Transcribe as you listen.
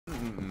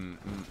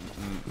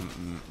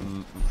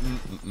Device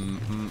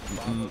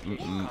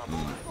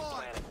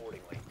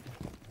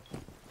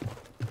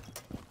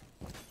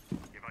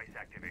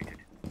activated.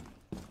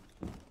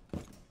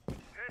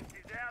 Pest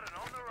is out and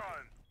on the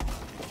roam.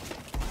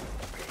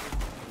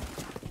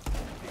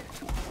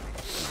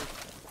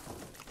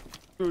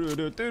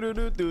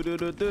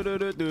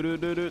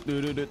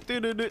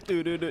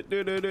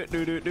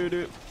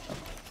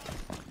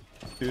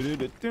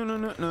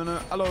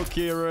 Hello,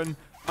 Kieran.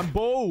 I'm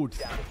bold.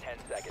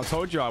 I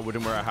told you I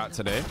wouldn't wear a hat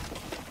today.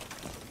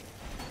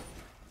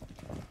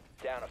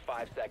 Down to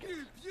 5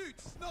 seconds.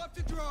 Butte, snipe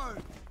the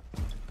drone.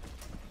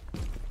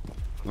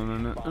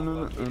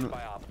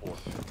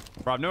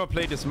 Bro, I've never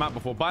played this map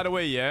before. By the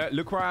way, yeah,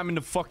 look where I am in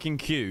the fucking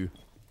queue.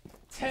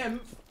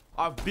 10th.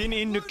 I've been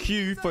in the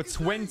queue for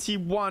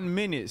 21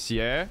 minutes,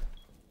 yeah?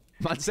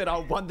 Man said I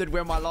wondered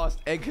where my last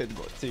egg had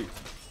got to.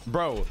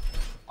 Bro,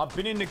 I've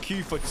been in the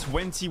queue for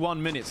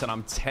 21 minutes and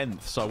I'm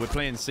 10th. So we're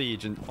playing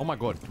Siege and... Oh my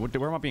god,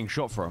 where am I being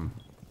shot from?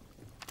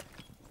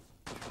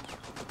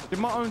 Did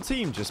my own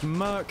team just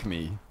murk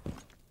me?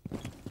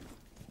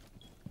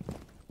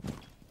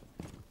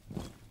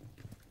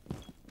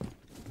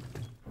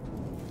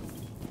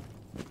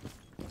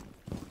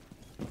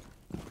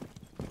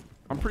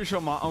 I'm pretty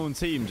sure my own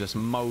team just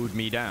mowed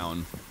me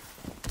down.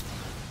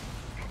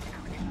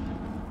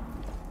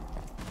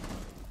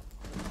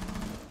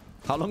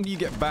 How long do you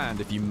get banned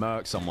if you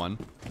murk someone?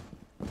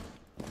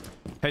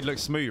 Head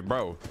looks smooth,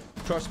 bro.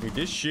 Trust me,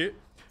 this shit.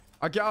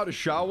 I get out of the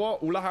shower.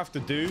 All I have to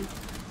do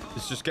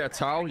is just get a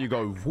towel. You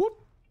go,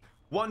 whoop.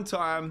 One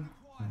time,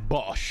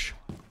 bosh.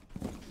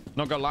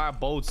 Not gonna lie,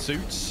 bold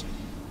suits.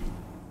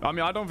 I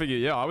mean, I don't think it,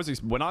 yeah, I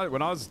was, when I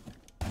was,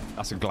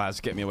 that's a glass,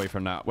 get me away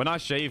from that. When I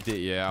shaved it,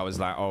 yeah, I was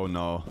like, oh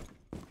no.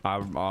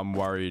 I'm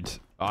worried.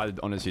 I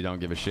honestly don't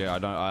give a shit.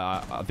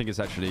 I think it's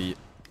actually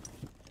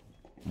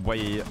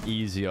way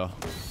easier.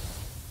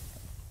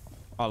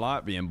 I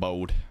like being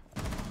bold.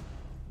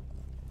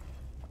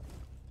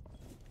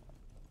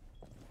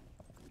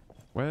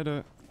 Where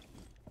did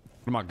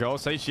my girl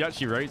say? She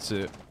actually rates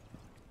it.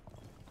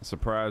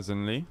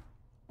 Surprisingly.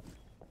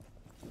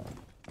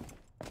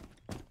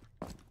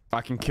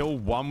 I can kill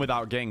one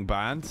without getting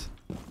banned.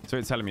 So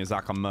it's telling me is that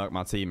I can murk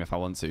my team if I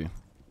want to.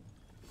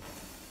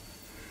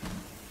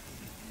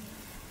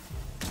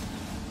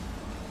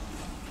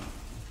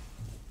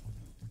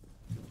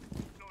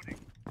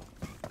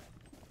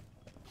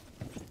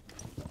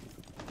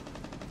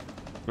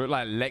 Look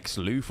like Lex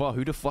Luthor.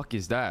 Who the fuck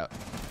is that?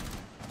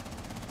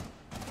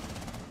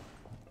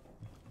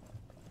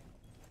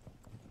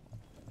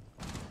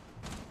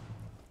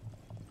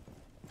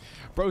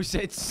 Bro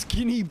said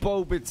skinny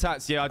bold with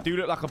tats. Yeah, I do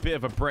look like a bit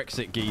of a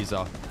Brexit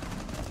geezer.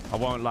 I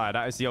won't lie.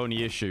 That is the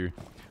only issue.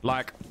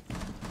 Like,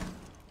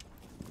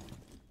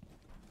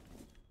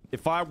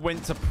 if I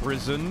went to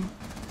prison,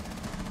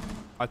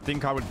 I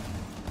think I would...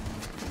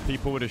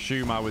 People would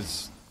assume I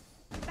was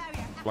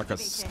like a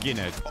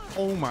skinhead.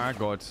 Oh my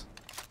god.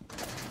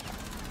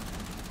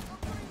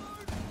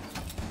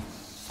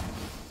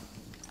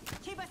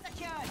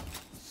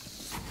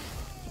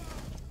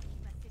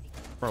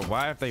 Bro,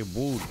 why have they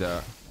walled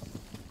that?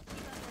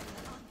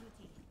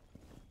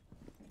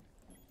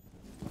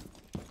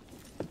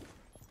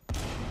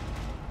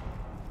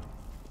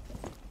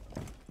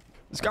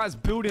 This guy's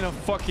building a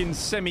fucking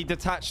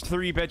semi-detached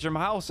 3-bedroom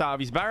house out of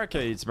his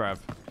barricades, bruv.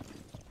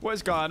 What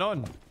is going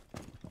on?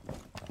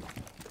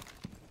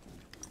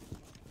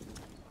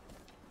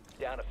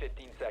 Down to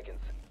 15 seconds.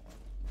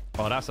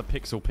 Oh, that's a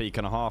pixel peak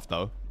and a half,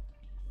 though.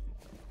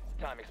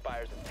 Time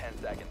expires in 10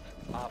 seconds.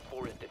 Op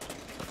 4 is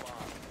defusing the bomb.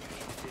 You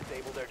need to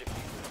disable their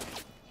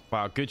diffuser.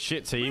 Wow, good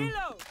shit, team.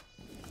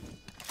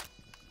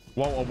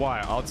 Walter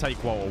White. I'll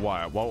take Walter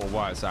White. Walter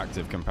White's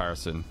active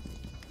comparison.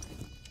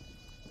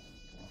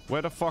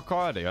 Where the fuck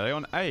are they? Are they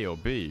on A or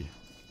B?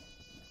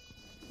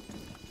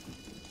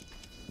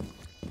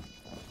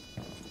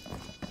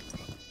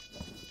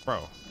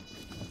 Bro.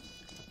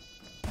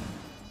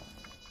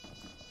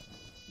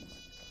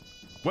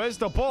 Where's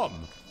the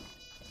bomb?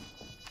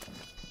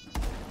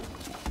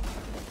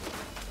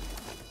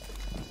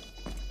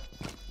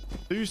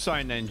 Do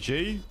sign then,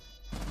 G.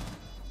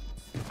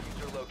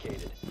 Diffuser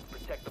located.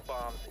 Protect the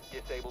bombs.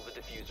 Disable the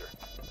diffuser.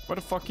 Where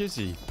the fuck is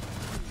he?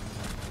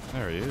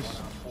 There he is.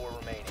 4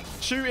 remaining.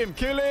 Shoot him!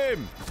 Kill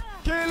him!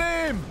 Kill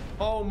him!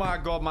 Oh my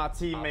god, my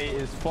teammate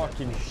is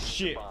fucking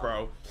shit,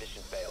 bro.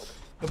 Mission failed.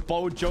 The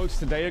bold jokes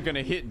today are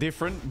gonna hit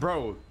different.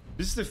 Bro,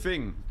 this is the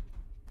thing.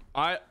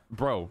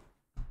 Bro.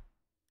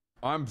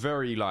 I'm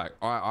very like,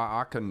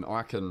 I can...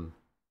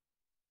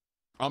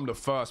 I'm the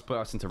first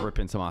person to rip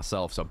into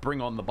myself, so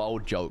bring on the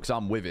bold jokes.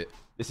 I'm with it.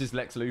 This is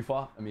Lex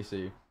Luthor. Let me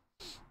see.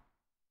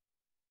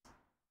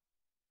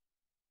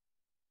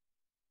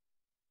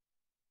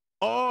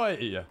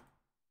 Oi!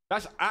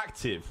 That's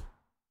active.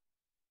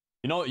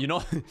 You know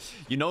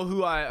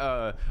who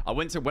I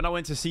went to when I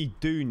went to see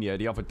Dune, yeah,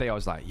 the other day. I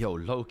was like, yo,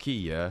 low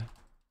key, yeah,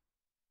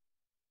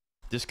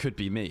 this could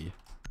be me.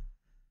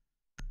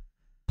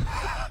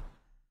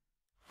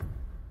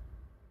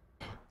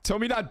 Tell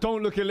me that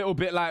don't look a little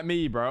bit like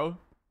me, bro.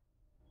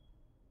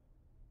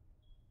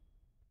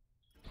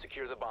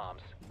 Secure the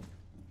bombs.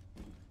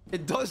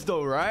 It does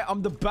though, right?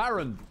 I'm the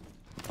Baron.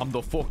 I'm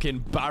the fucking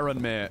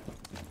Baron, mate.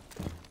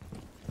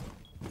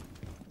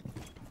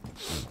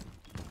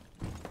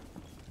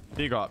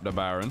 Big up the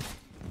Baron.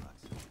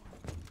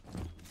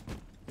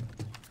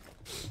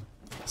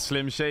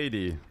 Slim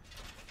Shady.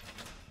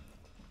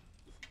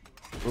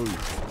 Ooh.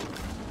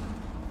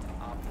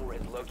 Op 4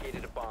 has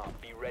located a bomb.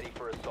 Be ready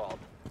for assault.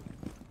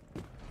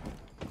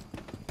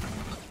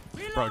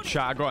 Bro,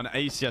 chat, I got an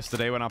ace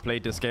yesterday when I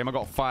played this game. I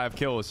got 5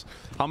 kills.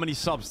 How many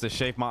subs to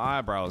shave my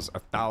eyebrows?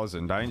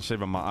 1,000. I ain't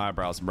shaving my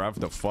eyebrows, bruv.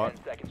 The fuck?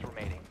 10 seconds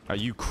remaining. Are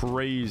you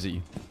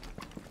crazy?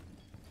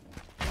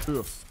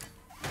 Oof.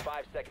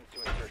 5 seconds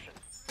to insertion.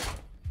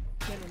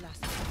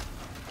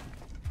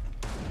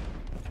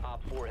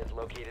 Op 4 has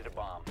located a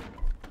bomb.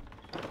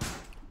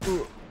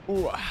 Ooh,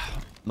 ooh.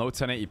 No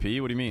 1080p?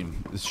 What do you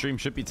mean? The stream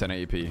should be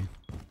 1080p.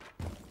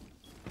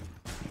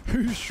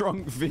 Who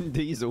shrunk Vin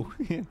Diesel?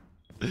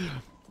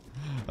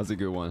 That's a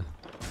good one.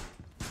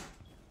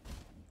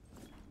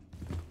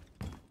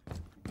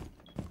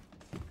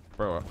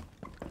 Bro.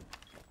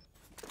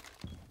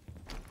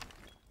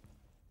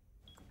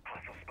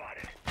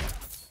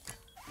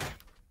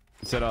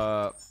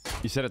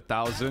 You said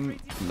 1,000?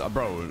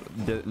 Bro,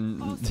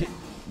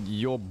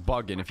 you're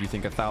bugging if you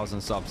think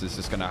 1,000 subs is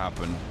just gonna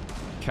happen.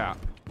 Cap.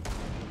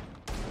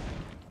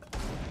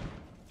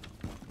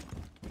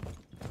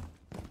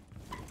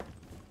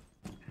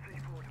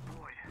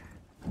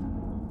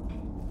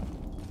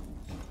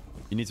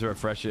 You need to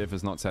refresh it if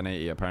it's not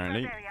 1080,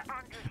 apparently.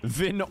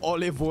 Vin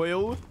Olive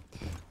Oil.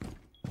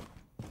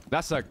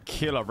 That's a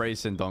killer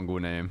racing dongle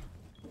name.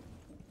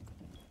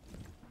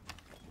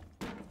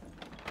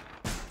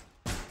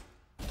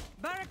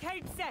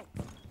 Barricade set.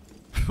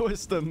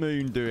 What's the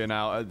moon doing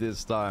out at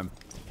this time?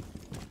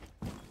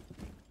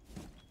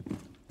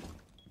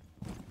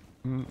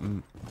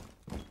 Where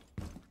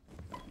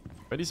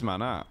this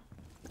man at?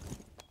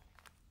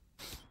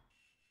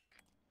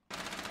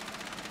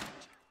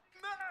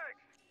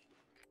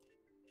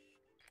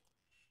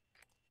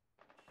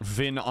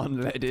 Vin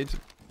unleaded.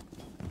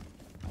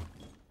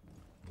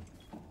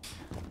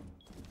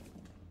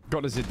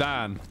 Got a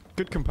Zidane.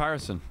 Good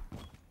comparison.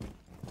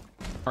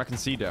 I can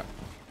see that.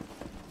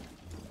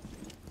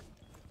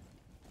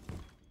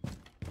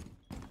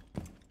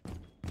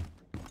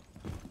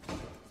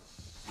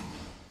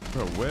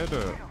 Bro, where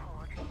the...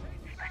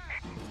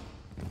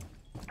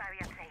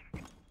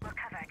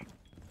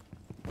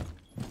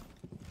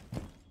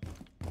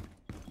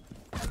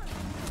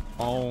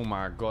 Oh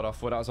my god, I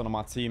thought that was one of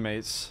my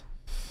teammates.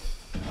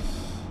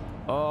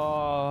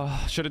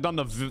 Should have done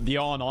the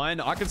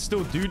R9. I can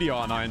still do the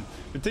R9.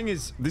 The thing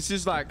is, this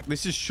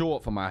is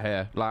short for my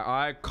hair. Like,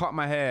 I cut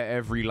my hair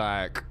every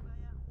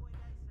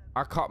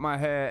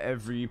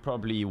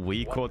probably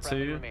week or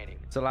two.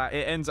 So like,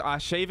 it ends, I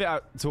shave it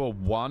out to a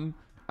 1,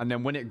 and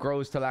then when it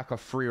grows to like a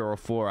 3 or a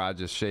 4, I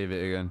just shave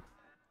it again.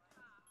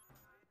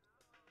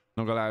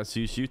 Not gonna lie,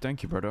 Susu,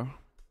 thank you, brother.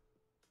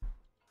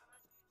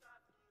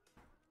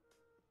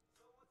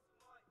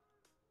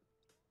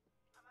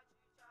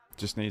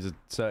 Just needs a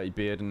 30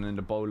 beard and then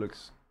the bow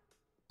looks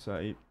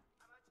 30.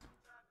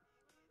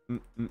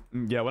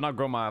 Yeah, when I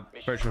grow my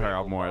facial hair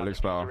out more, it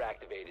looks better.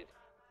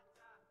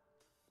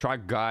 Try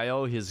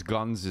Guile. His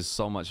guns is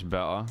so much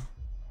better.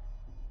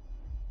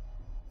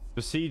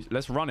 Proceed.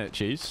 Let's run it,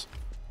 cheese.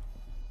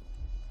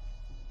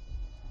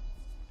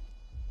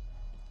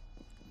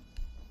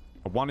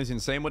 A 1 is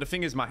insane. Well, the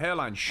thing is, my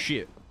hairline's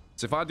shit.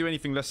 So if I do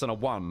anything less than a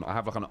 1, I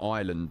have like an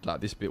island.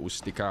 Like, this bit will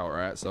stick out,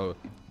 right? So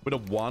with a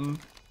 1...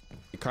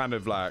 it kind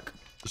of like,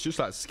 it's just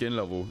like skin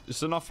level.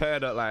 It's enough hair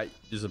that like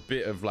there's a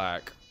bit of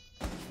like,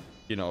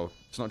 you know,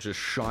 it's not just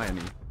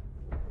shiny.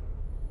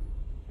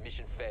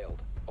 Mission failed.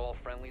 All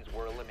friendlies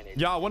were eliminated.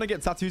 Yeah, I want to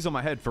get tattoos on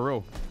my head for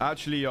real.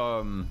 Actually,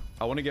 I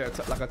want to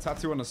get like a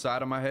tattoo on the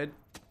side of my head.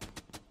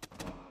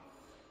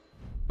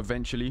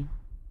 Eventually.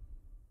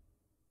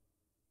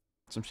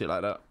 Some shit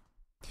like that.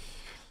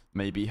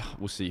 Maybe.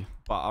 We'll see.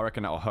 But I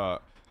reckon that'll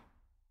hurt.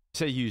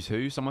 Say use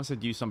who? Someone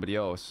said use somebody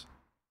else.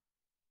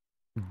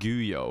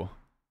 Guyo.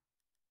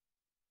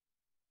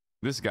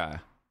 This guy.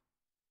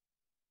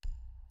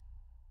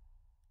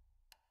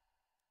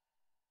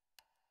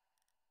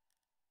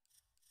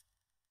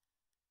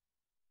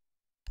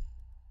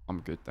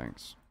 I'm good,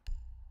 thanks.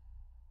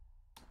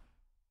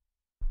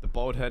 The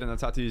bald head and the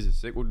tattoos is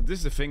sick. Well, this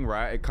is the thing,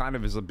 right? It kind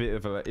of is a bit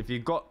of a... If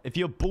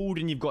you're bald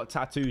and you've got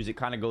tattoos, it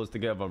kind of goes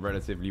together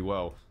relatively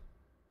well.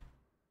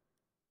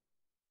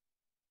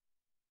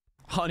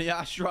 Honey,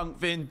 I shrunk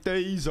Vin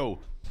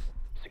Diesel.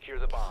 Secure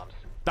the bombs.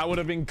 That would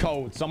have been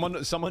cold.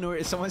 Someone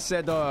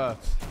said the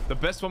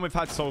best one we've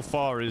had so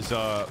far is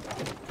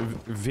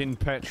Vin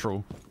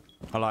Petrol.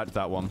 I liked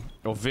that one.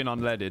 Or Vin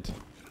Unleaded.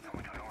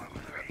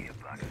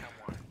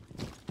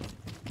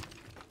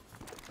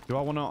 Do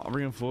I want to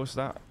reinforce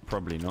that?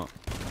 Probably not.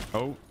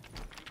 Oh.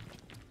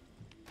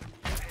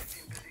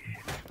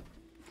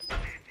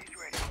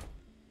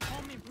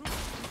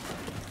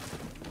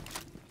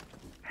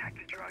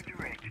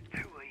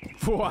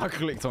 Oh, I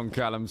clicked on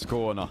Callum's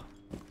corner.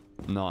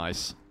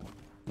 Nice.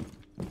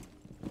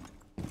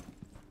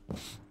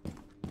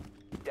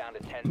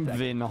 10 seconds.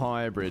 Vin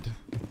hybrid.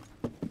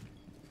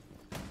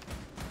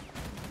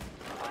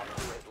 Op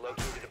 4 has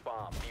located a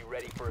bomb. Be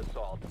ready for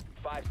assault.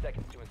 5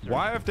 seconds to insert.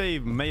 Why have they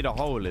made a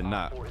hole in Op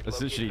that? 4 has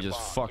That's located literally a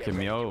just bomb. fucking Get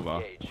me ready to over.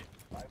 engage.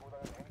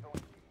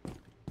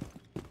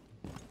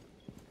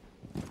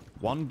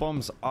 One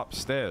bomb's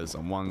upstairs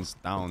and one's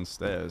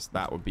downstairs.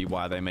 That would be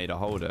why they made a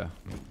hole there.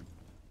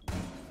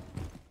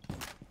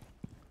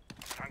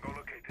 Tango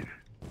located.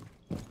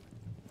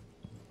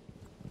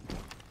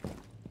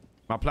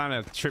 Am I planning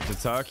a trip to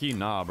Turkey?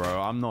 Nah,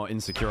 bro. I'm not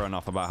insecure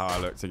enough about how I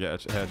look to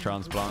get a hair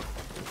transplant.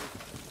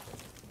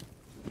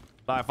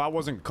 Like, if I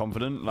wasn't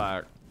confident,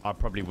 like, I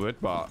probably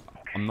would, but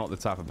I'm not the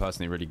type of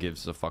person who really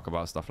gives a fuck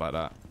about stuff like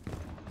that.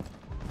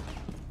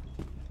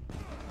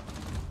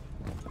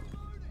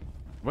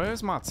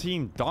 Where's my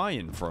team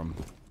dying from?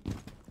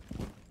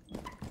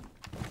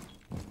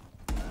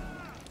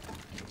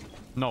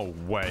 No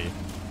way.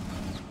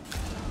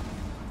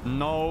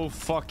 No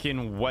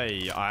fucking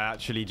way I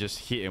actually just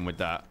hit him with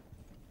that.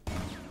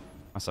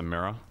 That's a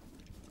mirror.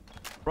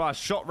 Bro, I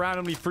shot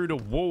randomly through the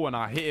wall and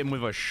I hit him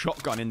with a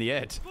shotgun in the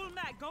head. Full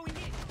mag going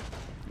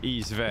in.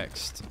 He's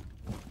vexed.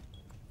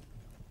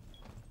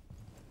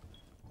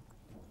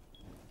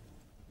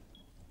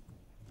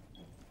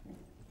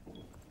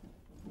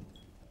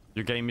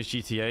 Your game is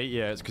GTA?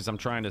 Yeah, it's because I'm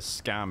trying to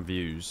scam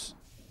views.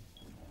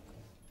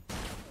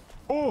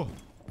 Oh!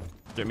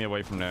 Get me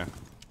away from there.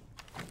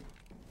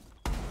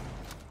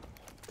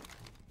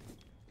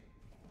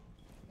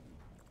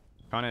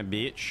 Kind of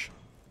bitch.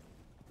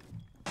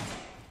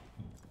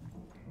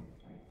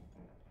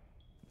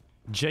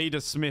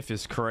 Jada Smith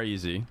is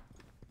crazy.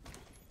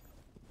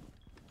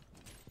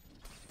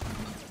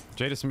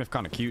 Jada Smith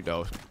kind of cute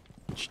though.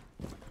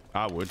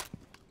 I would.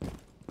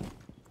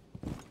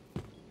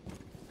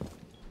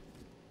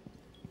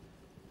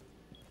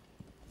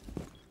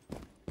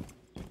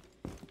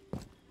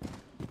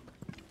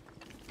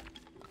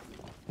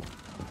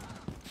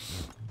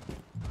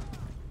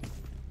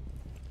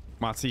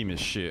 My team is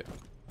shit.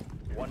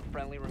 One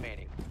friendly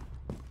remaining.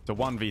 It's a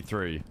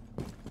 1v3.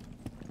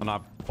 And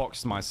I've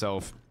boxed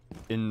myself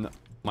in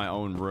my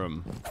own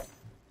room.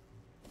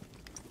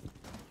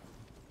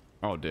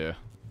 Oh dear.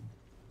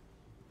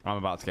 I'm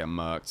about to get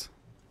murked.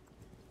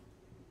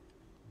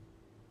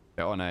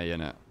 Get on A,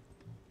 innit?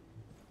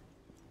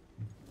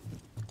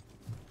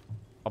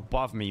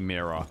 Above me,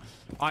 mirror.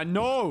 I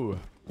know!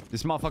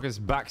 This motherfucker's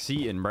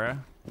backseating, bruh.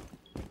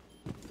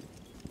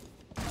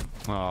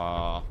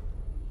 Ah.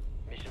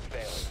 Mission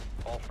failed.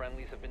 All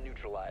friendlies have been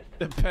neutralized.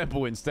 The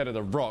pebble instead of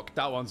the rock.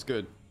 That one's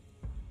good.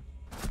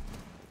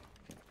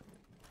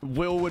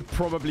 Will would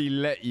probably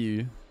let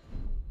you.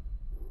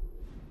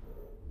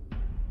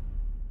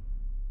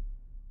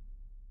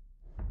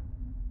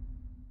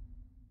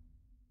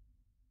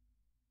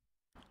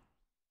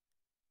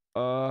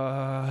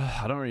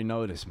 I don't really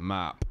know this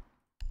map.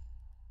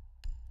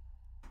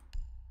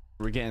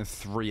 We're getting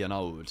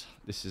 3-0'd.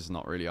 This is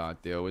not really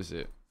ideal, is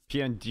it?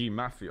 PNG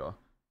Mafia.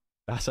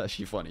 That's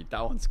actually funny.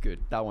 That one's good.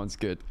 That one's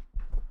good.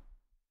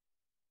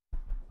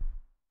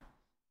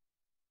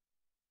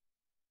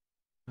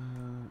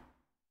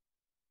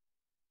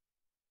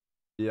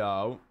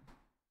 Yo.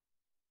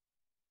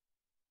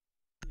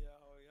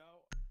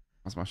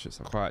 That's my shit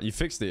so quiet. You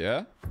fixed it,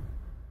 yeah?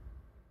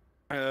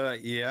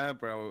 Yeah,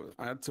 bro.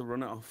 I had to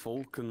run it off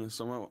Falcon or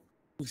something.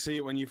 You see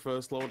it when you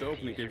first load it up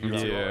and it gives you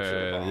that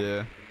Yeah,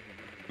 yeah.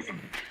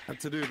 had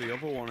to do the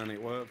other one and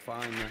it worked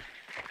fine there.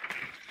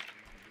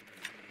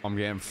 I'm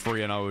getting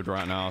 3-0'd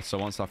right now, so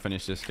once I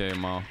finish this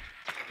game, we're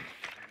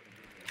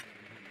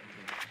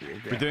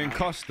doing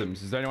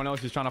customs. Is there anyone else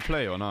who's trying to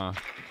play or not?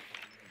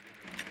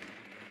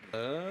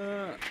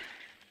 I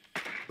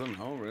don't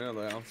know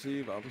really. I'll see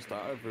if I'll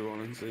start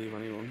everyone and see if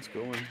anyone's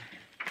going.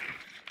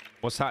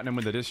 What's happening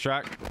with the diss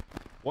track?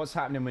 What's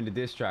happening with the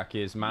diss track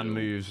is man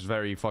moves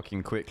very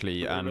fucking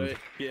quickly, and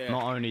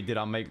not only did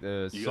I make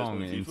the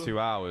song in 2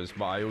 hours,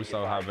 but I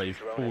also have a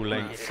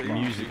full-length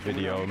music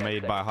video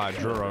made by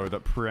Hydro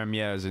that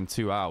premieres in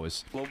 2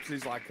 hours. Clubs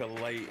is like a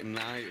late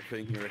night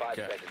thing. 5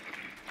 seconds.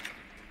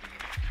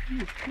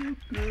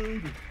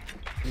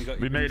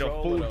 We made a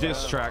full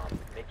diss track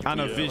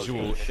and a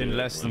visual in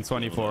less than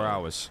 24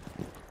 hours.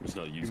 It's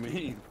not used to it.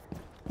 Me.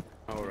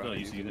 It's not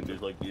used to it.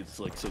 It's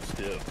like so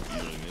stiff. You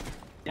know what I mean?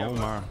 Yeah, Oh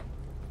my.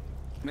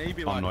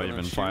 maybe I'm like not on a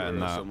even shooter fighting or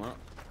that. something.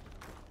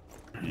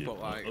 Yeah. But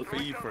like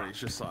FIFA, it's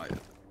just like.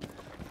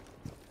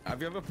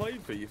 Have you ever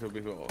played FIFA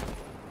before?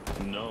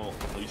 No,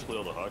 I used to play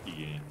all the hockey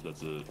games.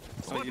 That's it.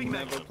 So you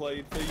never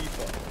played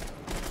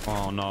FIFA?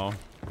 Oh no.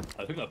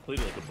 I think I played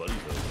it like a buddy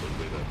though, like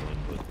way back when,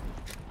 but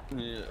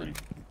Yeah. pretty.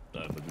 I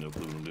have no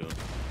clue what I'm doing.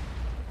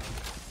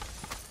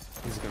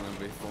 It's gonna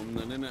be fun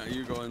then, isn't it? Are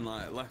you going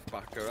like left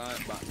back or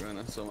right back then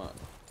or something?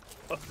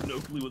 I have no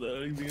clue what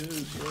that anything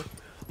is, bro.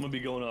 I'm gonna be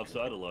going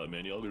outside a lot,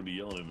 man. Y'all gonna be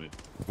yelling at me.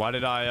 Why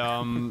did I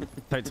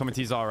take Tommy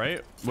T's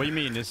R8? What do you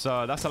mean? It's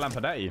that's a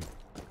Lampadati.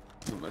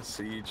 My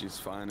siege is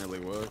finally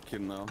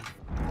working now.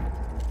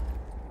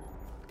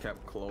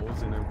 Kept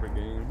closing every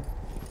game.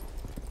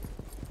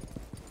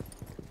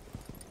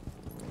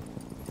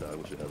 I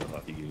wish I had the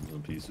hockey games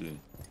on PC.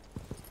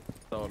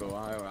 So do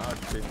I. I'd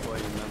be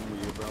playing them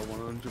with you, bro,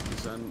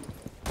 100%.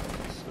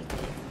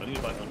 I need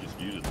to buy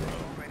Undisputed, bro.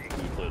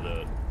 We play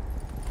that.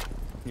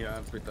 Yeah,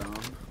 I'd be down.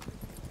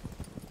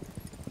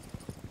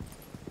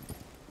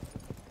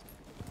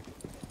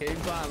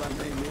 Games like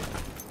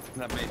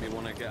that made me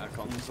want to get a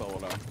console,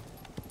 though.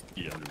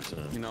 Yeah,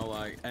 100%. You know,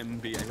 like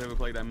NBA. Have you ever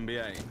played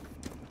NBA?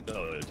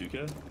 Oh, yeah,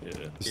 2K?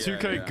 Yeah. Is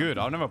 2K good?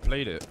 I've never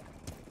played it.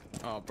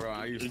 Oh, bro,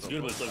 I used It's to.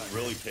 good, but it's like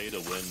really pay to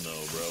win,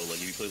 though, bro.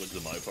 Like, if you play like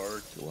the My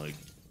Park, like.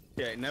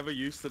 Yeah, it never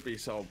used to be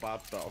so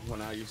bad though.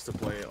 When I used to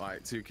play it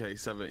like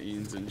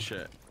 2K17s and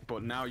shit.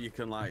 But now you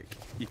can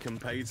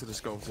pay to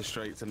just go to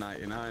straight to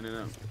 99,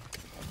 innit?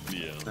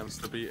 Yeah. Never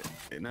used to be.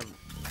 It never.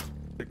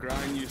 The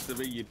grind used to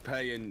be you'd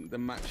pay and the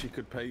max you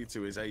could pay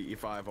to is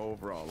 85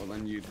 overall, and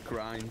then you'd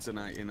grind to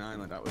 99.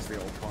 Like that was the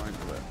whole point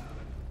of it.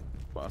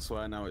 But I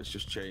swear now it's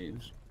just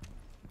changed.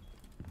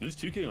 There's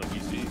 2K on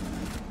PC.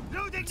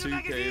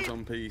 2K is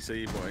on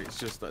PC, but it's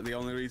just that the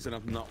only reason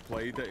I've not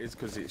played it is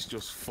because it's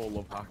just full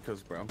of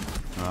hackers, bro.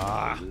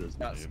 Ah.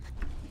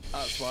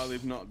 That's why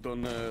they've not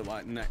done a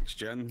like next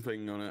gen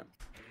thing on it.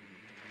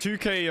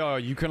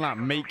 2K, you can like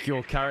make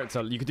your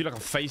character. You could do like a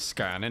face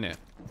scan, innit?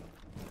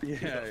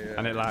 Yeah.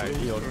 And it like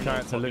your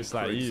character looks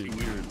like you.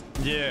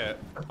 Yeah,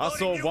 I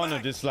saw one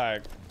of this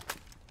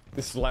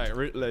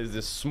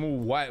small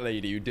white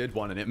lady who did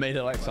one, and it made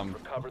it like some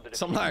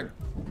like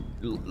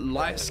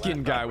light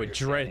skinned guy with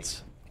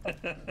dreads. I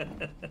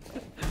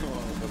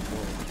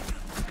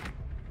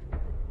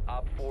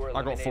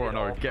got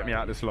 4-0. Get me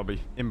out of this lobby.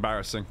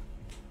 Embarrassing.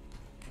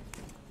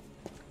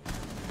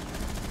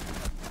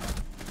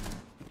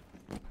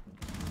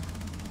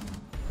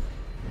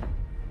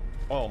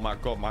 Oh my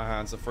god, my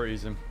hands are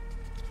freezing.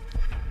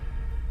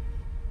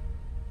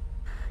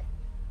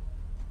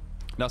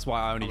 That's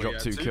why I only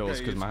dropped 2 kills,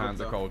 because my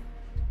hands are cold.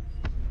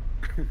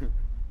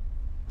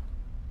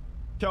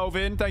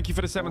 Kelvin, thank you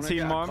for the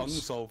 17 months.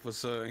 Console for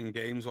certain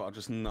games, what are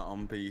just not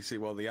on PC.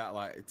 Well, the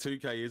like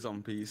 2K is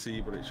on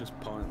PC, but it's just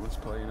pointless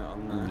playing it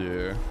on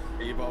there.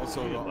 Yeah. You've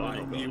also got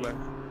like US.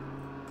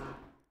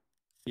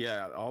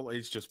 Yeah,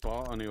 he's just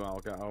bought a new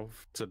Algarve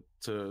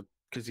to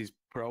because his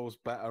pro's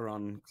better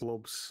on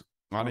clubs.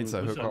 I need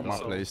to hook up my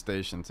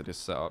PlayStation to this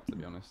setup, to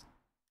be honest.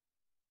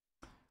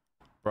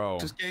 Bro.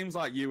 Just games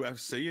like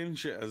UFC and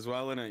shit as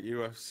well, innit?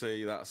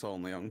 UFC, that's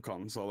only on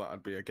console.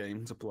 That'd be a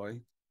game to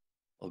play.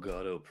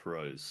 Elgato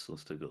price.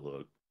 Let's take a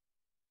look.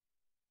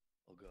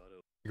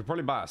 Elgato. You could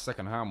probably buy a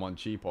second-hand one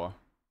cheaper.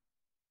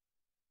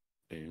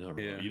 Yeah, you're not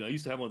wrong. You know, I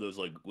used to have one of those,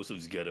 like, what's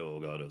those ghetto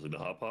Elgatos? Like the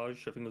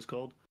Hopage, I think it's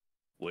called.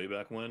 Way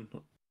back when.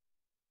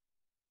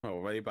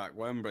 Oh, way back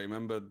when, bro.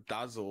 Remember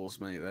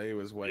Dazzles, mate? They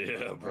was way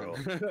yeah, back bro.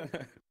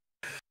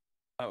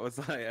 That was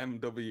like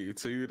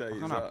MW2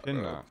 days. How can I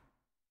pin that?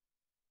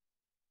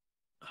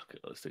 Okay,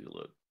 let's take a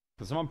look.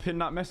 Can someone pin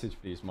that message,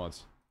 please,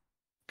 mods?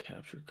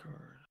 Capture card.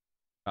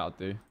 That'll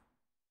do.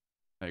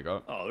 There you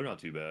go. Oh, they're not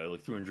too bad.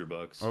 Like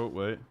 $300. Oh,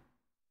 wait.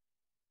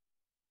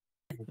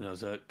 Now,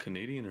 is that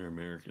Canadian or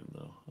American,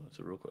 though? That's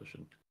a real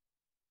question.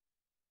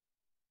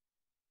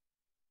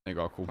 There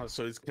you go, cool.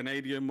 So is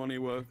Canadian money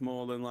worth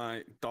more than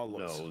like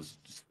dollars? No, it's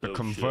just the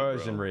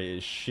conversion rate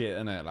is shit,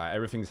 isn't it? Like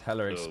everything's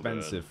hella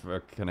expensive for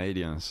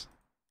Canadians.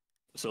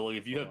 So like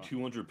if you have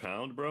 200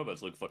 pound, bro,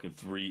 that's like fucking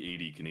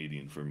 380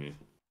 Canadian for me.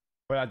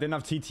 Wait, I didn't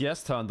have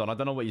TTS turned on. I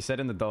don't know what you said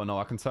in the dono.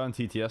 I can turn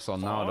TTS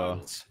on now,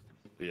 though.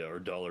 Yeah, our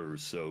dollar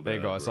is so bad. There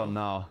you go, it's on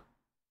now.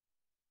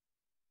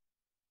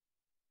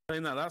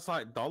 Saying that's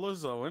like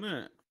dollars though, isn't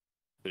it?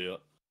 Yeah.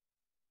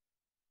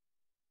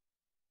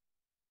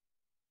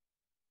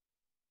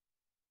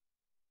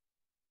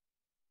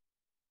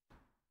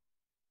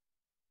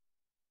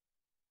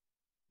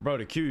 Bro,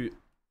 the queue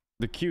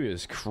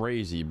is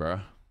crazy,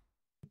 bro.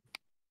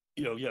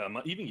 Yo, yeah,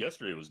 even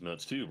yesterday was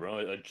nuts too, bro.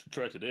 I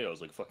tried today. I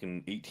was like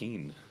fucking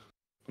 18.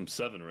 I'm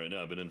 7 right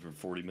now. I've been in for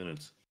 40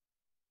 minutes.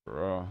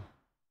 Bro.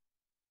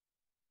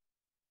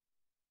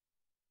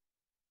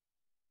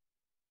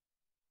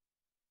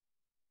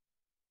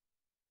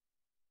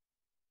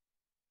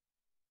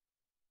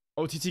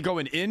 OTT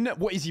going in?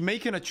 What, is he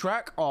making a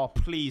track? Oh,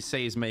 please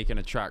say he's making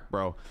a track,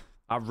 bro.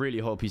 I really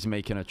hope he's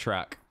making a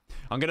track.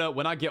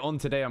 When I get on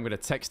today, I'm gonna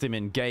text him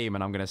in game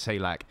and I'm gonna say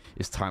like,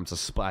 it's time to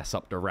spice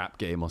up the rap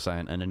game or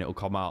something, and then it'll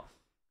come out.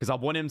 Because I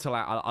want him to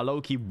like, I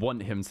low-key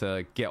want him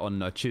to get on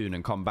a tune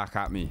and come back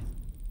at me.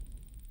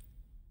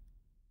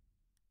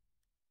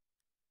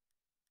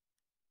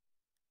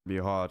 Be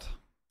hard.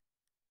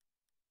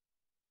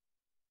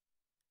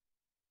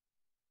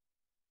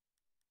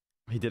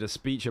 He did a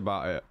speech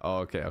about it. Oh,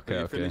 okay.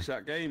 Finish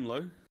that game,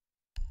 Lou.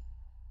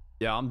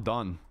 Yeah, I'm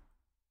done.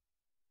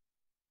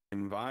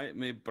 Invite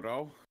me,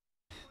 bro.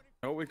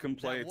 I hope we can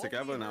play it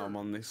together now. I'm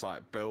on this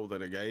like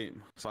building a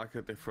game. It's like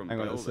a different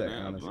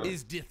build.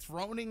 Is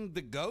dethroning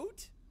the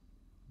GOAT?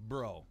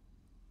 Bro.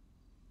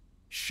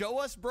 Show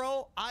us,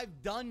 bro. I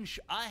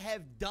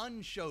have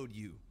done showed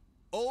you.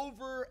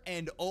 Over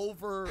and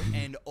over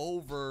and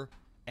over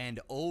and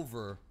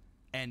over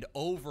and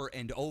over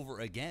and over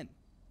again.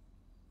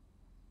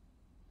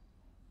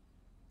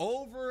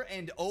 Over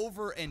and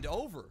over and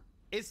over.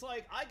 It's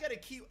like I gotta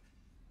keep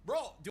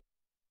Bro,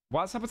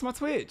 What's happened to my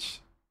Twitch?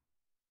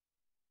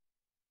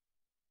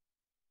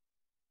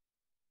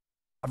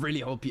 I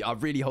really hope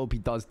he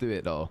does do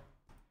it though.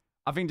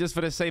 I think just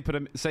for the sake of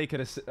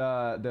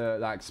the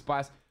like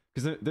spice,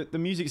 because the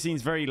music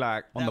scene's very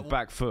like on the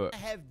back foot. I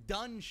have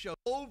done show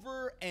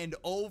over and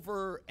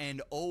over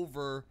and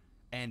over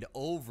and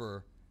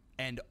over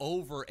and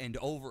over and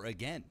over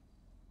again.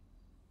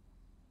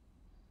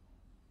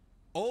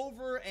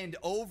 Over and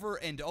over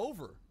and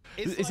over.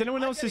 Is like,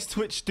 anyone else's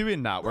Twitch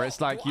doing that? Where it's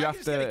like you have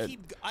to,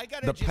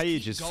 the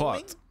page is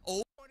fucked.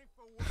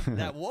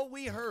 That what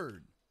we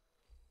heard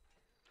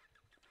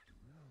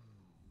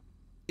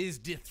is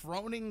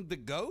dethroning the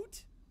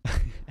GOAT?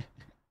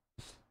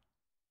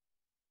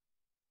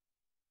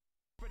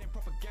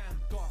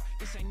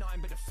 This ain't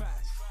nothing but the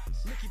facts.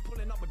 Nicky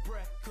pulling up with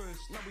breath, cause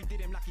now we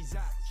did him like he's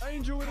at.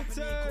 Angel with a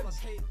 10. Call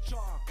us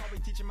HR, probably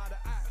teach him how to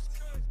act.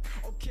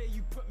 Okay,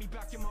 you put me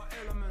back in my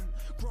element.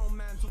 Grown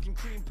man talking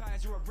cream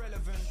pies, you're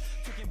irrelevant.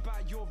 Talking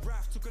about your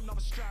wrath, took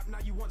another strap, now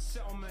you want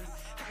settlement.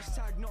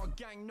 Hashtag not a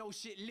gang, no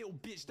shit, little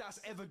bitch, that's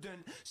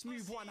evident.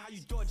 Smooth one, how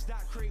you dodge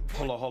that crate.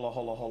 Holla.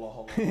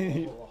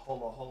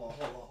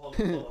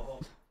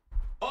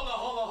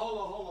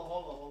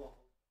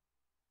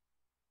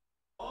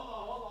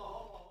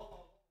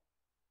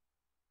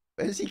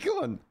 Where's he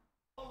gone?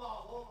 Hold on.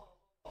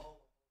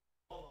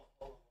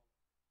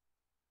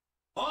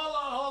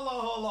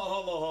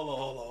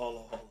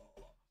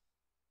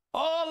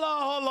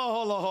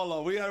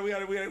 We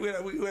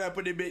gotta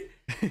put him in.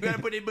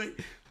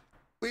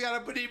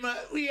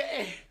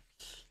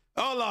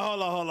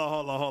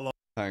 Hold on.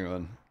 Hang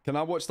on. Can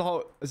I watch the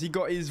whole? Has he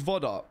got his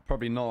VOD up?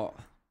 Probably not.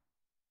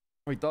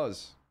 Oh, he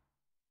does.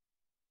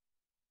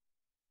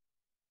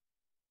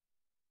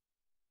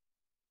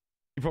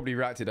 He probably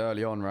reacted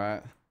early on,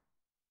 right?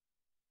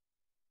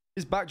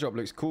 His backdrop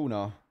looks cool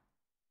now.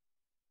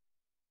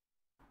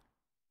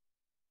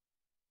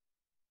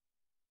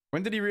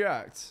 When did he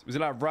react? Was it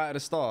like right at the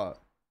start?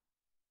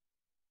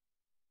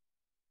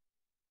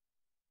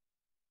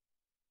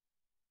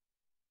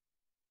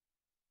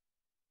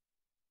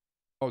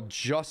 Oh,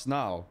 just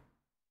now.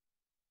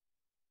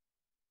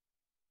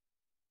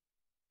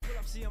 Pull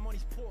up, see him on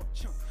his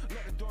porch.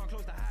 Lock the door and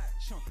close the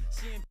hatch.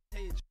 See him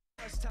page.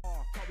 First time,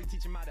 can't we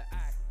teach him how to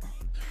act?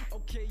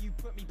 Okay, you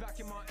put me back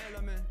in my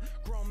element.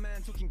 Grown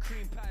man talking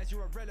cream pies,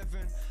 you're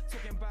irrelevant.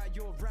 Talking about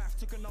your wrath,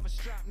 took another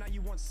strap, now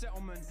you want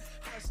settlement.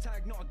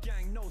 Hashtag not a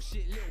gang, no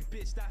shit, little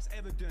bitch, that's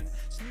evident.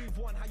 Smooth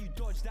one, how you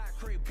dodge that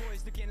crate,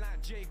 boys looking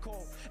like J.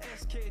 Cole.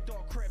 SK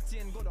dot crept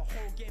in, got the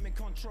whole game in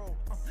control.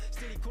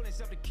 Still he calling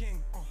himself the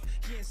king.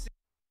 He ain't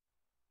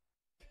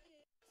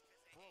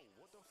bro,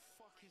 what the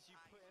fuck is you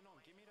putting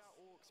on? Give me that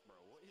aux, bro.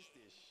 What is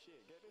this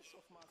shit? Get this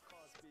off my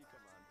car speaker,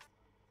 man.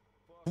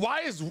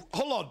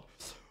 Hold on.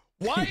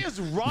 Why is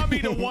Rami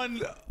the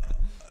one?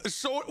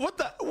 So what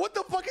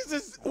the fuck is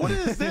this? What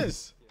is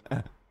this?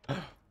 Finally,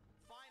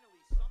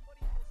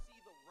 somebody will see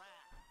the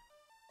wrath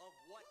of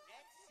what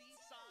XC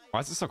side Why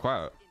is it so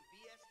quiet? in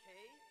BSK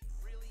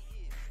really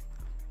is.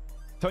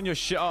 Turn your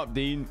shit up,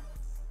 Dean.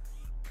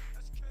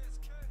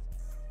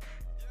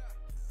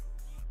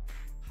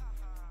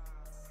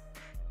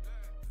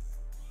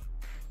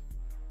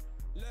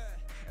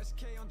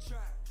 SK on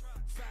track.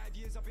 5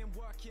 years I've been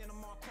working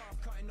on my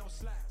craft, cutting no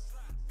slacks.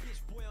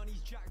 Bitch boy on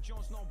these Jack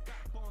Jones, no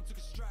backbone, took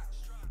a strap.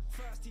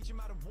 First teach him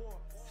how to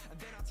walk, and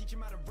then I teach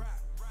him how to rap.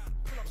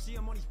 Pull up, see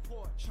him on his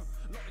porch,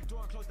 lock the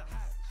door and close the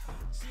hatch.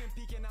 See him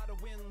peeking out the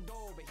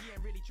window, but he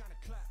ain't really trying to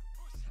clap.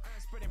 I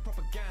ain't spreading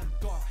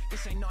propaganda,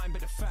 this ain't nothing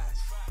but the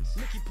facts.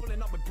 Nicky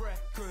pulling up with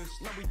breath, cause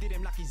now we did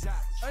him like he's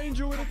at.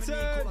 Angel with a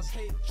 10. Call us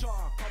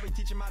HR, probably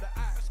teach him how to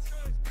act.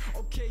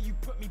 Okay, you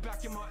put me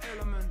back in my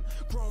element.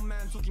 Grown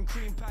man talking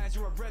cream pies,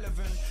 you're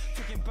irrelevant.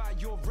 Talking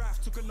about your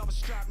wrath, took another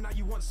strap, now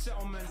you want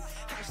settlement.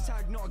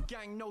 Hashtag not a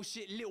gang, no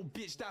shit, little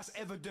bitch, that's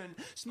evident.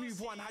 Smooth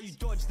one, how you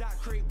dodge that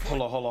crate.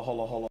 Hold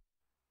on.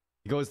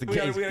 He goes to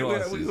get his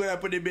glasses. We gotta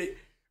put him in.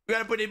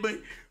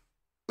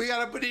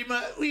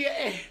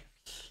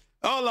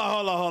 Hold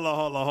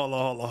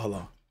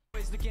on.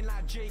 Looking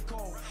like J.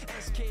 Cole,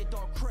 SK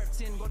dot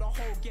crept in, got the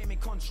whole game in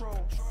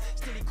control.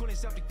 Still he call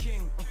himself the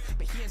king,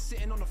 but he ain't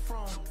sitting on the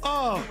throne.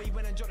 He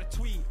went and dropped a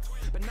tweet,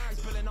 but now he's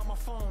billing on my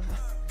phone.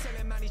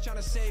 Telling man he's trying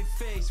to save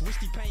face,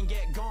 whiskey pain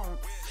get gone.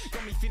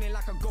 Got me feeling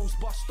like a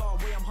ghostbuster,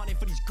 way I'm hunting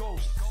for these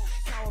ghosts.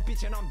 Cow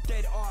bitch and I'm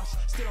dead ass,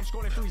 still I'm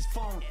scrolling through his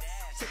phone.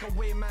 Take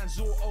away man's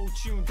all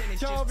auto-tuned, then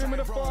it's just Calvin with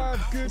a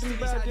 5, good and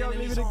bad, y'all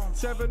leave it in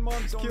 7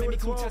 months, kill it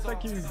 12,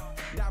 thank you.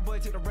 That boy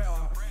took the red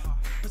off.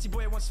 Pussy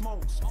boy want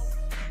smokes.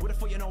 Would've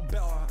thought you know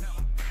better.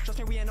 Trust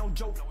me, we ain't no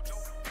joke.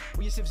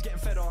 Well, your sips getting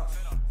fed off.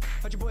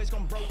 Heard your boys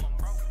gone broke.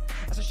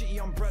 That's a shitty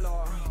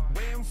umbrella.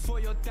 Waiting for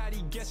your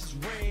daddy, guess it's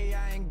Ray.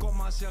 I ain't got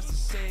much else to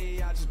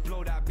say. I just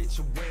blow that bitch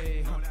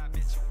away.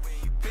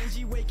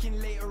 Benji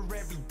waking later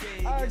every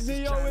day.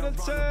 Agnio with a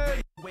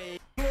 10.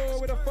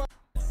 Floor with a 5.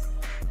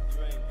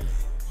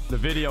 The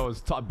video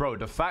is bro.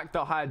 The fact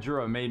that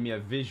Hydra made me a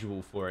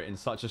visual for it in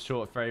such a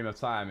short frame of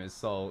time is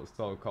so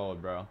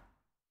cold, bro.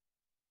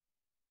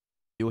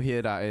 You'll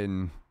hear that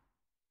in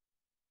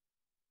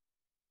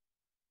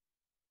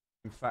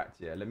In fact,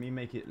 yeah, let me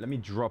make it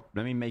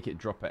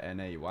drop at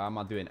NA. Why am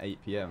I doing 8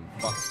 p.m.?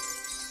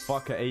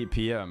 Fuck at 8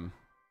 p.m.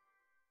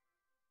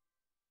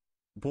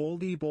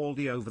 Baldy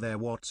over there,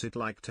 what's it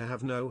like to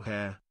have no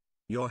hair?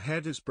 Your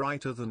head is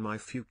brighter than my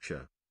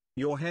future.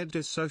 Your head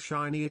is so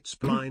shiny it's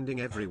blinding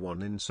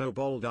everyone in so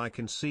bald I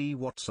can see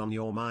what's on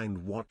your mind.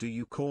 What do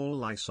you call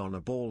lice on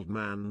a bald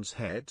man's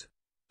head?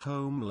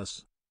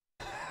 Homeless.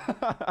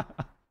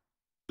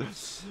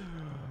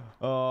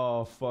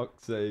 Oh,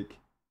 fuck's sake.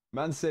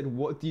 Man said,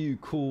 what do you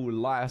call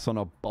lice on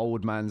a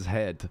bald man's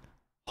head?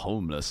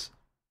 Homeless.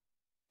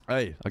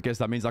 Hey, I guess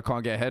that means I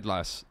can't get head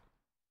lice.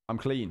 I'm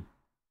clean.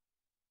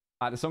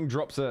 The song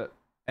drops at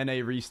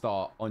NA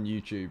Restart on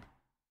YouTube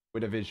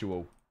with a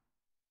visual.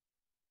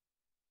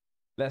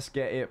 Let's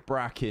get it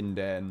bracking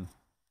then.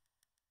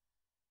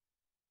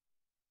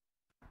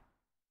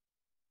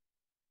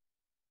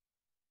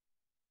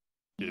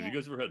 Yeah, have you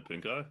guys ever had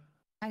pink eye?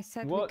 I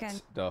said What we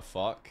can. the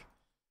fuck?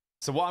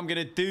 So what I'm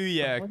gonna do,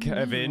 yeah, What do you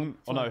Kevin. mean?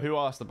 Oh no, who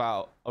asked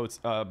about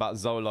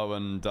Zolo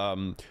and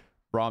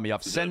Rami?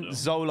 I've sent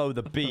Zolo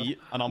the beat,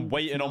 and I'm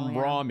waiting on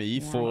Rami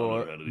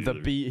for the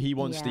beat he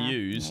wants to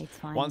use. it's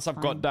fine, Once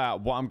I've got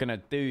that, what I'm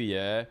gonna do,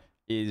 yeah,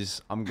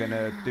 is I'm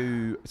gonna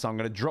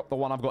drop the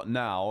one I've got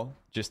now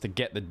just to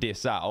get the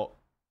diss out,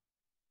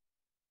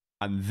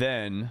 and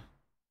then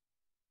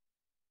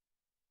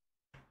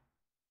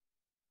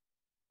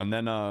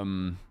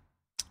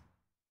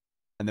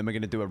we're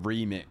gonna do a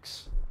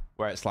remix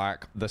where it's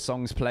like the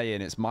song's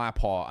playing, it's my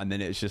part, and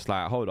then it's just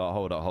like hold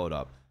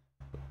up,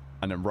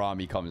 and then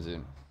Rami comes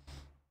in,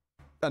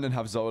 and then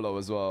have Zolo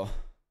as well.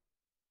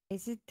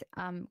 Is it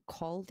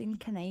cold in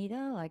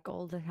Canada like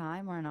all the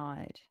time or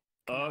not?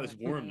 It's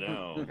warm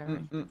now,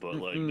 but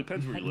like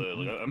depends where you live.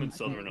 Like I'm in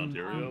southern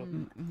Ontario.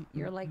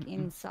 You're like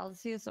in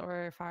Celsius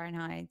or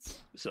Fahrenheit?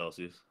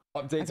 Celsius.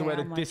 Update to where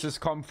the disses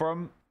come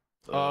from.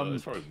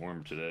 It's probably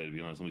warm today, to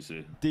be honest. Let me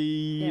see.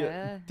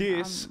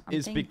 This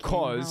is thinking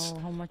because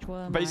how much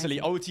warm basically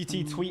I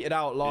OTT tweeted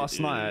out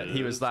last night.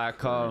 He was like,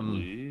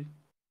 17.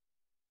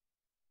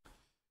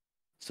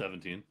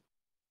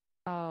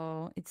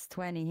 Oh, it's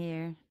 20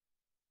 here.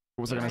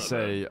 What was I gonna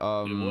say? It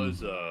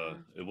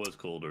was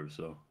colder,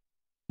 so.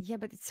 Yeah,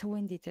 but it's so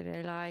windy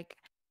today. Like,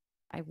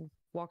 I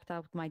walked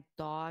out with my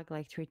dog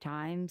like 3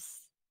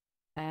 times,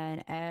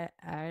 and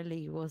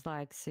early was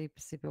like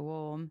super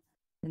warm.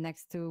 The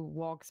next 2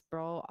 walks,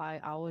 bro,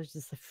 I was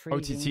just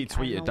freezing. OTT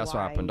tweeted, that's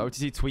what happened.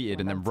 OTT tweeted,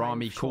 and then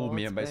Rami called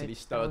me and basically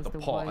stirred the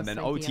pot, and then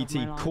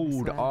OTT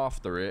called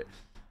after it,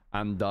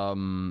 and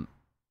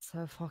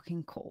so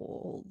fucking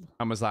cold.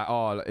 and was like,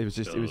 oh, it was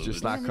just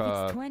like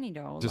it's 20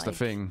 though, just like, a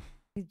thing.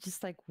 It's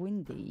just like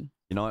windy.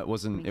 You know, it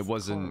wasn't that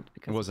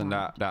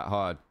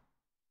hard.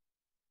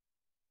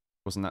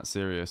 It wasn't that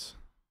serious.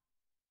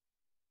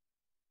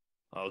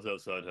 I was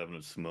outside having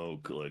a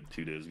smoke like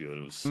 2 days ago,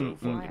 and it was so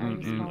fucking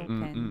windy.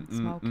 Smoking?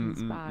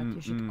 Smoking's bad.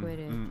 You should quit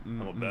it.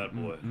 I'm a bad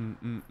boy.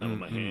 I'm with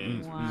my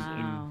hands.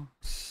 Wow. Like,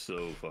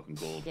 so fucking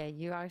cold. Yeah,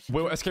 you actually.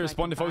 Will SK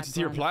respond if OTT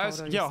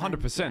replies? Yeah,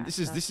 100%. This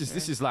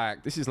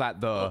is like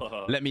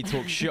the let me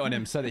talk shit on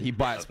him so that he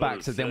bites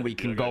back, so then we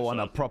can go on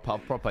a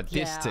proper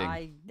diss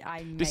thing.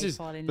 This is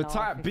the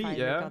type beat,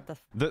 yeah.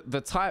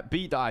 The type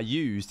beat that I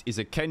used is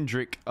a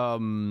Kendrick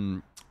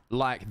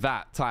like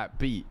that type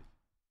beat.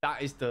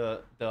 That is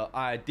the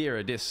idea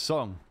of this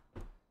song.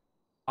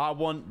 I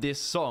want this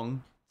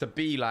song to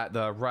be like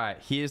right,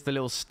 here's the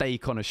little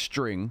steak on a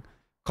string.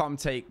 Come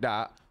take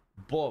that.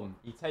 Boom.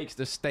 He takes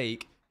the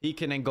steak. He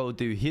can then go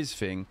do his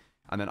thing.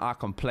 And then I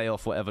can play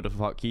off whatever the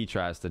fuck he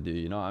tries to do.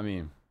 You know what I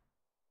mean?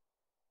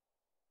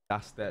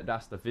 That's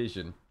the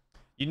vision.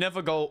 You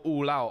never go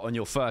all out on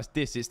your first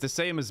diss. It's the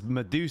same as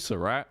Medusa,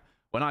 right?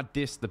 When I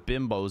dissed the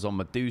bimbos on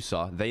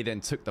Medusa, they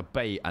then took the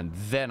bait and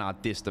then I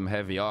dissed them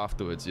heavy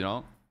afterwards, you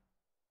know?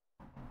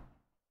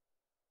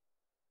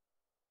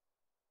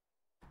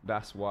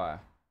 That's why.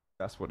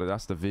 That's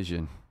the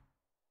vision.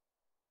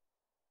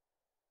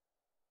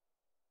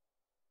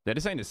 Yeah,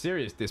 this ain't a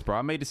serious diss, bro.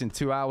 I made this in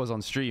 2 hours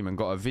on stream and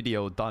got a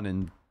video done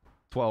in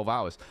 12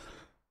 hours.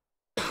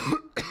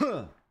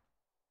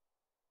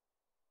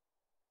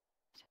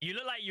 You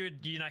look like you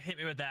know hit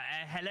me with that.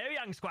 Hello,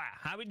 young squire.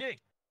 How we doing?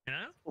 You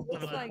know?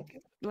 It's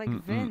like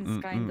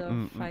Vince, kind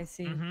of. I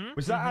see.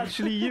 Was that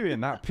actually you in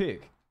that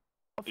pic?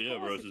 Yeah,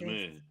 bro, this is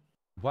me.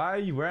 Why are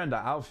you wearing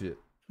that outfit?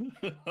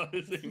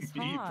 This ain't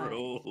me,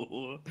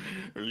 bro.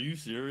 Are you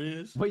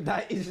serious? Wait,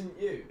 that isn't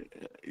you.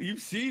 You've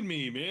seen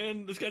me,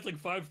 man. This guy's like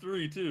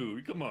 5'3", too.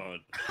 Come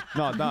on.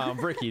 No,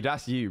 Ricky,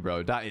 that's you,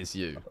 bro. That is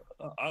you.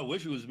 I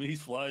wish it was me.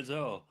 He's fly as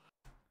hell.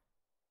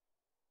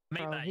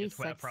 Make that your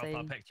Twitter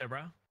profile picture,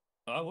 bro.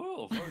 I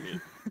will. Fuck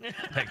it.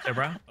 Picture,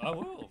 bro. I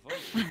will.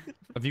 Fuck it.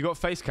 Have you got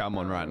face cam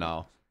on right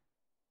now?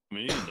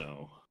 Me,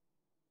 no.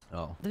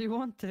 Oh. Do you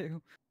want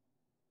to?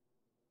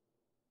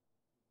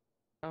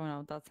 Oh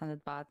no, that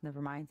sounded bad.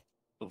 Never mind.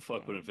 Oh,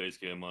 fuck putting face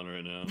cam on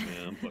right now,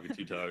 man. I'm fucking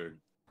too tired.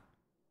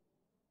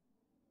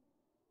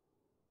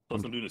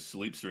 Plus, I'm doing a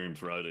sleep stream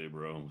Friday,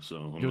 bro.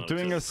 So you're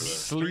doing a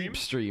sleep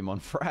stream on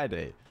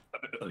Friday.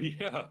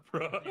 Yeah,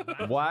 bro.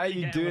 Why are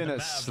you doing a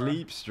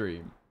sleep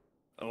stream?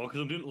 Oh,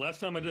 because I'm doing. Last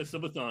time I did a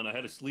subathon, I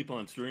had to sleep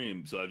on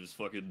stream, so I just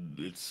fucking.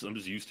 I'm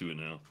just used to it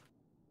now.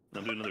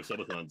 I'm doing another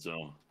subathon,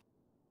 so.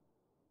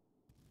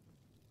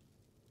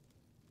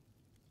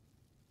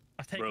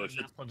 I've taken a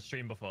nap on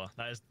stream before.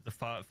 That is the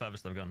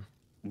furthest I've gone.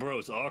 Bro,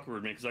 it's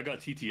awkward, man, because I got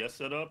TTS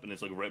set up, and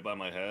it's like right by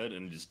my head,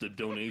 and just the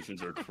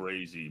donations are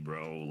crazy,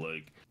 bro.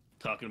 Like,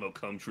 talking about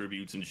cum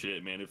tributes and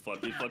shit, man. It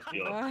fucks me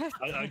up.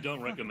 I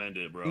don't recommend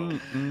it, bro.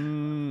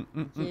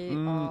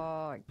 You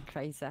are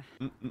crazy.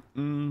 What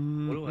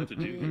do I have to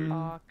do here? You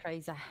are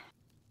crazy.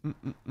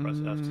 Press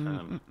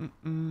F10.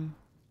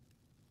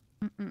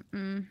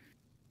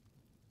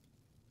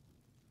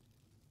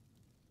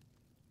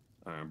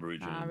 Alright,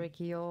 Bridget.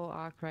 Ricky, you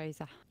are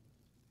crazy.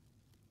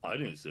 I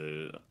didn't say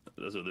it.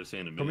 That's what they're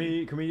saying to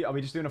me. Are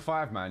we just doing a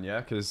 5-man,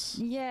 yeah? Because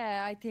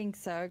Yeah, I think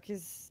so,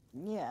 because,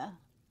 yeah.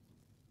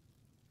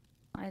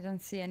 I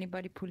don't see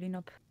anybody pulling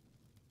up.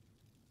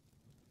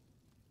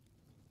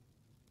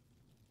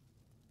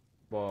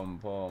 Boom,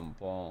 boom,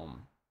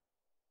 boom.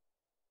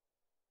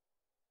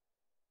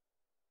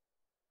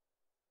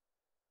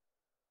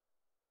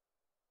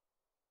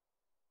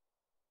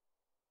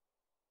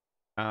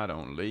 I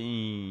don't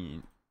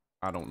lean,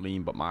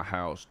 but my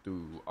house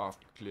do. Off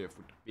the cliff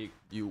with the big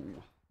view.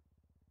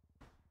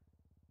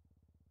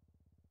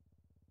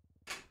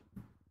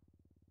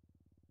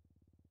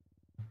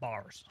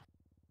 Bars.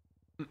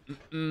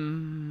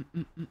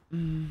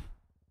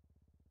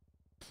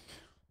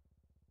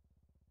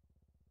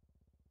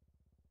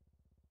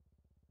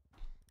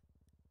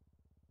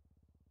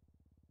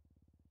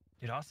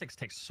 Dude, R6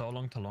 takes so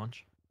long to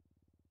launch.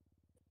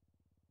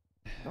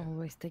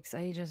 Always takes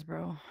ages,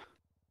 bro.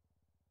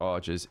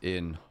 Archer's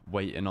in,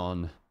 waiting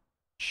on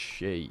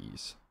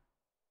cheese.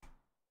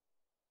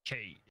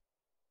 Cheese.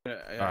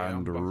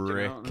 And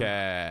Ricky.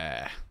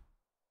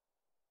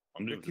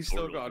 I'm doing Ricky's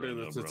still got to do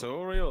the right now,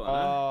 tutorial.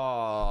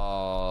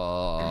 Oh.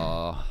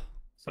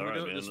 So we Alright,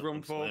 don't man, just run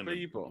I'm 4 slamming.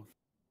 people.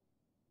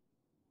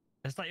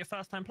 Is that your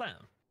first time playing?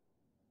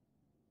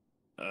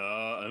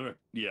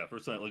 Yeah,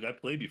 first time. Like I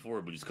played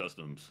before, but just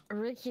customs.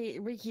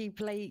 Ricky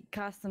played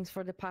customs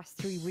for the past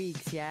 3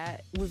 weeks, yeah?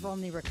 We've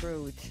only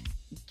recruit,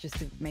 just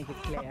to make it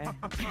clear.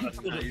 That's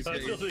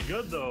still pretty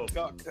good though.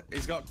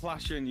 He's got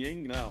Clash and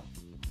Ying now.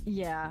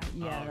 Yeah, Oh,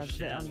 that's shit.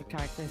 the only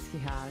characters he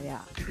has,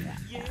 yeah.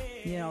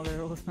 You know the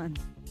rules, man.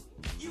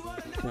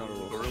 No,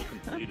 the real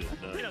completed.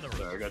 Sorry,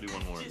 I gotta do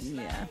one more.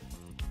 Yeah.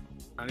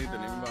 I need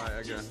an invite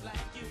again.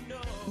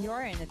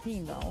 You're in a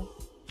team, though.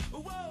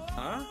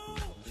 Huh?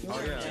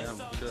 Oh yeah, I am.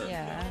 Sure.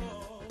 Yeah.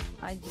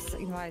 I just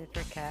invited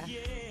Ricky.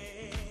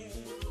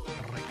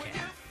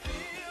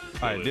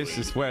 Alright, this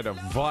is where the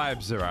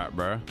vibes are at,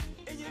 bro.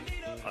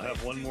 I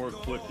have one more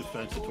quick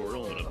defense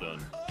tutorial and I'm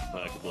done.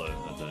 I can play.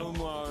 That's it.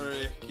 Come on,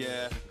 Rick.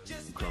 Yeah.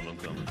 I'm coming.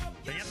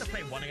 So you have to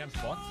play 1 against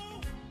bots?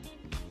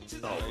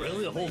 Oh,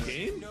 really? The whole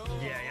game?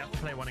 Yeah, you have to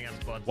play 1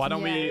 against bots. Why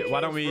don't we?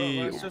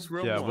 Let's just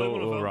run one.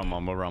 We'll run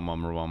one. We'll run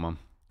one.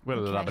 We'll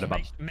love it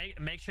about.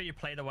 Make sure you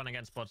play the 1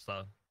 against bots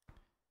though.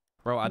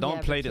 Bro, I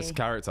don't play this Ricky.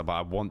 character, but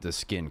I want the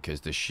skin because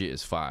the shit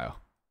is fire.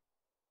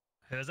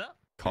 Who is that?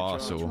 Which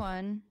Castle.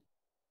 one?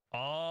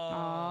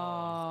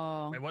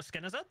 Oh. Wait, what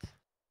skin is it?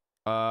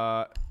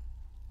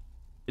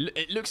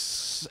 It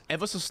looks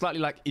ever so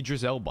slightly like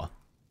Idris Elba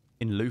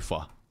in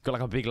Lufa. Got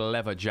like a big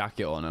leather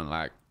jacket on and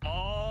like.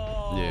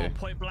 Oh. Yeah.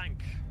 Point blank.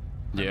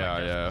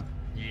 Yeah.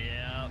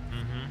 Yeah.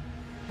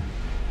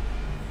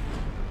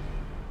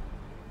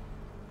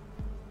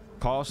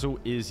 Castle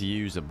is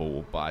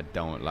usable, but I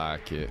don't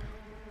like it.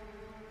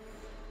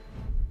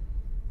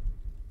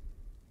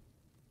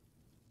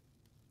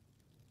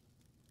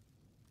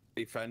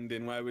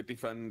 Defending, where we're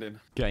defending.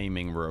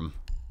 Gaming room.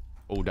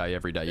 All day,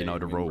 every day. You know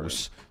the Gaming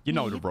rules. You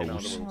know the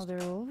rules. You know the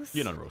rules.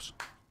 You know the rules.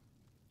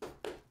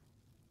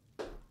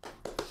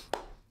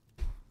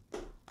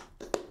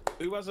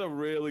 Who has a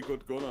really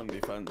good gun on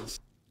defense?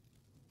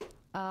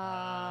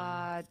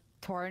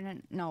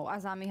 Torn. No,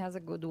 Azami has a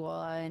good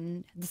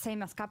one. The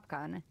same as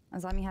Capcan.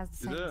 Azami has the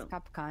same as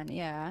Capcan.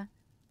 Yeah.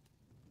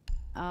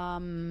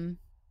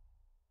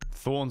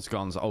 Thorn's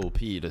gun's OP,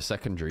 the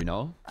secondary,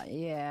 no?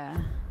 Yeah.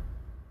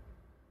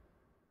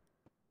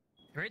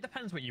 It really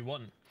depends what you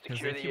want. Because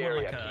Secure if the you want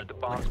area, like a keep the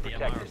bombs DMR or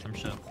protected. some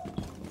shit.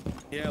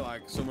 Yeah,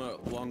 like some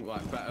long,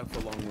 like better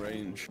for long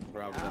range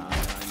rather than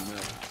 9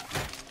 mil.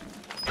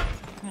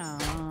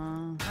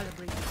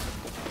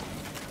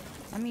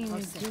 I mean,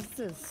 it's just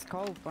a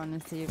scope,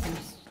 honestly. You can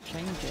just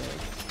change it.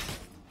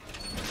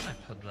 I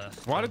put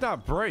this. Why did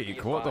that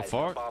break? What the Advised,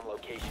 fuck? bomb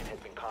location has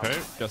been Okay,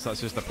 compromised. guess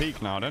that's just a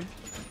peak now then.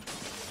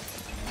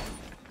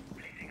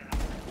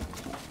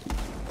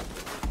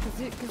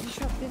 Because you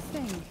shot this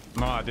thing.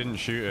 No, I didn't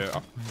shoot it.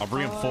 I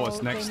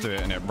reinforced next to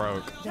it and it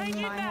broke. Then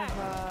he might have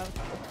a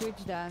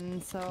Twitch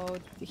then, so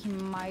he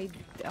might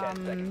 10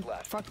 seconds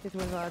left. fucked it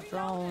with a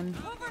drone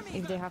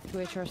if they have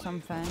Twitch or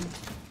something.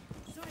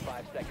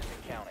 5 seconds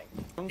and counting.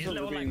 These Sounds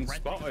little like like being red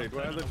spotted.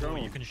 Where are the things on the wall,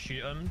 you drones? can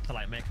shoot them to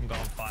like make them go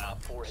on fire.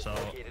 Four has So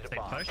located if a they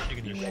bomb. push, you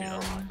can just shoot Yeah.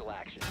 them. Hostile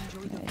action.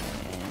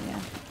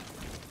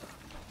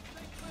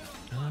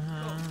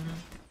 Yeah.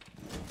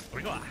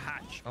 We got a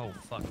hatch. Oh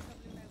fuck.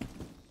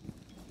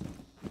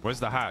 Where's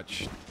the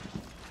hatch?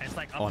 It's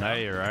like up On now.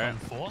 A, right? On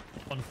 4?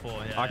 On 4,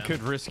 yeah. I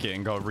could risk it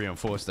and go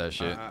reinforce that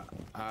shit.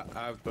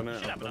 I've done it.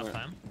 Should have enough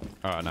time.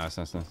 Alright, nice.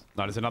 No,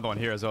 there's another one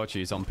here as well,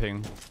 Cheese, on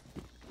ping.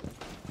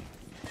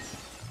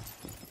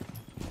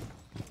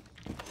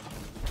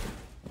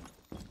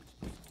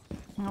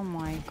 Oh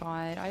my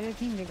god, I don't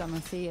think they're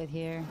gonna see it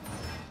here.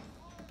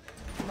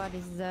 But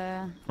it's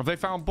Have they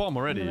found bomb in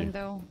already? the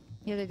window.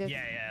 Yeah, they did.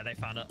 Yeah, they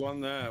found it.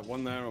 One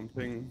there on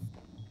ping.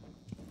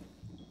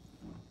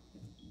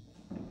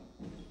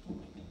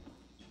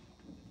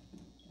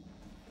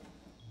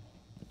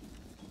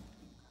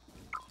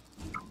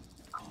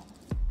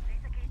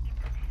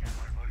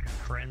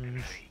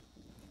 Cringe.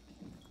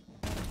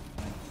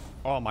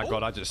 Oh my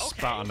god, I just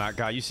spat on that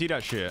guy. You see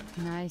that shit?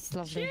 Nice,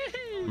 lovely.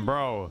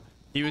 Bro,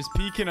 he was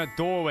peeking a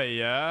doorway,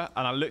 yeah?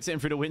 And I looked at him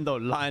through the window,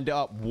 lined it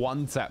up,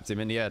 one-tapped him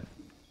in the head.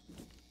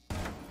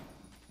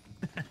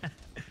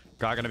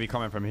 Guy gonna be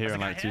coming from here in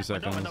like 2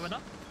 seconds. Window.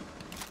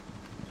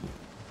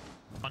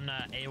 On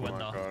A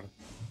window. Oh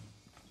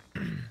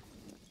my god.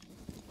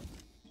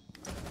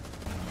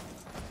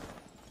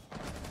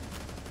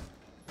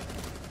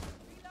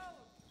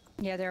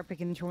 Yeah, they're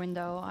picking through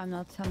window. I'm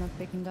not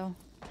picking though.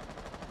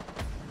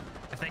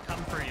 If they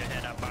come through, you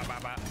hear that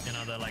you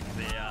know, they're like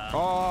the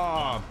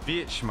Oh,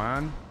 bitch,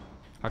 man.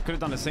 I could have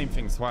done the same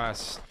thing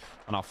twice,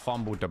 and I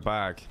fumbled the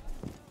bag.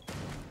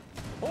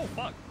 Oh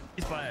fuck.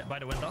 He's by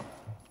the window.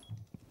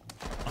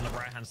 On the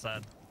right hand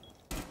side.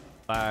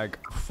 Bag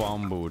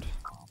fumbled.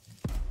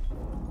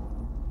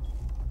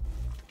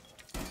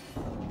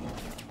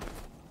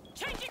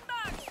 Changing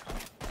back.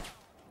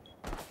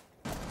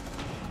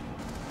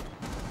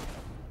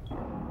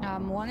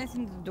 One is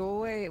in the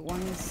doorway,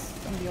 one is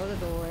in the other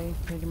doorway,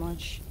 pretty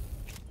much.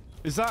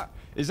 Is that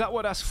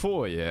what that's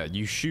for? Yeah,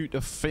 you shoot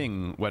a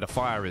thing where the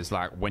fire is,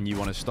 like when you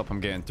want to stop them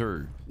getting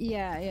through.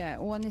 Yeah.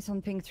 One is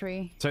on ping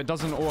 3. So it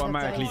doesn't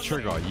automatically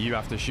trigger. You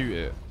have to shoot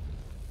it.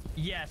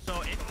 Yeah,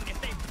 so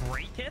if they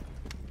break it,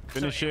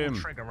 Finish so it will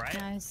him. trigger, right?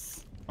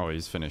 Nice. Oh,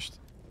 he's finished.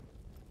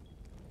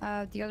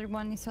 The other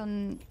one is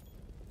on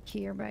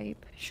here, babe.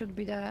 Should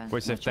be there.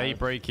 Wait, so if Watch they out.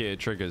 break it, it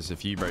triggers.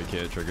 If you break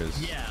it, it triggers.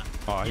 Yeah.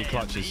 Oh, he Yeah,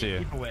 clutches here.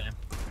 either way.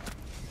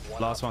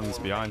 Last one's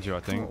behind you,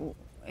 I think. Oh,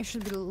 it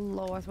should be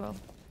low as well.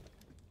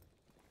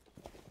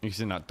 He's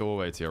in that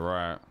doorway to your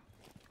right.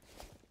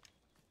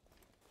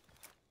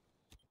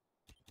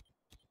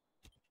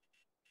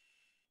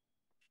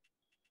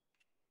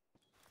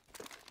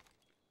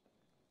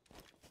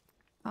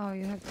 Oh,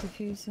 you have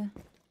diffuser.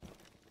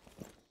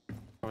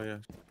 Oh yeah.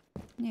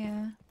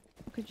 Yeah.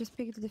 You could just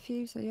pick the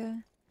diffuser, yeah.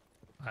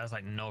 There's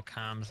like no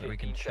cams that we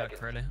can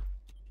check, really.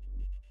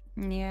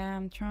 Yeah,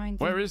 I'm trying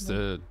to. Where is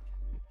the...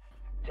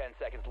 10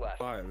 seconds left.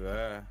 Right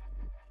there.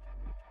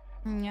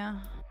 Yeah.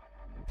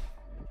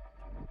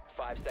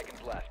 5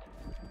 seconds left.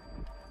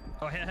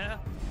 Oh, yeah.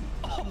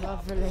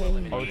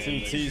 Lovely.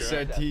 OTT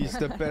said he's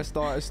the best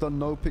artist on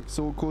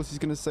Nopixel. Of course, he's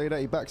going to say that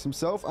he backs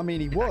himself. I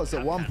mean, he was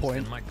at one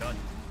point. My god.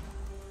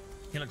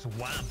 He looks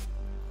wham.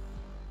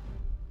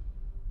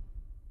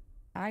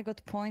 I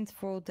got points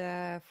for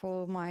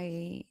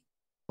my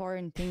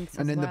foreign things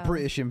And as then the well.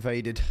 British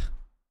invaded.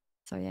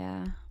 So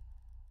yeah.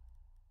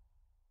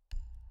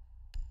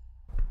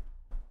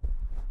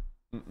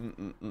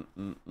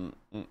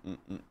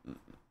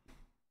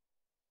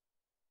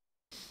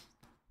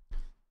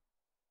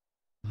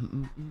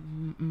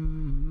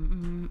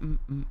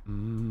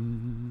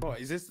 What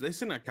is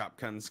this in a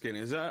Capcan skin?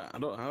 Is that?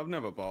 I've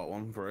never bought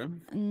one for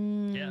him.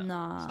 Yeah.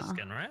 Nah. It's a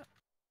skin, right?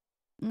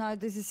 No,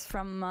 this is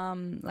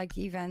from like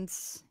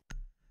events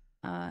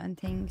and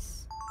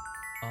things.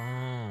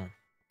 Oh.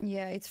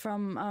 Yeah, it's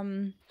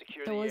from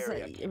there was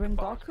a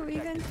Rengoku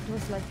event. It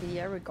was like a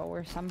year ago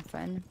or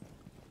something.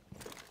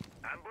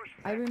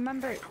 I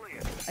remember,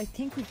 I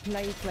think we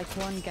played like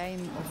one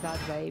game of that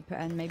vape,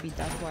 and maybe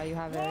that's why you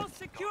have it.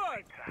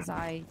 Because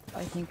I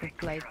think we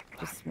played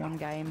just one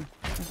game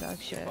of that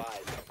shit. The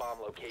bomb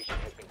location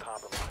has been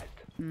compromised.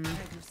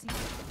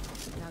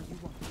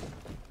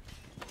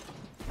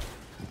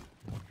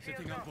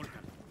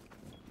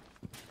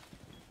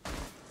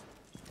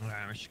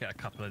 Alright, let's just get a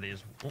couple of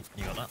these. Oh,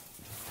 you got that?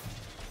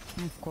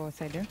 Of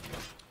course I do.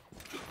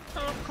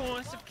 Of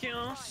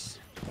course.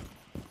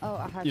 Oh,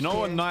 I had You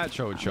know a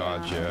nitro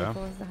charge, yeah? Of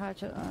course, the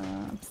hatch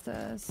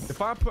upstairs. If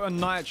I put a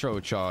nitro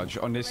charge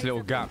on this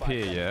little gap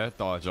here, yeah,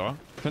 Dodger,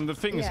 can the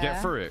things get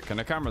Yeah. through it? Can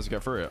the cameras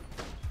get through it?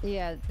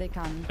 Yeah, they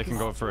can. They can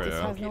go through it, This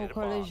yeah? has no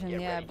collision,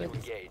 yeah, but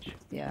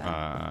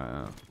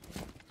yeah.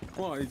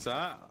 What is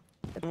that?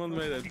 Someone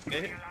made a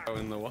dick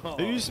in the wall.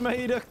 Who's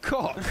made a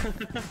cock? Who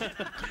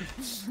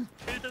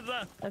does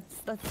that?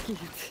 That's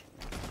cute.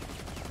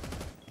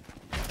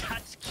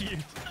 That's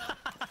cute.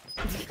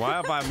 Why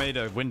have I made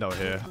a window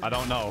here? I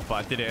don't know, but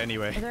I did it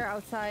anyway. They're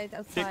outside.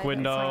 Thick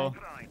window.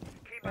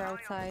 They're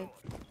outside.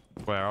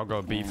 Where? I'll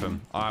go beef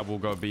him. I will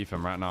go beef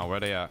him right now.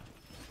 Where they at?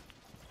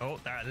 Oh,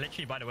 they're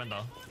literally by the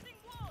window.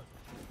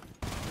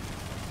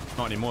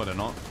 Not anymore, they're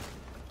not.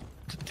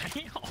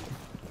 Damn.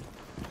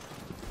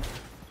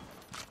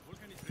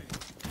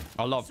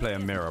 I love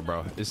playing mirror,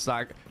 bro. It's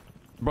like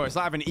Bro, it's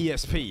like having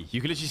ESP. You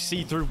can literally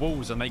see through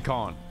walls and they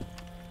can't.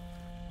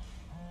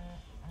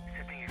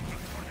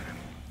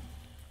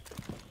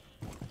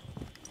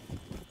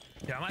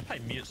 Yeah, I might play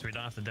mute so we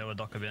don't have to deal with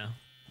Dockerbeer.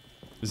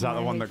 Is that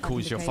the one that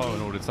calls your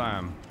phone all the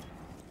time?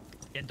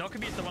 Yeah,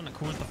 Dockerbeer is the one that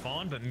calls the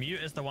phone, but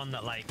mute is the one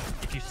that, like,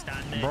 if you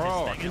stand there, Bro,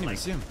 I just can't even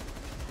see him.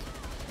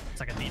 It's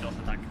like a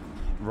DDoS attack.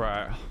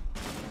 Right.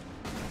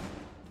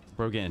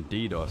 Bro, getting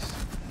DDoS.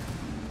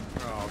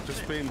 Oh, I've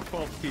just been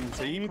fucking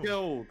team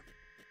killed.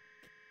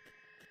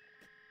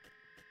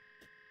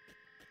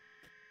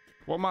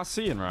 What am I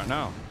seeing right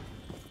now?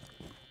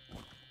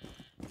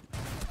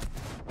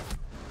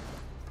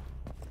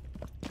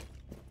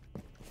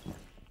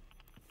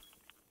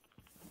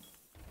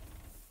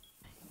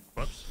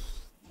 Whoops.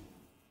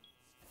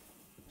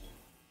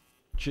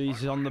 Jeez,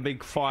 he's on the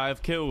big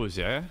 5 kills,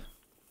 yeah?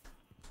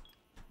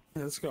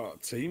 It's got a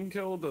team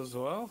killed as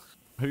well.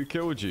 Who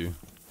killed you?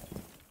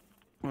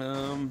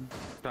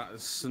 That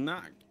is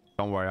Snack.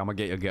 Don't worry, I'm gonna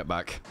get your get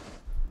back.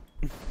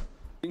 I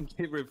think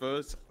he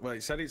reversed. Well, he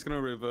said he's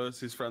gonna reverse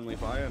his friendly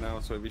fire now,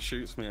 so if he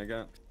shoots me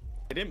again,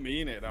 he didn't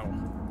mean it though.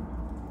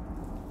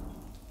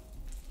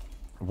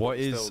 What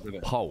is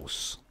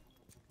Pulse?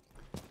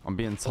 I'm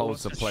being told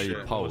to play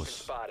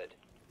Pulse.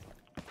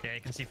 Yeah,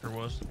 you can see through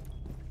walls.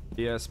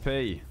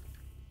 ESP.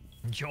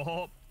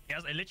 Job.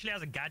 It literally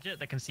has a gadget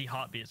that can see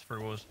heartbeats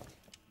through walls.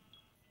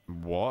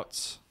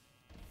 What?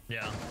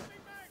 Yeah.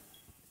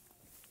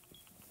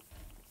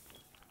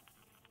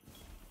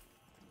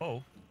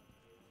 Oh.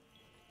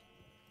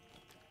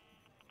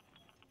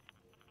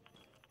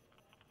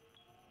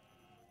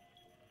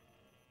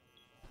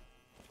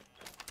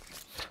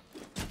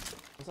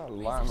 What's that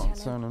light not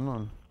turning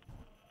on?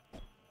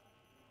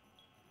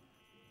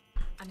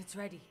 And it's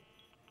ready.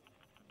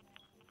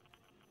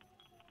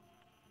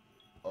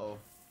 Oh.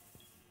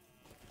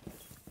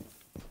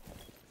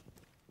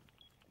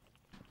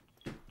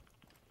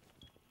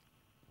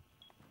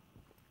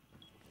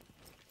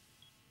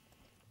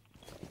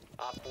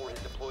 Op 4 has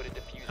deployed a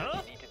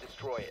diffuser. You need to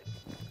destroy it.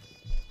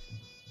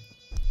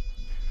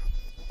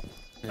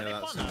 Yeah,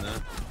 that's in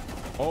there.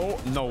 Oh,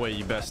 no way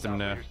you best him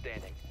there.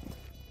 Standing.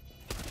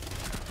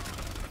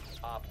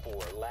 Op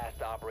 4,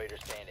 last operator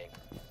standing.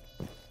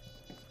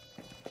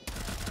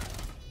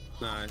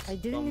 Nice. I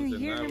didn't even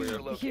hear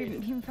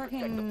him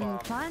fucking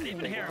planting.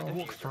 You didn't hear him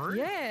walk through?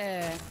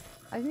 Yeah.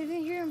 I didn't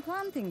even hear him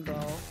planting, bro.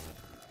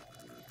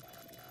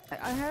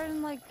 I heard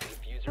him like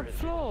on the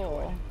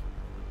floor.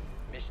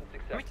 Mission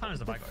successful. How many times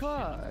have I got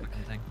fuck?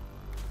 shit thing?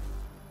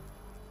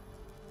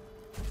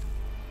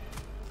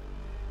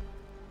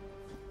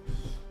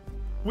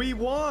 We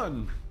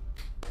won!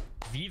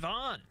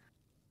 Vivon!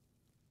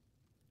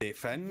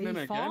 Defending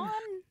again.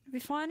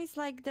 Vivon is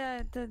like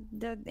the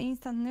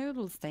instant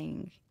noodles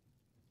thing.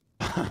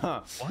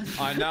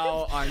 I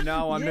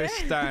now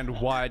understand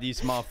why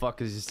these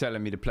motherfuckers is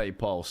telling me to play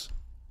Pulse.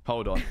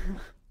 Hold on.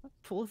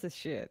 Pulse is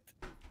shit.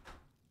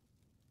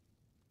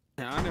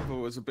 Yeah, I never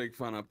was a big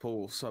fan of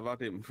Pulse. I've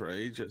had him for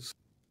ages.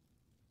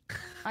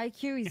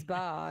 IQ is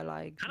bad,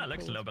 like. Kinda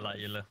looks a little bit like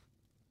you, Lou.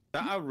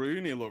 That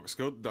Aruni looks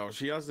good though.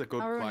 She has a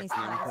good Aruni's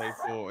platinum nice.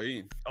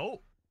 K14.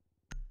 Oh!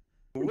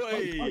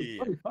 Way!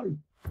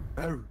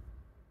 Oh.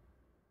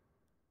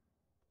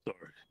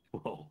 Sorry.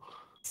 Whoa.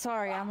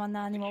 Sorry, I'm an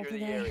animal Secure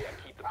the today. area.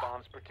 Keep the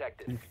bombs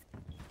protected.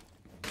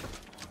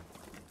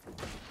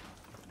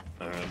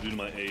 I'm doing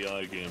my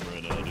AI game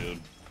right now,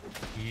 dude.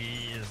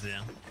 Easy.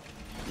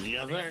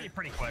 Yeah, It's actually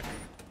pretty quick.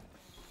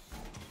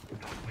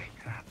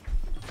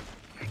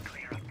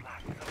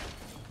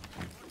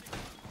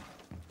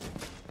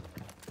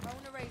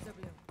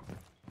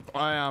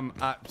 I am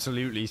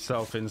absolutely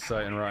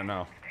self-inserting right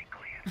now.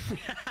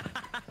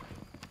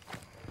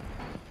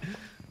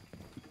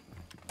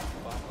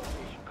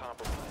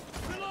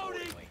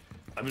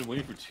 I've been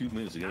waiting for 2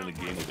 minutes to get in a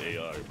game with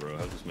AI, bro.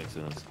 How does this make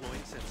sense?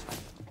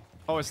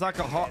 Oh, it's like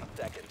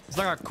it's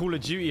like a Call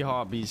of Duty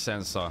heartbeat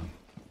sensor.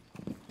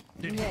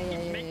 Dude,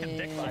 Yeah. making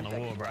dicks on the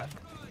wall, bro.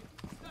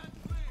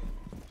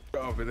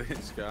 Over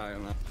this guy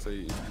on that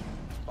team.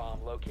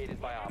 Bomb located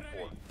by Op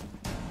 4.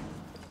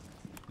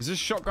 Is this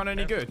shotgun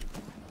any good?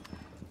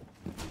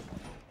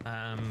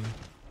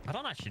 I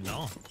don't actually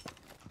know.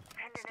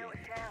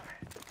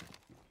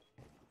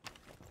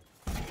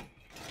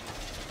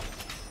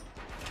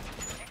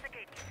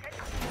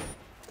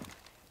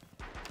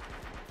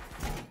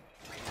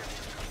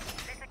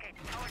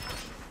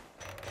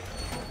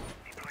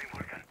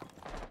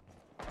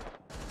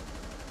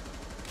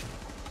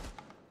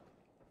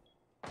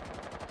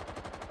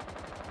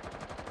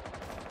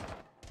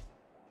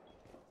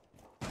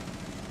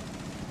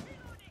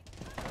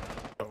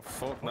 Oh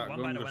fuck, that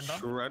one by gun the just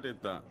window.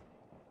 shredded that.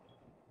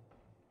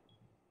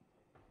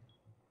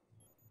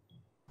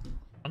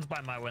 One's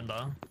by my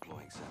window.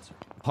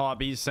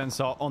 Heartbeat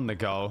sensor on the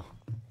go.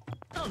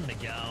 On the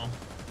go.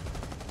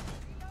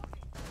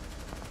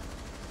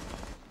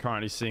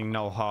 Currently seeing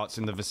no hearts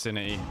in the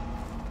vicinity.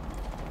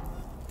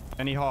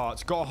 Any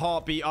hearts? Got a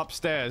heartbeat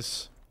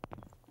upstairs.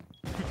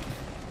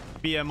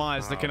 BMI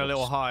is looking a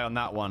little high on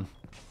that one.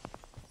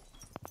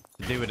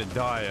 To do with a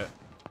diet.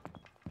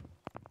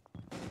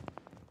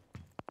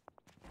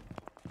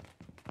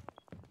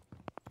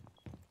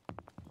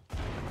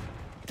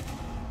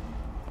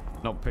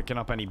 not picking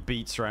up any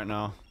beats right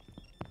now.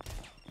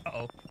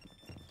 Uh-oh.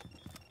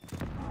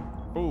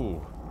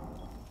 Ooh.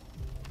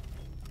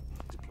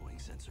 Deploying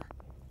sensor.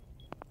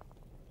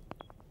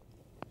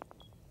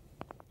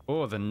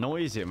 Oh, the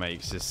noise it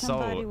makes is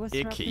Somebody so was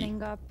icky.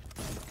 ruffling up.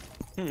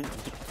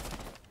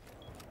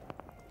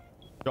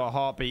 Got a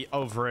heartbeat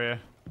over here.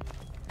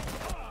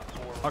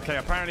 Okay,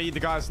 apparently the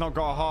guy's not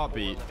got a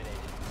heartbeat.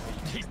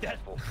 He's dead.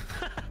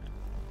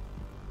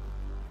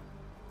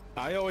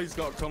 I always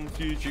got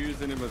confused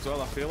using him as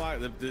well. I feel like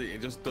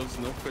it just does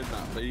nothing,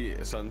 that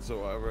beat sensor,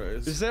 whatever it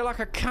is. Is there like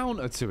a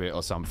counter to it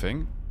or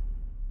something?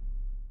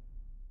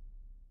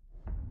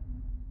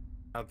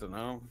 I don't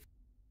know.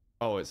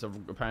 Oh,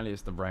 apparently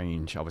it's the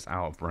range. I was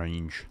out of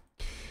range.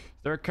 Is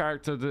there a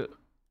character that...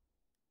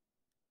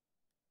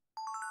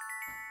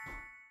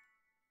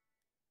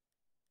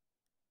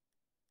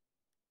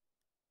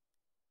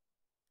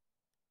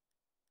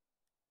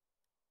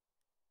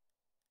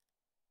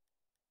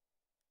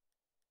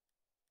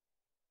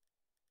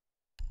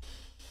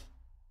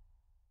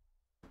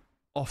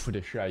 Off with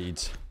the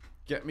shades.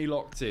 Get me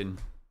locked in.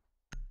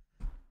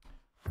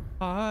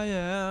 I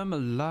am a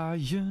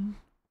lion.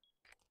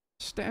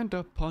 Stand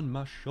up on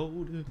my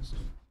shoulders.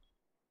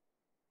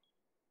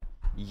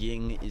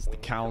 Ying is the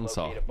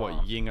counter.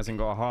 What, Ying hasn't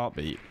got a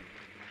heartbeat?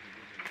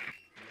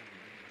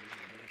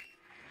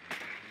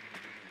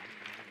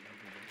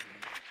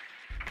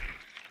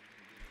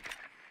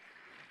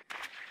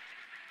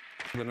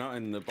 They're not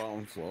in the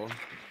bottom floor.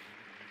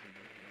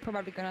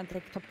 Probably gonna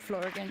take top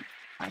floor again.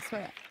 I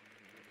swear.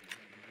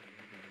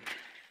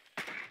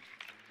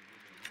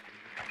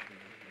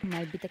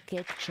 Might be the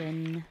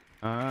kitchen.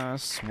 I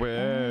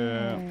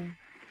swear. Oh.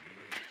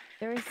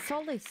 There is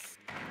solace.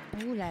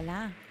 Ooh la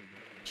la.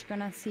 She's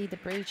gonna see the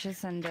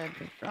breaches and the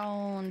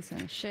drones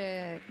and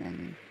shit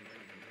and...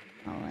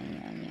 Oh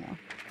yeah.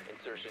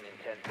 Insertion in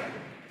 10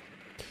 seconds.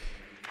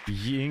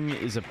 Ying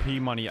is a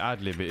P-Money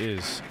ad-lib, it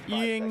is.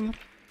 Ying!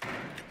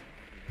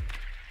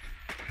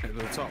 At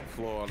the top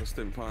floor, I just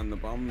didn't find the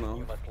bomb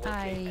though.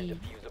 I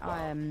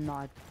am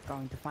not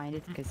going to find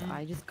it because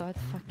I just got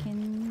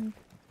fucking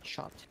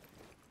shot.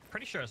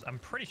 I'm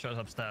pretty sure it's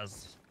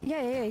upstairs. Yeah,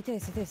 it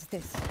is.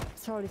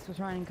 Solis was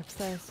running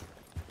upstairs.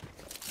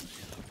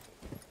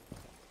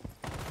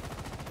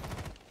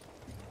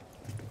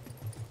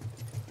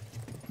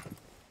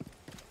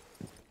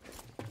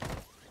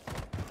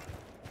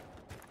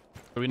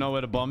 Do we know where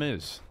the bomb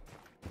is?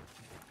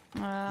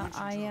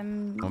 I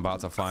am... I'm about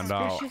to find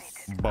out.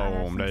 suspicious.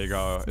 Boom, there you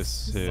go.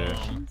 It's here.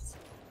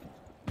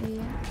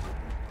 Yeah.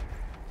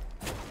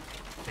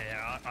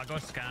 Yeah, I'll go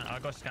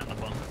scan the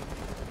bomb.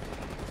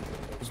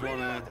 There's one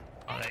there.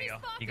 Oh, there you go.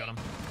 You got him.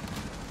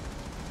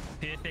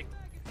 Perfect.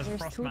 There's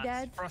frost two mats.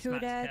 dead, Frost two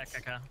mats. dead.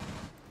 Okay.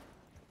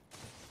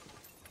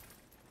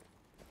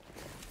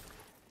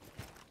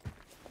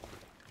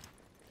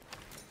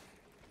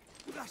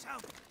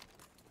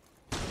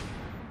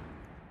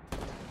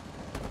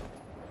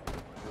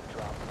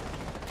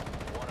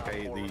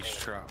 Hey, these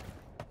trap.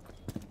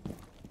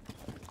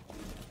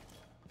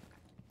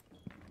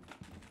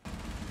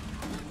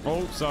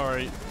 Oh,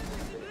 sorry.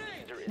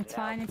 It's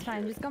fine.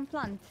 Just come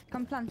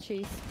plant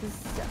cheese.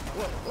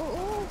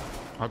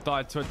 I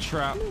died to a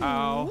trap.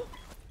 Ow.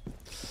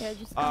 Yeah,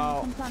 just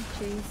come plant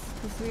cheese.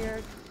 Because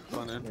we're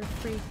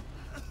free.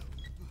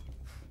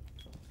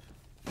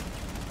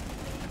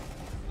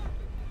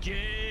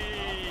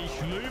 Jeez,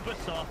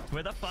 Lubersoft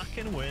with a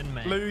fucking win,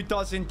 man. Blue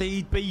does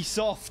indeed be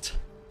soft.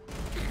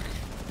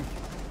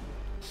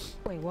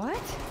 Wait,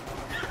 what?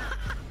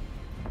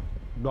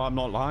 No, I'm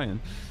not lying.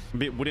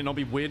 Would it not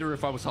be weirder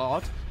if I was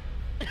hard?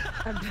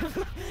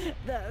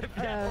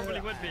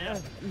 Probably would be,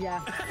 yeah.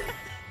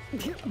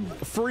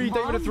 3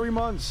 days to 3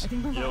 months. I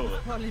think my mom was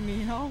calling me,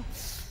 you know?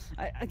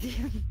 I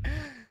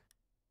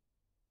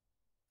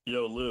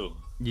Yo, Lou.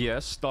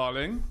 Yes,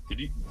 darling.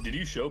 Did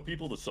you show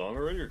people the song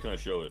already, or can I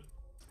show it?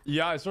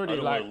 Yeah, it's already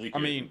like. leak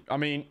I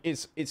mean,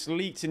 it's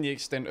leaked in the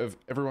extent of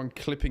everyone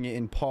clipping it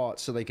in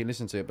parts so they can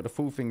listen to it, but the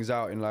full thing's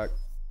out in like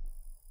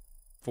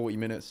 40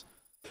 minutes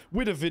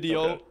with a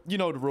video. Okay. You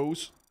know the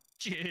rules.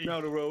 You know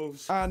the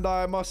rules. And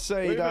I must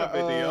say that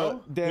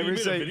there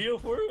is a video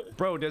for it,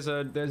 bro. There's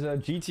a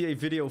GTA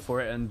video for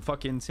it, and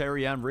fucking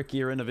Terry and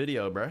Ricky are in the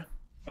video, bro.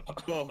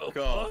 Oh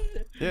god.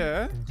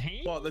 Yeah.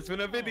 What? There's been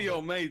a video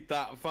made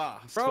that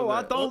fast. Bro,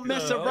 I don't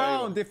mess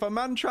around. If a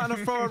man trying to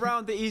throw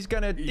around that he's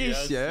gonna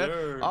diss,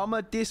 I'ma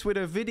diss with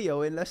a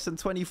video in less than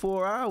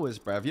 24 hours,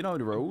 bruv. You know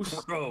the rules.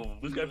 Bro,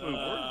 this guy put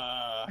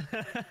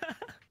work.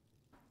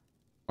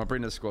 I'll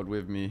bring the squad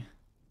with me.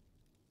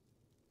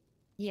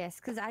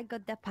 Yes, because I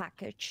got the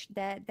package. You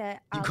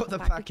got the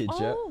package,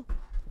 yeah? Oh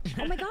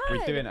my god.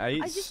 We're doing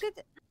 8s. I just can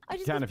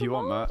got if you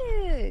want, Matt.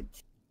 promoted.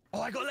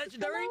 Oh, I got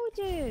legendary.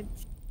 Promoted.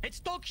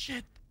 It's dog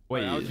shit.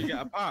 Wait, how'd you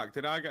get a pack?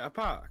 Did I get a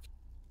pack?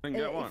 Didn't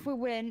get one. If we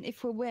win,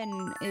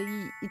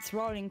 it's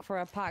rolling for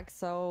a pack.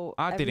 So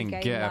I every didn't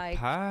game, get like, a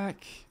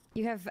pack.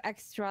 You have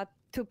extra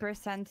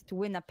 2% to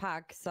win a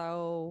pack.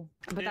 So,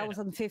 but that was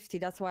on 50.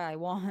 That's why I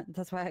won.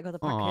 That's why I got a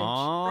package.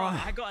 Bro,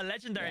 I got a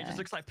legendary. It just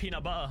looks like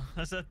peanut butter.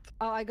 That's it.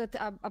 Oh, I got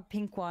a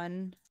pink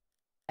one.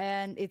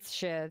 and it's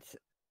shit.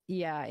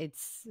 Yeah,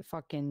 it's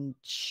fucking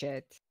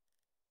shit.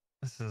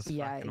 This is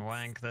Yeah, fucking it's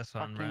wank, this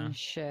one, fucking bro.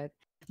 shit.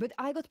 But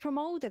I got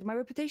promoted. My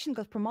reputation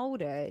got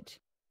promoted,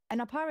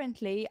 and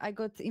apparently I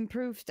got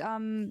improved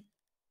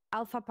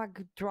alpha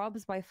pack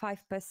drops by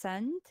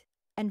 5%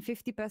 and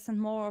 50%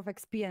 more of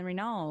XP and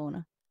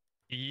renown.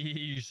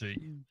 Easy.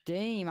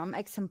 Damn, I'm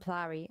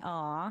exemplary.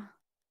 Ah.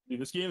 Dude,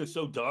 this game is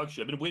so dog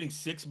shit. I've been waiting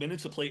 6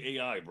 minutes to play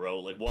AI, bro.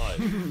 Like, why?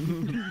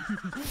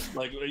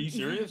 Like, are you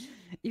serious?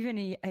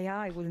 Even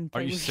AI wouldn't.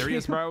 Are you play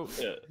serious, with bro?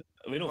 Yeah.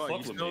 They don't What,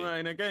 fuck you with still me. not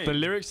in a game? The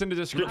lyrics in the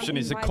description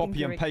is a inviting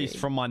copy and paste directly.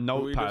 from my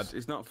notepad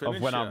it's not of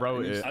finished when I yet,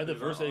 wrote and it. I had the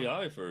first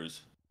AI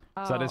first.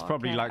 So there's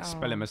probably okay, like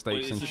spelling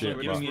mistakes Wait, and is this shit.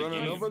 like But... giving me a Run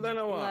game? over then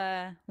or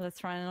what? Let's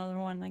try another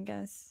one, I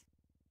guess.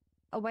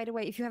 Oh, by the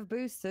way, if you have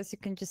boosters, you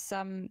can just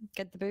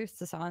get the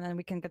boosters on, and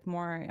we can get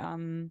more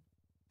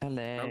I've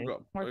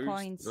got more boost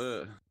points.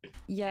 there.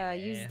 Yeah,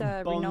 use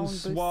the renowned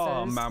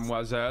Bonsoir, boosters.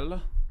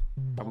 mademoiselle.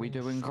 Are we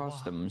doing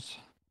customs?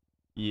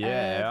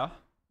 Yeah.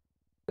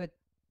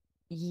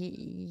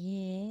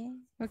 Yeah.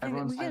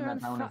 Everyone's we saying can run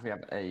that down if we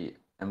have 8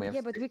 and we have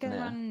yeah, but we 6 can in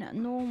here.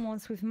 run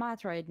normals with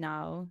Matt right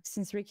now,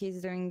 since Ricky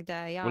is doing the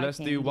AI. Well, let's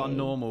do one game.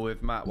 normal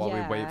with Matt while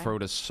we wait Yeah. for all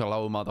the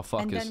slow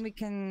motherfuckers.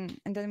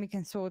 And then we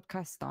can sort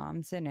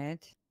customs in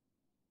it.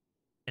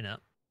 You know.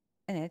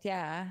 In it,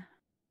 yeah.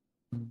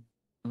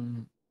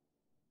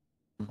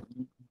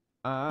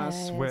 I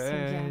so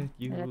swear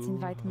you let's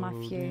invite Matthew.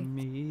 holding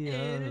me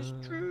It is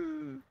up.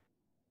 true.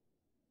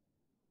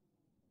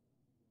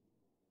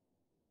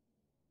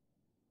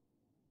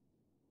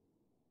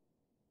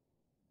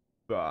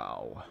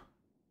 Wow.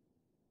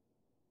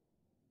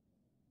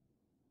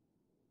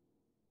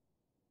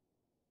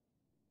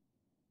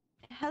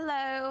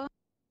 Hello.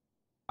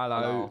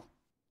 Hello.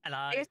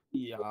 Hello.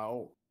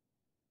 Yo.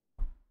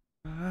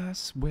 I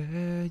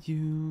swear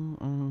you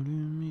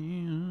holding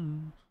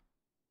me up.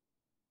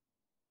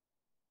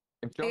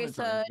 If John is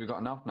joining, we've got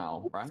enough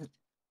now, right?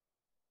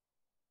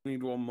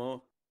 Need one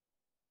more.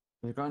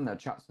 We go in their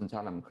chats and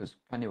tell them because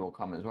Penny will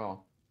come as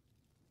well.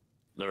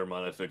 Never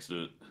mind, I fixed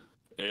it.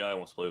 AI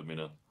wants to play with me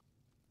now.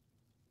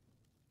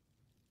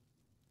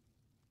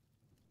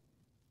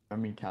 Let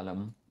me tell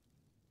them.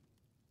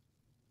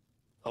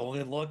 I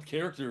only unlocked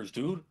characters,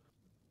 dude.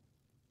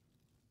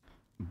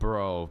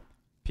 Bro,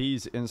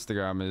 P's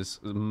Instagram is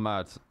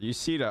mad. You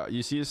see that?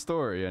 You see his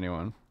story,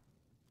 anyone?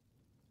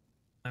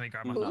 Let me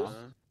grab my Nah.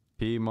 phone.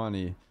 P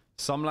Money.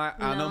 Some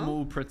like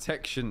animal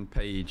protection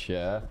page,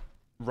 yeah,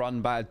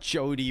 run by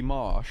Jody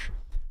Marsh,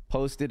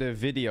 posted a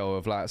video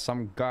of like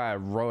some guy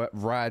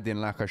riding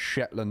like a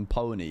Shetland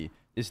pony.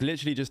 It's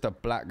literally just a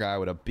black guy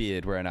with a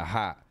beard wearing a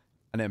hat.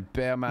 And then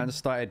Bear Man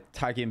started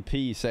tagging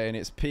P, saying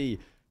it's P.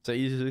 So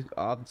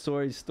I saw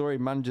his story,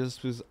 man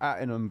just was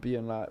atting him,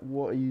 being like,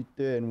 what are you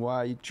doing? Why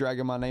are you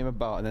dragging my name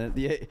about? And then at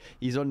the end,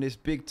 he's on this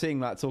big thing,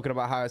 like talking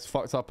about how it's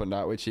fucked up and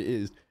that, which it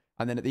is.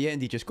 And then at the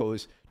end, he just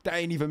goes, that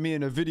ain't even me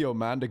in the video,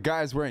 man. The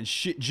guy's wearing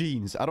shit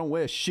jeans. I don't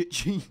wear shit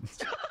jeans.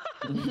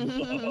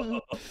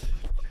 I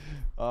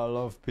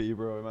love P,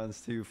 bro. Man's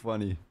too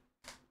funny.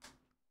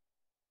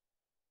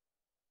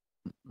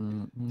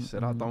 He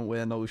said, I don't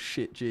wear no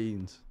shit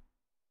jeans.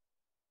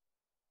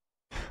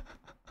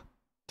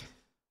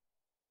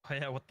 Oh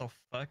yeah, what the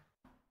fuck?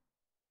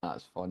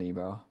 That's funny,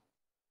 bro.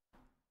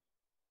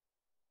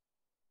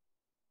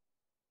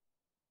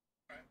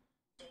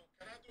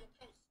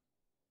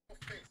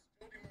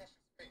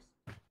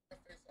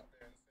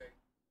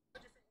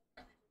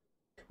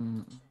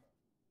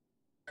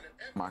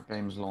 My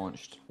game's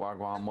launched.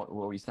 Wagwan, what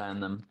were we saying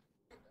them?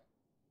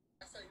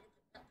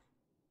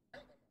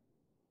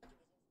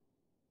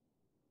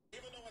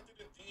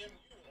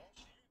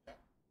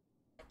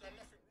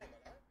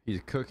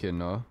 He's cooking,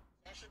 though.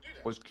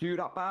 Was queued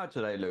up bad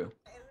today, Lou?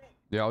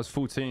 Yeah, I was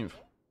 14th.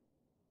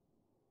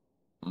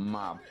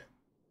 Mad.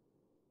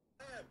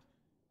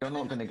 You're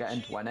not gonna get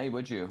into NA,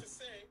 would you?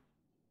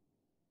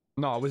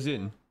 No, I was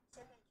in.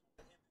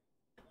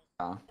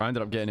 Ah. I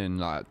ended up getting in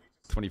like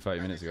 20,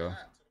 30 minutes ago.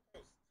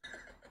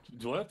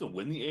 Do I have to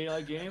win the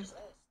AI game?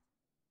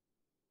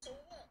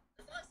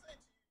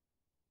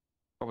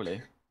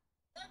 Probably.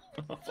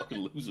 I'm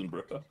fucking losing,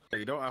 bro.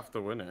 You don't have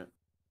to win it.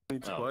 You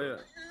need to play it.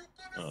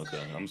 Oh,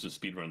 okay, I'm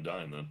just speedrun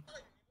dying then.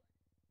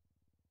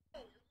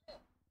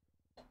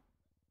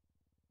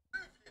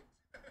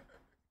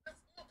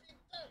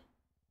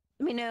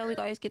 Let me know we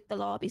guys get the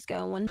lobbies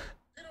going.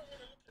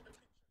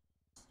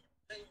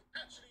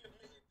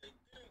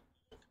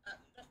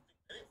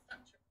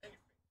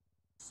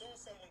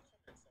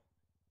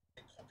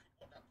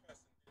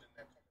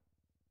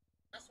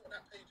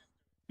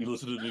 You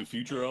listen to the new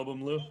Future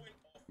album, Lou?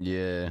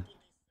 Yeah.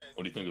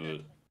 What do you think of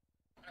it?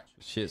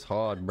 Shit's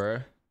hard,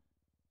 bruh.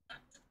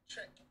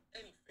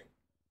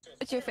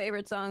 What's your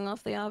favorite song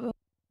off the album?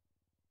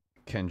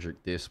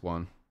 Kendrick, this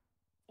one.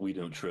 We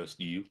don't trust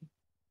you.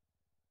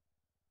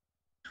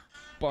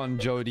 Bon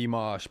Jody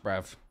Marsh,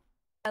 bruv.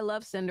 I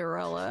love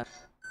Cinderella.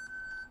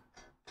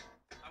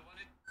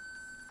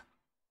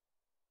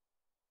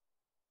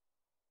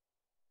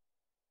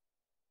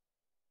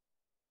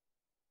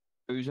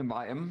 Who's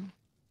inviting?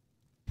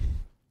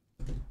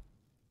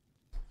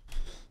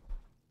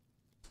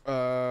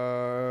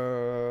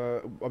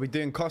 Are we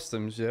doing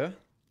customs? Yeah.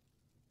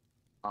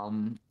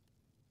 1,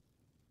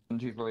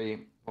 2, 3,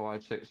 4,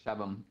 5, 6,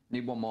 7.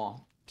 Need one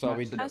more. So are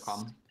we, Next to the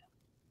come.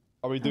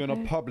 are we doing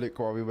Okay. a public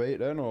while we wait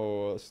then,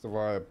 or what's the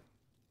vibe?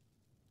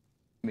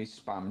 Me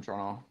spam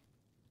trying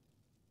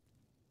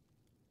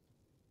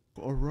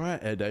All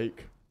right,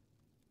 headache.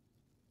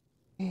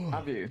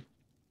 Have you?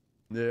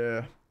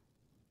 Yeah.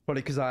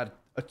 Probably because I had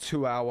a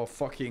 2-hour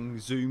fucking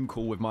Zoom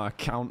call with my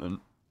accountant.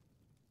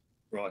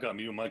 Bro, I got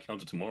me with my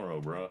accountant tomorrow,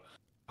 bro.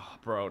 Oh,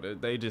 bro,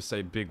 they just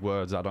say big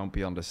words I don't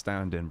be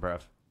understanding,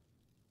 bruv.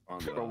 Oh,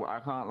 Bro, I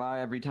can't lie.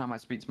 Every time I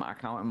speak to my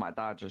accountant, my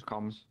dad just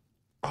comes.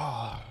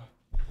 Oh,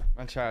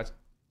 man, Chad.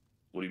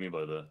 What do you mean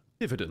by that?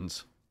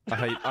 Dividends.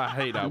 I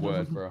hate that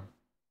word, bro.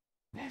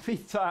 Every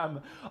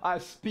time I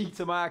speak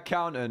to my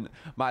accountant,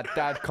 my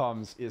dad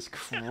comes. It's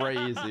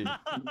crazy.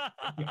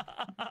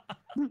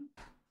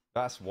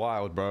 That's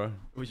wild, bro.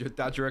 Was your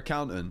dad your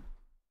accountant?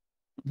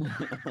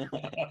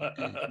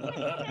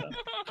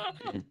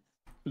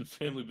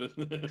 Family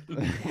business.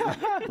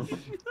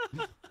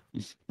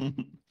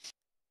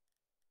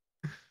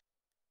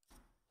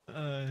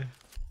 I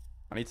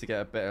need to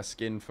get a better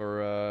skin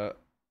for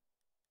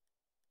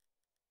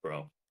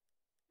bro.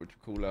 What you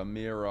call a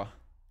mirror.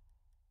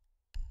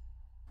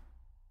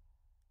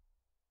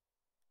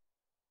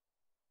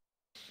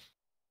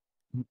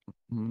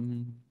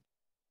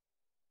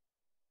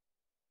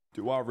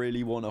 Do I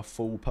really want a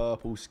full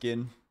purple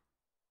skin?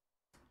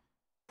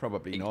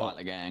 Probably not.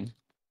 The gang.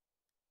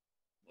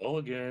 All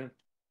again.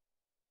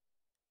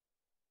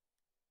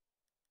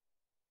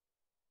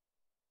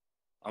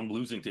 I'm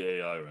losing to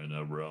AI right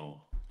now, bro.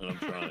 And I'm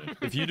trying.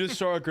 If you just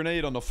throw a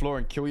grenade on the floor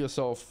and kill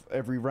yourself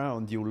every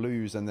round, you'll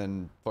lose and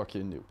then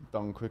fucking it'll be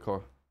done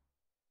quicker.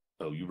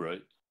 Oh, you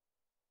right.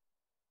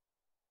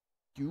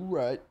 You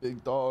right,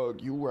 big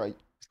dog. You right.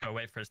 Just gotta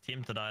wait for his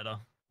team to die, though.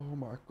 Oh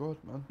my god,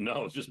 man.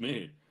 No, it's just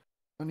me.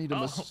 I need a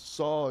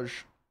massage.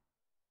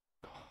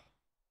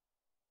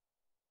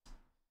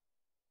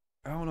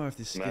 I don't know if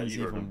this Matt, skin's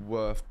you heard even him.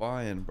 worth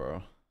buying,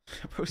 bro.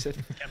 Bro said,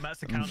 Yeah,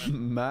 Matt's accountant.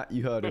 Matt,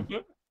 you heard him.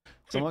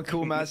 Someone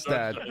call Matt's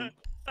dad.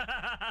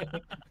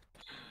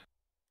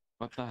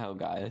 What the hell,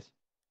 guys?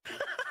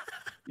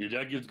 Your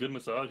dad gives good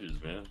massages,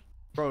 man.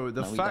 Bro,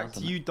 the No, he fact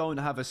doesn't. you don't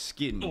have a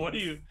skin What do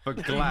you? for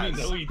what do you mean, Glaz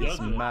no, he is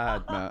doesn't?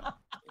 mad, Matt.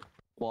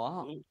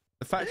 What?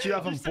 The fact you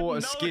haven't said, bought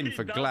a "No, skin he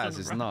for doesn't, Glaz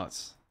is bro."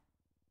 nuts.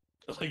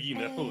 Like he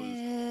knows.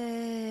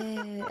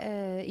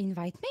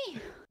 Invite me,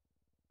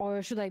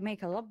 or should I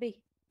make a lobby?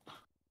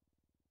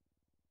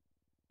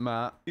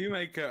 Matt, You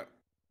make a.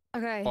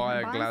 Okay.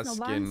 buy a bans, Glaz no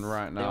skin bans?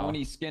 right The now.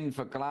 only skin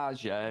for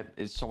Glaz, yeah,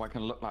 is so I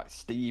can look like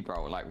Steve,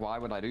 bro. Like, why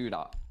would I do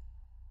that?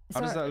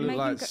 How does So that look making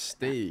like cu-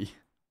 Steve?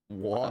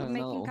 What?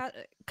 Making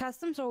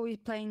customs, or are we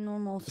playing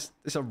normals?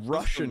 It's a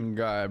Russian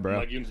guy, bro.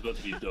 My game's about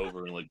to be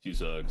over in like 2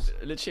 seconds.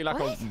 Literally like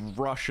a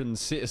Russian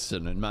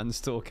citizen, and man's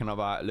talking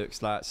about it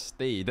looks like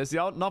Steve. There's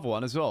the another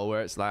one as well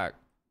where it's like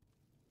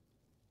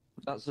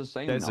That's the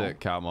same. desert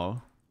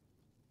camo.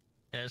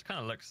 Yeah, it kind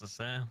of looks the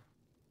same.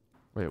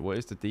 Wait, what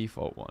is the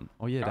default one?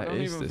 Oh yeah, I that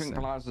don't is even the think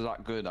same. Glaz is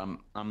that good. I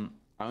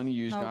only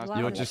use No, Glaz. Glaz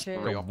You're is just shit.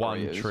 a three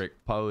operators.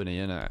 one-trick pony,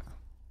 innit?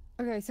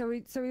 Okay, so we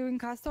doing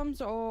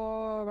customs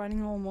or running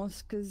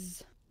normals?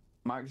 Cause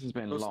Max has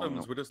been Customs,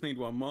 long. we just need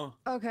one more.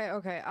 okay,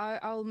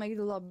 I'll make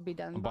the lobby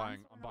then. I'm Bans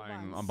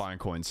buying or no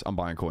coins. I'm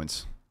buying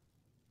coins.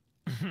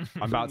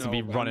 I'm about to No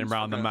be running bans,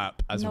 around the okay.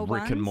 map as No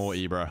Rick and bans?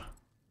 Morty, bro. bans?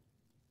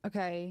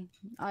 Okay,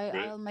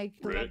 I'll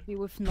make the Rick. lobby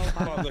with no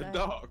Oh, bans. the then.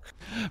 dog.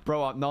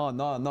 Bro, no,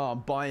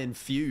 I'm buying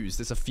Fuse.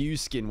 There's a Fuse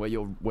skin where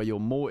you're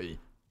Morty.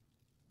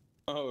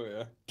 Oh,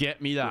 yeah.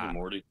 Get me Rick and that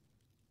Morty.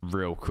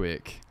 real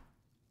quick.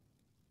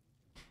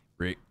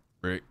 Rick,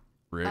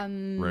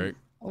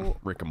 Oh,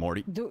 Rick and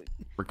Morty.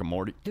 Rick and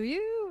Morty. Do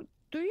you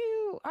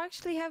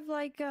actually have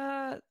like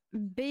a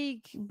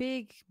big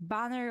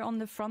banner on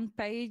the front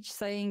page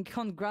saying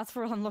congrats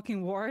for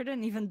unlocking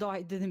Warden, even though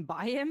I didn't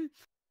buy him?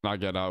 I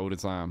get that all the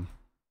time.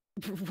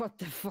 What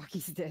the fuck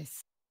is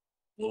this?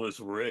 Well, this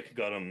Rick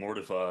got him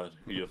mortified.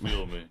 You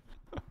feel me?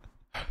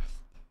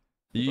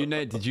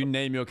 Did you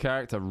name your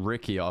character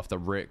Ricky after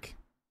Rick?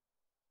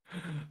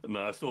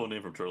 Nah, I stole a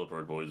name from Trailer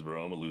Park Boys,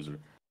 bro. I'm a loser.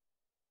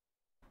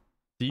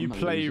 Do you I'm a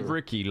play loser.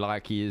 Ricky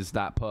like he is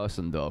that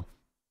person though?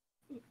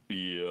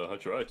 Yeah, I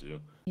try to.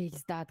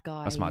 He's that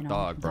guy. That's my you know,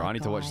 dog, bro. I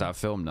need to watch guy. that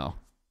film now.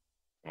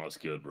 Oh, that's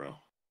good, bro.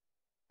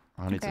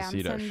 I need Okay, to see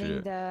I'm that sending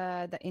shit.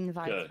 the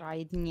invite Okay.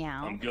 right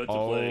now. I'm good to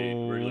play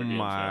Oh regular games now.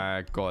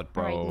 my god,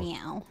 bro. Right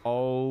now.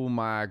 Oh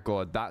my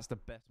god, that's the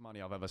best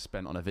money I've ever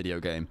spent on a video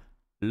game.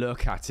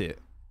 Look at it.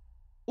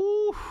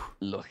 Ooh.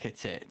 Look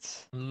at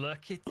it.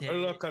 Look at it.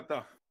 Look at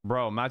that.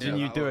 Bro, imagine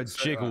Yeah, you that do a looks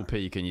so jiggle right.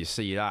 peek and you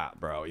see that,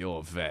 bro.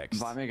 You're vexed.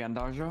 Invite me again,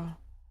 Dojo.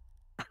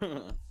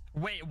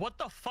 Wait, what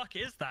the fuck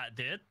is that,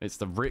 dude? It's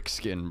the Rick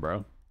skin,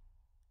 bro.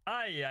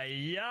 Ay,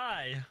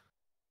 ay,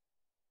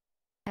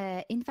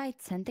 ay.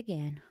 Invite sent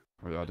again.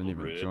 Wait, I didn't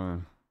even Rick.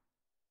 join.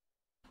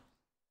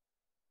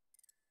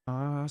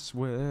 I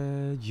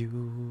swear you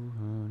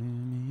hunted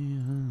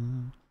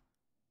me.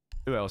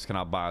 Who else can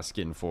I buy a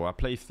skin for? I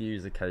play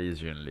Fuse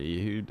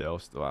occasionally. Who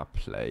else do I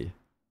play?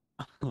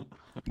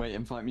 Wait,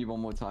 invite me one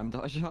more time,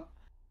 Dasha.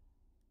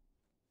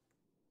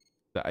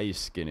 The ace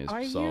skin is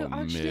Are so you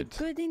actually mid.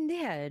 good in the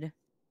head?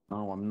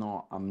 No, I'm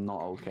not. I'm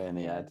not okay in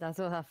the head. That's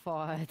what I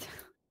thought.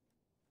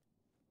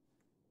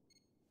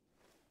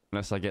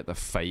 Unless I get the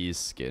phase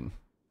skin.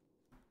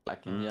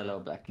 Black and yellow,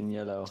 black and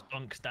yellow.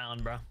 Stonks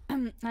down, bro.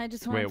 I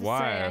just wanted to say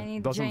I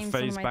need Doesn't James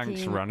FaZe on my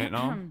Banks team. run it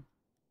now?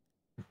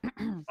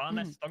 Aren't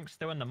there stonks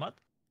still in the mud?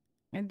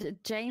 And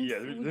James, Yeah,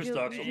 would there's you,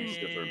 stocks on the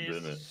skipper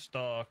business.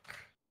 Stock.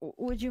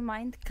 would you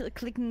mind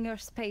clicking your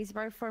space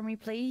bar for me,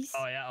 please?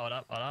 Oh yeah, hold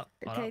up, hold up.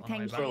 Hold Okay, up,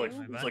 thank It's you. for like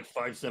it's like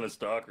 5 cents a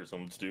stock or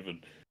something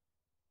stupid.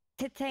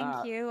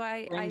 Thank you.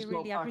 I James got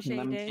really back and appreciate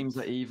them it. teams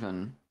are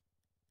even.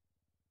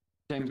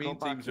 James Me got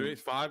back. teams are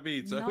it's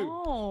 5v2.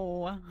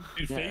 No.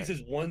 Dude, Yeah. FaZe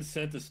is 1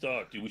 cent a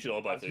stock. Dude, we should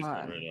all buy That's FaZe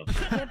mad.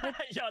 right now.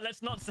 Yo,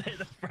 let's not say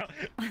that, bro.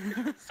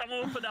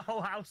 Someone will put the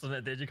whole house on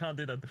it, dude. You can't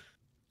do that.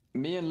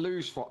 Me and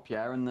Lou swap,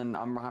 yeah, and then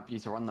I'm happy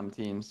to run them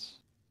teams.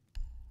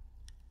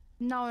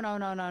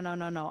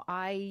 No.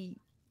 I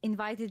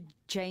invited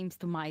James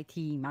to my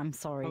team. I'm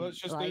sorry. Well, let's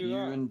just Like, do You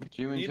that. and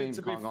Need it James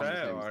to be can't go on the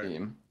fair, same like-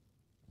 team.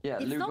 Yeah,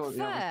 It's Lou not goes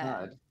the other fair.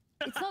 side.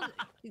 It's not.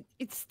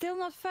 It's still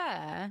not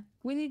fair.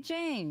 We need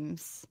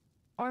James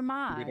or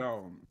Matt. We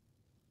don't.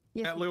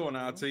 Yes, Get we Lou on do.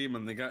 our team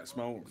and they get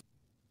smoked.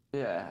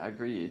 Yeah,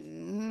 agreed.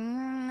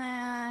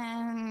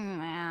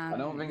 I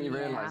don't think you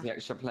realise the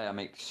extra player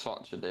makes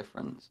such a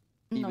difference,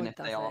 even if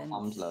they are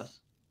farmless.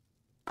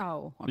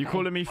 Oh, You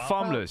calling me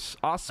farmless?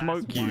 I'll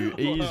smoke you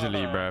easily,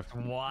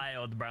 bruv.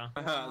 Wild, bro.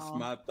 That's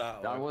mad,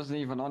 that. I wasn't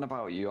even on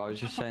about you. I was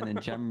just saying in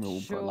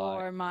general. But like,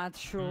 Sure, Matt.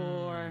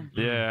 Sure.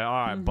 Yeah,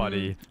 alright,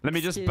 buddy. Let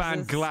me just ban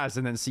Excuses. Glaz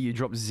and then see you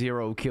drop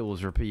 0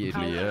 kills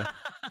repeatedly, yeah?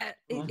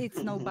 It's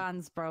no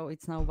bans, bro.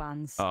 It's no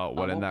bans. Oh,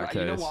 well, in that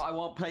you know case. what? I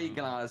won't play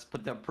Glass,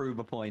 but to prove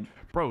a point.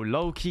 Bro,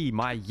 low-key,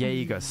 my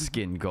Jaeger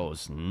skin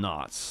goes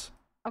nuts.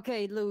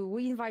 Okay, Lou,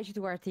 we invite you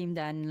to our team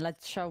then.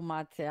 Let's show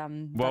Matt that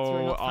we're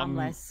Well, not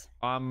harmless.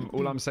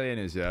 all I'm saying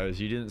is, yeah, is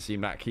you didn't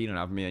seem that keen on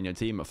having me on your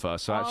team at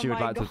first, so I Oh actually would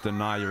my like to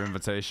deny your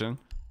invitation.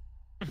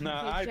 No,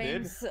 Okay, I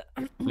did. James,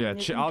 Yeah,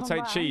 you can I'll come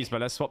take back. cheese, but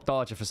let's swap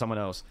Darja for someone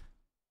else.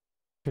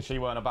 Because she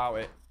weren't about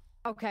it.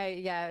 Okay,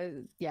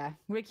 yeah.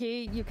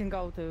 Ricky, you can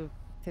go to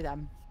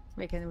them.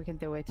 We can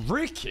do it.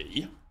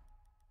 Ricky?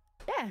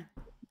 Yeah.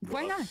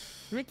 Why not?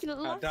 Ricky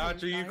loves Dad,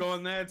 it, you like- go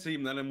on their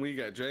team then and we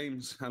get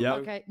James. Yep. Hello?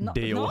 Okay, no,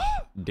 Deal. no?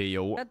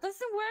 Deal. That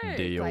doesn't work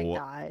Deal. like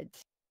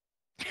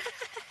that.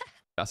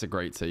 That's a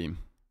great team.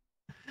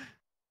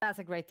 That's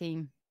a great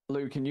team.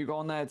 Lou, can you go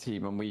on their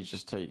team and we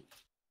just take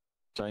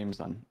James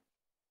then?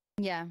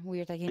 Yeah,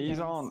 we're taking These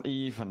turns. aren't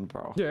even,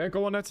 bro. Yeah,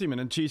 go on that team and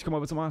then cheese come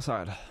over to my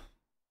side.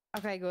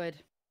 Okay, good.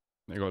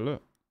 There you go,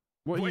 look.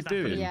 What are you is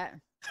happening? doing? Yeah.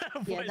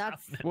 What Yeah, is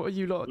that's happening? What are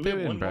you lot We have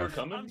doing, one more bro?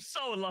 coming. I'm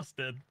so lost,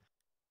 dude.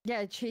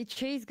 yeah.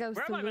 Cheese goes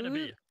Where to am I gonna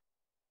Lou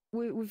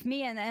be? with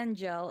me and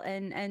Angel,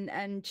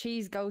 and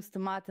Cheese goes to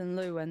Matt and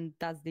Lou, and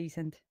that's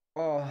decent.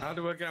 How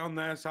do I get on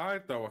their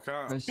side though? I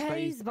can't. There's space,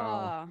 Space bro.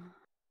 bar.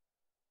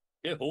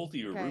 Get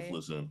Holty or Okay.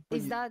 Ruthless in.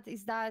 Is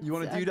that? You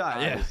want to do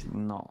that? Yeah.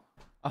 No.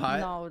 Alright.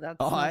 No, that's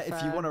Alright, not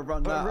if you fair. want to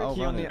run Put that, I'll Ricky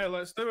run on the- it. Yeah,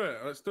 let's do it.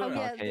 Let's do Oh, it.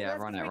 yeah, Okay, yeah,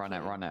 let's run do it, run it,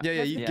 Ricky. run it. Yeah,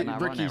 you Yeah, get no,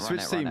 run Ricky, it, switch run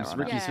it, run teams. it, run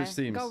Ricky, it. Yeah, switch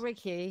teams. go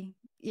Ricky.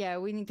 Yeah,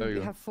 we need There you to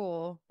go. have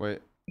 4.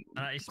 Wait.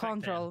 He's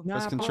Control.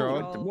 Let's Nah, control.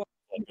 bro, what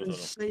are you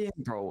saying,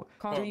 bro?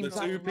 But the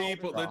Control. two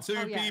people, the two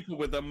Oh, yeah. people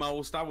with the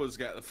most hours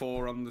get the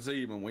 4 on the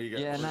team, and we get.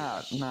 Yeah,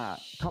 3. nah.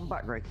 Come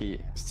back,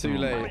 Ricky. It's too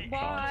late. Wait,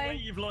 Bye.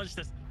 wait, you've launched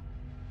this.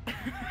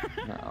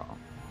 No.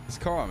 It's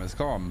calm, it's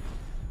calm.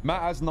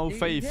 Matt has no It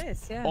faith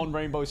is, yeah. on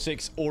Rainbow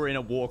Six or in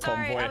a war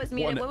Sorry, convoy. I was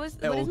muted. What What was-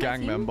 an what L is my gang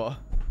team? member.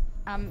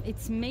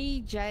 It's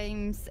me,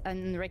 James,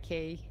 and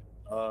Ricky.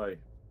 Aye.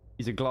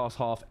 He's a glass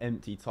half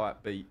empty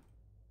type beat.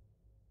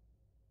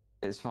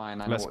 It's fine.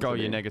 I know Let's what go, to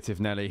you do.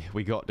 negative Nelly.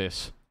 We got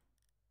this.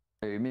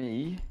 Who,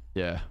 me?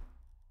 Yeah.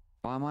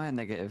 Why am I a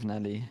negative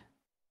Nelly?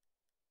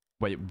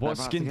 Wait, what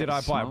about skin to did get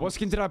I buy? What smoked.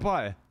 skin did I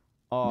buy?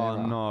 Oh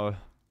Mirror. no.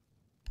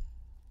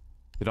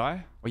 Did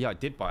I? Oh yeah, I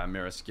did buy a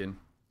mirror skin.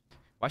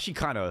 Why she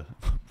kind of?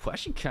 Why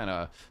she kind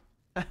of?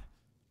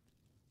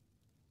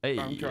 Hey.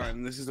 I'm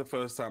crying. This is the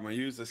first time I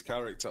use this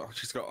character.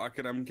 She's got like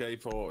an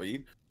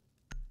MK14.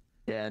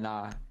 Yeah,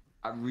 nah.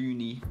 A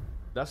Rooney.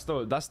 That's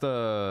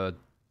the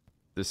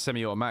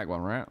semi-automatic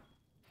one, right?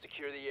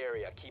 Secure the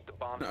area. Keep the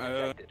bombs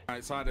protected.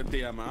 Outside of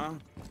DMR.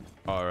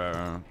 All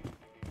right.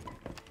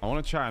 I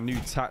want to try a new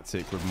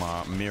tactic with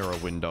my mirror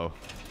window.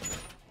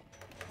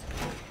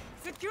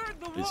 Secure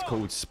the wall. It's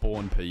called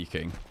spawn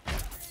peeking.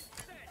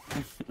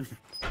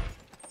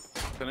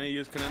 Can any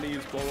use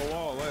blow a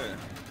wall there?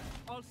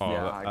 Oh,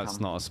 Yeah, I that's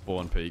can. not a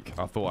spawn peek.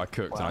 I thought I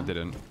cooked and I Wow.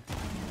 didn't.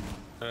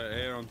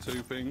 Here on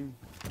 2 ping.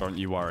 Don't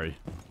you worry.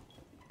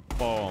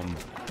 Boom.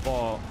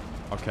 Oh.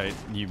 Okay,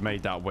 you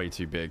made that way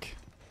too big.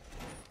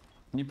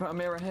 Can you put a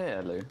mirror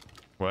here, Lou?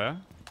 Where?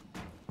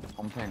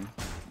 On ping.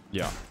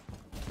 Yeah.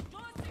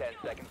 10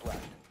 seconds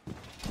left.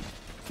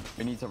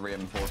 We need to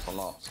reinforce a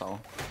lot, so.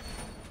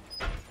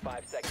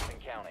 5 seconds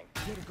and counting.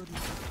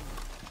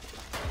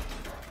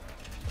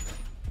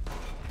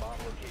 Bomb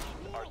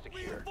locations are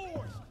secure.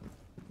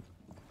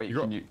 Wait, You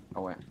got- can you?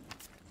 Oh wait.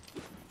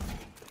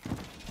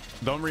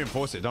 Don't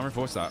reinforce it. Don't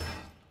reinforce that.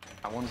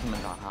 I want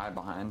something to hide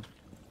behind.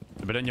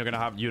 But then you're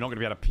not gonna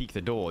be able to peek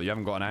the door. You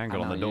haven't got an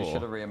angle on the door. You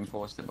should have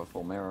reinforced it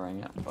before mirroring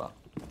it, but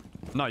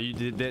no,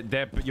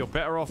 you're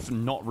better off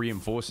not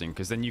reinforcing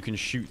because then you can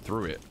shoot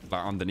through it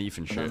like underneath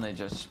and shit. Then they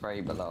just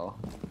spray below.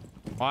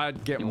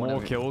 I'd get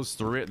more kills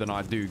through it than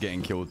I do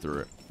getting killed through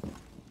it.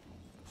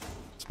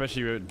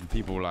 Especially with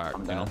people like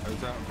you know.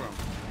 Where's that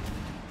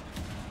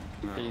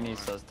from? He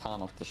needs to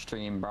turn off the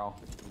stream, bro.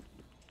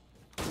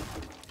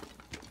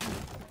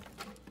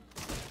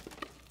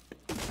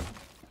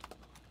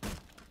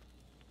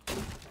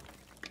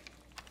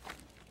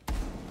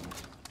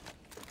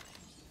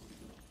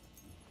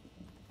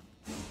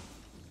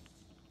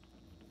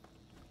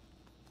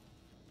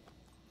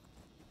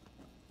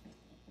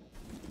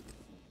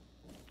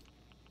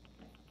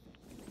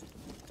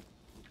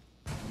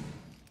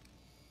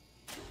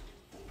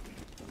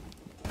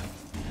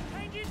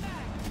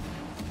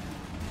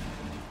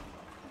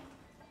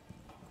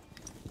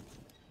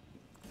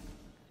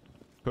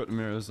 Put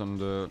mirrors on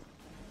the...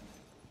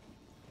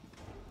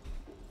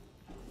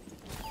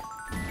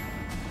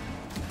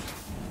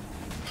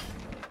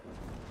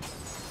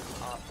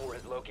 Op 4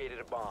 has located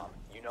a bomb.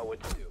 You know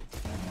what to do.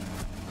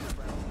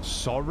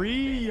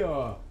 Sorry?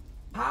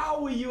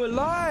 How are you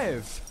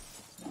alive?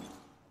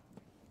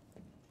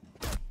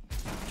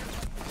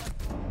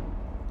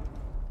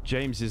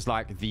 James is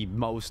like the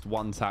most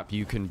one-tap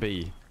you can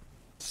be.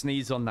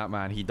 Sneeze on that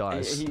man, he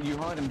dies. You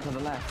heard him to the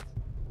left.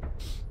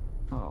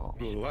 Oh.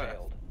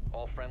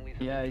 All friendlies.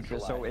 Yeah,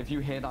 so if you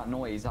hear that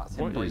noise, that's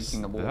him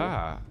breaking the wall.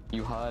 That?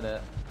 You heard it.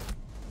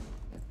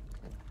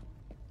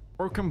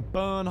 Or can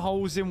burn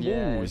holes in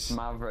Yeah, walls. it's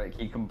Maverick.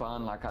 He can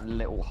burn like a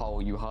little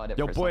hole. You heard it.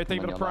 Yo, for a boy, second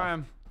thank you when for the you're prime.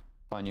 left.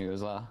 I knew it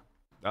was there.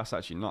 That's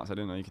actually nuts. I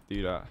didn't know you could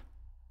do that.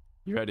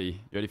 You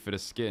ready? You ready for the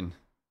skin?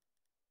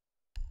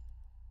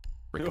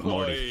 Rick and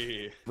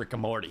Morty. Oi. Rick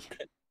and Morty.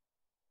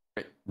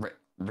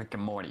 Rick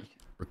and Morty.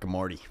 Rick and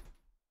Morty.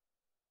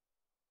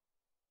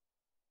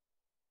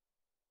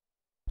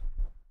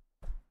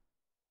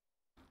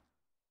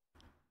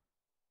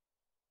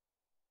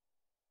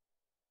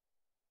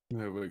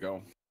 There we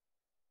go.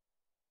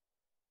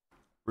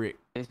 Rick.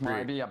 This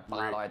might be a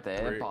bad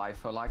idea, but I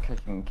feel like I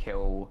can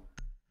kill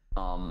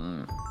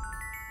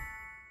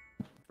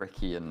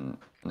Ricky and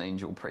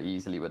Angel pretty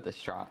easily with this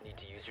strat. Need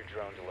to use your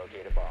drone to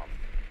locate a bomb.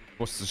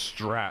 What's the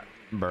strat,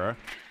 bruh?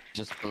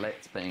 Just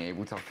Blitz being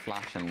able to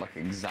flash and look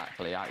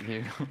exactly at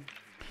you.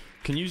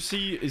 Can you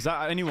see, is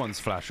that anyone's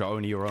flash or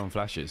only your own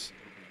flashes?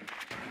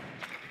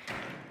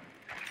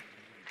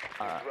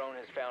 Your drone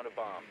has found a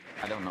bomb.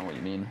 I don't know what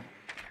you mean.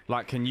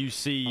 Like, can you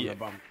see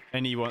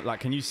anyone, like,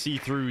 can you see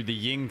through the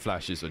Ying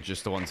flashes or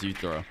just the ones you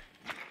throw?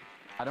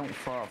 I don't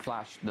throw a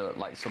flash,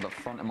 so the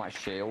front of my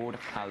shield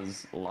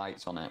has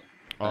lights on it.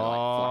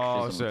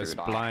 Oh, so it's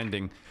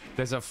blinding.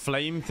 There's a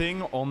flame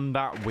thing on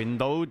that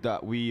window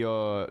that we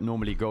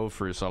normally go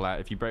through. So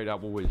like, if you break that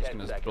wall, we're just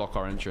gonna block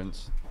our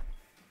entrance.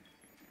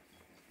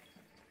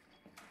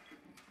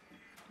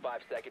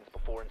 5 seconds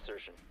before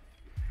insertion.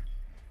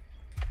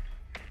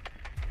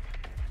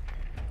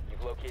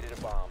 You've located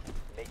a bomb.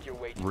 Make your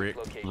way to Rick,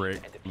 its location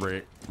Rick, and defuse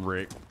Rick,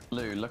 Rick.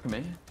 Lou, look at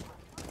me.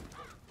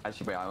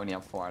 Actually, wait, I only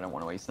have 4. I don't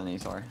want to waste any,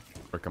 sorry.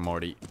 Rick and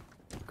Morty.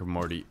 Rick and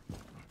Morty.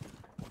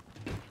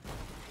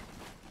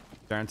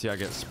 Guarantee I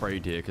get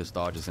sprayed here because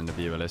Dodge is in the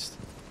viewer list.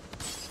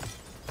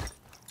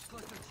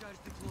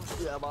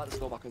 Yeah, I might just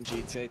go back on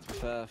GTA to be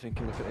fair,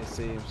 thinking look at these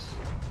teams.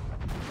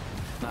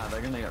 Nah,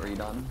 they're gonna get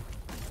redone.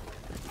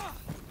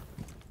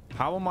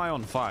 How am I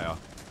on fire?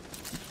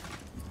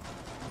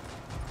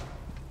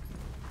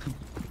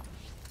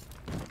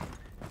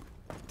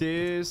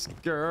 This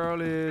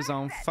girl is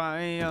on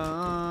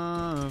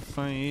fire,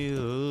 fire.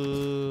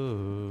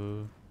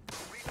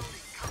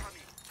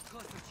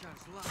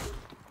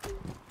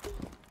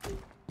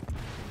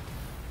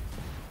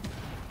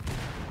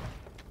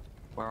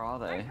 Where are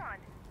they?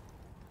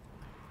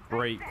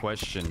 Great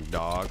question,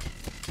 dog.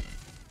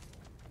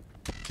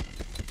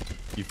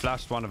 You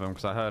flashed one of them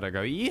because I heard her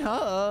go,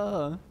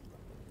 yeehaw!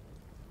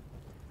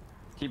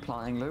 Keep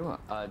planting, Lou.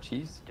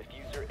 Cheese.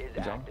 Diffuser is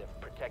active,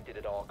 protected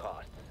at all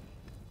costs.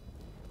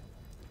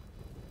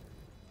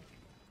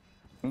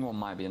 I think one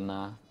might be in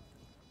there.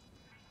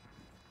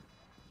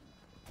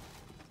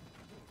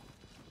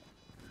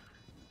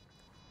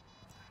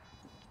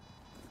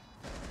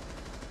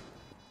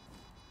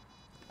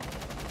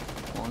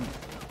 One.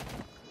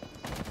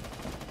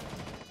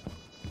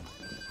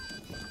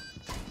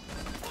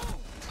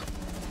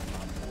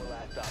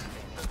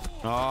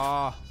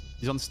 Ah,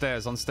 he's on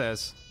stairs, on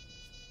stairs.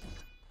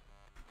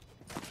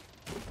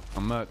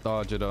 I'm Mert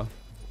Dodger though.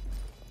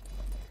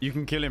 You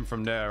can kill him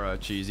from there,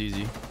 Cheese,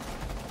 easy.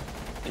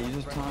 He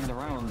just turned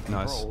around.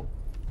 Nice. Bro.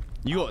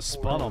 You got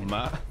spun on,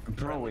 Matt.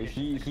 Bro,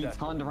 he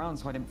turned around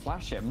so I didn't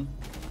flash him.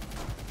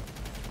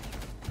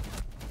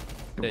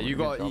 Yeah,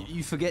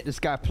 you forget this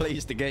guy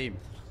plays the game.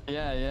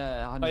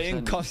 Yeah.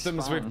 Playing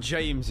customs with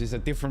James is a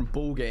different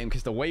ball game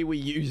because the way we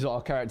use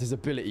our character's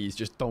abilities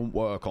just don't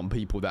work on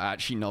people that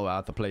actually know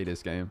how to play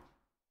this game.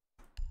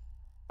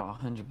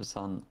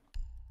 100%.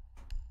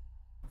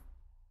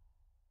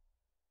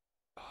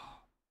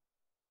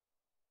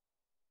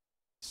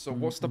 So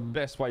what's the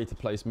best way to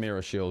place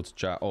mirror shields,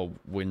 chat, or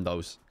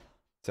windows?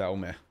 Tell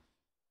me.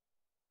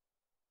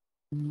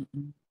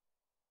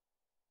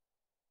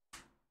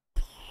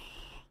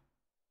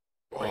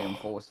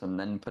 Reinforce and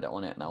then put it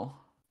on it now,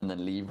 and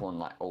then leave one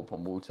like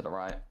open wall to the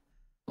right,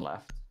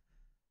 left.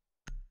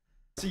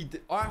 See,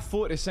 I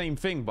thought the same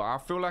thing, but I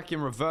feel like in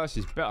reverse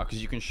is better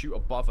because you can shoot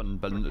above and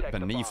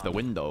beneath the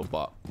window,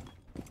 but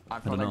I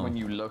feel like when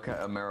you look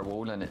at a mirror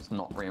wall and it's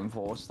not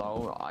reinforced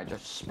though, I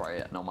just spray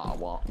it no matter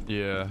what.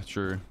 Yeah,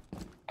 true.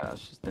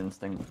 That's just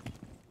instinct.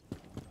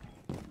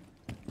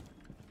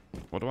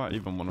 What do I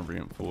even want to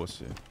reinforce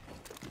here?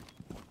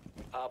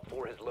 Op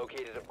 4 has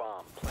located a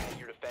bomb. Plan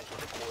your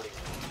defenses accordingly.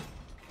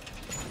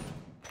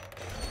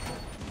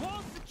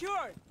 Wall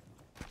secured.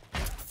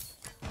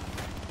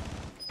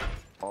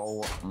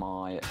 Oh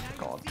my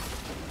god.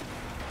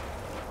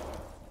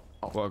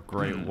 What a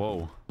great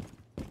wall.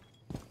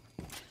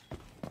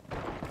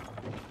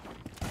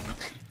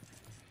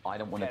 I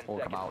don't want to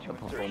talk about the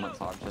performance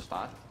I've just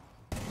had.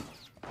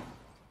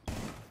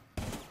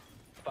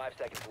 5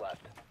 seconds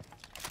left.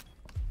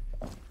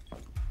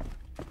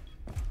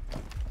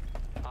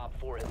 Op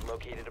 4 has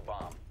located a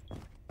bomb.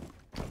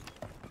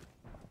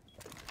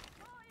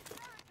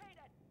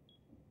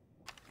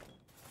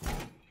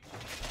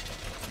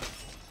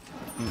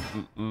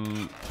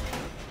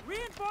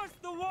 Reinforce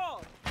the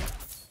wall.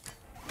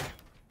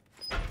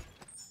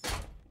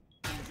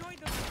 Enjoy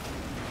the.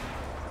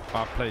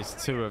 I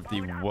placed 2 of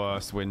the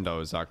worst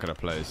windows I could have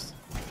placed.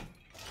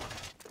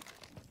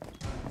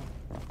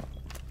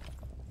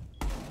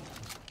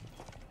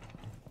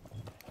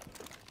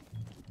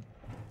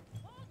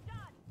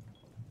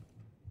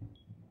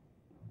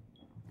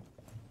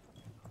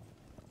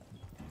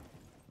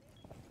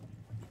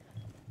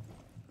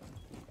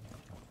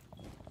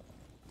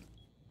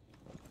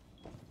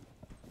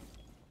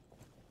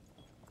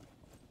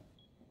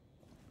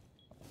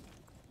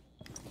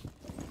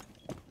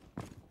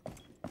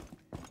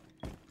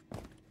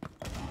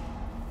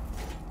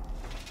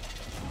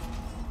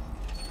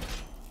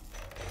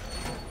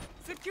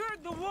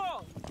 Secured the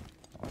wall.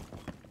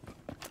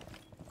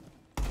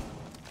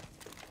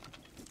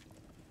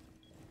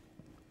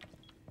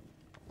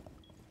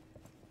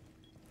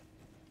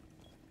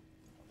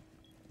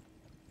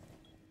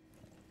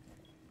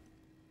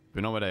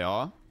 You know where they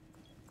are?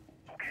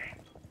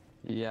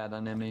 Yeah,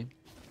 they're near me.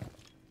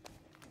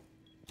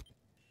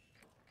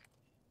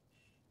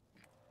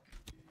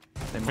 I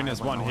think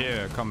there's one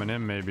here coming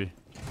in, maybe.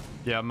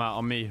 Yeah, Matt,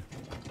 on me.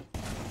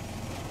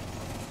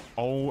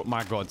 Oh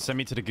my god, send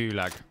me to the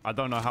gulag. I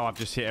don't know how I've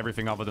just hit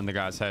everything other than the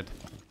guy's head.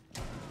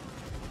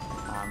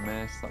 I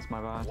missed, that's my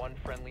bad. One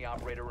friendly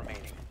operator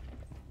remaining.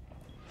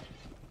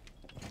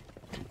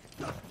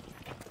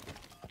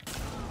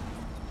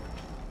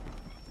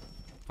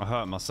 I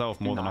hurt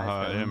myself more than I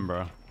hurt him,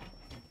 bro.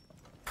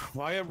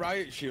 Why are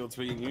riot shields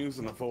being used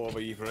in a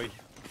 4v3?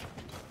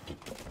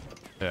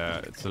 Yeah,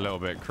 it's a little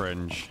bit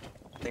cringe.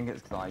 I think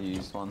it's because I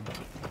used one.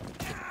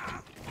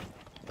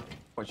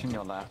 Watching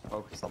your left,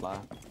 focus on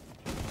left.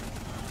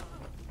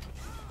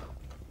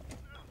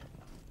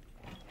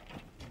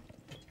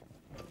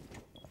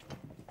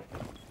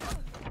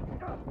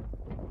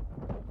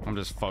 I'm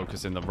just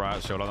focusing the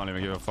riot shield. I don't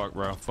even give a fuck,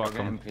 bro. Fuck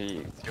him.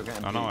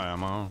 I know I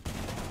am.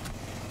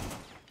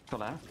 To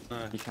left.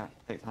 You can't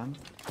take time.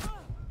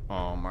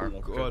 Oh my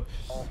god.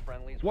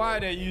 Why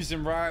they're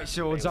using riot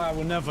shields, I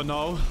will never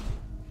know.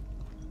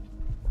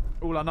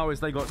 All I know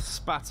is they got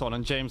spat on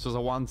and James was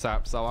a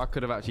one-tap, so I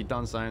could have actually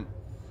done something.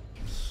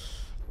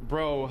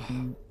 Bro,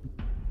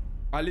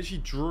 I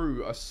literally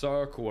drew a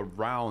circle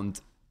around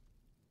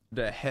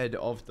the head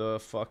of the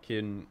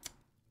fucking...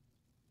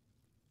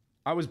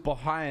 I was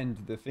behind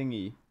the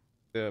thingy,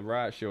 the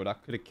riot shield. I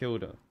could have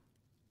killed her.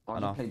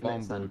 And I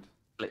fumbled.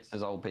 Blitz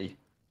is OP.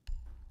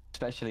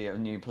 Especially of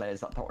new players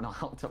that don't know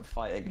how to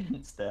fight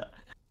against it.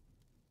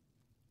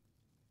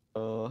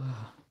 John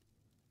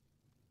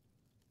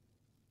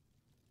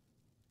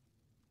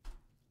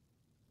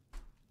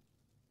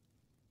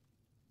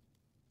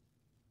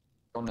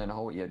and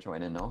Holty are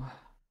joining now.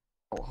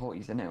 Oh,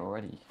 Holty's in here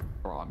already.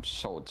 Bro, I'm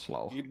so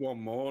slow. Need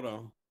one more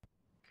though.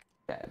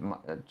 Yeah,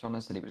 John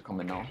said he was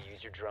coming now.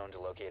 Use your drone to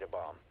locate a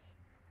bomb.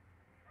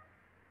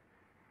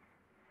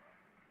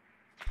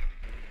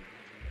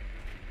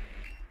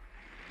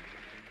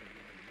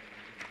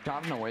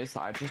 I've noticed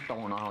that I just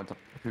don't know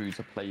who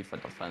to play for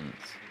defense.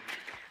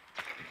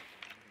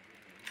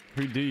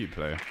 Who do you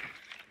play?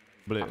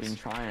 Blitz. I've been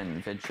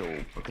trying Vigil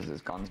because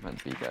his gun's meant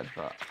to be good,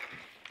 but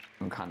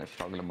I'm kind of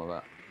struggling with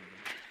it.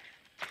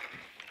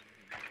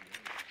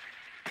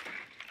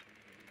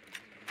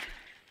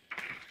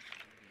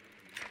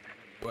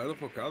 Where the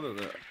fuck are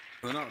they?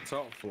 They're not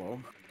top floor.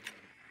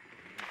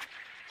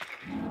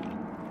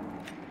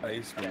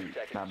 Basement.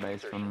 That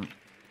basement.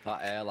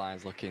 That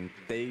airline's looking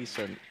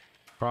decent.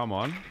 Come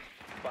on.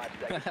 5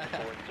 seconds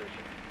before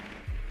insertion.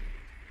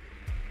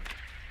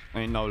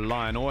 Ain't no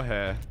line or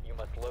hair. You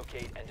must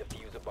locate and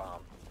defuse a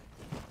bomb.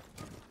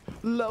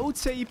 Low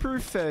taper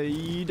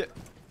fade.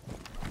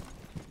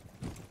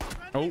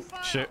 Oh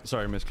shit!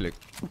 Sorry, misclick.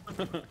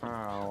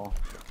 Oh.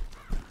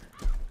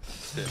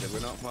 missed it. Did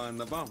we not find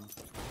the bomb?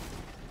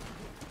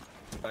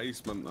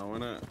 Basement though,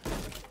 innit?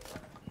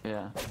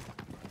 Yeah.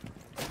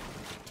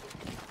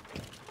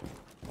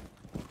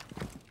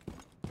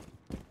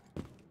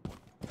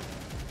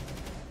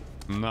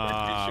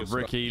 Nah,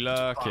 Ricky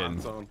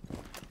lurking.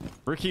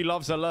 Ricky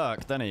loves a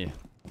lurk, doesn't he?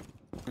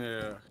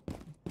 Yeah.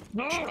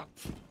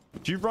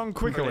 Do you run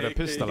quicker with a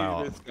pistol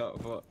out?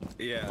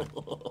 Yeah.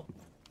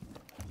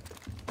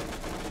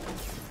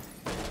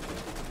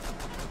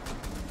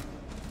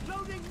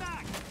 Loading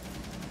back.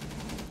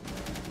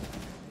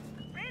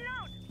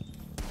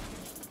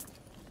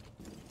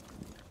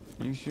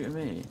 Are you shooting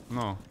me?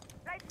 No.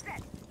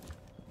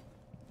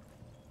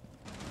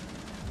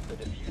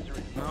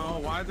 No,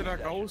 why did I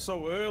go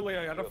so early?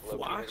 I had a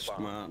flash,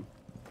 man.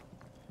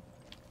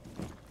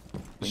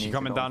 Is she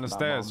coming down the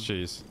stairs,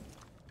 Cheese?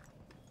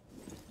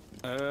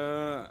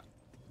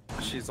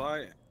 She's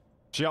like...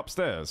 She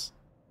upstairs?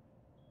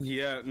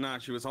 Yeah, nah,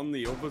 she was on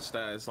the other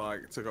stairs,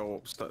 like, to go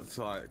upstairs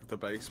to, like, the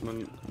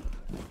basement.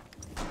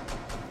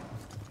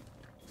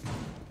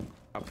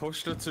 I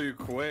pushed her too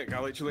quick.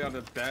 I literally had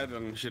her dead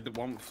and she didn't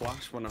want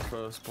flash when I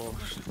first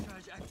pushed.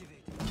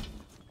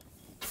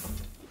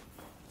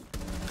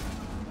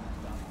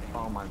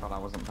 Oh my god, I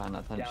wasn't paying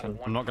attention.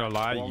 I'm not gonna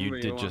lie, you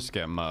did just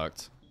get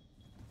murked.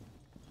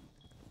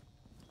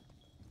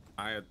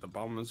 I had the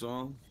bomb as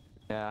well.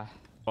 Yeah.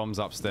 Bomb's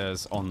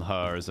upstairs on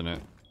her, isn't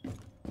it?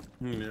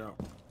 Yeah.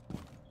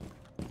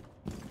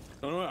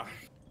 Oh,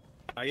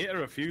 I hit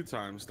her a few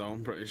times though,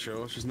 I'm pretty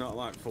sure. She's not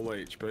like full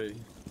HP.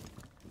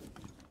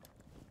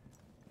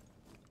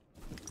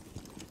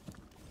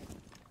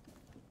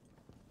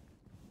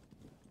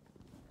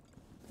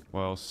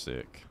 Well,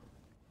 sick.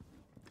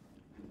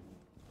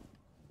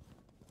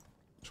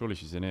 Surely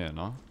she's in here,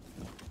 no?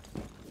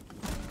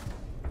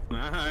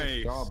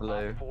 Nice.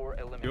 Blue.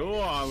 You're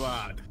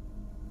lad.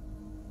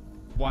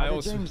 Why How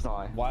else? did James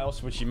die? Why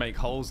else would she make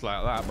holes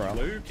like that, bro?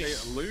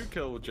 Luke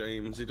killed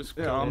James. He just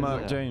Yeah,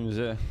 I'm James.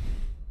 Yeah.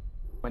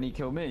 When he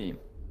killed me.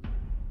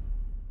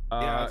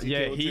 Yeah,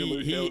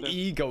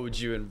 he egoed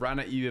you and ran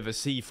at you with a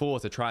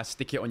C4 to try to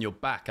stick it on your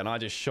back, and I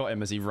just shot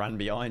him as he ran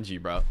behind you,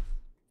 bro.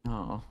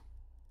 Oh.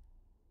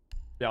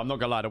 Yeah, I'm not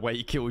gonna lie, the way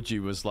he killed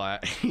you was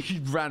like, he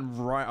ran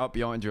right up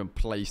behind you and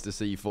placed a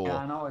C4. Yeah,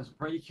 I know, I was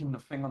breaking the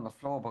thing on the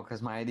floor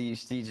because my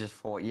ADHD just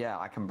thought, yeah,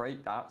 I can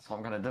break that, so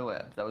I'm gonna do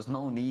it. There was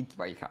no need to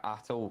break it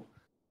at all.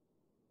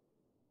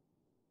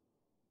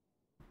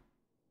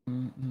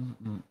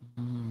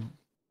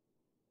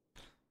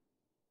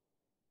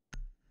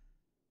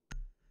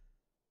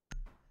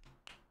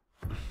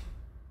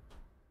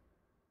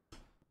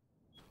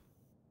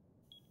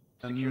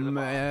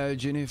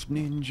 Imagine if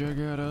Ninja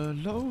got a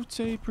low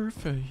taper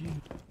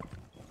fade.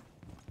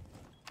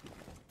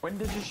 When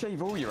did you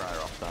shave all your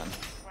hair off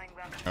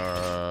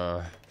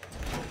then?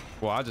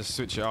 Well, I just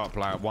switch it up.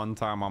 Like one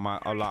time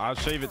I'll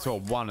shave it to a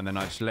 1 and then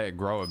I just let it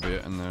grow a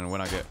bit, and then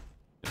when I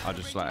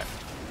just like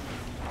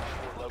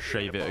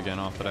shave it again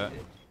after that.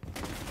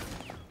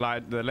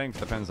 Like the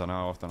length depends on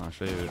how often I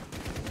shave it.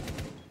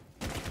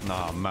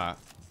 Nah, Matt.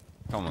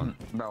 Come on.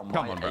 Bro,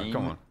 come on, bro.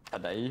 Come on.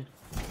 Today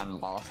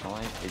and last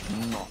night is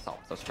not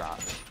up to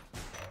scratch.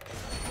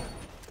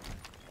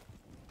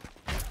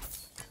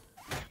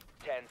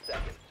 10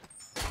 seconds.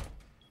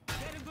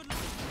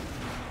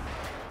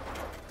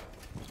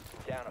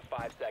 Down to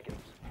 5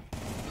 seconds.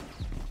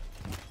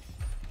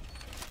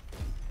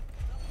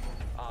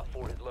 Op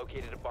 4 has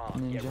located a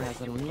bomb. Get Ninja ready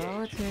has a to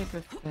low engage.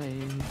 taper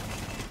fade.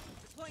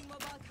 Deploying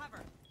mobile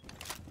cover.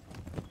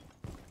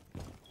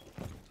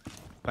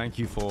 Thank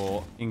you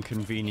for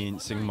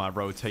inconveniencing my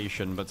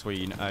rotation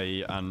between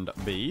A and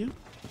B.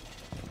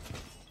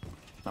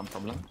 No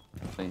problem.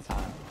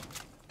 Anytime.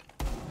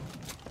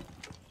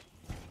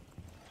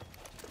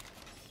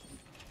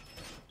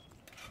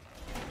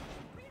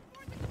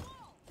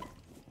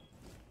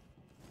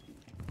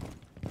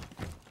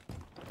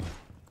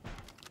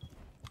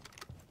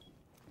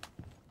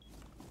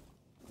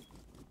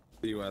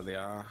 See where they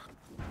are.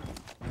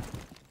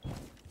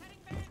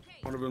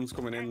 One of them's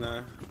coming in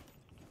there.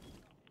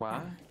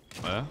 Where?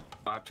 Where?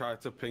 I tried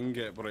to ping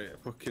it, but it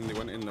fucking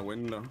went in the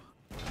window.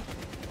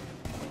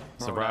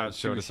 It's a rat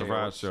shield. It's a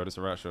rat shield. It's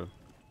a rat shield.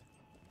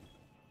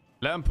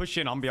 Let them push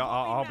in. I'll be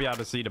able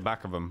to see the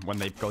back of them when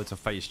they go to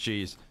face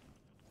cheese.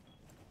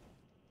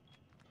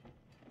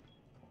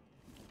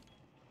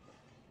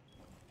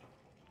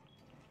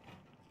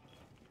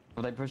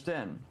 Have they pushed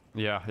in?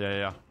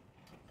 Yeah.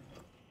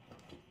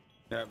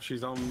 Yeah,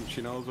 she's on.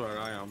 She knows where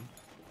I am.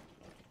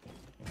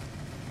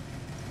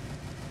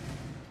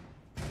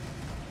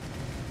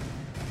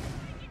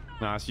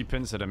 Nah, she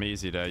pins at them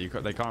easy there.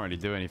 They can't really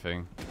do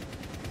anything.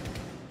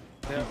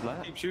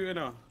 Yeah, keep shooting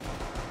her.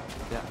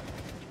 Yeah.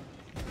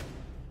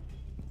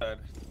 Dead.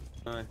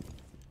 Nice.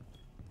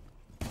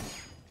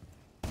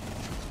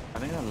 I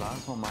think the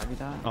last one might be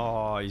that.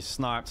 Oh, he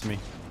sniped me.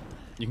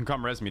 You can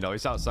come res me though.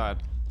 He's outside.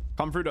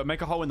 Come through.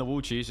 Make a hole in the wall,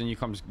 cheese, and you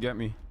come get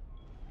me.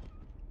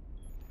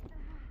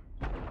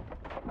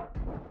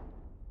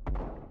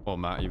 Or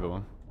Matt, either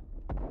one.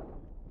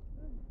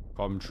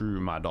 Come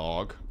true, my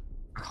dog.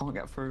 I can't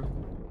get through.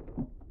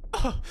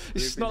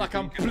 It's not like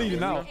I'm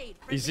bleeding out.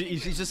 He's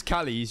just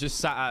Callie. He's just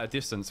sat at a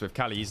distance with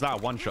Callie. He's like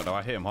a one shot though.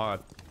 I hit him hard.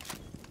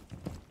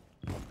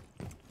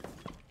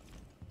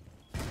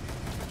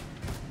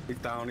 He's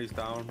down, he's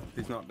down.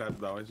 He's not dead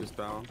though, he's just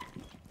down.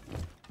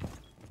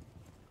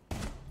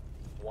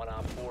 1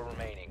 on 4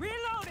 remaining.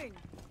 Reloading.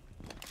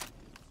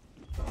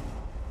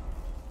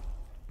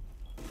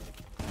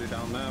 Is he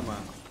down there,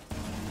 man?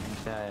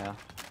 Yeah.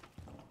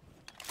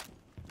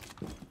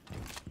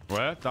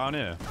 Where? Down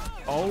here.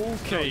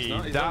 Okay,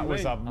 No, he's that on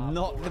was me.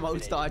 not the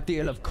most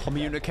ideal of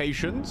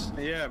communications.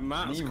 Yeah,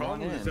 Matt's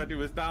calling said he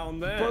was down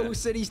there. Bro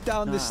said he's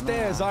down the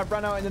stairs. I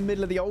ran out in the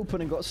middle of the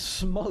open and got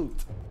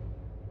smoked.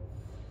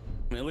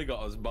 Nearly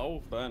got us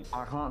both, then.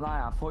 I can't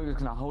lie, I thought he was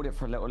gonna hold it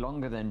for a little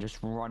longer than just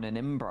running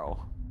in,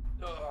 bro.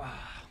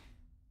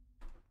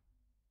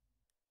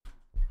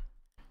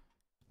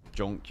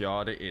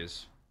 Junkyard it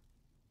is.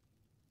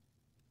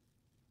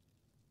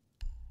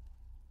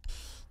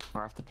 I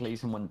have to play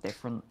someone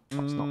different.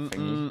 That's not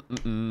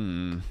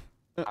thingy.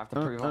 I have to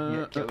prove I can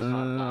get kills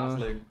like last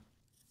loot.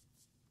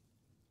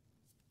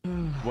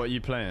 What are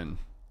you playing?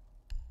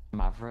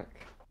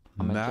 Maverick.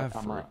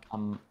 Maverick.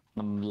 I'm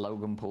a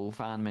Logan Paul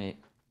fan, mate.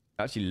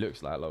 Actually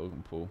looks like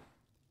Logan Paul.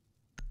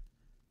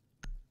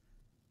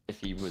 If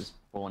he was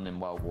born in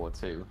World War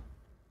II,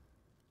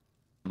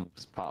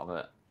 was part of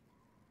it.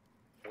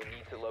 We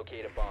need to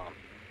locate a bomb.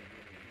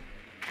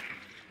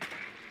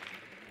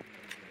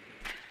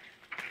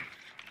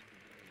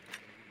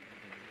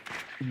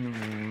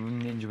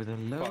 Ninja with a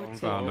load.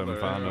 Found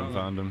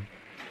him.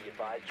 Be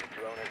advised your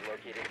drone has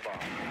located a bomb.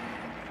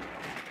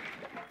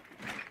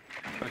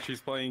 But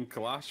she's playing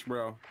Clash,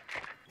 bro.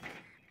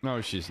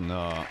 No, she's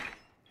not.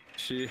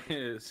 She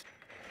is.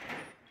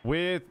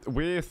 We're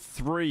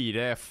 3,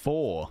 they're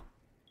 4.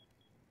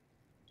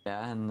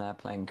 Yeah, and they're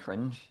playing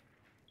cringe.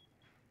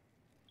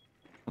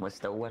 We're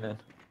still winning.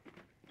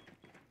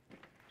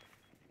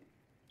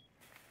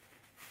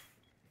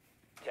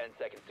 10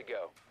 seconds to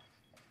go.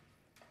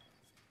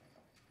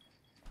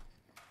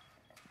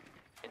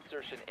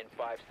 Insertion in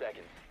 5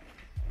 seconds.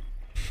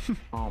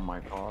 Oh my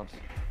god.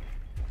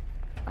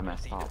 I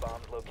messed See the up.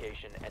 bomb's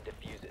location and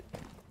defuse it.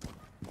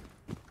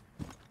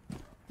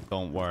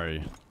 Don't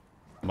worry.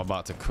 I'm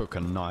about to cook a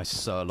nice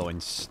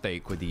sirloin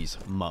steak with these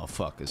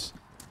motherfuckers.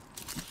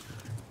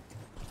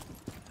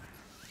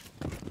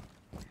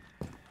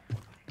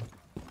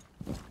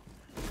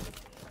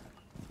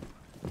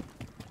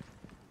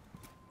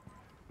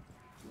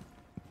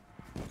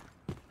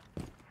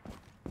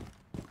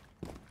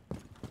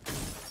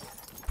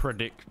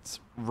 Predict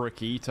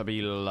Ricky to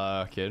be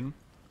lurking.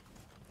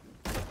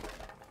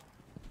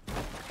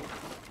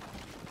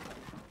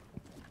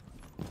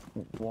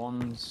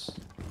 One's...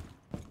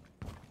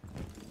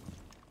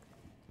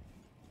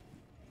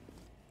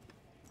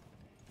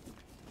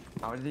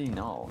 How did he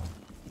know?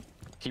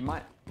 He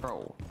might...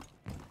 Bro.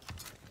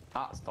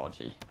 That's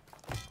dodgy.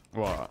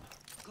 What?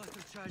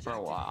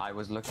 Bro, I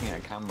was looking at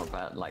a camera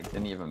but like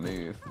didn't even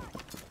move.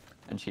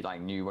 And she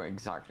like knew where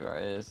exactly where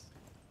it is.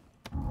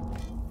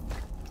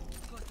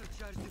 Cluster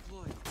charge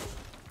deployed.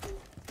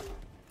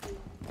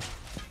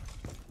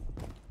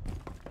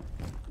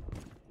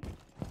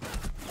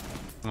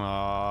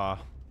 Ah.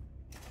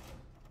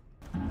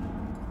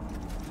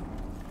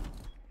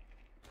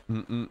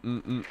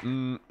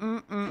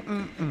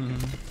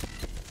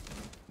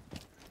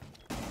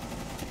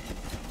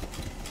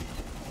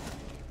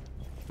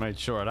 Made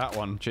sure of that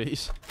one,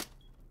 jeez.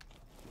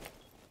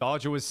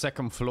 Dodger was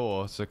 2nd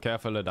floor, so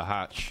careful of the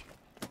hatch.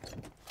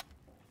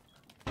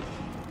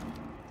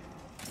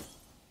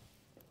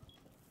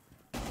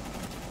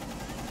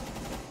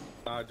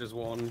 Just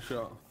one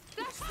shot.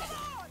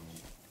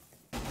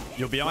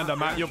 You're behind her,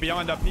 Matt. You're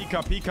behind her.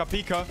 Pika, Pika,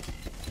 Pika.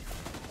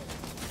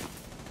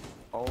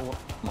 Oh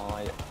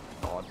my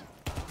god.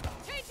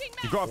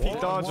 You got a peek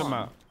Dodger,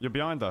 Matt. You're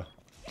behind her.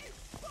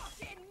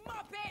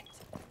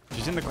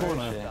 She's in the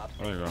corner.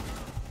 There you go.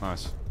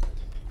 Nice.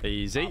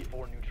 Easy. Op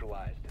 4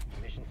 neutralized.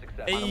 Mission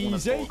success. I don't want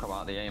Easy. to talk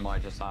about the aim I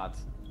just had.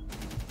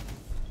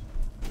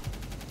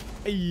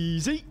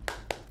 Easy.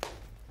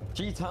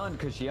 She turned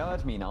because she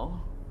heard me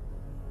now.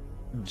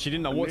 She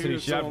didn't know what to do.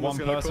 She had one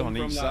person on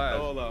each side.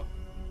 Door,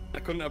 I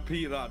couldn't have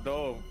peeked that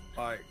door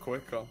like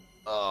quicker.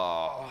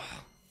 Oh.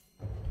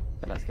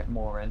 So let's get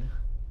more in.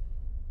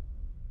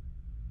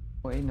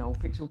 Wait, no,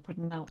 Pixel put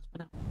an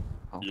announcement out.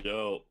 Oh.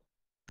 Yo.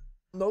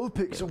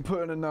 Nopixel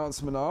put an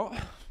announcement out.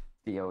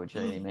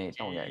 DOJ, mate,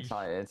 don't get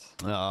excited.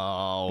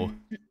 Oh.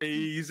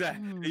 Easy,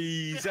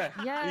 easy,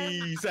 Yeah,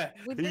 easy,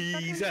 we did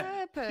easy. that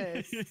on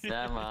purpose.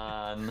 Yeah,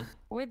 man.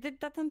 We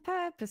did that on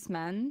purpose,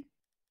 man.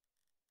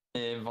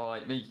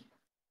 Invite me.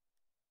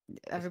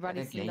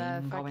 Everybody's in the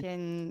game going?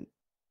 fucking...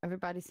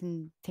 Everybody's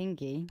in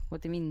Tingy. What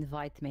do you mean,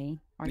 invite me?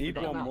 Aren't you Need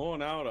there one now? more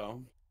now, though.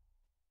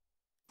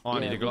 I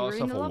need a glass We're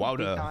in of the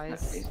lobby, water.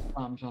 guys.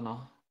 I'm trying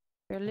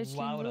We're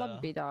literally in the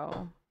lobby,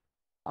 though.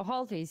 Oh,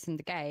 Halty's in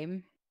the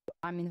game.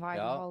 I'm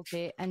inviting Yeah.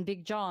 Halty. And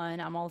Big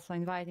John, I'm also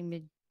inviting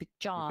Big I've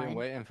John. been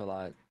waiting for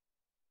like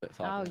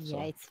Oh,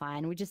 yeah, it's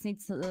fine. We just need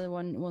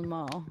one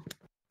more.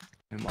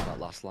 It might not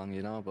last long,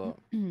 you know, but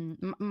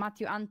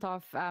Matthew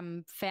Antov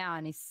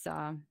fan is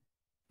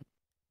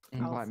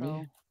Invite me.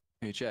 also.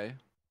 hey, Jay.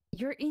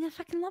 You're in a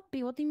fucking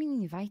lobby. What do you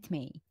mean invite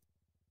me?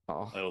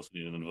 Oh. I also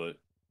need an invite.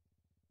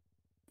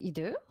 You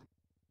do?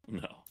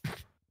 No.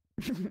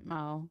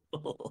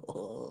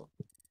 Oh.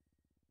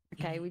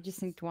 Okay, we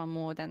just need one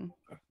more then.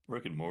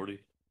 Rick and Morty.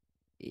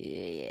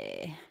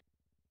 Yeah.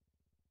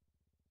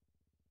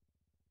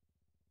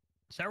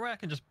 Is there a way I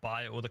can just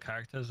buy all the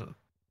characters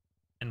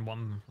in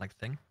one like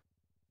thing?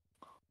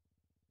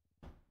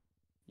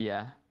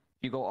 Yeah.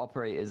 You go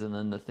operators and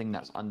then the thing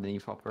that's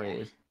underneath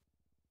operators.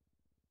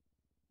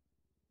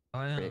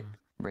 Oh yeah.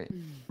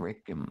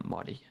 Rick and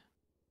Morty.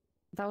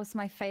 That was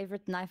my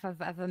favorite knife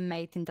I've ever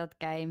made in that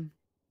game.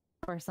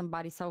 For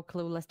somebody so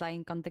clueless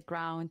lying on the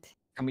ground.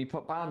 Can we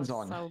put bands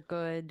on? So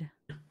good.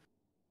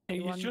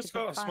 He's want me just to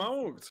put got bands?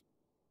 smoked.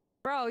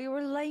 Bro, you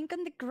were laying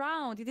on the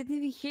ground. You didn't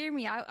even hear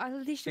me. I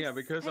literally. Yeah,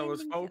 because I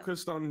was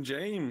focused on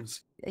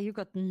James. You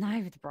got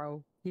knifed,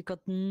 bro. You got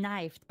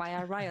knifed by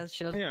a riot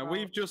shield. Yeah, bro.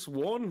 we've just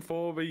won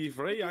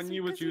 4v3 and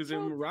you was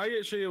using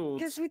riot shields.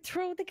 Because we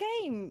threw the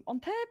game on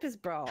purpose,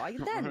 bro. Are you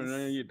No,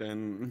 dense? you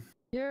didn't.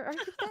 Are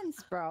you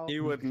dense, bro?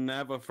 You would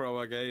never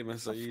throw a game of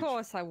Of Siege.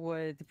 course I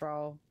would,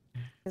 bro.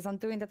 Because I'm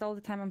doing that all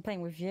the time. I'm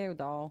playing with you,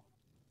 though.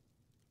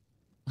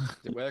 Is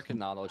it working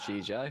now, though,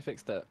 GJ? I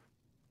fixed it.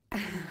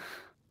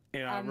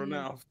 Yeah, I run it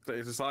off.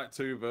 It's like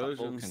 2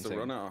 versions to thing.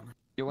 run it on.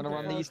 You want to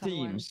run Yeah, these come on.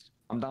 teams?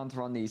 I'm down to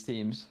run these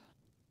teams.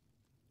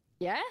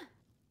 Yeah?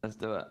 Let's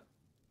do it.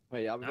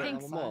 Wait, are we I getting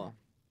think one so. more?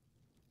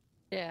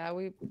 Yeah,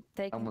 we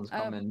take. Someone's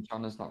coming.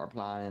 Jonna's not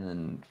replying,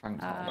 and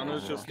Frank's not replying.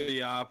 Jonna's just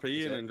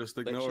ERPing and just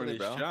ignoring his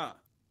bro. chat.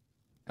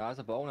 Guys,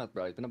 a bonehead,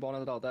 bro. He's been a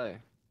bonehead all day.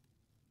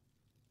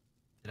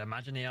 Dude,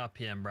 imagine the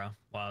RPM, bro.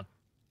 Wow.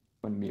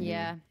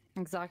 Yeah,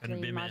 exactly.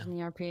 Couldn't be me. Imagine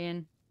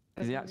European.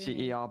 Is he actually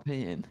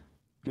ERPing?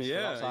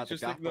 Yeah, he's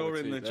just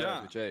ignoring the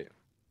chat.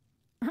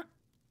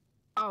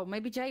 Oh,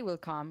 maybe Jay will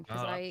come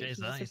because Oh, he Jay's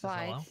there, just he says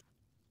hello. replied.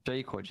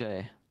 Jake or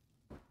Jay?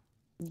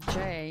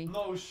 Jay.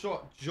 No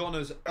shot.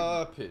 Jonna's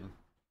erping.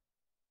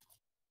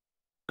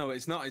 No,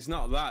 it's not. It's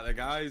not that. The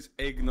guy's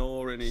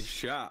ignoring his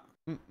chat.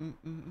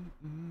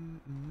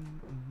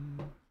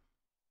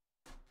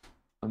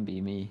 And be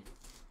me.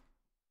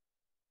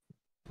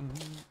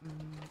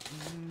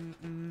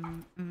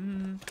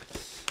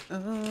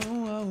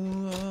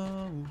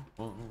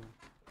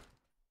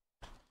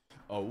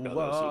 Oh, God, that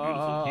was so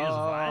beautiful. He is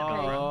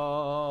vibing,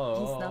 bro.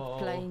 He's not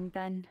playing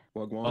then.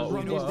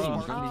 Run these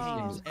teams.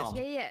 Run these teams.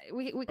 Yeah,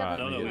 we got.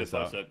 No, we got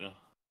 5 seconds now.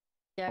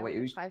 Yeah, Oh, wait,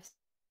 who's- 5.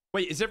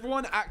 Wait, is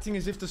everyone acting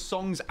as if the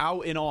song's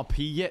out in RP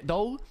yet,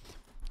 though?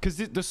 Because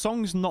the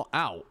song's not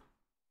out.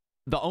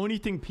 The only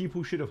thing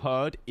people should have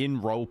heard in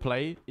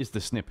roleplay is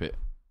the snippet.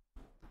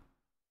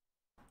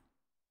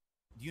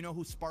 Do you know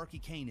who Sparky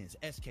Kane is?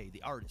 SK,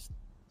 the artist.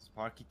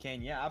 Sparky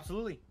Kane, yeah,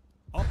 absolutely.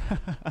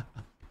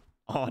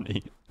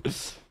 Arnie.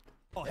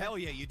 Oh, hell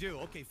yeah, you do.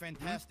 Okay,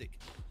 fantastic.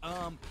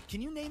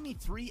 Can you name me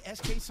 3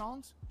 SK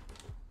songs?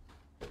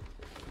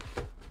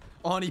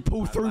 Arnie,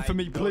 pull through for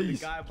me, know the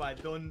please. guy, but I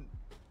don't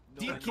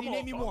know Can you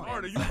name me one?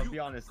 I'll be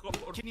honest.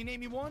 Can you name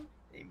me one?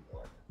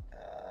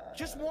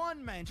 Just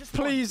one, man. Just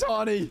Please,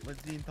 one. Arnie. Was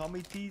the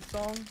Tommy T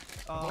song?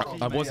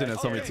 I wasn't a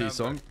Tommy T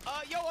song.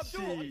 Yo,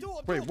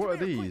 Abdul, Wait, what are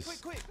come here,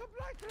 these? Quick.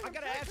 I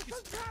gotta ask you.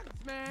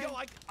 Yo,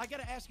 I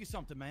gotta ask you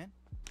something, man.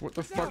 What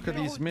the fuck are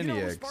these You mini know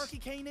who eggs? Sparky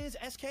Kane is?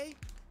 SK?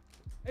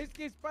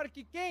 SK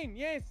Sparky Kane,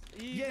 yes.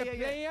 He's Yeah, a yeah,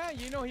 yeah. player.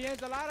 You know, he has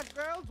a lot of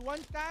girls.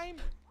 One time,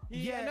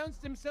 he Yeah.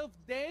 announced himself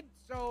dead,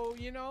 so,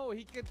 you know,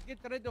 he could get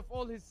rid of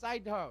all his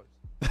side hoes.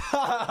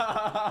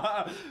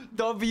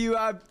 W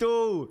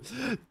Abdul.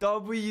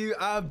 W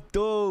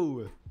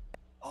Abdul.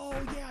 Oh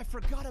yeah, I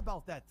forgot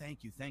about that.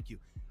 Thank you.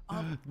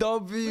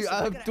 W listen,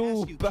 I gotta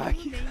Abdul ask you, back.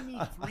 Can you name me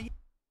 3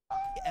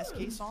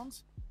 SK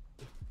songs?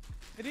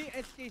 3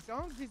 SK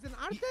songs? He's an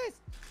artist.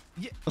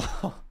 Yeah.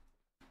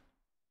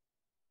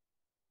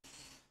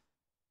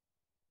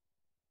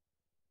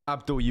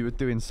 Abdul, you were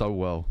doing so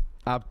well.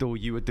 Abdul,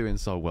 you were doing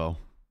so well.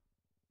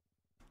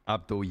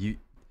 Abdul,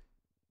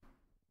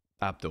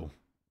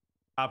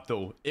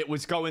 Abdul, it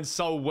was going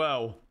so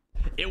well.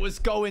 It was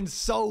going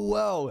so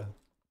well.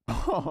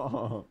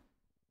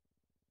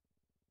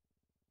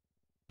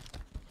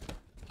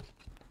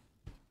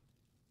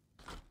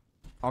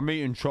 I'm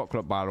eating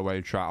chocolate, by the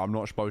way, chat. I'm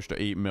not supposed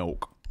to eat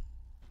milk.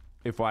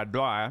 If I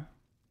die,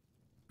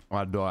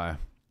 I die.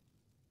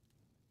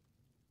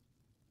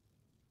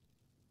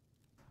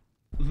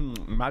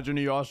 Imagine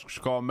he asks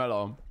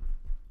Carmelo.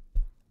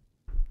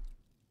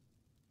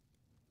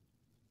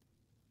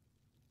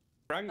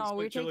 Frank's No,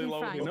 we're literally taking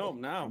loading Frank. up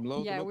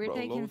now. Yeah, we're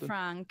taking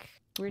Frank.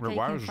 We're Wait,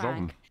 why taking is it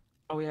Frank.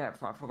 Oh yeah,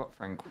 I forgot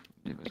Frank.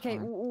 Okay,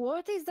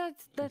 what is that?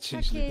 That It's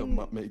easily done,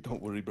 fucking. mate.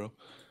 Don't worry, bro.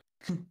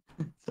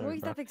 What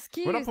is that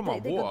excuse? What up on my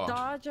They got water?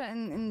 Dodger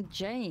and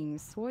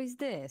James. What is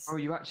this? Oh,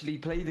 you actually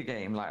play the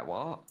game? Like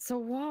what? So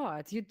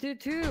what? You do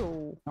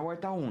too. No, I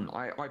don't.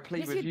 I play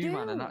Yes, with you you,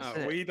 man, and do. that's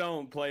No, it. we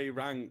don't play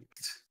ranked.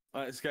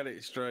 Let's get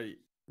it straight.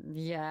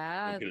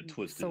 Yeah. Don't get it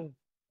twisted. So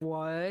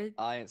what?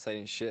 I ain't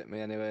saying shit,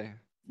 me anyway.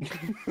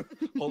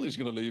 Ollie's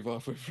gonna leave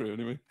halfway through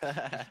anyway.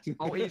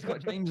 Oh, he's got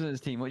James on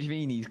his team. What do you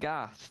mean he's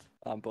gassed?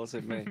 I'm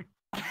buzzing, mate.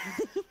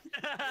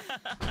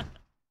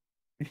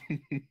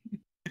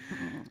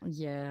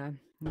 Yeah.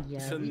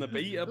 It's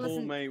unbeatable,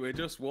 Listen, mate. We're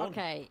just one.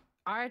 Okay,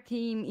 our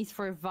team is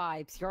for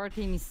vibes. Your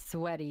team is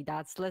sweaty.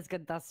 Let's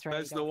get that straight.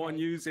 That's the one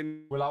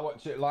using. Will I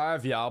watch it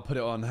live? Yeah, I'll put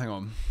it on. Hang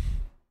on.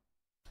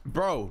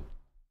 Bro.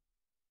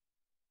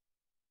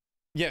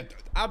 Yeah,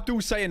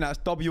 Abdul's saying that's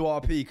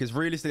WRP because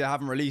realistically, I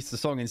haven't released the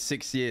song in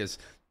 6 years.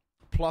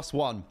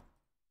 +1.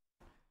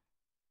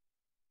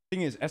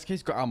 Thing is,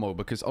 SK's got ammo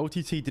because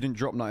OTT didn't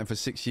drop nothing for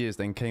 6 years,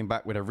 then came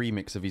back with a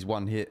remix of his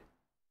one hit.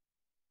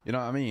 You know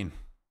what I mean?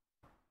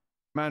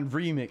 Man,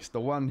 remixed the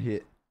one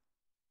hit.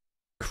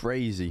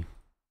 Crazy.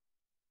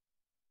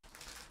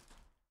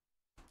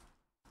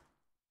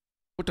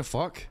 What the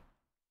fuck?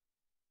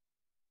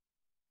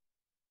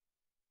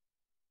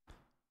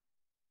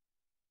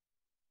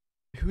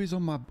 Who is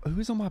on my...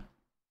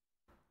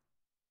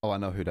 Oh, I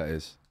know who that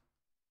is.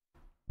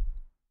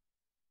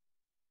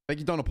 Beg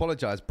you don't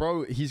apologize.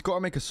 Bro, he's got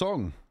to make a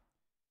song.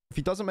 If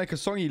he doesn't make a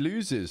song, he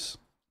loses.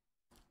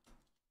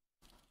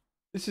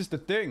 This is the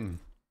thing.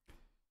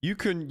 You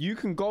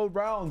can go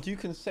round, you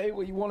can say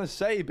what you want to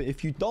say, but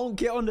if you don't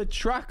get on the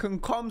track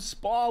and come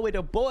spar with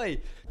a boy,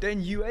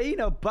 then you ain't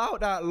about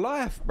that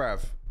life,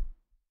 bruv.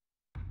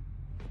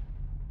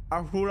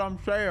 That's what I'm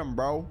saying,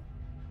 bro.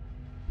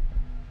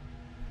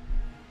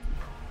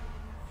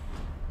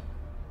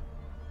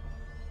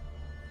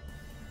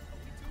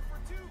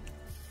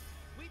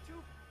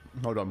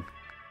 Hold on.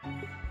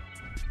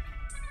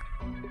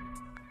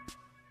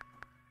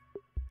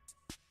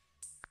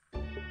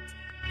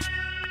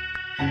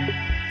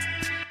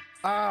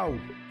 Ow!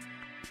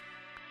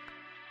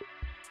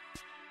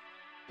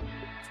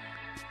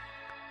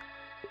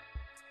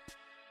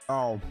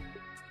 Oh.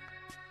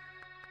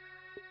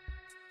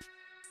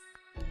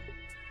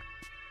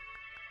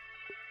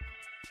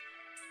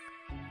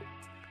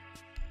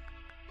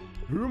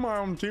 Who am I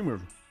on team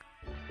with?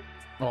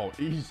 Oh,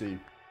 easy.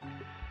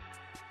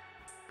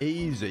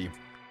 Easy.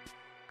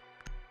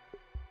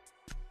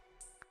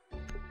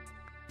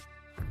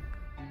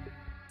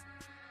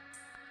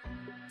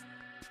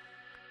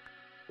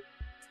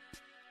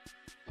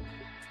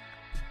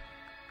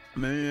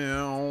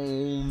 Meow,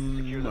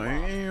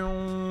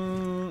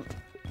 meow.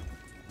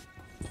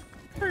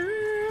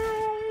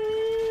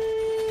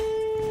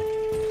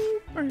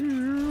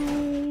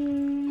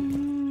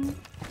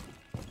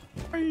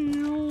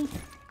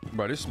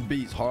 Bro, this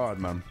beat's hard,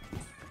 man.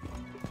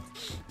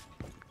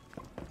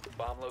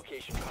 Bomb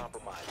location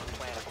compromised.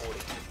 Plan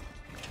accordingly.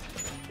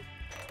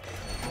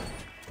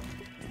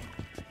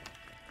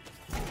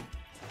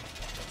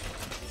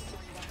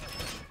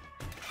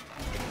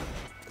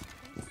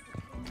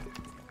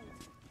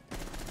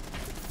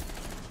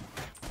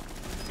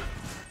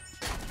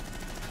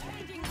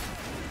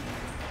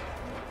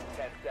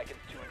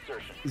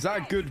 Is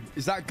that good?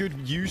 Is that good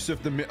use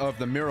of the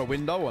mirror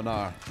window or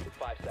not?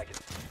 5 seconds.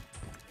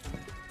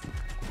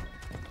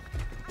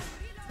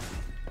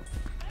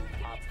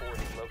 Op 4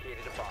 has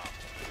located a bomb.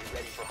 Be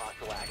ready for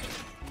hostile action.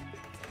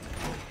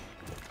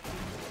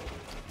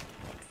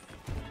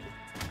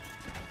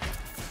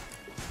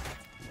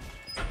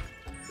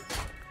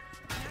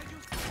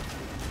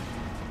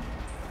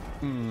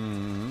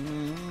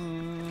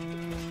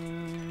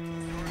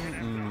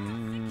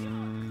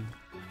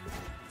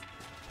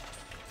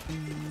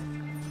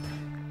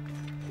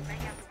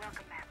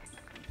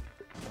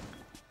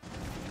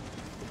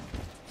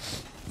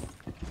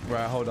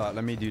 Right, hold on.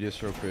 Let me do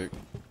this real quick.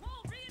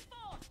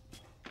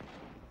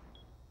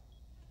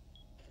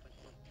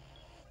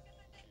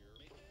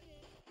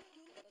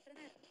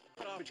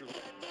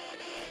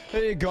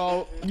 There you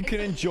go. You can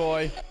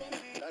enjoy.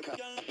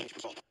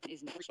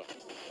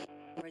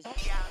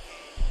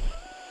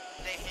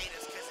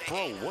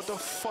 Bro, what the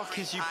fuck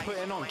is you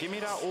putting on? Give me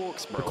that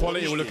AUX, bro. The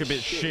quality will look a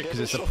bit shit because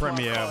it's a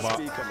premiere,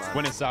 but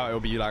when it's out, it'll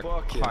be like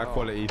high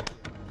quality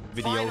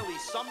video. Finally,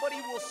 somebody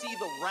will see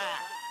the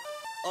wrath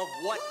of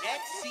what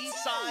XC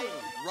side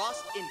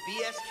Rust and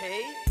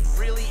BSK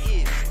really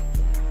is.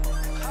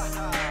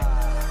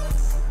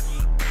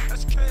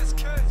 SK.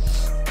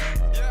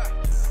 Yeah.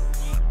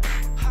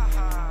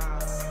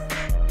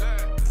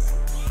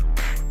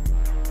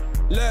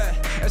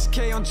 Look,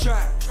 SK on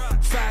track.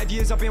 5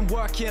 years I've been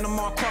working on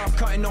my craft,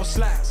 cutting no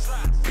slacks.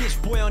 Bitch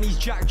boy on these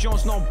Jack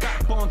Jones, no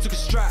backbone, took a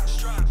strap.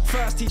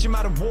 First teach him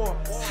how to walk,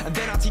 and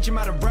then I teach him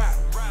how to rap.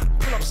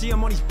 Pull up, see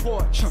him on his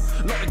porch,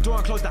 lock the door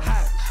and close the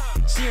hatch.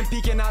 See him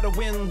peeking out the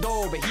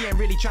window, but he ain't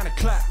really trying to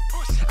clap.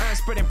 I ain't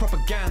spreading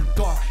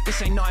propaganda,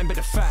 this ain't nothing but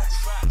the facts.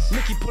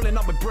 Mickey pulling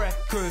up with breath,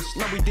 cause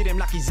now we did him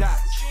like he's at.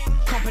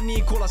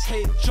 Company call us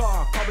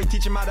HR, probably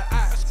teach him how to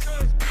act.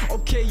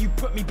 Okay, you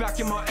put me back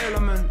in my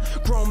element.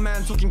 Grown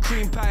man talking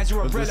cream pies,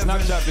 you're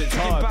irrelevant. Thinking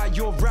about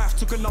your wrath,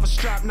 took another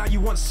strap, now you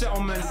want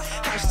settlement.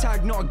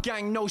 Hashtag not a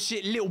gang, no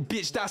shit, little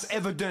bitch, that's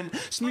evident.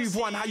 Smooth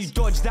one, how you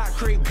dodge that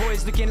crate,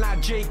 boys looking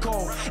like J.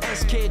 Cole.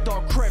 SK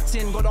dog crept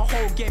in, got the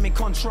whole game in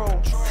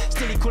control.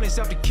 Still he call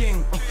himself the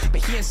king,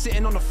 but he ain't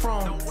sitting on the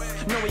throne.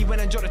 No, he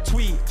went and dropped a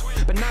tweet,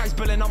 but now he's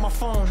billing on my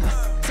phone.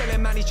 Tell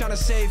him man he's trying to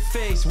save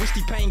face, wish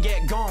the pain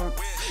get gone.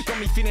 Got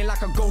me feeling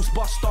like a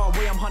ghostbuster,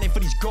 way I'm hunting for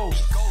these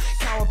ghosts.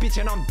 Cow bitch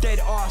and I'm dead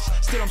ass,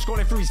 still I'm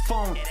scrolling through his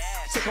phone.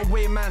 Take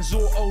away man's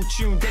all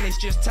old-tune, then it's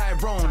just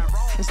Tyrone.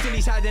 And still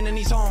he's hiding in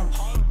his home.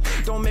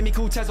 Don't make me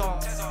call Tezza,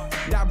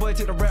 that boy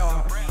took the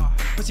rare.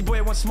 Pussy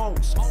boy want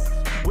smokes,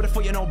 would've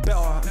thought you know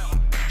better.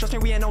 Trust me,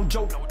 we ain't no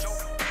joke,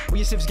 all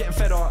your sips getting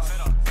fed up.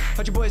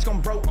 Heard your boy's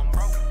gone broke,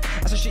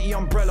 that's a shitty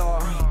umbrella.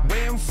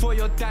 Waiting for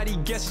your daddy,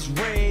 guess it's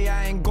Ray.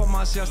 I ain't got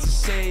much else to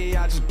say,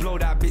 I just blow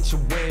that bitch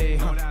away.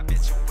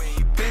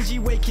 Benji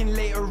waking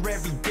later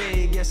every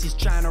day, guess he's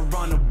trying to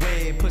run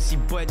away. Pussy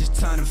boy just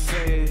turning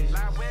face.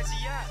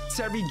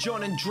 Terry,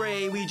 John and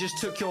Dre, we just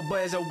took your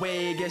boys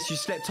away. Guess you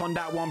slept on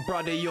that one,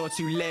 brother, you're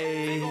too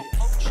late.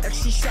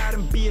 XC side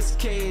and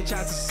BSK,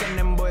 tried to send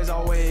them boys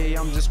away.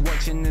 I'm just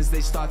watching as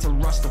they start to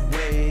rust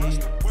away.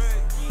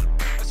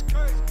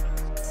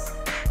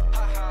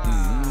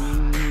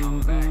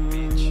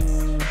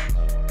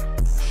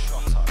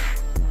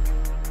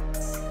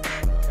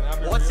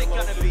 What's it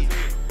gonna be?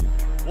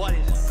 What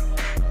is it?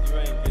 You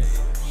ain't getting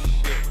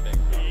shit,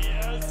 big.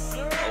 Yes,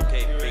 sir.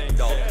 Okay, big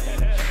dog.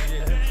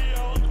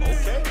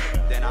 Okay,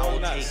 then I will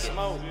take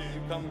smoke,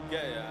 you come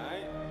get it,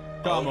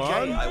 alright? Come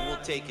okay, on. I will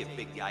take it,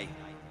 big guy.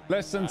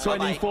 Less than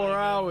 24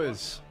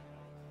 hours.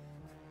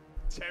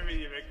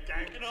 Terry, you're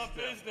ganking on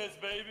business,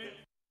 baby.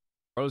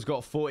 Bro's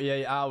got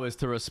 48 hours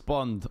to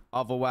respond,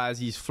 otherwise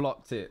he's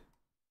flopped it.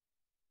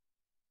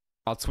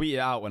 I'll tweet it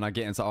out when I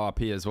get into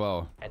RP as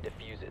well. And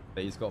defuse it.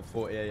 But he's got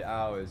 48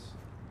 hours.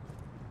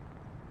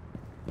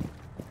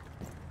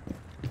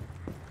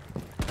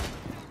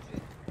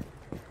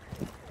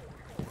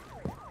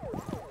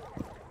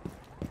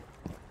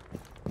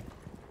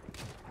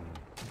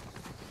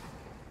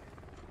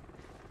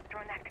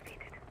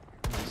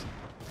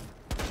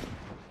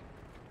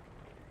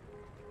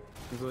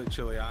 He's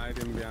literally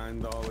hiding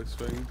behind all this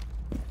thing.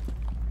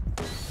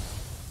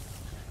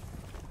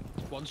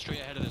 One straight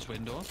ahead of this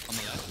window, on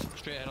the left.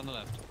 Straight ahead on the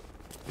left.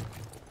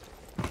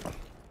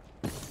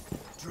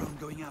 Drone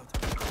going out.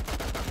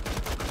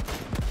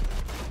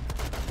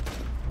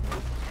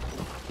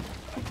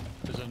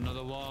 There's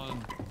another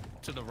one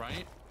to the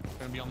right.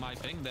 Gonna be on my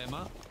thing there,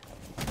 Matt.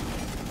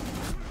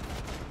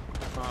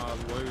 Oh,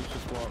 the Blues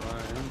just walked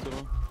right into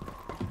him.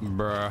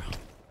 Bruh.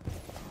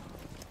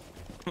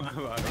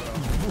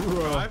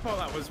 I thought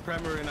that was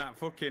premiering at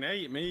fucking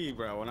 8 me,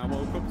 bro, when I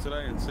woke up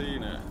today and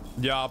seen it.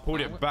 Yeah, I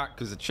pulled it back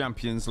because of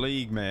Champions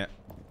League, mate.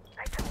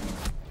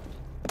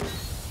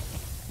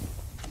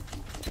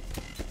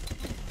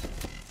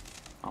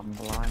 I'm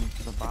blind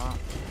to the back.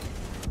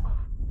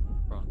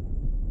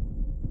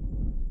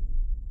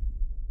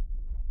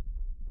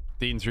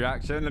 Dean's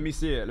reaction. Let me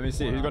see it. Let me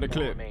see it. Who's got a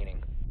clip?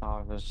 Oh,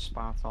 it was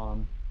spot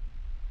on.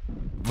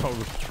 Bro,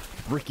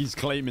 Ricky's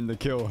claiming the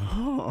kill.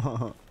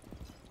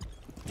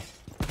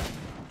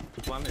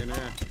 Planting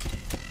here.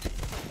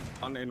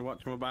 Planting,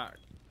 watch my back.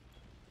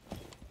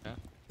 Yeah.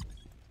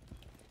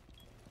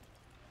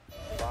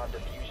 Bomb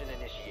diffusion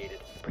initiated.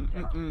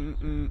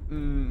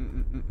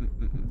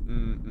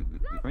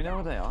 We know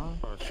where they are.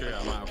 Oh shit,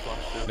 I might have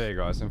flashed it. There you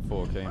go, it's in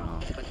 4K now.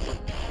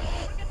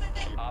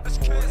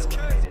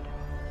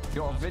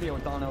 You got a video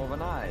done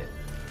overnight?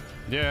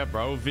 Yeah,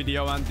 bro,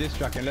 video and diss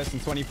track in less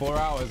than 24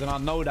 hours, and I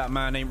know that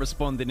man ain't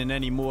responding in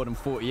any more than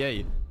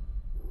 48.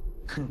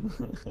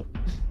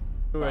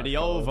 Already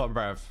over,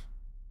 bruv.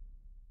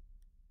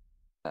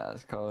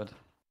 That's cold.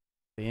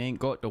 He ain't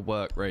got the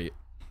work rate.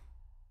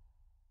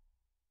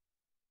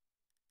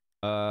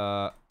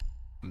 Mira.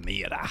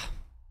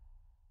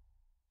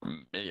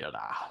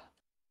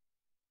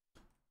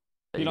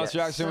 You know,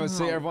 reaction was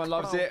say everyone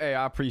loves it. Hey,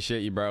 I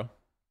appreciate you, bro.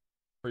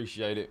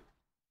 Appreciate it.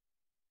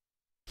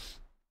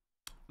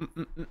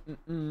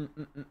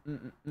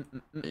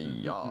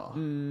 Yeah.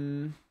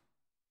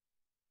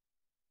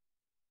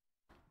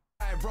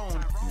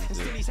 Tyrone, and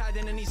still he's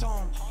hiding in his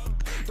home.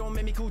 Don't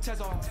make me call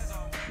Tezza,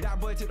 that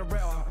boy took the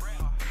rare.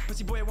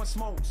 Pussy boy want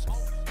smokes.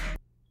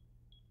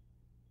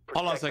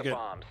 Hold on a second.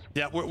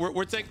 Yeah,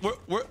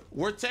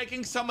 we're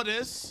taking some of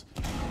this,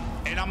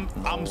 and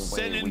I'm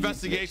sending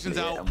investigations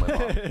out.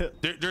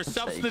 There's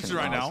substance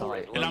right now,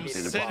 and I'm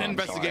sending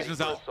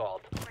investigations out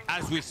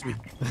as we speak.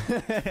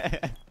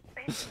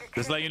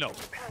 Just let you know,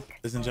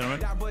 ladies and gentlemen.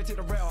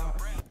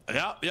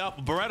 Yeah,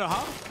 Beretta,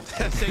 huh?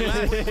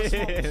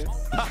 Say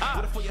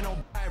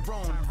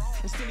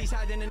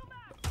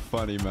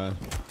Funny, man.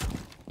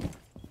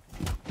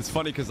 It's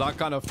funny because I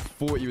kind of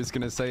thought you was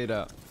gonna say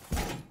that.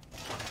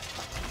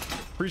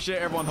 Appreciate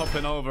everyone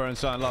hopping over and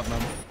showing love,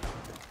 man.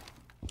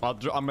 I'm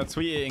gonna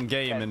tweet it in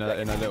game in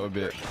a little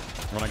bit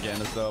when I get in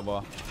the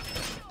server.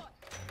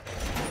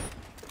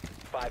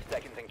 5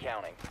 seconds and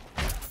counting.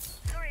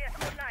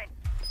 Get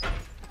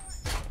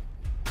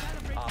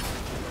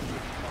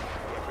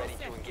ready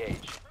to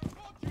engage.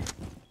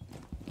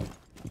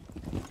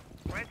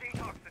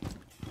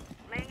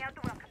 Laying out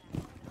the welcome.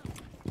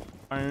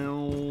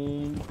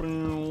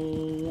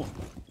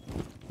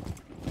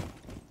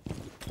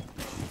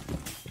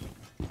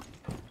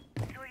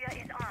 Surya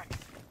is on.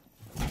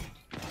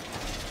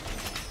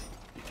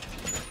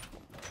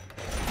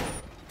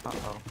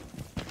 Uh-oh.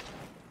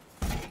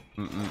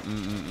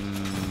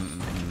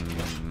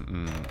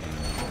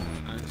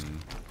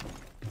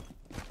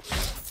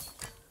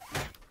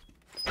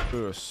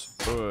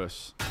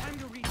 Us.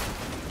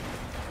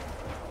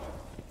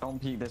 Don't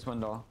peek this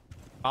window.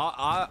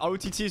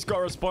 OTT's got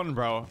to respond,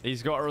 bro.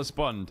 He's got to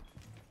respond.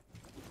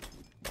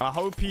 I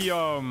hope he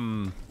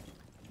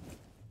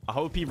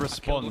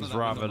responds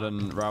rather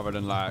than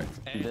like,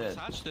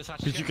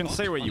 because you can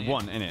say what you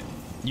want, innit?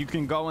 You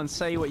can go and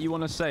say what you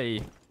want to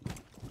say.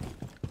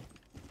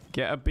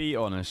 Get a beat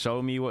on and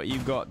show me what you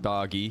got,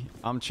 doggy.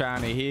 I'm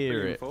trying to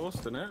hear it.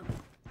 Reinforced, innit?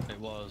 It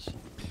was.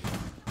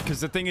 Because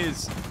the thing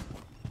is,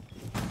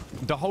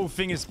 the whole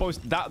thing is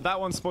supposed that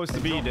one's supposed to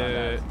be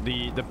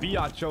the beat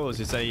I chose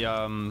is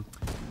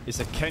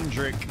a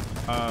Kendrick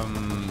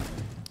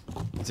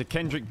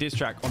diss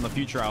track on the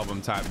Future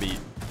album type beat.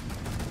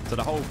 So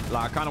the whole,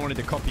 like, I kind of wanted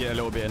to copy it a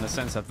little bit in the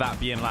sense of that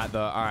being like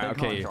the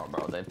They drop,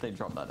 bro. They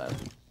dropped that out.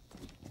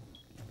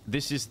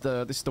 This is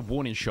the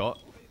warning shot.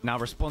 Now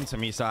respond to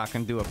me so I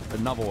can do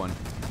another one.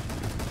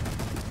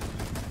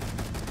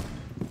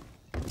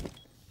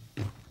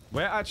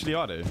 Where actually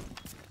are they?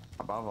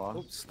 Above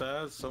us.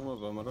 Upstairs, some of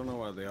them. I don't know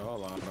where they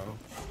all are, bro.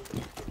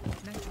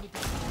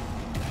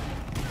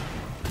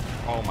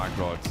 Oh my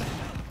god.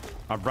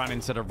 I ran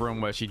into the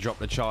room where she dropped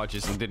the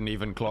charges and didn't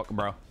even clock,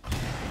 bro.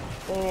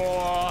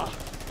 Oh.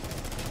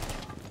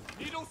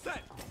 Needle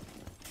set.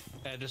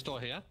 This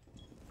door here.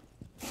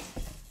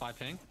 5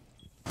 ping.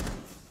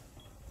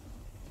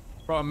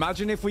 Bro,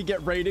 imagine if we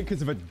get raided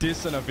because of a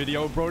diss in a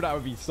video, bro. That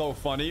would be so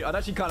funny. I'd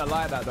actually kind of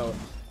like that, though.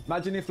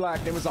 Imagine if,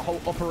 like, there was a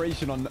whole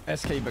operation on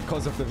SK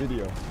because of the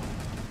video.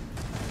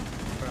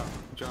 Bro,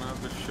 John,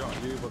 I've just shot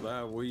you, but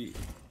they're weak.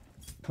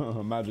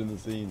 Imagine the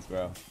scenes,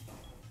 bro.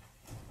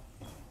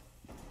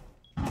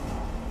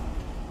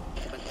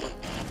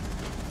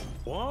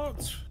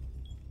 What?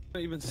 I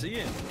don't even see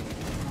it.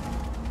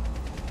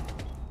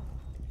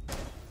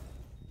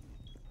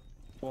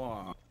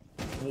 What?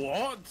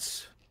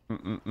 What?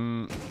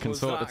 Can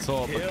sort the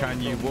talk, but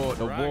can you walk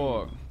the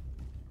walk?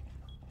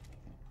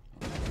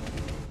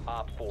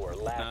 Op 4,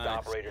 last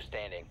operator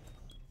standing.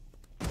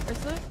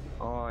 Is it?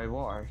 Oh,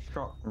 what a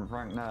shot from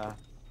Frank there.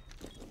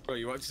 Bro,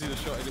 you want to see the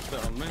shot he just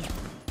did on me?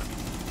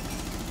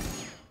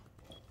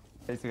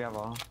 Stay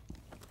together.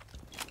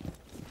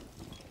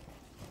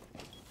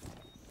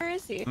 Where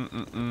is he? He's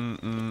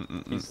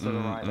to the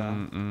right there.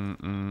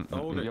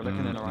 Hold it. You're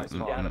looking in the right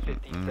spot. Down to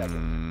 15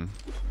 seconds.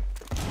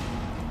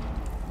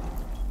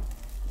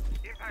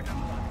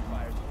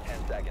 Expires in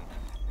 10 seconds.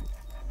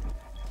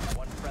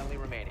 1 friendly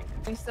remaining.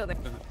 He's still there.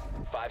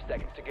 5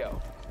 seconds to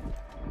go.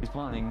 He's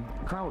planning.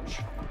 Crouch.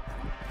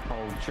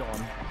 Oh,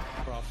 John.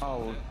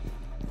 Oh.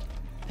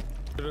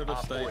 Should have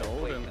just Op 4 stayed is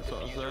holding, placing that's the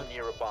what I diffuser said.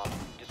 near a bomb.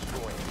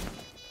 Destroying it.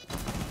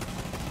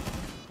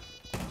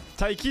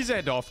 Take his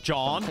head off,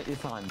 John. Take your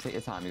time. Take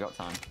your time. You got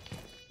time.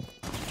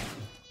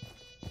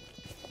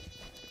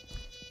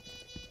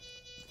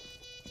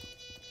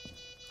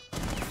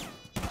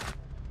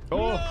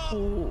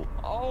 Oh.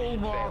 Oh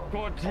my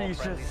god, he's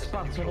just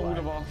spat on all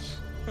of us.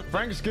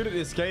 Frank's good at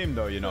this game,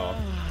 though, you know.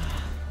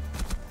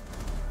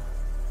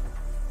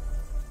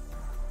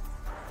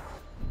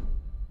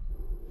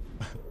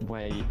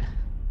 Wait.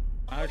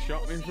 I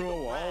shot me through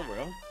a wall,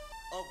 bro.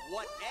 Of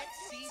what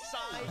XC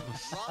side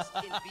Rust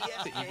and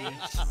BSK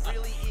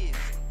really is.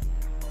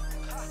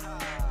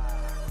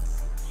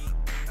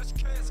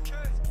 SK.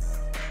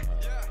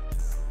 Yeah.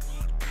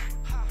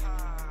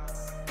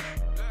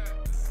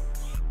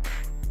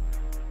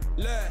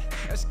 Look,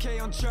 SK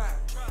on track.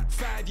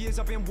 5 years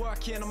I've been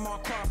working on my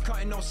craft,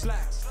 cutting no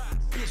slacks.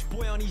 Bitch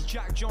boy on these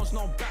Jack Jones,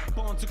 no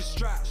backbone, took a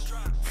strap.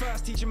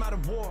 First teach him how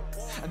to walk,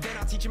 and then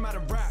I teach him how to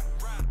rap.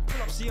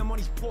 Pull up, see him on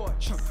his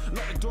porch, lock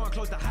the door and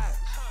close the hatch.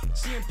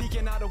 See him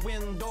peeking out the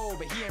window,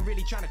 but he ain't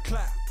really trying to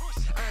clap.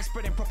 I ain't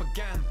spreading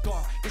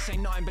propaganda, this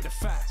ain't nothing but the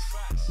facts.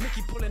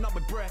 Nicky pulling up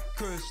with breath,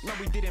 cause no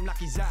we did him like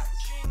he's at.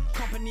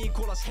 Company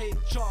call us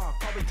HR,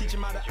 probably teach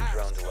him how to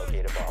act.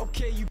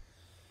 Okay,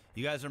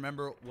 You guys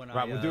remember when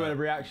Right, we'll do a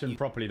reaction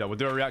properly, though. We'll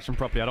do a reaction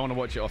properly. I don't want to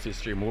watch it off his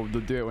stream. We'll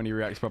do it when he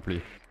reacts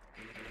properly.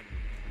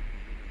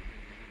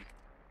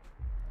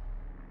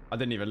 I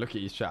didn't even look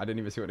at his chat. I didn't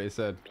even see what they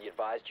said. Be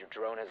advised your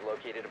drone has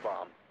located a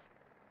bomb.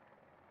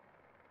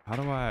 How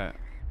do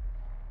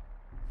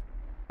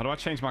I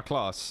change my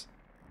class?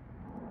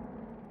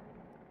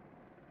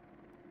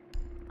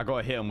 I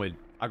gotta hit him with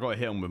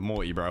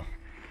Morty, bro.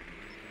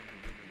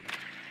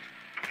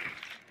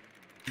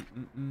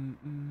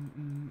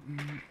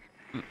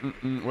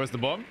 Where's the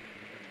bomb?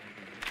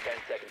 10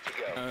 seconds to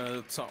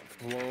go. Top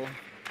floor.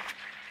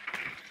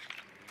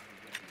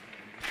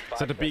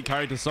 So the beat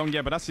carried the song,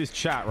 yeah, but that's his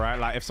chat, right?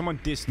 Like, if someone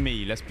dissed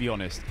me, let's be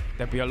honest,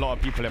 there'd be a lot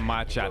of people in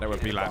my chat that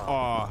would be like,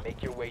 oh,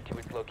 Make your way to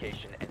its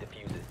location and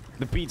defuse it.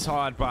 the beat's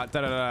hard, but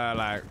da-da-da,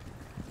 like,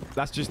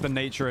 that's just the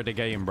nature of the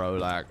game, bro.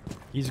 Like,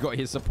 he's got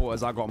his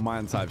supporters, I got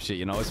mine type shit,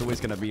 you know? It's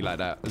always gonna be like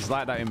that. It's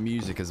like that in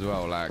music as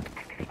well, like,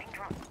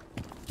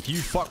 if you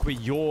fuck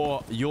with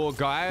your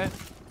guy,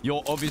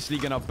 you're obviously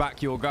gonna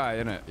back your guy,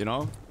 innit? You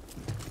know?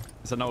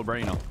 It's a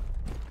no-brainer.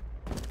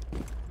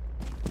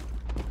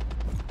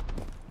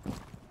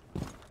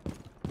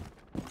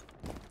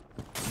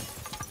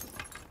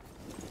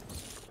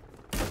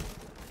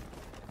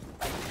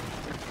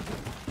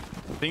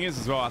 Thing is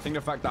as well, I think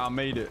the fact that I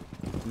made it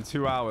in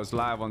 2 hours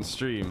live on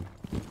stream,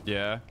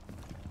 yeah,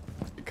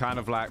 it kind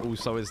of like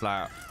also is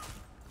like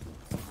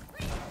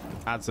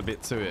adds a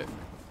bit to it.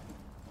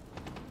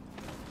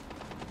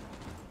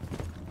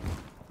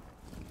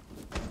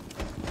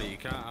 You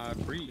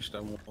can't breach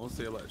them once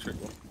the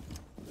electric one.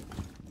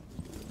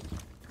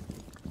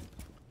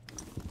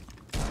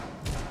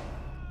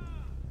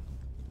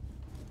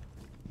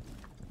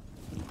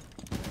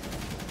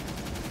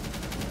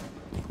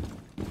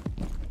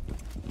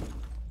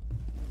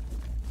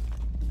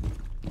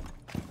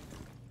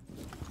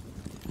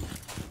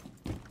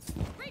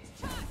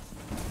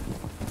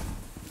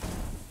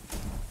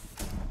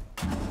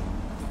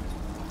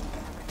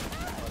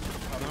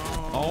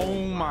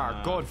 Oh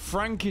my god,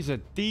 Frank is a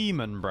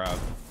demon, bruv.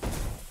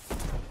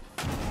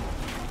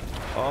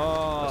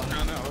 Oh.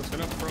 I was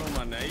gonna throw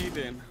my nade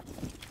in.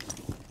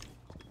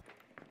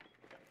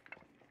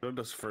 I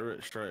just threw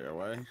it straight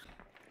away.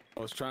 I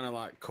was trying to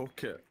like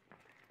cook it.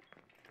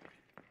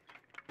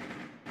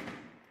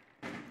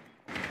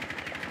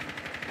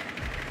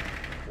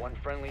 One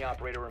friendly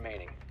operator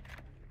remaining.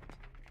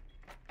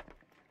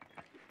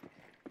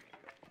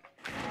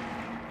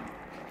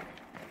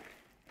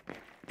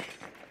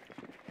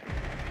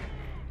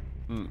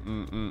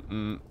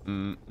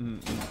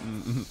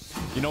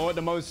 You know what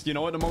the most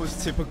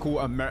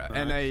typical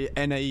NA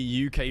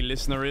UK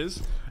listener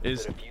is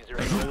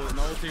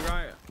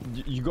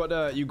you got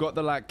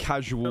the like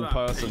casual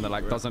person that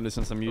like doesn't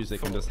listen to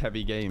music and just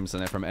heavy games,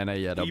 and they're from NA.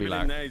 Yeah, they'll be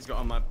like, he's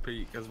got a mad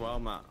peak as well,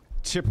 Matt.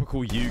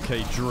 Typical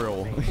UK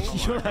drill.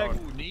 You're like,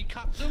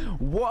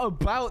 what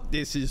about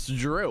this is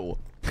drill?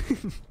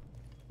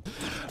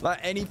 Like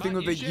anything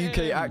with a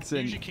UK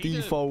accent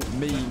default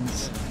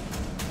means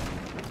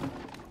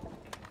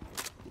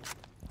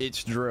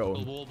it's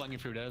drill. Wall banging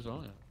through there as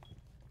well. Yeah.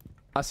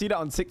 I see that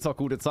on TikTok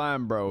all the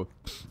time, bro.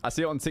 I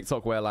see it on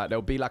TikTok where like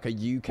there'll be like a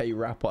UK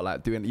rapper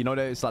like doing, you know,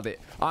 it's like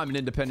I'm an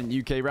independent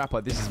UK rapper.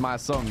 This is my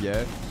song,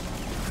 yeah.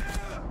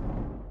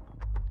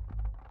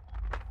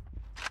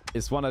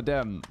 It's one of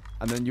them,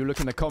 and then you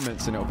look in the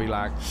comments and it'll be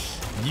like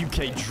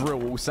UK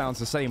drill all sounds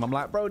the same. I'm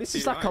like, bro, this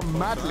is like a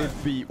Mad Lib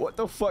beat. What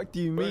the fuck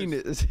do you mean?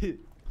 It's yeah,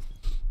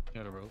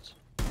 the roads.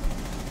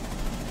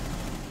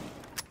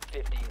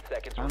 15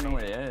 seconds. I don't know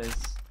where it is.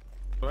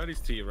 Where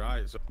is to your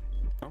right? So...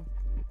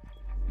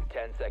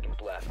 10 seconds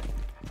left.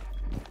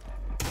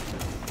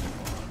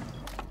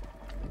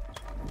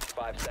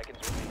 5 seconds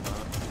remaining.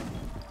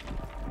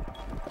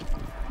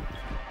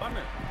 Damn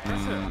it.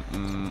 That's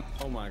it.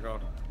 Oh my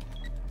god.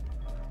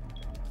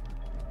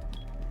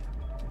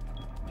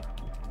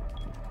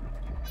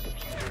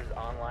 Diffuser is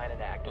online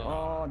and active.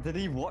 Oh, did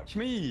he watch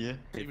me?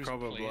 He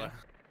probably.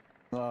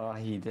 Oh,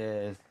 he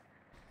did.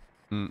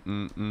 Bro,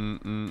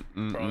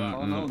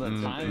 Oh no, the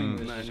timing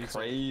was just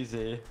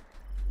crazy.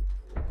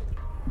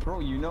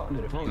 Bro, you know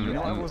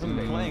I wasn't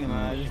playing and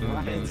I just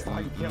ran and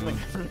started killing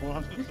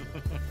everyone.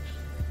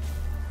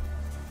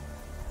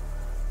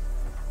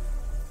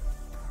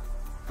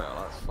 Bro,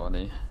 that's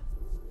funny.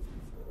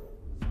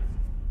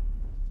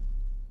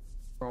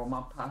 Bro,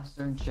 my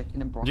pasta and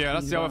chicken and broccoli. Yeah,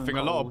 that's the other thing.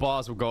 A lot of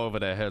bars will go over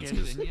their heads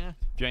because if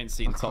you ain't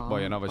seen Top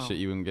Boy and other shit,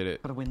 you wouldn't get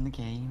it. Gotta win the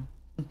game.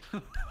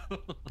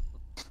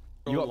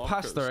 You got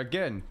pasta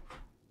again?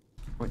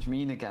 What do you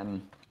mean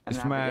again?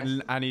 This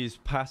man and his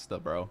pasta,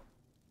 bro.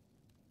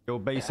 You're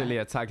basically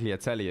a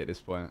tagliatelle at this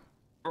point.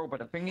 Bro, but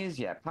the thing is,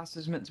 yeah,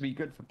 pasta's meant to be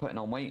good for putting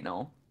on weight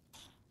now.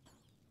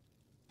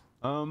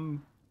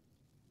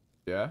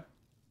 Yeah.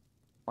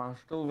 I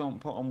still don't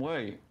put on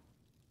weight.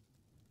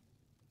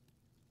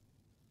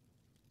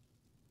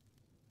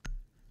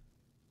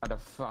 I had a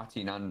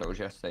fatty Nando's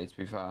yesterday, to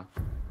be fair.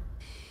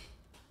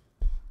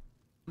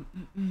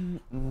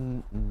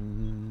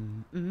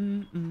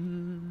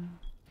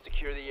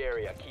 Secure the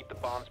area. Keep the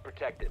bombs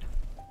protected.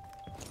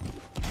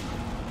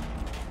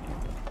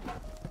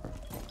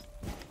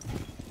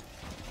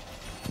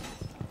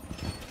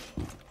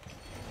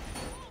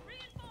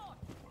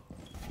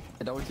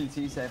 Did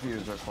OTT say if he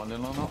was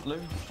responding or not,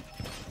 Lou?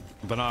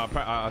 But no,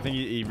 I think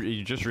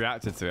he just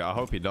reacted to it. I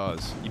hope he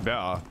does. He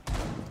better.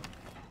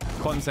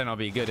 Content will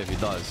be good if he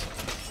does.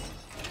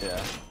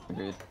 Yeah,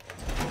 agreed.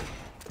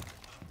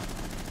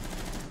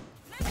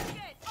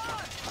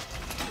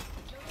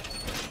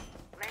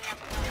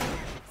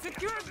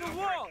 Secure the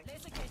wall!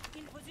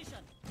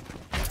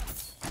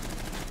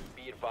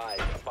 Be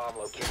advised, a bomb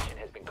location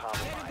has been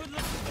compromised.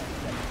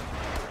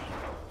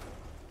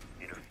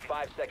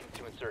 5 seconds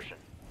to insertion.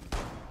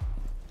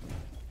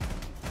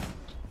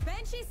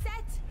 She's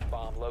set.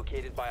 Bomb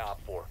located by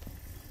Op 4.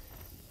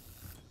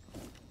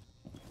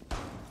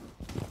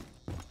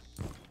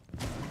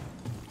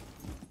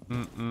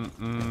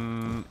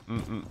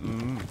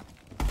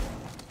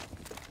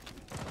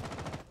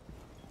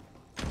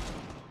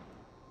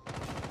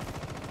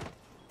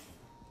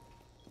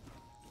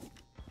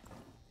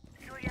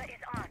 Julia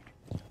is armed.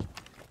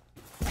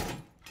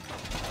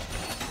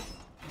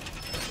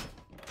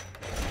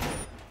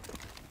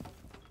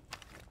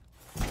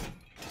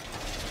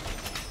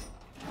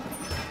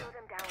 Slow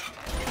them down.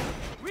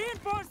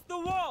 Reinforce the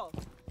wall.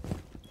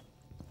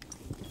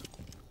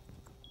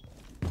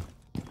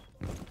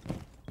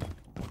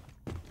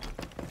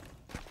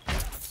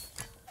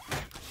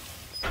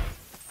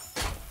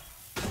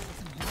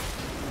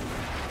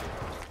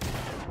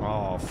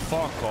 Oh,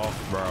 fuck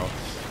off, bro.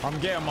 I'm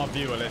getting my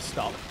viewer list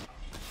up.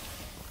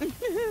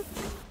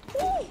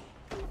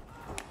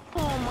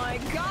 Oh my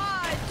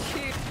god,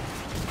 dude.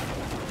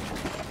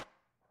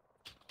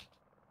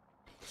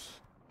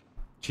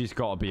 She's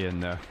got to be in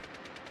there.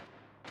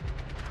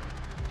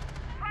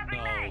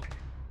 No.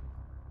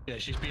 Yeah,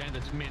 she's behind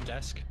the main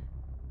desk.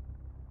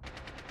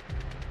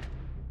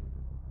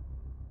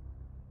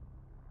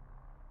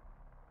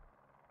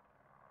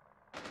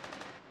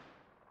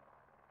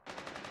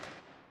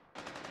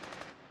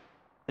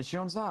 Is she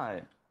on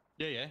site?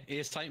 Yeah, yeah.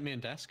 Ace tight main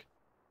desk.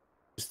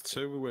 There's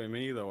two with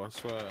me though, I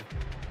swear.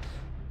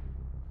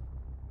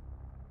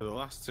 The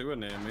last two are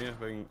near me, I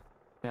think.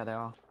 Yeah, they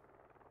are.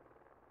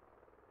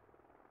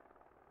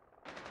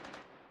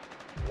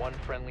 One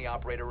friendly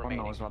operator One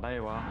remaining. knows where they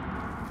were.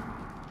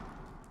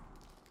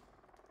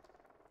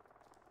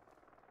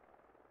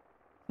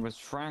 Was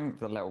Frank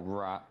the little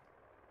rat?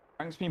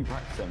 Frank's been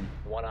practicing.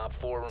 One Op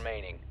 4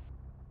 remaining.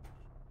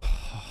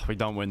 We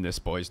don't win this,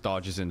 boys.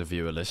 Dodge is in the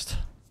viewer list.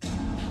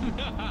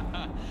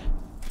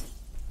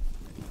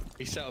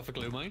 He set up a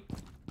glue mine.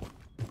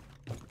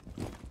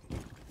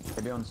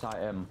 Maybe on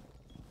site M.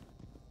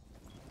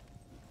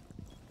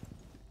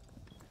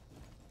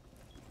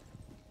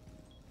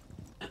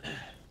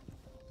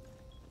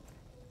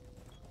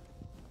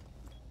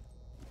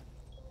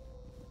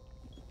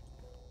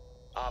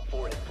 Op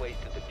 4 has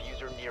placed a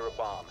diffuser near a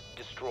bomb.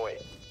 Destroy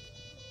it.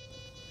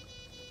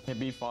 He'd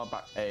be far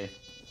back A.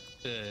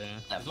 Yeah,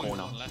 Left there's only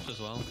corner. one left as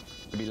well.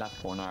 He'd be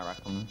left corner, I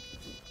reckon.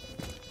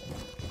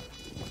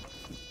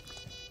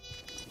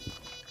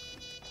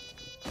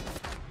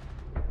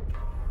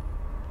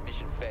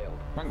 Mission failed.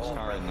 Frank's All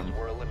carrying friendlies them.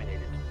 were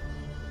eliminated.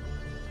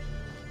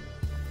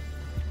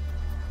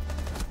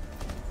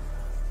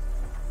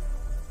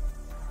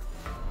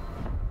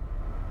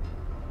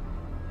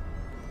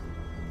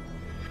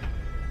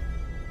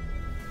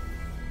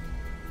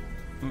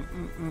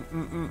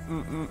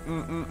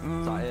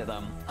 Is that it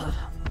then?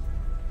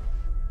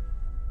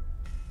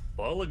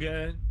 Ball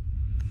again.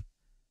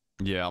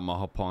 Yeah, I'm gonna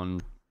hop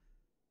on.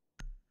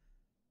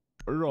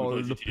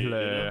 Roll the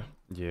play.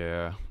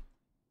 Yeah.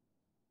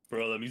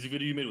 Bro, that music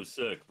video you made was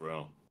sick,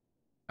 bro.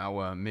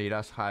 Me,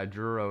 that's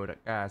Hydro.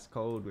 That guy's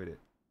cold with it.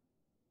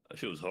 That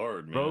shit was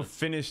hard, man. Bro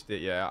finished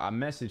it, yeah. I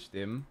messaged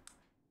him.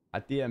 I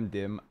DM'd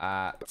him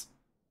at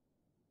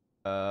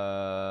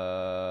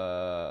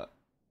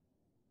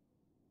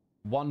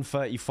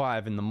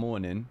 1:35 in the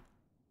morning,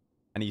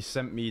 and he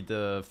sent me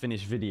the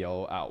finished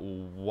video at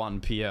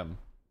 1 p.m.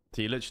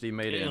 So he literally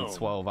made it in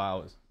 12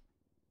 hours.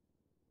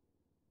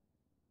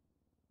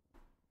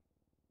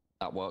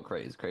 That work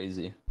rate is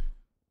crazy.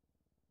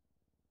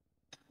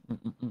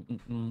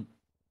 Damn,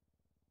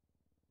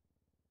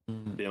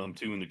 I'm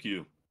 2 in the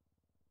queue.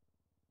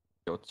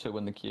 You're 2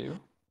 in the queue?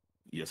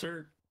 Yes,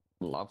 sir.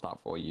 Love that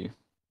for you.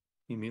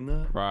 You mean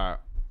that? Right.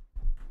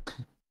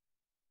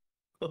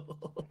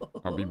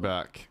 I'll be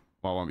back.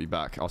 Well, I won't be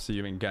back. I'll see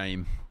you in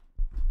game.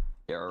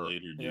 Later,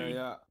 dude.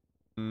 Yeah.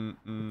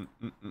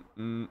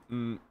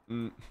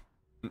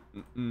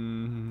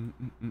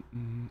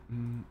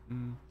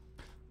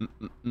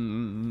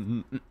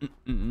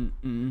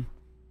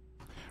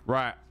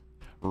 Right.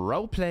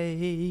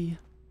 Roleplay.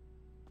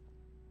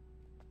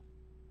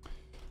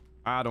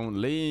 I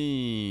don't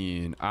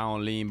lean,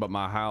 but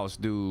my house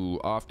do.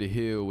 Off the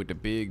hill with the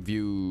big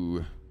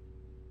view.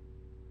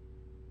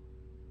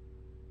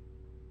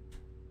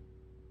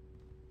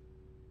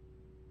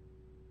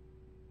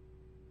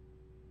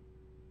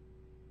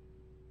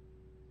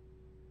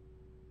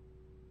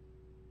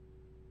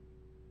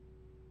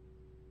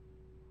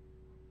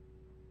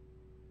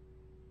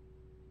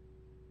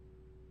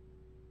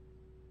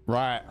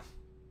 Right.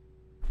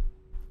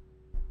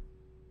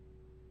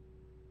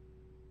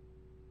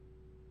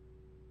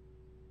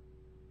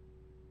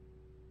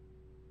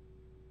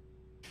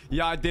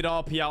 Yeah, I did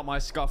RP out my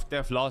scuff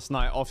death last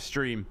night off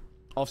stream.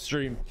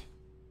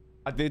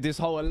 I did this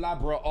whole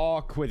elaborate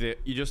arc with it.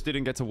 You just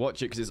didn't get to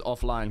watch it because it's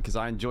offline, because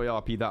I enjoy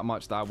RP that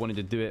much that I wanted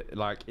to do it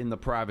like in the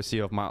privacy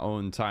of my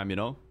own time, you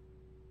know?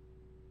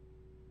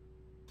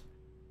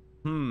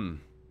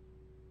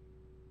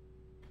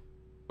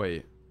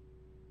 Wait.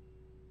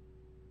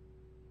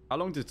 How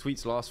long did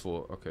tweets last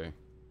for? Okay.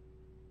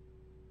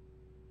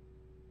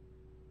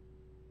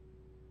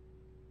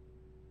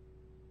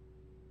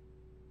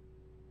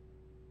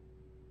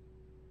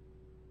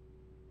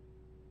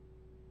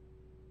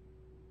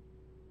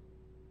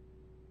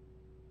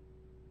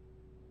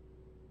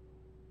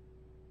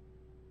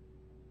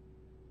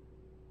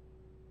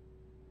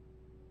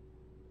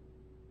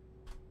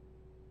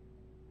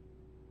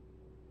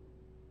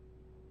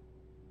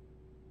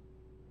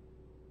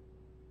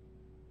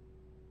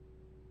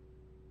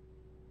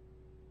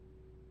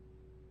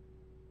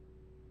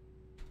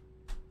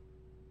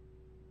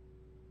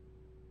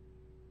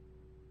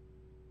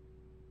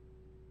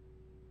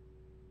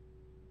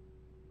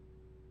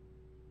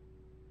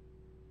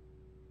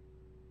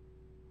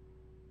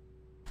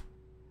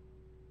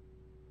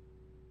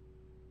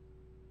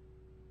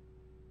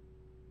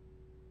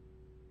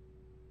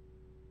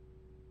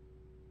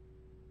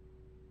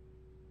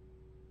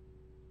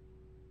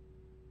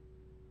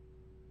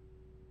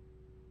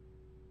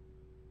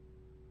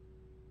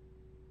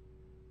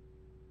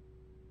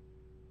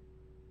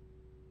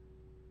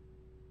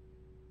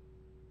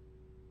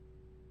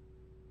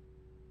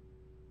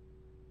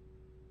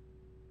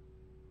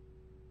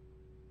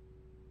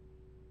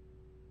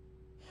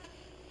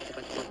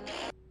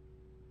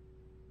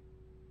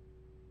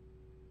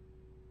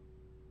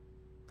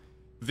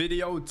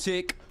 Video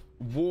tick.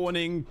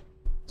 Warning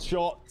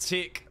shot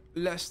tick.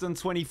 Less than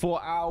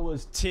 24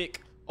 hours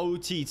tick.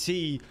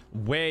 OTT.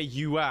 Where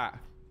you at?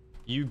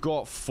 You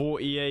got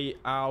 48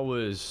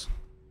 hours.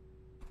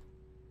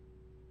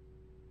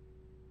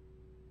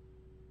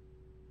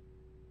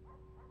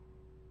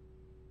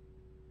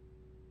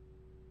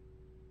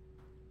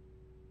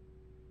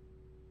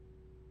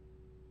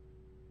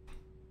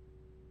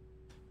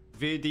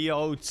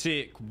 Video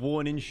tick.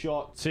 Warning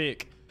shot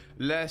tick.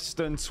 Less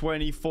than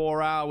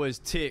 24 hours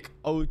tick.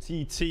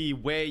 OTT.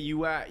 Where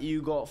you at?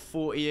 You got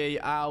 48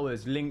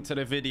 hours. Link to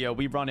the video.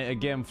 We run it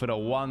again for the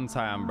one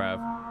time, bruv.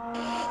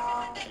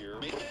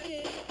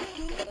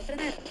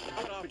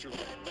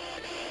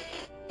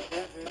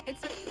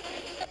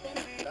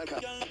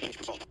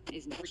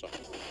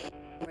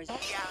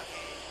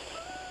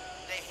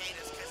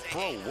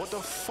 Bro, what the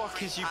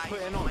fuck is you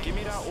putting on? Give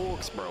me that aux,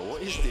 bro.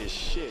 What is this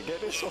shit?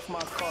 Get this off my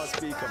car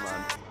speaker,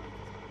 man.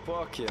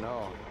 Fucking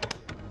hell.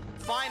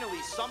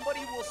 Finally,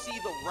 somebody will see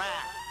the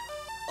wrath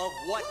of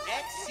what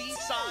XC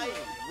side,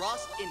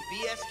 Rust, and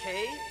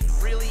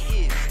BSK really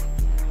is.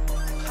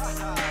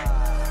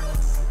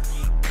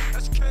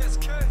 SK.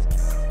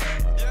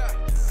 Yeah.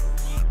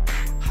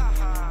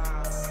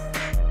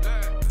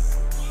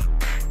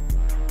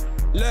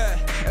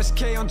 Look,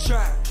 SK on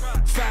track.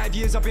 5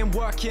 years I've been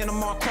working on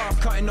my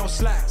craft, cutting no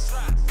slacks.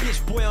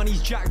 Bitch boy on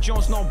these Jack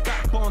Jones, no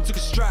backbone, took a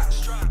strap.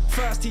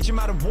 First teach him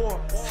how to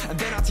walk, and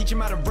then I teach him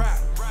how to rap.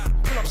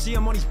 Pull up, see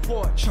him on his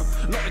porch,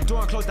 lock the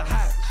door and close the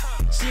hatch.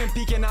 See him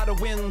peeking out the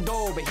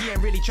window, but he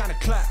ain't really trying to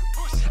clap.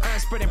 I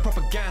ain't spreading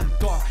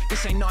propaganda,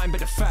 this ain't nothing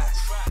but the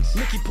facts.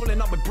 Nicky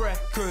pulling up with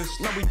breath, cause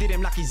now we did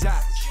him like he's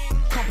at.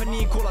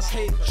 Company call us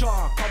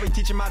HR, probably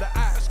teach him how to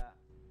act.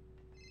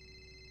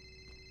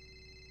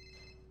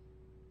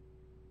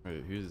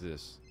 Wait, who's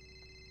this?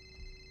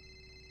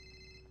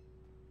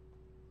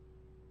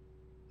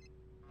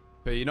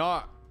 But you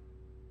know,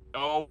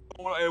 oh,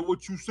 hey,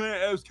 what you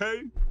saying, SK?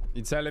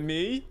 You telling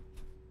me?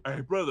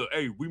 Hey, brother,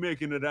 hey, we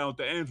making it out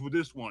the ends with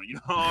this one. You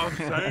know what I'm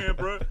saying,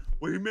 bro?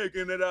 We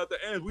making it out the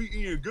ends. We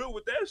eating good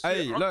with that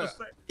shit. Hey, look,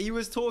 he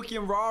was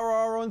talking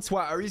rah-rah on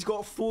Twitter. He's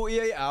got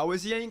 48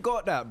 hours. He ain't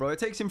got that, bro. It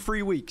takes him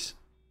 3 weeks.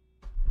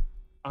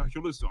 All right,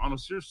 yo, listen, on a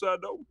serious side,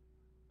 though,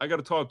 I got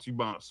to talk to you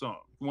about something.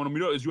 You want to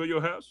meet up? Is you at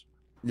your house?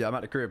 Yeah, I'm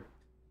at the crib.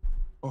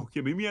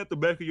 Okay, meet me at the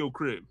back of your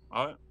crib,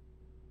 all right?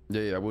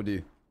 Yeah, we'll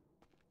do.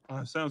 All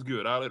right, sounds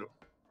good. I'll later.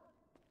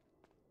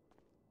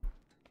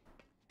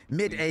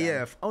 Mid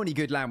AF, only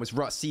good line was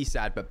Rust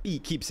Seaside, but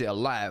beat keeps it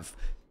alive.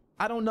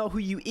 I don't know who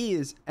you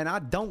is, and I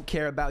don't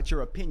care about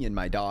your opinion,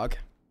 my dog.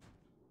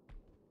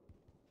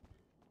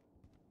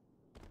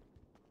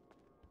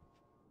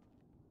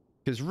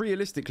 Because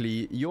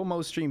realistically, your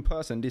most streamed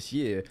person this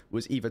year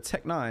was either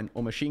Tech9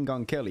 or Machine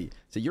Gun Kelly,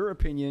 so your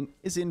opinion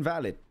is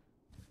invalid.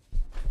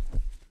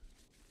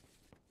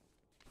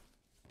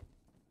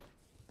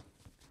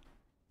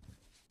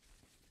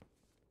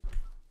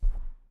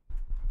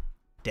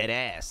 Dead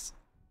ass.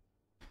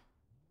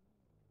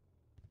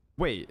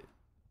 Wait,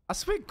 I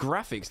swear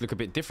graphics look a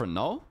bit different,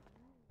 no?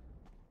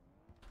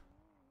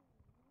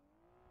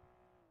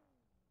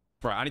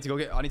 Right, I need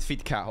to feed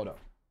the cat, hold up.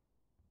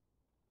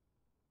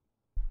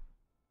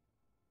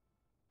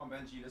 Come on,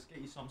 Benji, let's get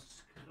you some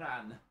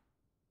scran.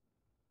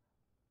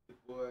 Good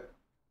boy.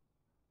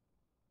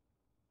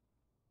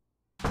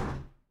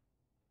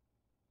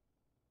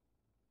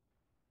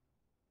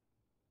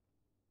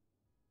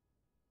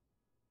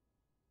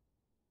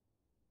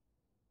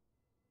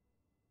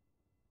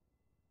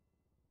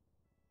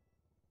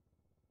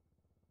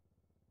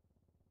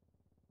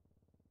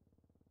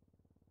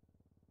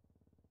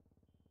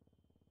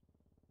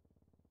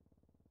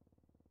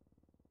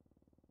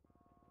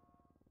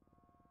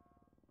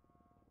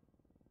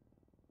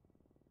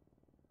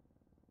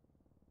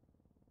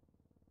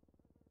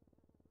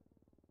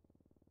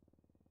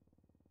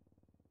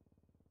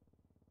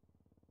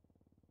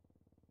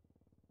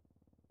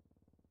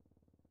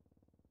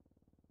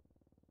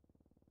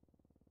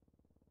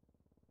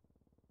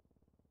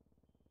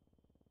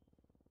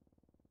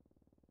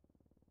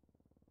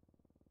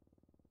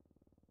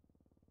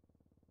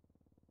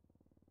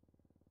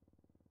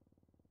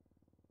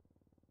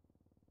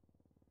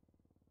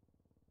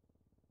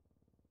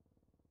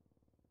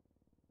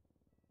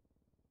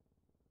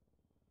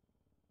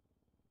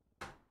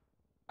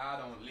 I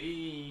don't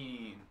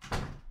lean.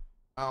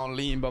 I don't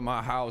lean, but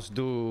my house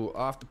do.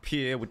 Off the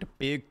pier with the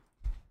big.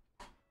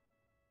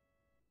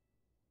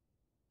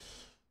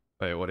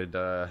 Wait, what did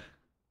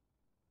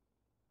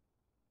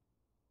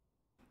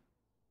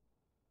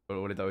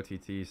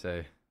OTT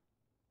say?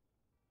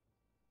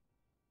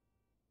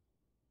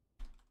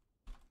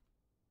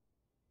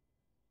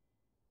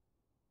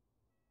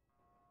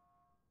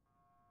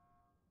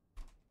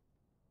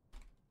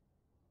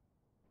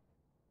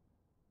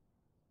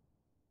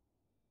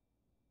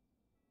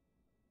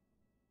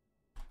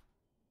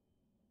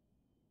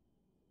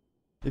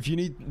 If you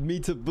need me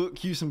to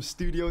book you some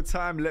studio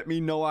time, let me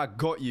know. I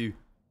got you.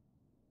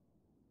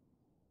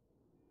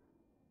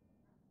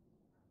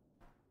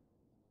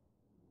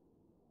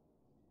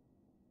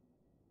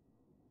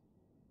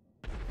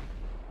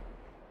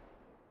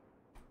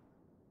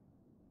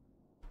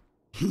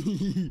 Why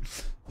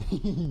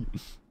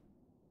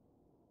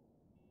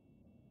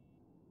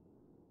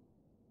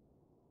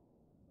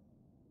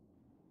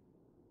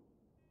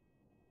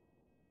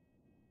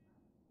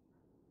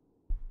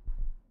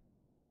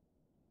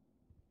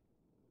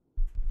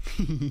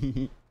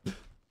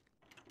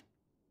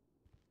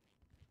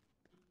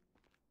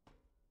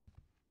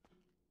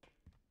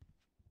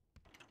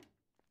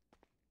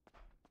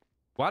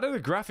do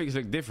the graphics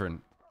look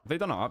different? Have they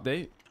done an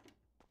update?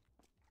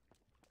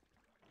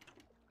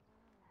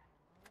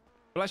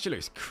 Well, that shit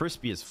looks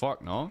crispy as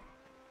fuck, no?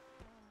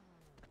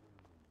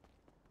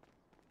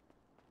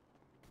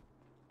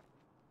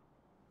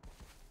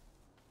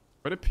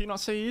 Where did Peanut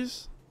say he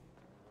is?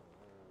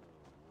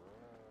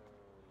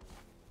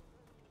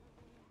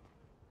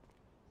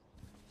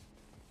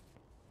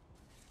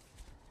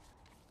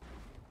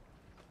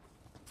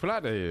 I feel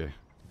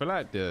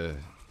like the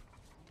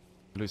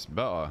looks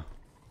better.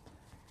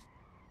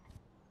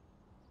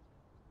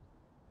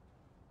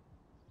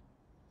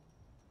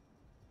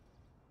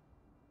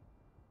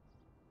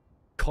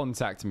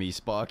 Contact me,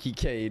 Sparky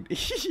Kane.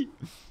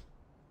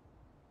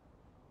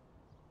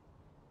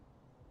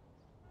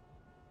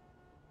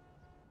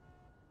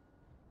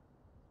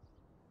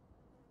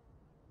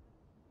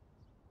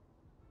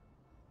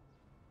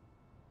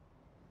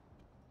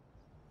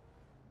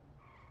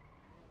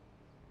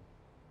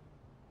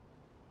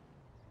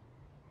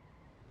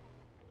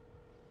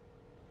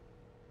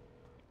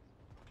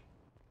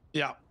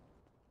 Yeah.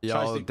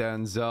 Yo,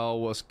 Denzel,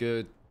 what's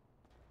good?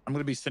 I'm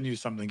gonna be sending you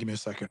something. Give me a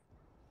second.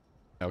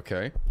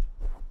 Okay.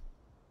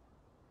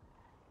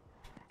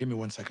 Give me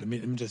 1 second.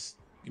 Let me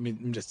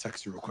just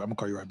text you real quick. I'm gonna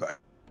call you right back.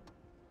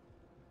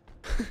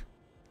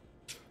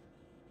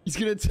 He's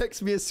gonna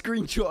text me a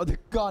screenshot of the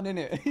gun,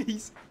 innit?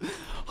 He's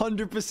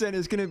 100%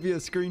 it's gonna be a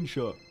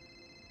screenshot.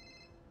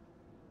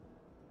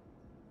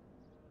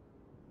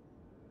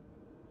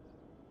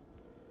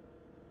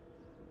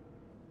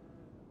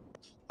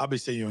 I'll be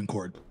seeing you in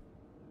court.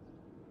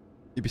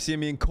 You'll be seeing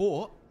me in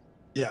court?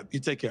 Yeah, you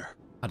take care.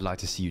 I'd like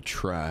to see you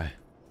try.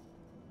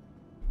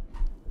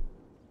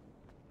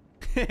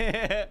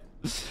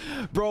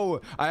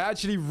 Bro, I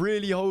actually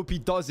really hope he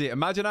does it.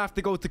 Imagine I have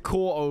to go to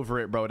court over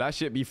it, bro. That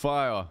shit be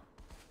fire.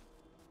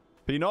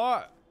 Peanut?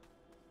 I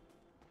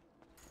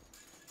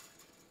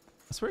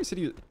swear he said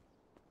he...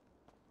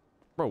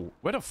 Bro,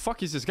 where the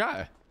fuck is this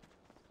guy?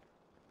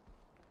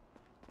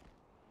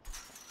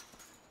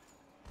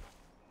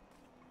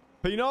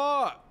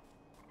 Peanut!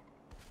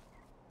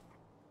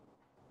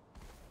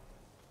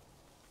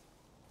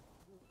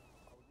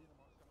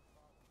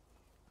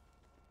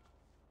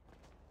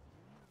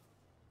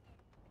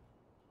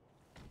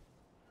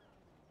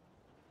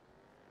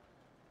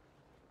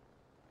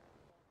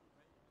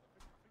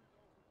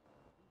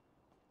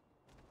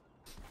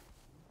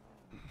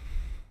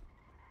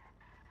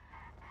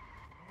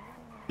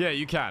 Yeah,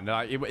 you can.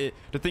 The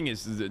thing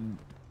is,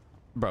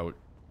 bro,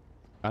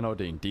 I know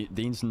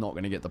Dean's not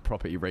going to get the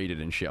property raided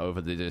and shit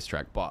over the diss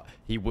track, but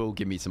he will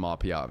give me some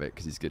RP out of it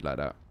because he's good like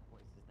that.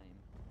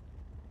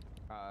 What's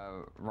his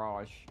name?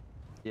 Raj.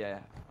 Yeah,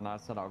 and I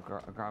said I'll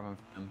grab him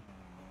for him.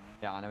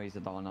 Yeah, I know he's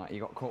a donor. He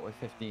got caught with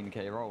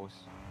 15k rolls.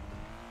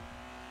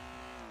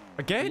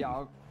 Again?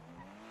 Yeah,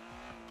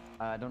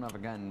 I don't have a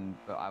gun,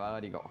 but I've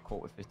already got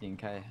caught with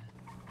 15k.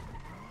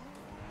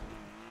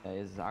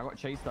 I got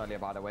chased earlier,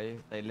 by the way.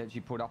 They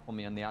literally pulled up on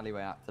me in the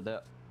alleyway after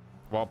that.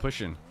 While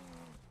pushing?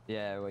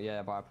 Yeah, well,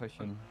 yeah, by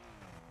pushing.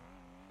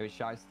 It was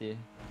shiesty.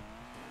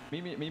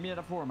 Meet me at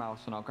the forum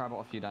house and I'll grab it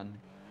off you then.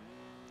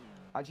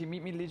 Actually,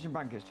 meet me at Legion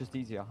Bank. It's just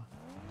easier.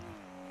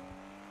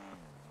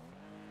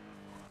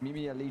 Meet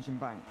me at Legion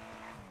Bank.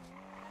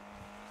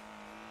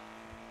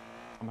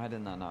 I'm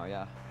heading there now,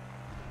 yeah.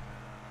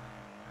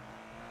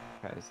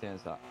 Okay, so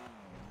here's that.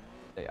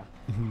 Yeah.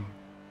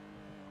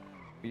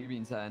 What you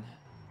been saying?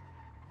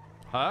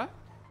 Huh?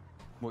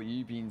 What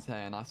you been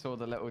saying? I saw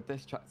the little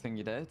diss track thing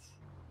you did.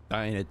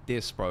 That ain't a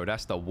diss, bro.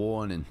 That's the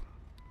warning.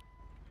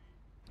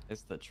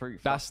 It's the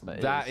truth.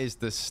 That is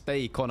the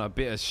steak on a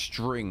bit of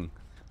string.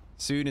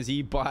 Soon as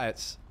he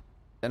bites,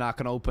 then I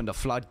can open the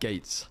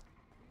floodgates.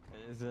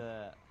 Is it?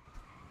 Yeah,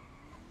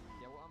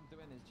 what I'm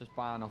doing is just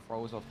buying off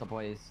rolls off the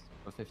boys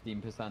for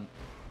 15%.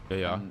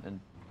 Yeah. And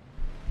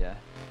yeah.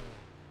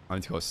 I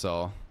need to go sell. I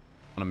want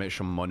to make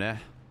some money.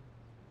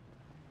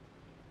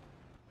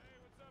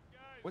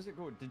 What's it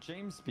called? Did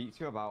James speak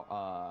to you about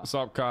What's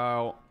up,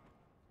 Kyle?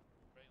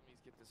 Let me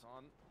get this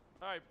on.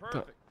 All right,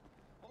 perfect.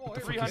 What the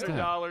fuck is that?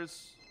 $300.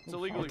 It's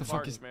illegally What the fuck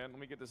parked, is... man. Let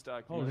me get this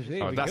document.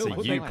 Oh, that's a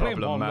you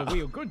problem, Matt.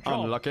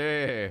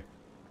 Unlucky.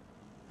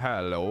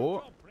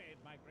 Hello.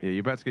 Yeah,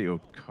 you're about to get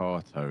your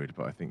car towed,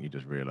 but I think you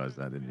just realised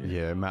that, didn't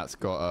you? Yeah, Matt's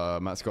got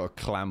a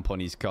clamp on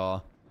his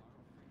car.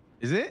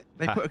 Is it?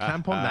 They put a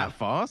clamp on that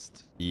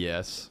fast?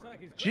 Yes.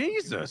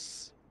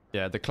 Jesus.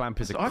 Yeah, the clamp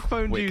is a I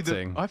phoned quick you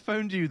thing. I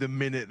phoned you the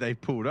minute they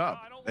pulled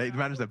up. They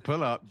managed to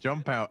pull up,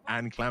 jump out,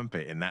 and clamp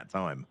it in that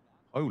time.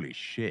 Holy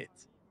shit.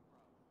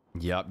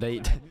 Yep,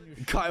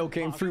 Kyle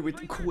came through with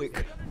the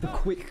quick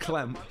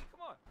clamp.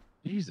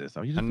 Jesus,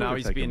 and now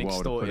he's being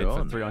extorted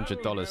for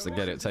 $300 to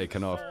get it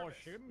taken off.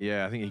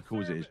 Yeah, I think he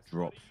calls it his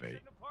drop fee.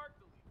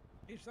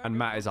 And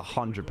Matt is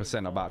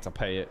 100% about to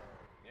pay it.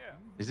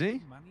 Is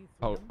he?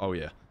 Oh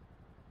yeah.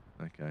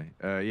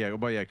 Okay. Yeah.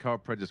 Well, yeah. Carl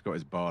Preda's got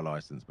his bar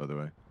license, by the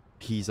way.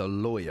 He's a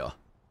lawyer.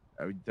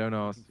 Don't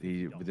ask.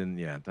 He didn't.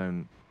 Yeah.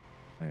 Don't.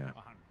 Yeah.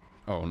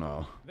 Oh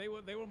no. They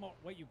were more.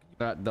 Wait, you.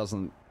 That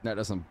doesn't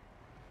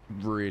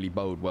really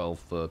bode well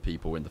for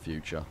people in the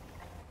future.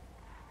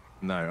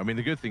 No. I mean,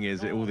 the good thing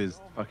is that all these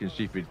fucking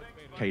stupid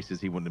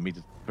cases he wanted me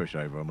to push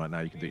over. I'm like, now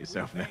you can do it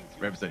yourself now.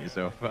 Represent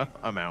yourself.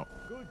 I'm out.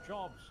 Good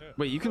job, sir.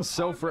 Wait, you can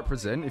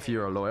self-represent if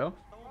you're a lawyer?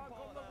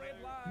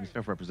 You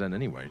self-represent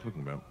anyway. What are you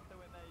talking about?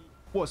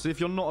 What? So if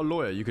you're not a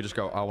lawyer, you could just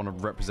go, I want to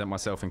represent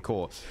myself in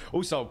court.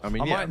 Also, I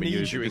mean, might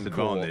need you in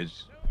court.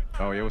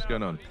 Oh yeah, what's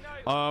going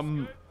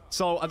on?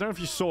 So I don't know if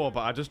you saw,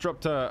 but I just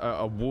dropped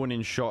a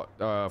warning shot,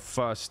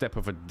 first step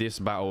of a diss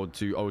battle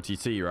to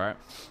OTT, right?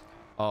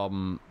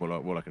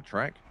 Like a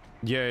track?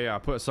 Yeah, I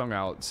put a song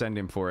out,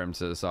 sending for him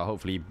to, so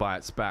hopefully he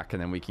bites back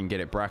and then we can get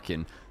it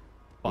bracking.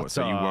 But,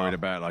 so you worried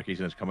about like he's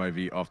going to come over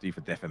you after you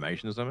for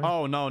defamation or something?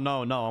 Oh no!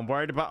 I'm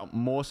worried about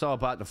more so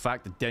about the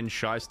fact that Den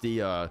Shiesty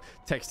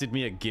texted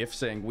me a GIF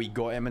saying we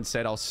got him and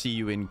said I'll see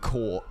you in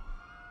court.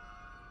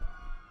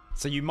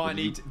 So you might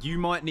need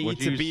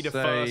to be the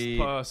first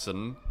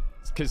person,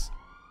 because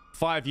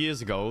 5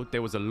 years ago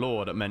there was a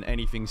law that meant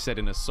anything said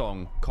in a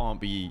song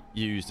can't be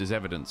used as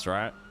evidence,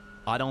 right?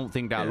 I don't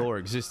think that law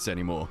exists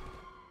anymore.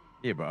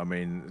 Yeah, but I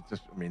mean,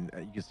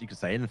 you could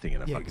say anything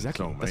in a fucking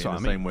song. That's mate. what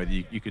In the same way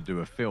that you could do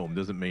a film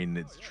doesn't mean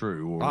it's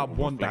true. Or, I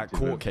want that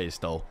court case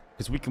though,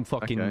 because we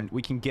can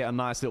we can get a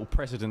nice little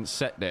precedent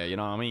set there. You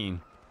know what I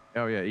mean?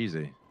 Oh yeah,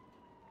 easy.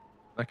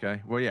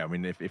 Okay. Well, yeah. I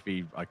mean, if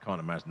he, I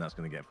can't imagine that's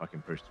going to get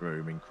fucking pushed through.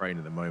 I mean, Crane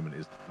at the moment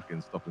is fucking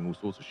stopping all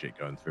sorts of shit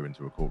going through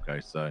into a court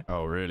case. So.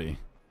 Oh really?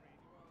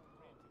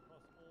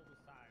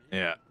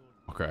 Yeah.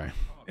 Okay.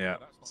 Yeah.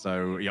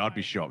 So yeah, I'd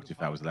be shocked if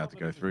that was allowed to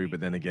go through.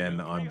 But then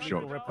again, I'm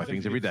shocked by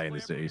things every day in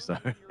the city. So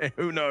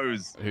who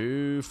knows?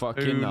 Who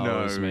fucking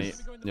knows, mate?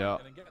 Yeah.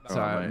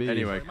 Right,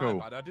 anyway,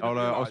 cool.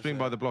 I'll swing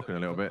by the block in a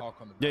little bit.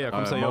 Yeah,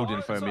 come say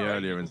Moldin phoned me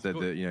earlier and said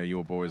that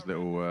your boy's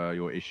little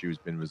your issue's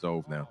been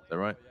resolved now. Is that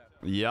right?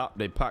 Yeah,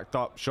 they packed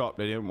up shop.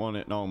 They didn't want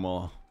it no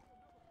more.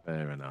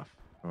 Fair enough.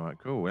 All right,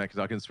 cool. Yeah, because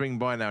I can swing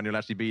by now and you'll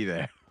actually be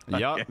there.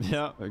 Yeah,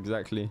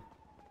 exactly.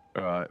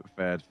 All right,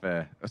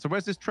 fair. So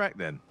where's this track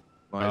then?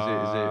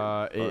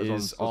 Like, it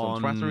is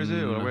on Twitter, is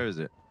it? Or where is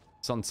it?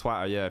 It's on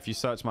Twitter, yeah. If you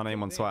search my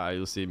name on Twitter,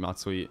 you'll see my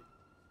tweet.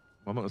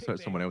 Well, I'm not going to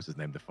search someone else's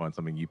name to find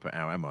something you put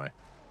out, am I?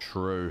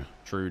 True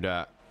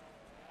that.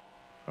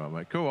 All right,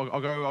 mate. Cool.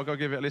 I'll go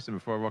give it a listen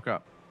before I rock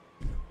up.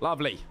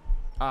 Lovely.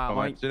 All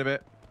right, see you in a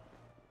bit.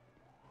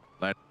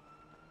 Later.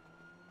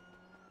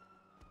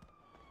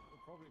 He'll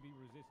probably be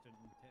resistant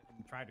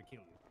and try to kill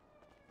you.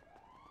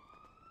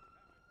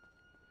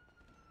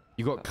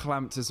 You got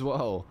clamped as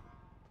well.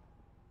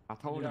 I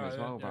told him as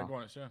well, bro. Go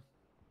on, sure.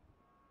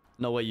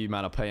 No way you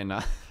man are paying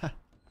that.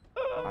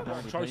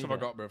 What choice have I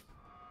got, bro?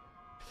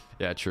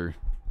 Yeah, true.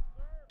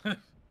 Hold on,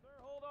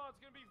 it's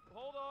gonna be.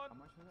 Hold on.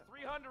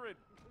 300.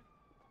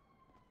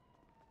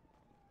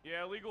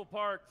 Yeah, legal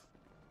parked.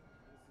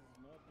 This is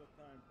not the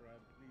time,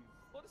 Brad. Please.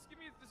 Well, just give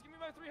me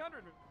my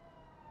 300.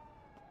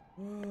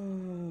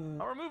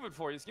 I'll remove it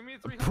for you. Just give me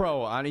 300.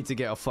 Bro, I need to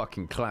get a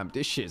fucking clamp.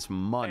 This shit's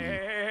money.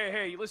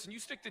 Hey, listen, you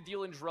stick to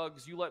dealing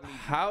drugs, you let me.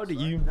 How do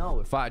you know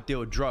if I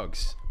deal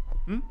drugs?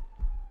 Of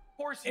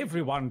course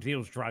Everyone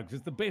deals drugs.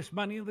 It's the best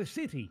money in the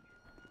city.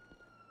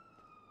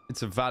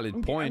 It's a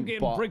valid point, I'm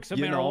getting but bricks of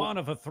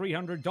marijuana for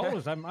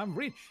 $300. I'm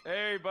rich.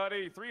 Hey,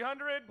 buddy,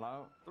 300?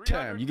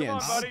 Damn, you getting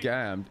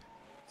scammed.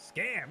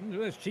 Scammed?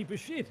 That's cheap as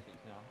shit.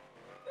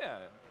 Yeah.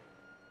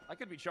 I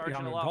could be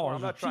charging a lot more.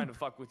 I'm not trying to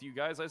fuck with you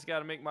guys. I just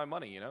gotta make my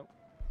money, you know?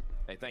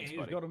 Hey, thanks, He's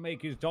buddy. got to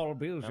make his dollar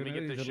bills. Let me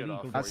get this shit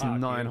off. That's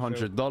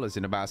 $900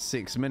 in about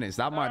 6 minutes.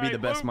 That might be the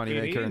best money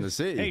maker in the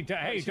city.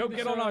 Hey, don't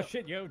get on our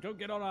shit, yo. Don't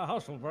get on our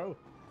hustle, bro.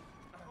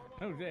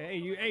 No,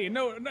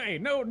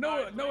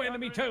 no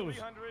enemy toes.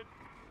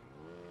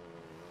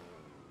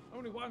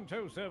 Only one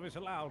toe service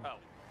allowed. Oh,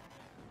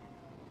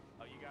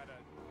 you gotta.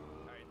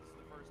 Alright, this is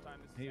the first time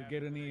this You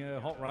get any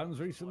hot runs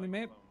recently,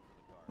 mate?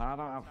 No, I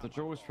don't have the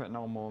jaws for it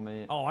no more,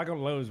 mate. Oh, I got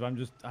loads, but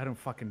I don't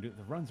fucking do it.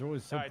 The runs are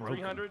always so broken.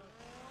 300?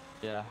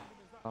 Yeah.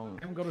 I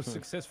haven't got a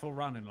successful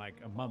run in like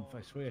a month,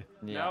 I swear.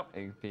 Yeah,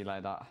 it'd be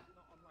like that.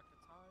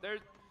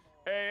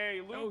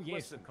 Hey, Luke, Oh,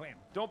 yes, listen. clam.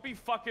 Don't be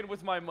fucking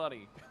with my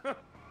money. I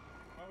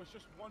was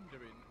just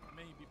wondering,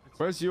 maybe.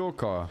 Where's your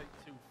car?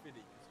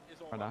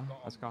 Right now,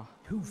 let's go.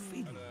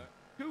 250.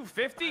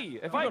 250?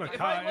 If I I got a let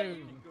car.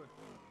 you.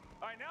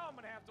 Alright, now I'm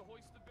gonna have to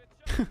hoist the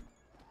bitch up.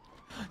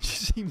 You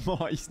see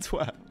Marty's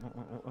twat.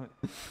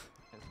 Let's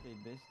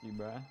get this, you,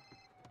 bro.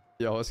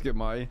 Yo, let's get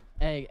Marty.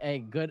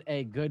 Hey,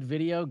 good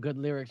video, good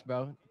lyrics,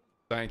 bro.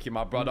 Thank you,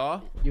 my brother.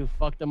 You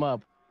fucked him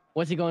up.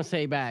 What's he gonna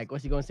say back?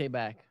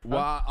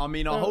 Well, I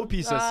mean, I hope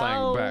he says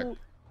something back.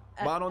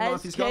 But I don't know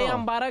if he's gonna.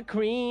 I'm about a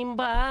cream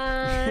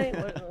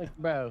pie.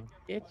 Bro,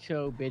 get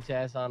your bitch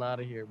ass on out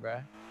of here,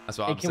 bro. That's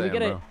what I'm saying,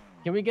 bro.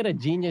 Can we get a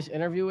genius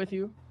interview with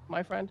you,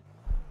 my friend?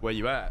 Where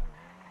you at?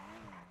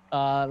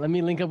 Let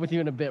me link up with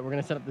you in a bit. We're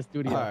gonna set up the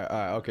studio. All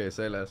right, okay,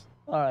 say less.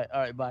 All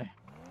right, bye.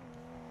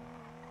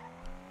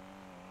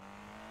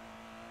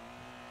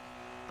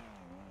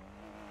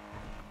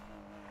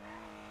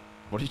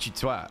 What did you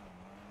twat?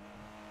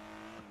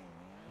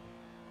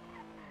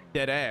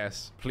 Dead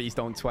ass. Please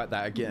don't twat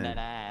that again. Dead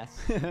ass.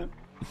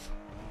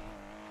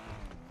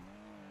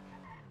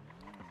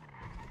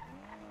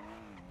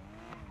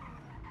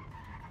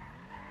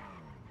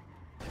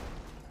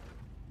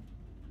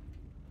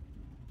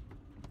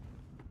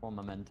 One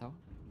memento.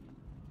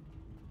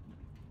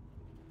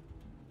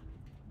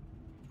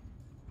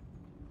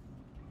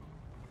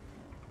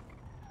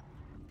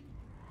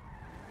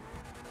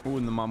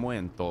 Un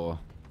momento.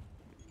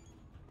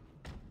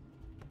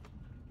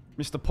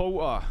 Mr.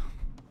 Porter.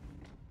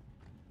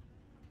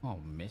 Oh,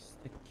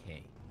 Mr.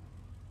 K.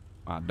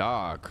 My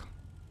dog.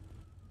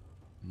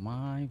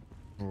 My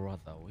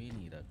brother, we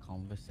need a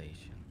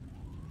conversation.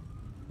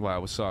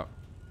 Wow, what's up?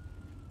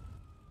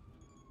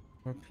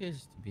 There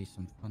appears to be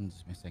some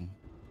funds missing.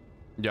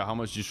 Yeah, how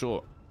much you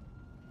short?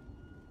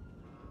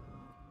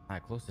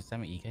 Close to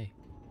 70k.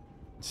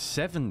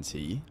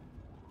 70?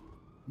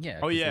 Yeah.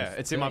 Oh yeah,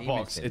 it's in my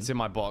box. It's in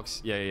my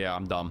box. Yeah,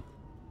 I'm dumb.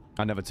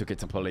 I never took it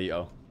to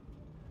Polito.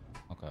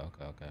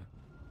 Okay.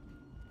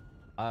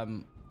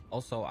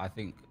 Also, I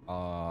think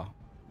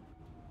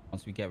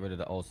once we get rid of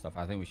the old stuff,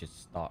 I think we should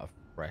start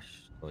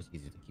afresh so it's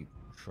easy to keep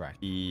track.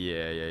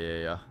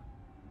 Yeah.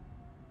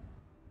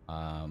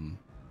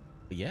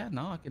 But yeah,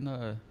 no, I can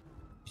you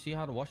see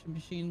how the washing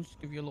machines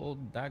give you a little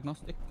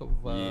diagnostic of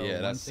yeah,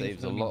 that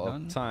saves a lot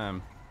of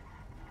time.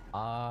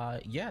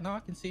 Yeah, no,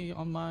 I can see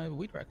on my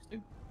weed racks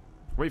too.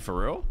 Wait, for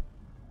real?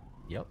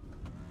 Yep.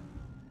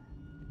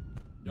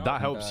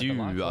 That helps you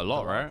a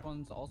lot, right?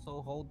 Ones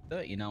also hold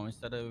 30 now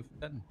instead of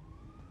 10.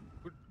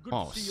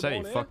 Oh,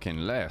 say fucking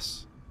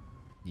less.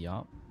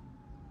 Yup.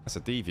 That's a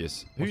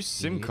devious. Whose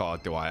SIM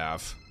card do I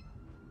have?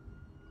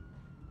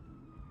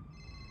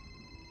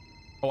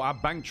 Oh, I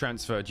bank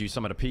transferred you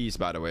some of the P's,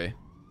 by the way.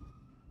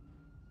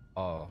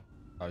 Oh,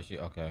 shit.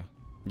 Okay.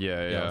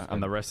 Yeah.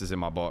 And the rest is in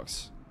my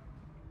box.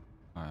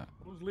 Alright.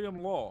 Who's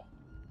Liam Law?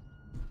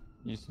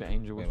 Used to be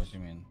Angel. Wait, what do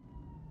you mean?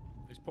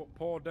 He's put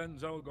poor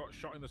Denzel got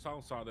shot in the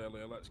south side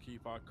earlier. Let's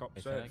keep our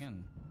cops Say that safe.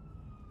 again.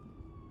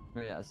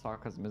 Oh, yeah, it's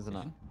sarcasm, isn't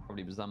it?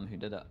 Probably was them who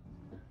did it.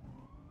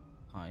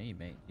 Hi,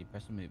 mate. You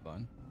press the mute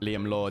button.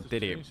 Liam Law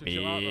did it, He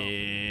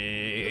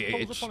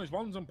pulls bitch. up on his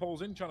ones and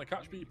pulls in trying to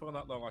catch people and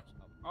that. They're like,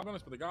 I'll be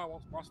honest with the guy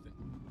wants blasting.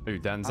 Who, Oh, he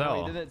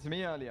Denzel? did it to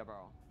me earlier, bro.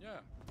 Yeah.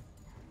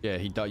 Yeah,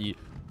 he does.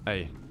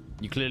 Hey,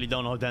 you clearly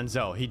don't know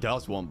Denzel. He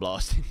does want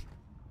blasting.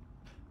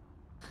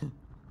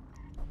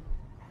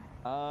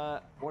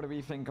 What do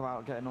we think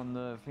about getting on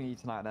the thingy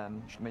tonight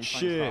then?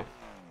 Shit.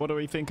 What do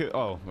we think?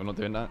 Oh, we're not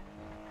doing that.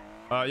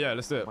 Yeah,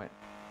 let's do it. Wait.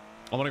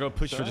 I want to go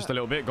push for just a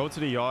little bit. Go to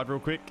the yard real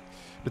quick.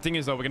 The thing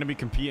is, though, we're going to be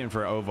competing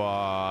for it over,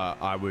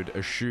 I would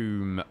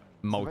assume,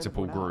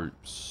 multiple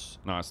groups.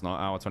 No, it's not.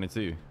 Hour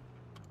 22.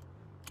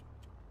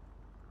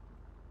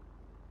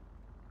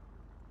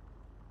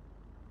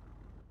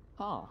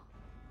 Huh.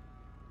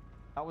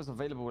 That was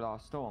available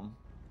last storm.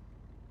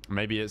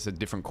 Maybe it's a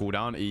different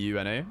cooldown,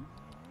 EUNA.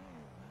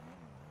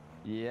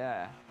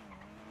 Yeah.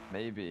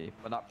 Maybe.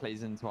 But that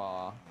plays into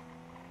our...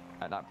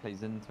 that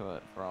plays into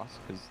it for us,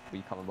 because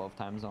we cover both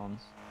time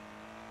zones.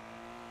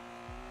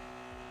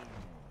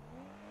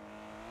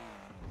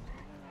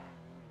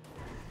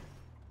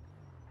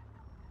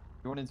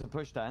 You wanted to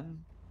push then?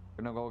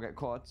 We're gonna go get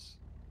quads.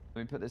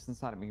 Let me put this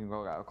inside and we can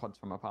go get our quads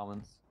from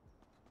apartments.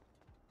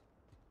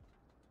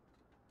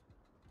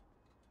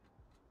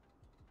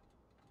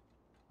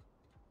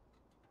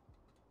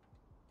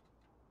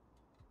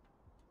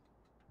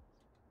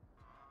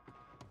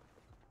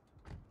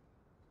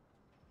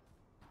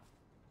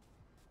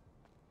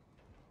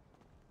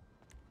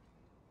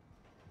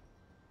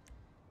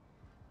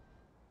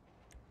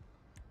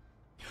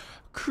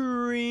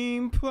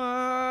 Cream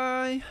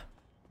pie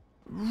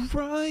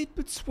right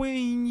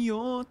between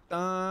your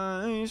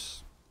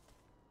thighs.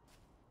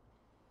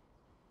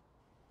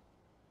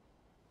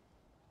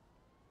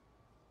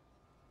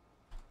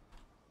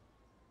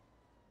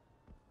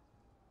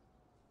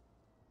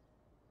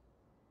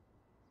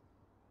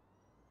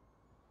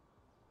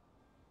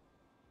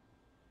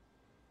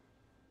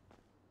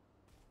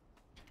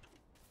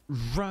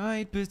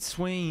 Right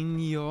between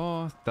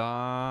your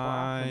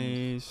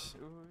thighs.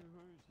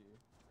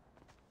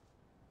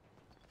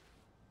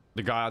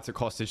 The guy I took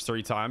hostage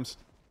 3 times.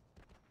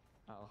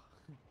 Oh.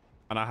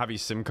 And I have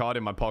his SIM card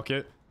in my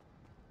pocket.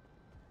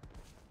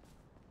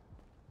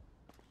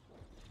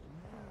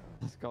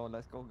 Let's go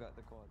get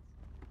the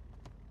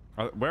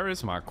quads. Where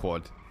is my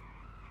quad?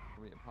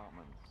 We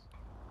apartments.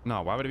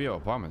 No, why would it be at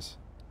apartments?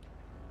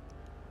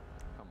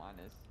 Oh, mine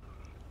is.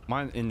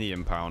 Mine in the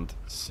impound.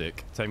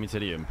 Sick. Take me to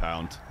the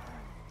impound.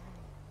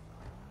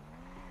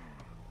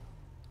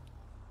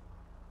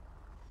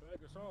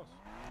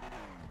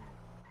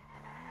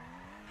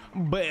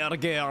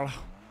 Burger.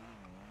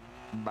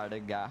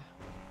 Burger.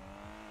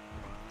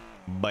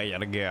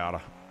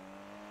 Burger.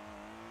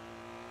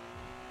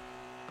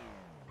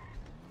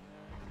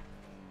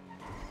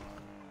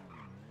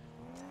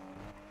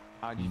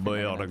 How do you think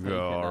they're gonna take it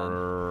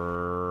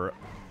then?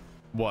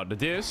 What, the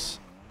diss?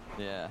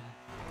 Yeah.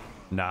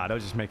 Nah, they'll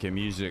just make it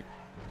music.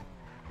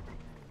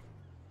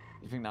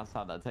 You think that's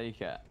how they'll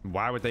take it?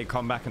 Why would they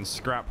come back and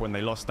scrap when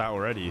they lost out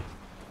already?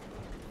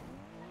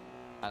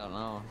 I don't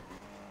know.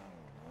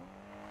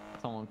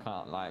 Someone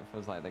can't, like,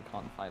 feels like they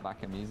can't fight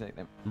back in music.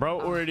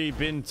 Bro already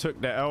took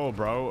the L,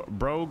 bro.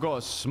 Bro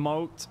got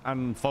smoked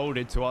and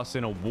folded to us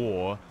in a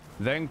war.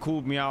 Then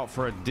called me out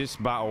for a diss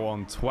battle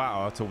on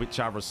Twitter, to which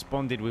I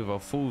responded with a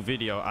full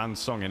video and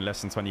song in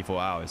less than 24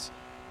 hours.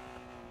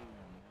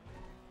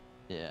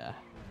 Yeah.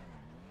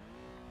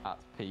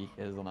 That's peak,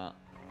 isn't it?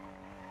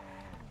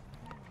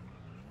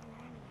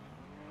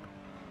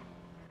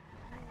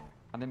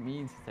 I didn't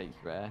mean to take you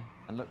there.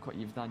 And look what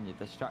you've done. You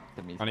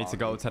distracted me. I need to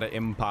go to the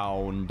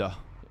impound.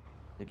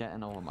 You're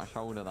getting over my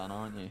shoulder then,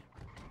 aren't you?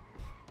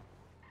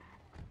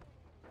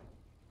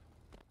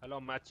 Hello,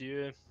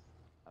 Matthew.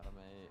 Hello,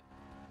 mate.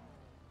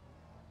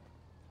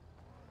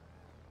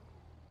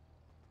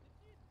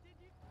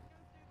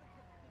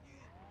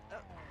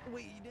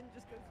 Wait, you didn't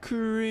just go...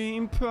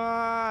 Cream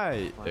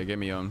pie. Yeah, get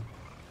me on.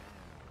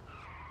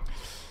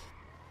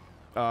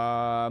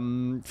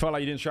 Felt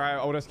like you didn't try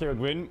Old SK would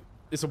win.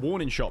 It's a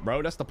warning shot,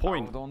 bro. That's the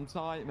point. Hold on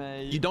tight,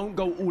 mate. You don't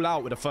go all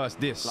out with the first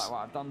diss. Like what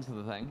I've done to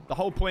the thing. The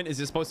whole point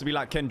is it's supposed to be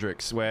like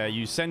Kendrick's, where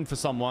you send for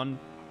someone,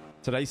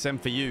 so they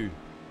send for you.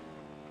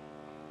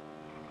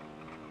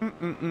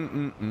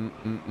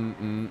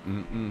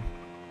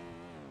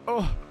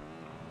 Oh.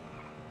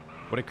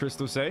 What did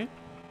Crystal say?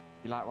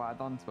 You like what I've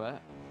done to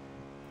it?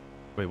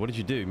 Wait, what did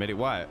you do? Made it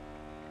white?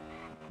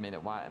 Made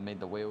it white and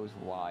made the wheels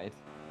wide.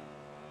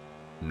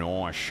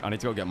 Nice. I need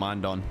to go get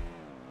mine done.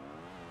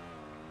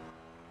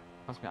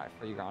 Cost me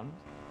like $3 grand.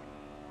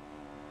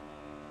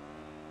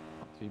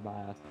 Not too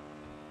bad.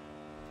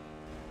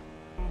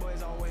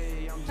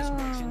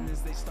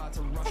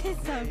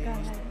 It's so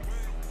good.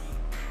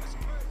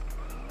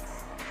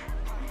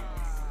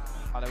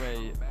 By the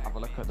way, have a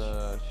look at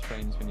the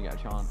streams when you get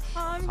a chance. Oh,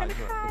 I'm gonna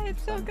cry.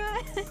 It's so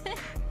good.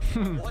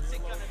 What's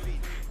it gonna be?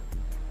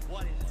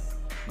 What is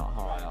it? Not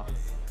higher.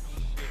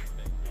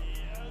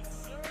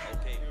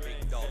 Okay,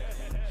 big dog.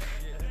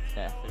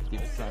 Yeah,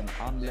 50%.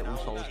 I'm Little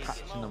Souls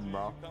catching them,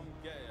 bro.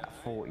 At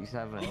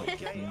 47.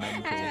 It's I'm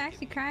mental.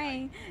 actually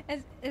crying.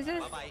 Is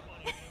this?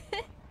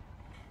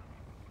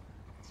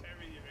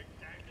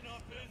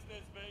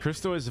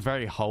 Crystal is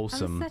very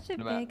wholesome. I'm such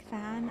a big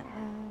fan of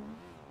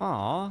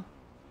Aww.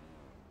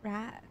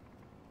 rap,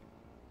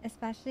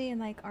 especially in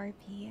like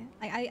RP.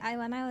 Like I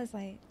when I was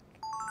like,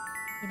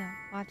 you know,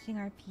 watching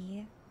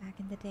RP back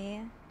in the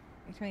day,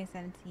 like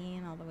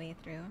 2017 all the way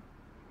through,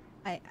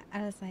 I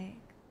was like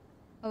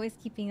always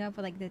keeping up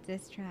with like the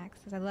diss tracks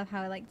because I love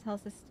how it like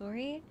tells the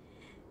story.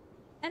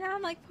 And now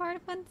I'm like part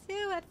of one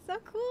too. That's so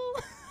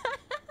cool.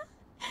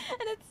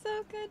 And it's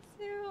so good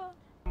too.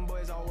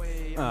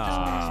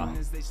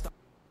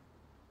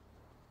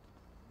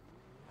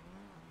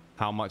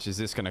 How much is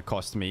this going to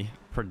cost me?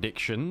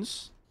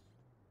 Predictions?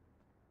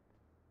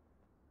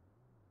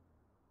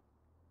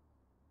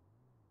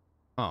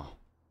 Oh.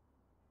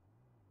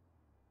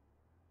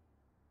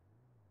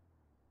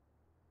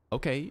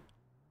 Okay.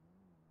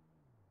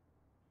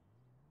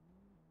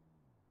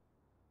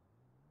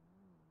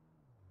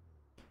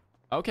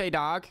 Okay,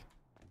 dog.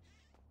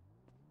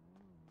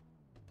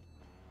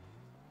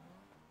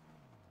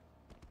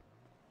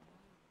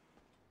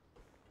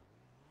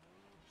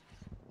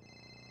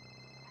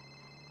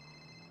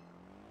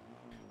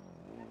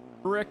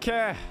 Ricky.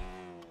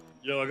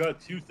 Yo, I got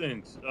two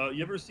things.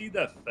 You ever see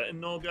that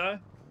fentanyl guy?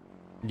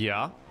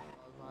 Yeah.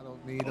 I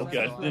don't need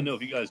Okay, I just didn't know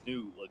if you guys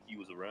knew like he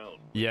was around.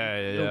 Yeah.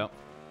 You know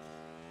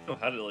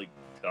how to like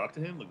talk to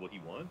him, like what he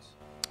wants?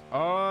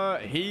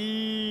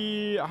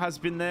 He has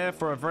been there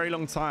for a very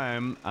long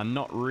time and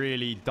not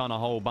really done a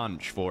whole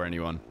bunch for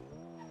anyone.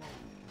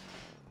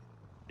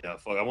 Yeah,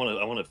 fuck. I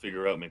want to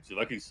figure out, man. 'Cause if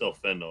I could sell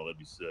fentanyl, that'd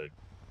be sick.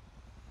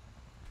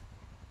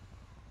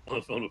 On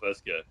the phone with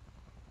SK.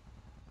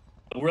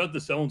 We're at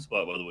the selling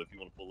spot, by the way, if you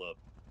want to pull up.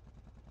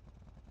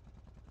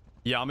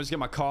 Yeah, I'm just getting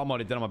my car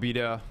modded, then I'm gonna be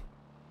there.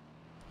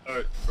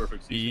 Alright,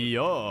 perfect. See you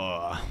soon.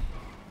 Yeah.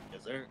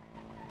 Yes, sir.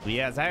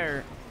 Yes,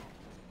 sir.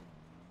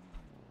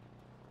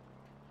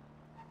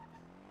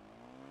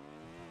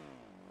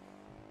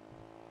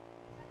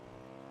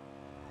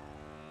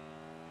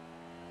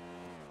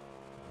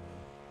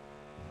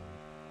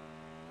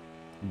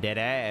 Dead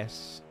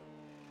ass.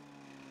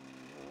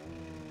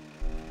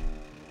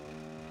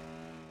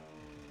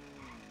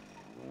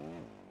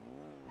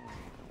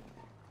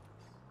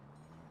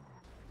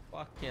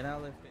 Fucking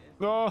elephant.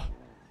 Oh.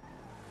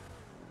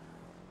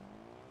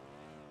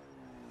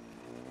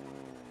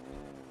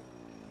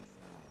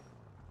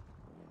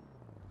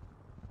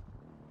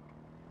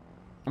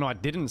 No, I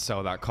didn't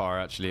sell that car,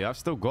 actually. I've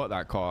still got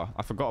that car.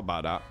 I forgot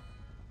about that.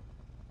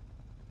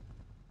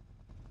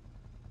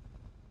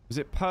 Was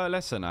it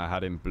pearlescent I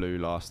had in blue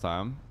last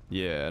time?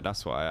 Yeah,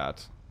 that's what I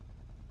had.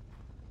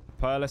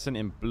 Pearlescent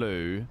in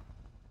blue.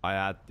 I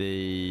had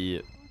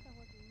the...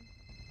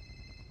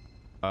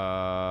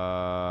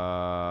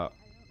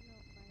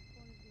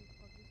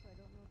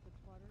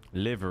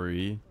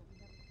 livery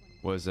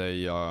was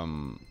a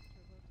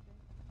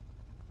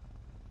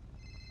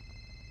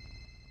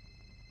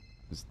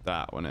was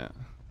that, wasn't it?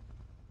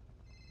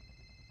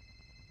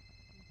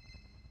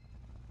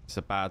 It's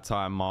a bad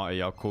time,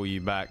 Marty. I'll call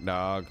you back,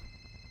 dog.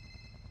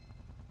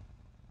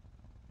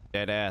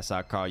 Dead ass,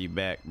 I'll call you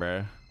back,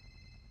 bruh.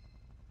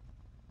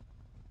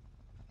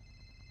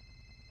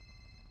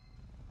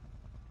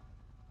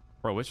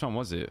 Bro, which one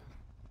was it?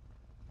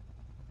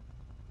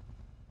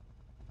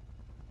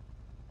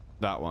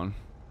 That one.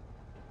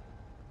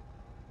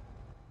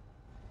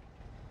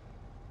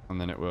 And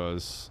then it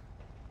was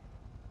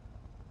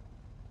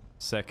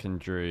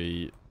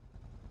secondary.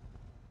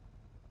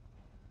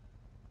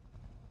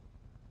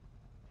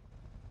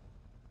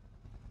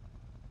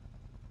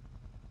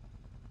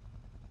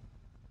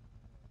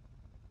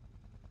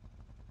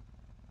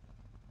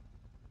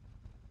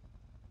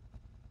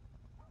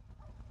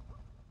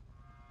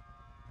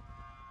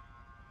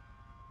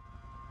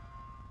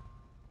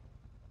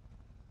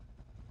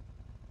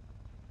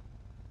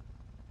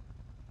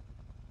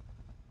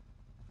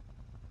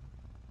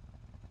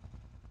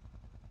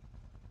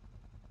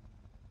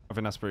 I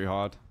think that's pretty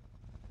hard.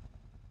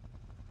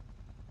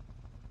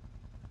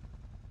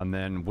 And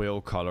then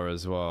wheel color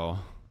as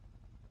well.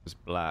 It was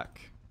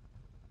black.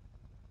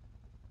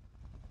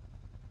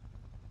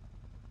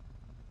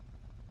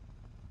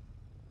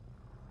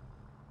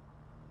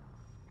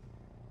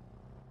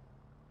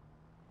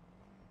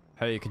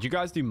 Hey, could you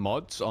guys do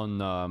mods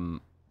on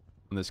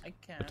this I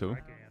can. at all? If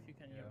you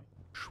can, yeah.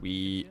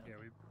 Sweet. Yeah,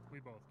 we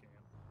both can.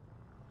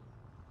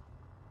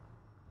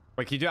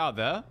 Wait, can you do it out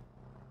there?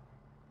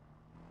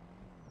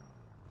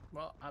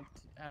 Well,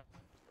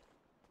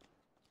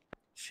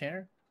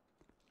 share.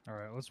 All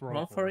right, let's roll.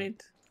 Roll for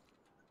it.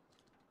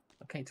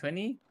 Okay,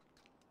 20.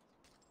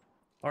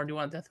 Or do you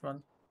want death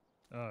run?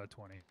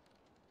 20.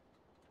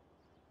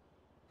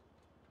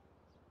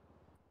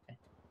 Okay.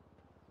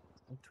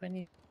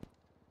 20.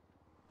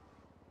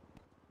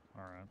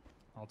 All right,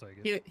 I'll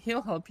take it.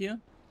 He'll help you.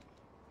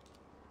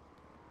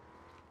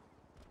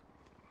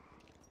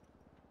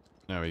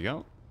 There we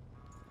go.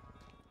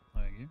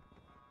 Thank you.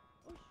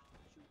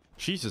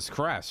 Jesus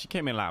Christ, she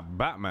came in like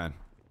Batman.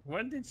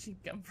 Where did she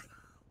come from?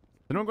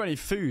 They don't got any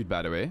food,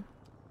 by the way.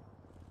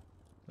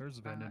 There's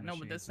vending machines. No,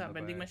 but there's in some the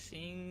vending back.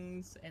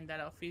 machines and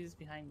that office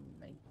behind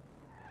like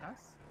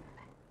us.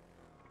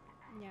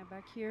 Yeah,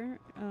 back here.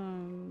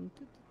 There's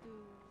chips.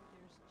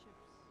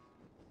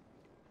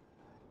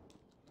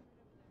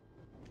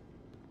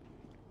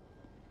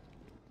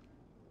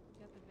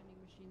 Got the vending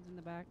machines in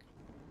the back.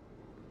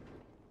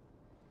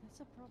 That's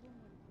a problem.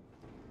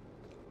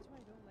 That's why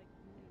I don't like.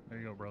 There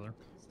you go, brother.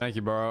 Thank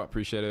you, bro.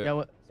 Appreciate it. Yeah,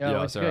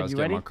 what's sorry, good? I was You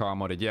getting ready? my car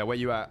modded. Yeah, where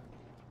you at?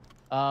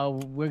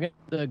 We're getting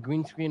the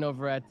green screen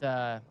over at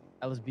LSBN.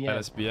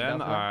 LSBN?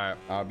 Alright,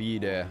 I'll be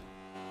there.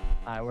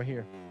 Alright, we're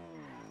here.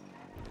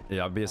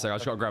 Yeah, I'll be a sec. I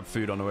just gotta grab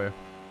food on the way.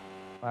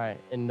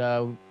 Alright,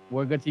 and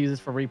we're good to use this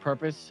for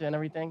repurpose and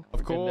everything?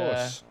 Of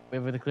course. We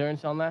have the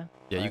clearance on that?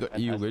 Yeah, you Alright, got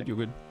you fantastic. good, you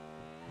good.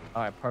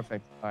 Alright,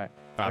 perfect. Alright.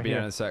 I'll we're be there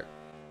here. in a sec.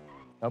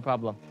 No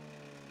problem.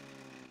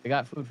 We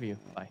got food for you.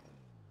 Bye.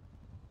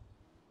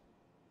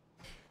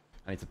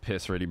 I need to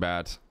piss really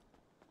bad.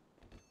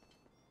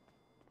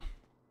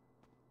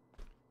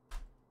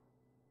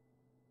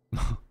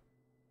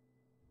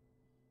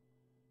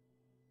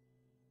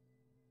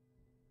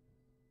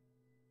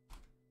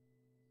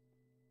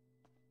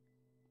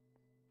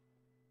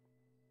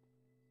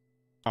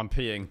 I'm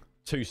peeing.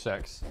 2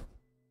 secs.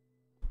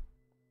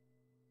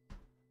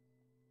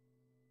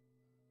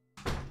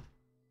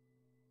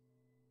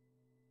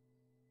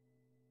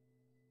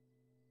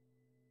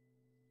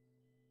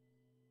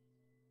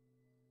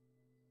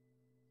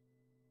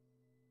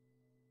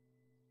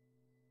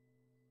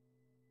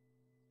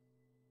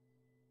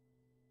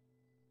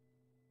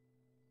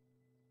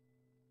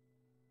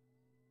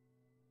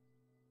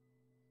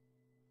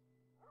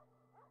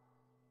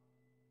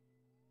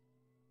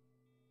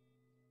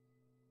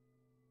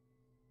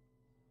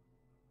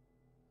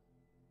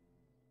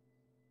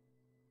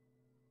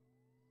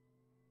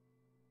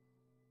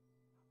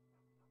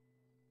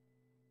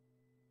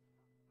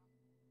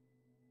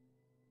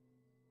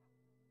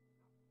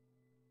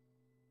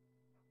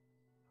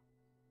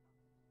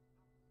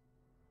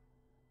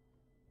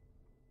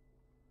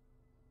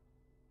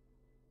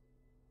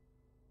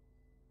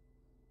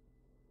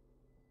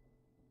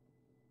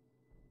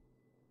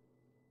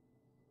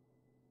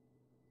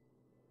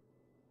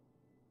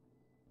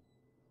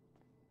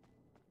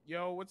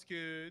 Yo, what's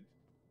good?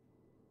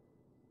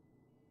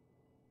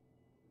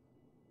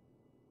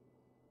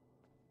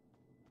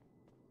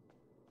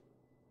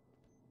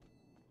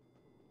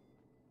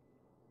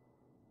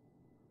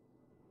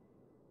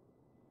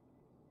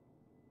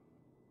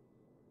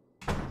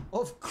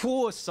 Of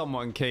course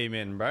someone came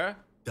in, bruh.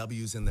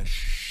 W's in the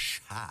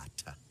shot.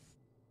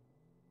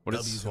 What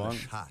is W's in the Swan?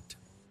 shot.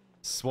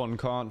 Swan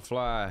can't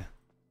fly.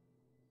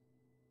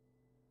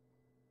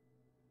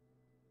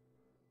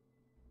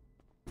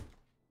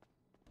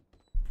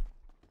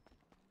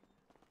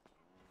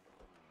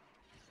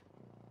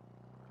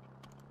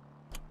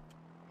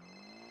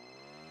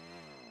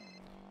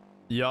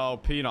 Yo,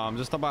 Peanut, I'm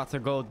just about to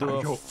go do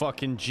a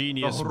fucking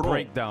genius hold on.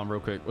 breakdown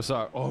real quick. What's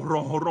up? Oh,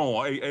 hold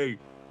on. Hey,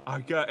 I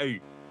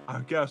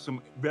got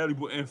some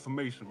valuable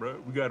information, bro.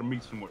 We gotta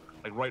meet somewhere,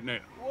 like right now.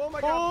 Oh my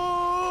god.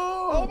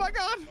 Oh my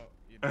god.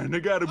 And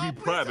they gotta be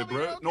private,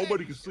 bro. Okay.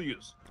 Nobody can see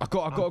us. I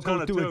gotta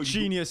go do a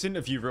genius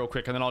interview real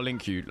quick, and then I'll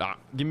link you. Like,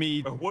 give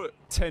me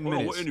 10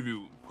 minutes. What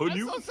interview? I'm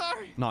so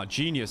sorry. Nah,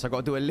 genius. I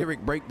gotta do a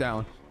lyric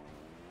breakdown.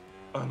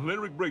 A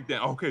lyric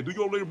breakdown. Okay, do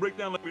your lyric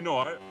breakdown. Let me know,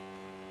 all right?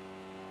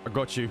 I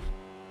got you.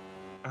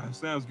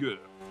 Sounds good.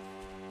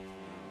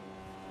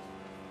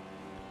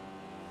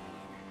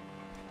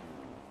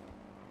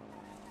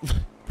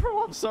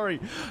 Bro, I'm sorry.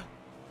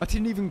 I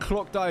didn't even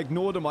clock that I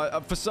ignored them.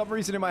 For some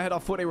reason in my head, I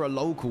thought they were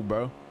local,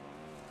 bro.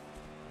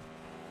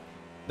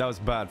 That was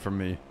bad from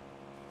me.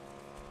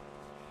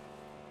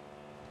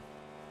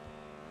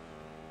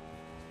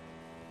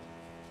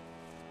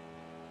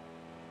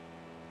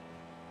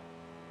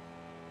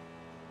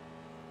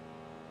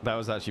 That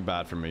was actually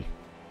bad for me.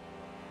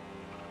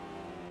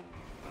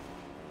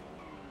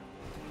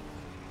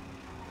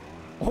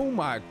 Oh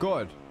my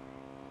god.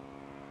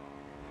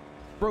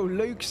 Bro,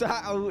 Luke's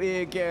out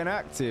here getting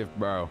active,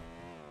 bro.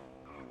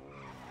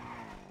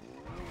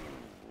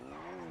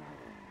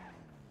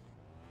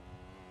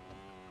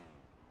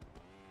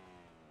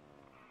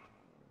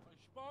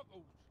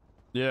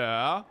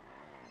 Yeah.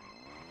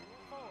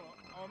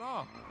 Oh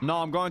no. No,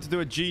 I'm going to do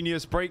a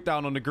genius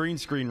breakdown on the green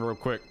screen real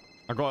quick.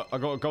 I got to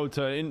go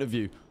to an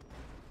interview.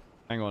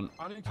 Hang on.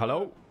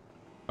 Hello?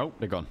 Oh,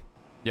 they're gone.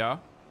 Yeah.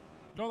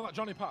 You know that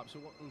Johnny Paps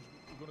who's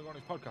going to go on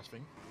his podcast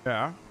thing?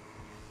 Yeah.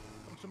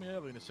 Come to me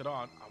earlier and he said,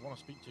 I want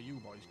to speak to you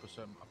boys because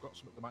I've got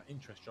something that might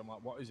interest you. I'm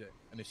like, what is it?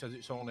 And he says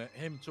it's only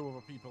him, 2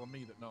 other people and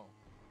me that know.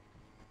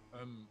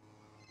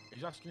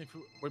 He's asking if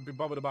we'd be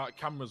bothered about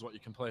cameras, what you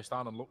can place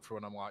down and look through,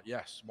 and I'm like,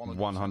 yes,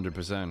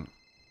 100%.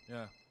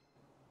 Yeah.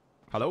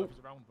 Hello?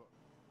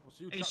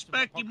 Hey,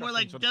 Sparky, more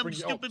like dumb,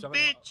 stupid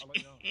bitch.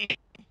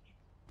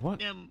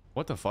 What?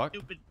 What the fuck?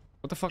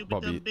 What the fuck,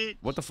 Bobby?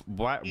 What the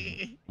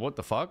why? What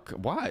the fuck?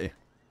 Why?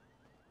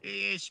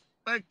 Hey,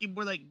 Sparky,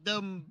 more like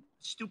dumb,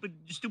 stupid,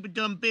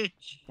 dumb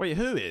bitch. Wait,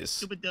 who is?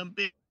 Stupid, dumb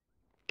bitch.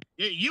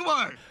 Yeah, you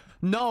are.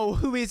 No,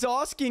 who is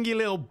asking, you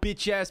little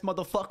bitch ass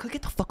motherfucker?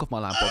 Get the fuck off my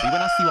line, Bobby.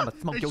 When I see you, I'm gonna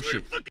smoke your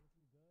shit.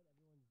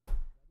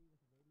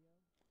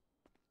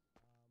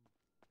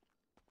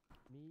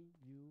 Me,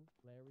 you,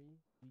 Larry,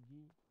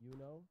 Gigi, you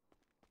know.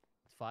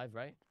 It's 5,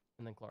 right?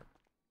 And then Clark.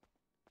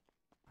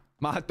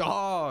 My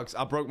dogs!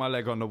 I broke my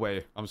leg on the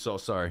way. I'm so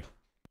sorry.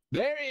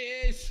 There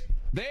he is!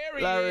 There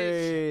he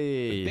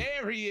Larry. is!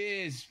 There he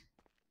is!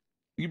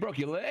 You broke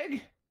your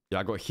leg? Yeah,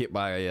 I got hit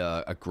by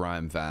a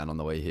grime van on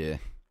the way here.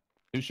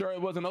 You sure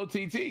it wasn't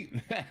OTT?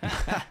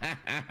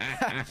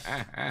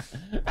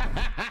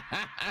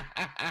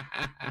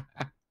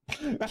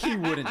 He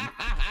wouldn't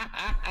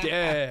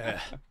dare.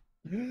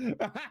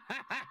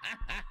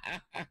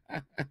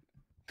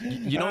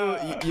 You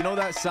know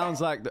that sounds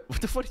like what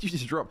the fuck did you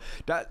just drop?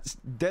 That's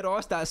dead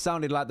ass. That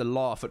sounded like the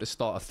laugh at the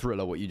start of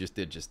Thriller. What you just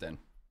did just then.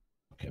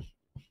 Okay,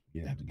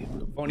 you have to get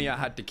real. If only I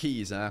had the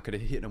keys and I could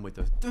have hit them with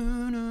the.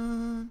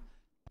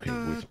 Okay,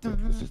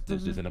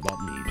 this isn't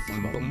about me. This is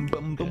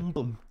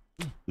about me.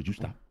 Would you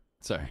stop?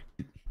 Sorry.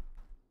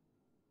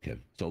 Okay,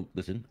 so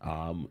listen,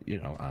 you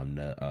know, I'm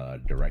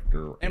the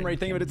director. Emery,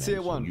 thank you for the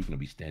tier 1. You're gonna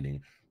be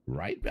standing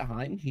right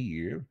behind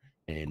here,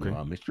 and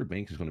Mr.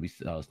 Banks is gonna be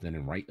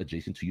standing right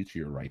adjacent to you to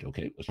your right.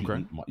 Okay,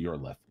 your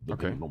left.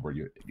 Okay, I don't know where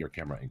your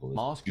camera angle is.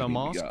 Mask.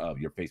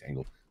 Your face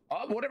angle.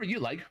 Whatever you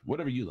like.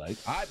 Whatever you like.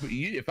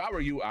 If I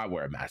were you, I'd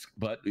wear a mask,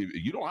 but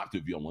you don't have to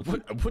if you don't want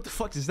to. What the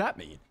fuck does that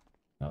mean?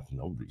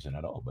 No reason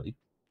at all, buddy.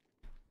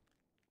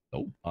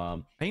 Oh,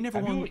 ain't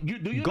everyone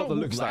do you got know the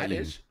who looks Vlad like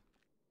is?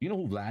 You know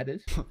who Vlad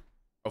is?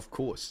 Of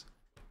course.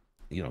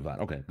 You know Vlad.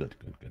 Okay, good.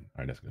 All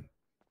right, that's good.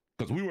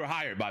 Because we were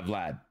hired by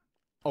Vlad.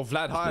 Oh,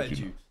 Vlad hired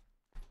you.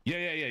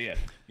 Yeah.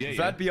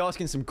 Vlad be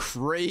asking some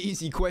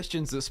crazy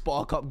questions that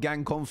spark up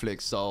gang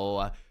conflicts.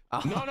 So no.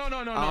 We're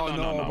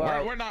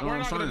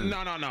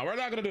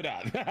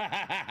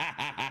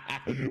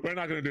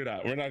not gonna do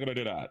that. We're not gonna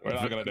do that.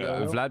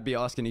 Vlad be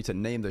asking you to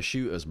name the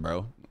shooters,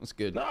 bro. That's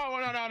good. No.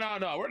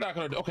 We're not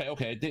gonna.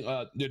 Okay.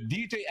 The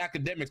DJ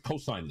Academics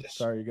co-signed this.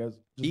 Sorry, you guys.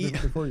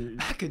 Just before you,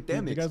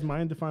 Academics. You guys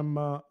mind if I'm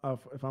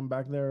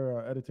back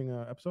there editing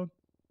an episode?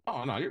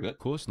 Oh no, you're good. Of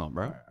course not,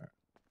 bro. Right.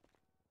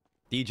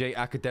 DJ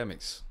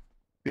Academics.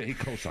 Yeah, he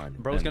co-signed.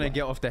 Bro's gonna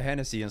get off the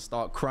Hennessy and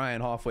start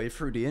crying halfway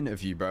through the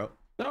interview, bro.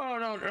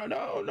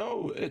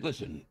 No.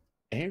 Listen,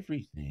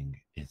 everything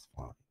is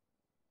fine.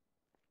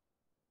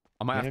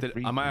 I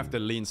might have to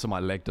lean so my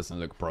leg doesn't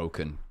look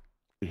broken.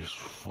 It's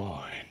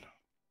fine.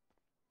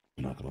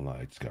 I'm not gonna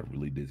lie, I just got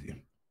really dizzy.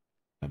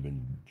 I've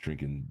been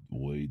drinking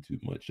way too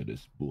much of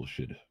this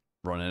bullshit.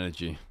 Run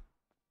energy.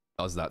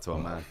 Does that to a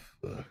man.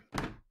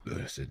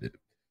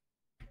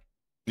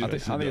 I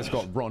think it's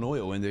got Ron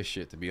oil in this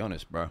shit, to be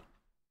honest, bro.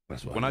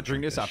 That's why when I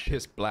drink this, I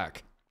piss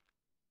black.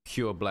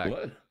 Pure black.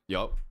 What?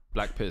 Yup.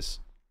 Black piss.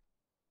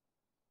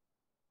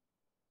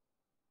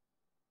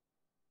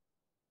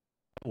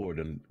 Or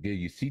gave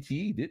you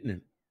CTE, didn't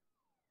it?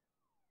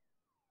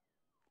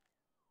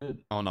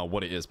 Good. I don't know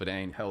what it is, but it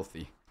ain't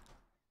healthy.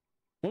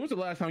 When was the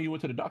last time you went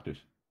to the doctors?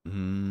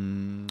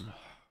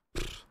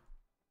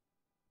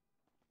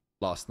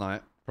 Last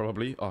night,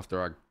 probably,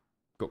 after I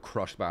got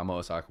crushed by a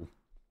motorcycle.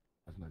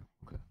 That's nice.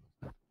 Okay.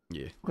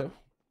 Yeah. Okay.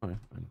 All right.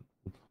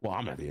 Well,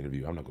 I'm at the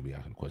interview. I'm not gonna be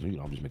asking questions. You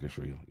know, I'm just making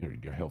sure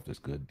your health is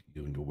good,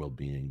 you and your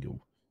well-being.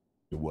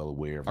 You're well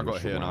aware of. I got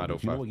here in Idaho.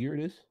 You know what year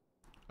it is?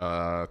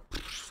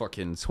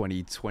 Fucking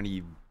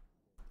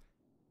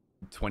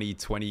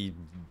 2020.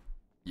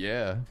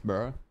 Yeah,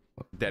 bro.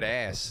 Dead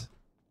ass.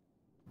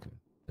 Okay.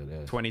 Dead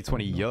ass.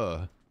 2020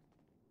 year.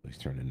 He's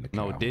turning into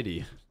No cow.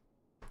 Diddy.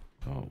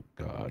 Oh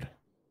God.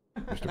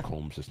 Mr.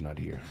 Combs is not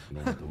here. You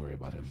don't have to worry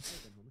about him.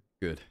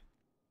 Good.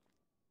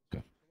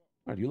 Okay.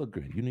 All right, you look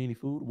good. You need any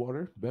food,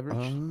 water, beverage?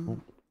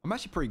 I'm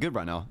actually pretty good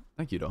right now.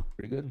 Thank you, though.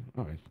 Pretty good.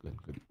 All right, good.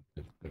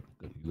 You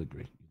look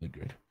great.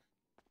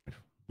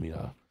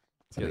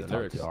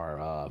 Talk to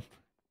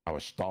our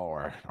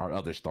star, our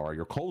other star,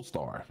 your cold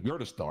star. You're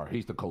the star.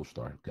 He's the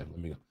co-star. Okay, let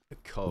me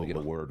get a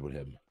word with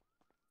him.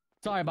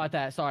 Sorry about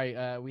that.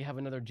 Sorry, we have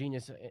another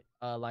genius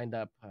lined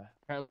up.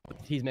 Apparently,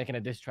 he's making a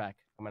diss track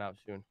coming out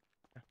soon.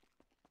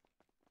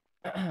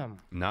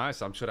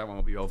 Nice. I'm sure that one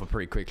will be over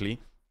pretty quickly.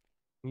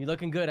 You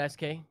looking good,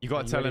 SK? You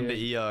gotta tell him that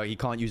he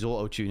can't use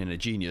auto tune in a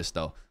Genius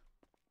though.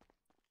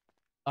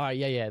 All right,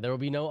 yeah. There will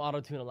be no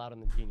auto tune allowed in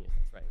the Genius.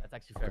 That's right. That's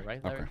actually fair,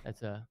 right, Larry? Okay.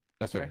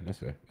 That's fair. That's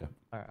fair. Yeah.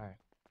 All right.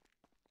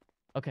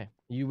 Okay,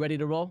 you ready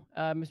to roll,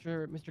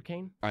 Mr.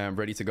 Kane? I am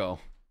ready to go.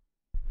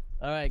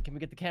 All right, can we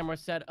get the camera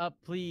set up,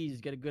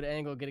 please? Get a good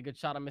angle, get a good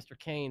shot on Mr.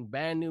 Kane.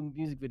 Brand new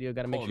music video.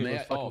 Got to make sure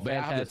it's fucking man,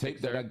 I have the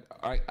fantastic. tape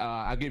that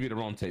I gave you the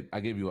wrong tape. I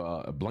gave you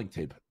a blank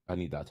tape. I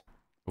need that.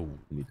 Oh,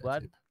 I need that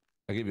What? tape.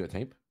 I gave you a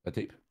tape. A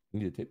tape.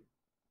 You need a tape.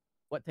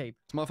 What tape?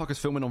 This motherfucker's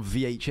filming on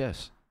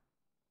VHS.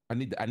 I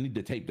need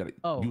the tape that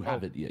you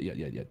have it. Yeah.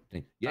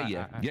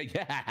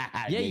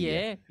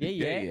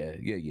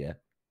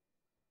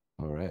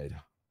 All right.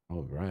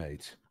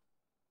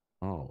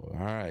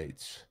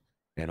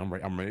 And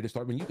I'm ready to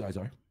start when you guys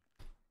are.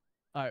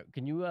 All right,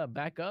 can you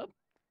back up?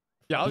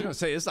 Yeah, I was gonna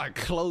say it's like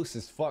close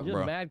as fuck, You're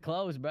bro. mad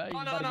close, bro.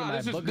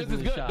 No, this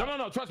is good.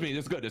 No, trust me,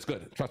 it's good.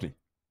 Trust me.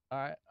 All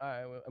right.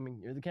 Well, I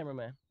mean, you're the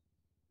cameraman.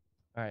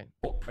 All right,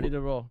 ready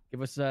to roll.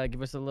 Give us a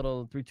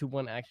little 3, 2,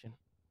 1 action.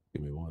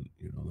 Give me one.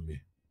 Give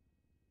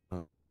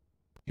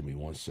me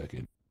 1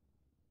 second.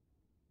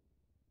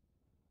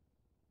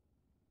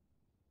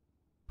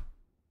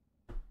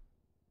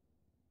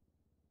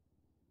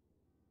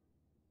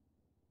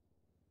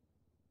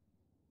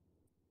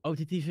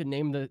 OTT should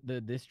name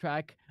the diss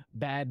track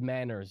 "Bad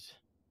Manners,"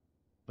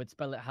 but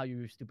spell it how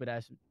your stupid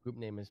ass group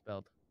name is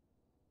spelled.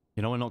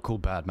 You know we're not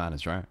called Bad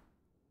Manners, right?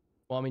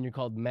 Well, I mean, you're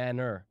called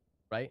Manor,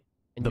 right?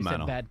 And The you said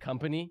Manor. Bad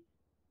Company,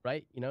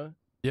 right? You know?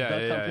 Yeah,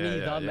 The yeah, Company, yeah,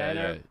 The yeah,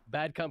 Manor, yeah.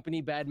 Bad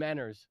Company, Bad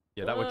Manners.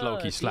 Yeah, that would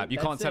low-key slap. You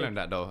can't tell him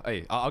that though.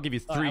 Hey, I'll give you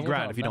All right, I won't $3,000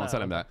 tell if you him. don't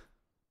tell him that.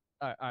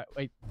 All right,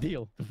 wait,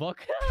 deal. The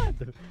fuck?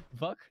 The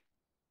fuck?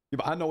 Yeah,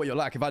 but I know what you're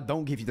like. If I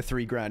don't give you the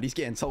 $3,000, he's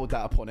getting told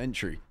that upon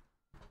entry.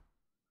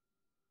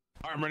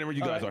 All right, I'm ready when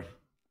you guys are.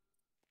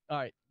 All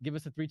right, give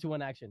us a 3, 2,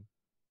 1 action.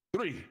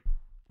 3,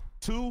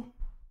 2.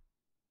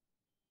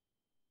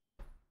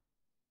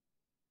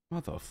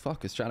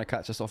 Motherfucker's trying to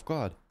catch us off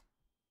guard.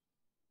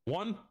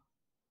 1.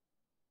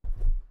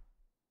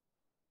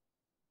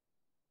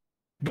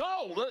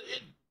 Go!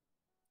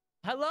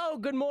 Hello,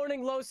 good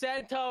morning, Los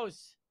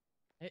Santos.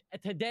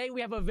 Today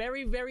we have a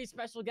very, very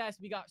special guest.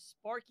 We got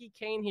Sparky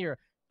Kane here.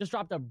 Just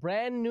dropped a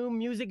brand new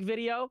music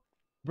video,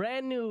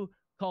 brand new,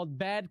 called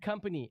Bad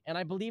Company, and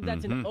I believe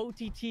that's an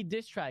OTT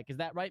diss track. Is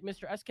that right,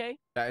 Mr. SK?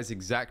 That is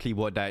exactly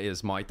what that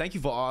is, Mike. Thank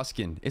you for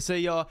asking. It's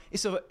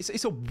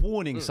a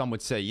warning, some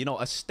would say. You know,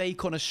 a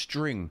steak on a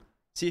string.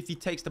 See if he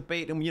takes the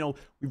bait, and we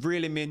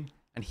reel him in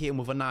and hit him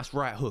with a nice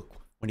right hook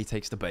when he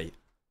takes the bait.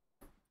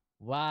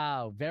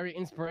 Wow, very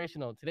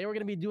inspirational. Today we're going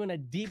to be doing a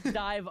deep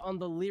dive on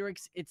the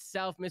lyrics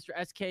itself, Mr.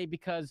 SK,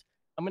 because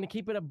I'm going to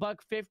keep it a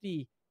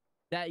 $150.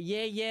 That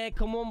yeah,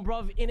 come on,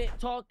 bruv, in it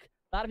talk.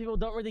 A lot of people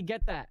don't really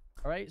get that.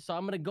 All right, so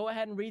I'm going to go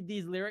ahead and read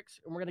these lyrics,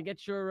 and we're going to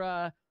get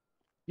your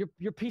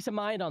peace of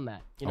mind on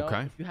that. You know,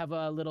 Okay. If you have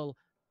a little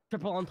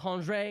triple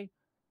entendre,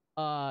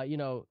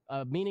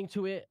 meaning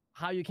to it,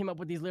 how you came up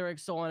with these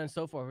lyrics, so on and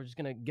so forth. We're just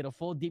going to get a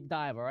full deep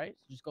dive, all right?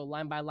 So just go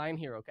line by line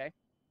here, okay?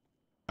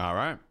 All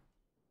right.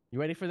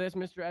 You ready for this,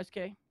 Mr.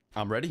 SK?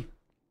 I'm ready.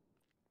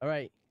 All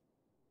right.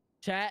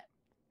 Chat,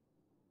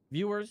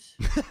 viewers,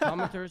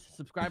 commenters,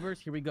 subscribers,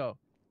 here we go.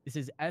 This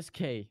is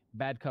SK,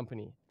 Bad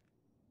Company.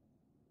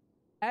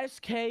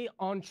 SK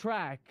on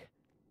track.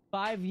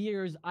 5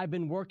 years I've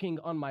been working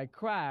on my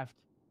craft,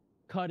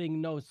 cutting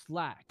no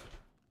slack.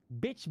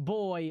 Bitch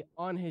boy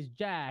on his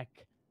jack,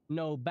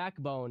 no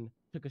backbone,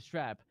 took a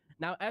strap.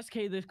 Now,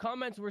 SK, the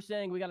comments were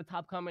saying, we got a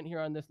top comment here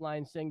on this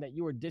line saying that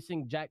you were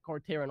dissing Jack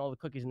Cortera and all the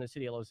cookies in the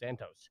city of Los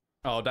Santos.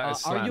 Oh, that is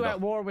slander. Are you at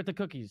war with the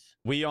cookies?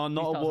 We are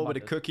not Please at tell us war about with the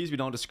this. cookies. We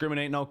don't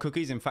discriminate no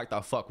cookies. In fact,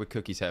 I fuck with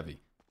cookies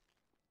heavy.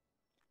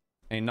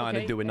 Ain't nothing to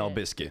Okay, do with no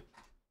biscuit.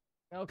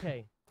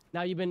 Okay.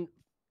 Now, you've been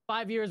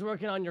 5 years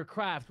working on your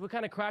craft. What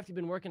kind of craft you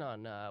been working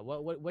on?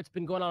 What's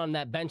been going on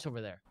that bench over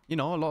there? You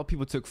know, a lot of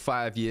people took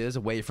 5 years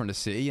away from the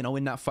city. You know,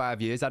 in that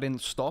 5 years, I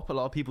didn't stop. A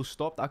lot of people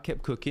stopped. I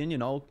kept cooking, you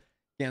know,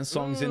 getting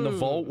songs in the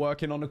vault,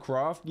 working on the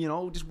craft, you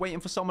know, just waiting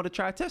for someone to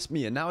try to test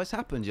me. And now it's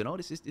happened, you know.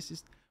 This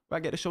is where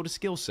I get to show the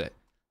skill set.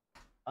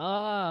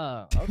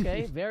 Ah,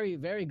 okay. Very,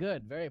 very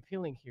good. Very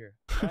appealing here.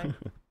 Right?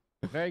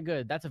 Very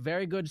good. That's a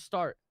very good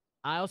start.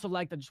 I also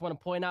just want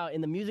to point out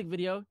in the music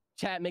video,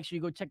 chat, make sure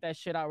you go check that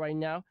shit out right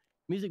now.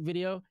 Music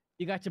video,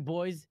 you got your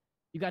boys,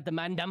 you got the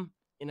man them,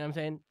 you know what I'm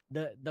saying?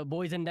 The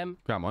boys in them.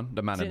 Come on,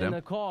 the man sitting of them. in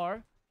the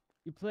car,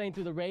 you're playing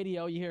through the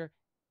radio, you hear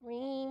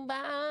green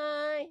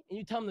pie, and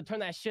you tell them to turn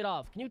that shit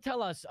off. Can you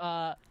tell us,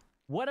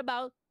 what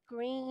about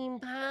green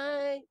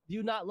pie do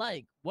you not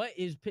like? What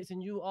is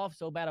pissing you off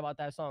so bad about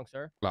that song,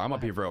 sir? Like, I'm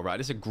gonna be real, right?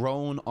 This is a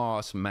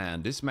grown-ass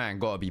man. This man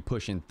gotta be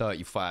pushing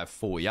 35,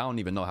 40. I don't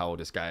even know how old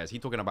this guy is. He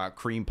talking about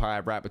cream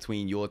pie right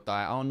between your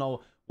thigh. I don't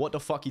know what the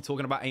fuck he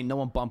talking about. Ain't no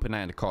one bumping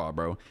that in the car,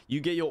 bro.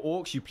 You get your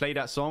aux, you play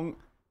that song,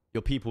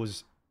 your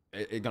people's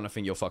gonna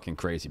think you're fucking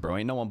crazy, bro.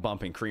 Ain't no one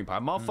bumping cream pie.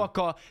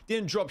 Motherfucker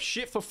didn't drop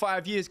shit for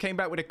 5 years, came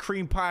back with a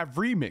cream pie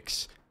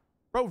remix.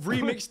 Bro,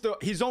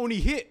 remixed his only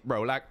hit,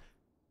 bro. Like,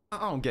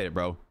 I don't get it,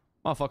 bro.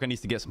 Motherfucker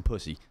needs to get some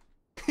pussy.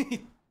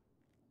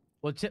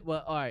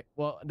 Well, all right.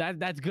 Well,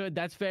 that's good.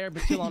 That's fair.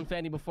 But chill on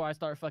Fanny before I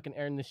start fucking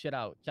airing this shit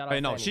out. Shout out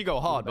Hey, no, Fanny. she go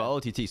hard, but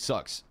OTT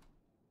sucks.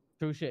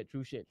 True shit.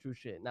 True shit. True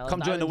shit. Now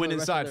Come join the winning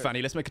side,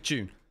 Fanny. Let's make a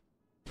tune.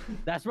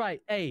 That's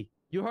right. Hey,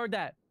 you heard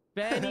that.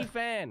 Fanny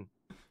fan.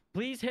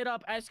 Please hit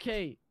up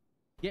SK.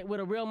 Get with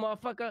a real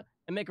motherfucker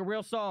and make a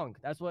real song.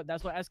 That's what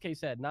SK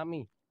said, not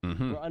me.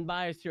 We're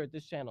unbiased here at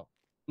this channel.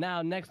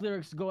 Now, next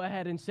lyrics go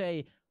ahead and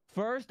say,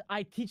 first,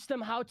 I teach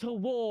them how to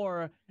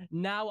war.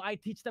 Now I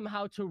teach them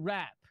how to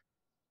rap.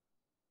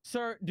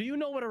 Sir, do you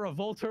know what a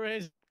revolter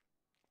is?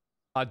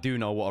 I do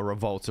know what a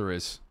revolter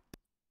is.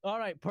 All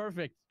right,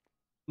 perfect.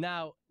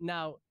 Now,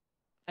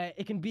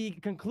 it can be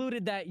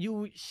concluded that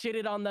you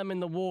shitted on them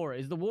in the war.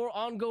 Is the war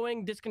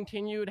ongoing,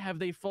 discontinued? Have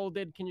they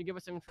folded? Can you give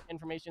us some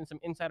information, some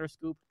insider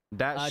scoop?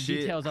 That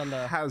shit details on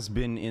the has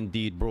been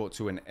indeed brought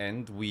to an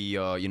end. We,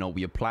 you know,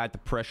 we applied the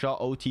pressure.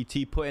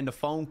 OTT put in the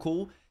phone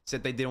call,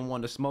 said they didn't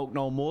want to smoke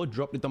no more,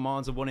 dropped the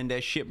demands of wanting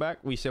their shit back.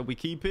 We said we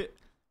keep it,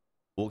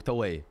 walked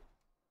away.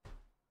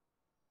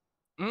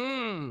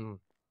 So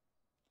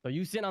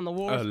you sitting on the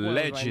war spoils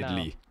Allegedly.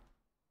 right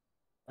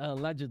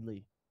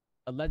now.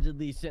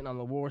 Allegedly sitting on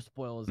the war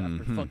spoils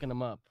after fucking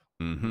them up.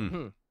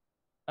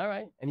 All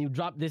right, and you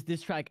dropped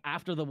this track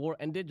after the war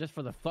ended just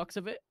for the fucks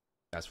of it?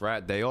 That's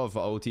right. Day of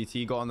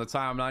OTT got on the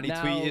timeline. He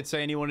Now, tweeted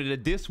saying he wanted a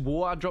diss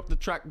war. I dropped the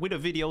track with a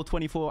video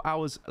 24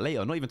 hours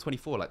later. Not even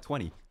 24, like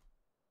 20.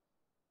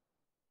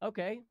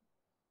 Okay.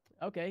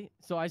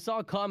 So I saw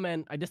a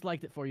comment. I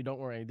disliked it for you. Don't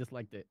worry. I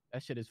disliked it.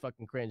 That shit is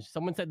fucking cringe.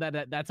 Someone said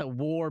that's a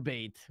war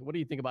bait. What do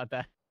you think about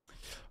that?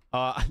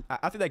 I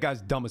think that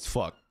guy's dumb as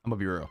fuck. I'm gonna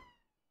be real.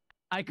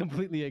 I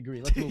completely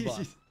agree. Let's move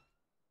on.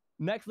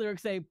 Next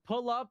lyrics say,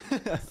 pull up,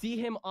 see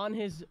him on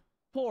his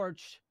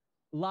porch,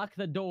 lock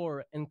the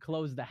door, and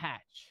close the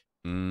hatch.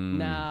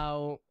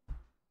 Now,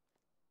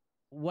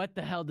 what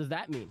the hell does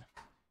that mean?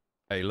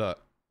 Hey, look.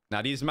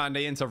 Now, these man,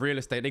 they into real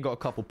estate. They got a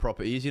couple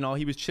properties. You know,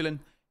 he was chilling.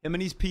 Him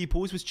and his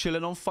peoples was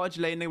chilling on Fudge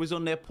Lane. They was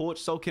on their porch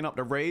soaking up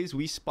the rays.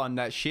 We spun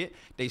that shit.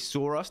 They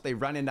saw us. They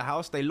ran in the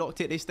house. They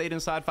locked it. They stayed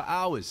inside for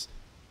hours.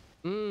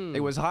 They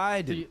was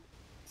hiding.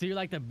 So you're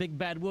like the big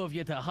bad wolf. You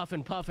had to huff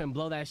and puff and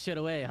blow that shit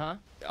away, huh?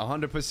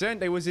 100%.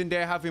 They was in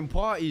there having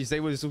parties. They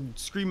was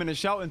screaming and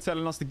shouting,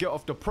 telling us to get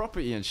off the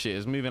property and shit.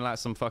 It's moving like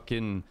some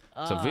fucking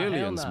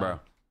civilians, bro.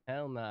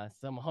 Hell nah.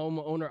 Some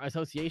homeowner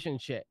association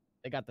shit.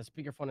 They got the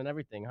speakerphone and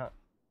everything, huh?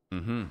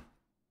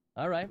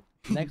 All right.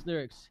 Next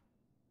lyrics.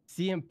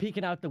 See him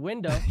peeking out the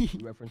window.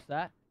 You reference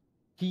that.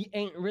 He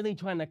ain't really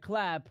trying to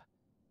clap.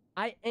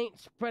 I ain't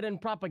spreading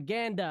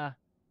propaganda.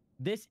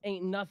 This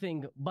ain't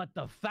nothing but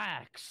the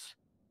facts.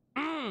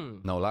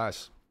 No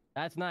lies.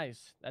 That's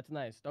nice. That's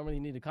nice. Don't really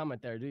need to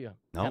comment there, do you?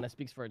 No. Kind of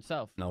speaks for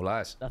itself. No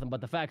lies. Nothing but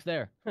the facts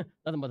there.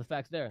 Nothing but the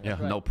facts there. Yeah,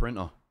 That's right. no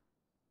printer.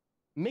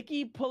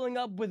 Mickey pulling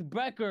up with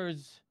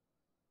Breckers,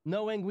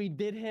 knowing we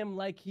did him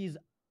like he's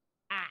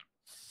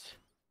axe.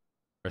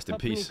 Rest in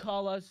Company peace.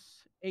 call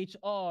us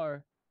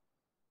HR,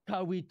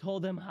 cause we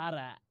told him how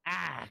to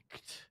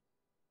act.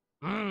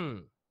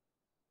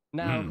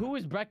 Now, who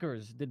is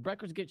Breckers? Did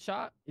Breckers get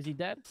shot? Is he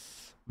dead?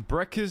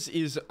 Breckers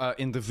is an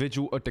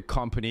individual at the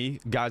company.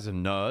 Guy's a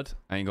nerd.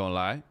 I ain't gonna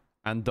lie.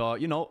 And,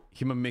 you know,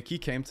 him and Mickey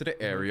came to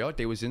the area.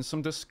 They was in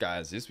some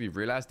disguises. We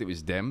realized it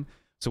was them.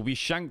 So we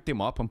shanked him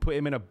up and put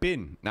him in a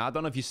bin. Now, I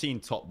don't know if you've seen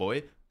Top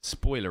Boy.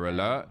 Spoiler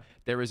alert.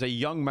 There is a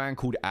young man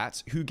called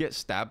Ats who gets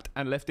stabbed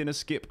and left in a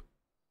skip.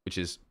 Which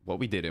is what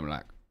we did him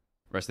like.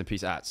 Rest in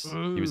peace, Ats.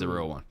 He was a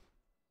real one.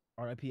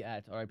 R.I.P.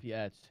 Ats. R.I.P.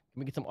 Ats. Can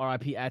we get some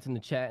R.I.P. Ats in the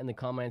chat, in the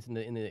comments, in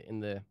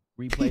the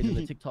replays, in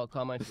the TikTok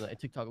comments, in the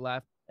TikTok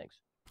live? Thanks.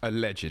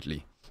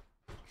 Allegedly.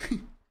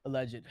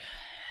 Alleged.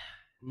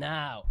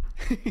 Now,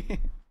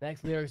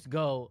 next lyrics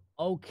go,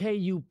 okay,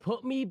 you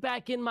put me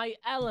back in my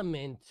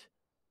element.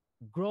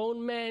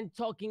 Grown man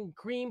talking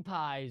cream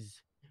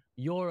pies,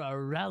 you're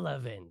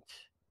irrelevant.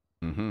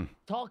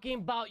 Talking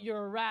about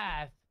your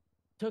wrath,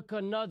 took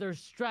another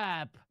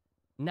strap,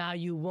 now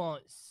you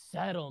want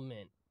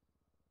settlement.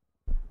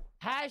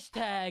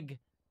 Hashtag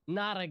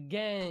not a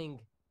gang,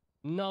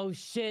 no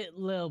shit,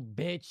 little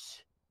bitch.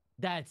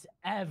 That's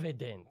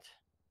evident.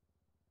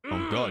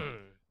 Oh God.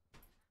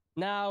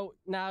 Now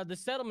the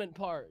settlement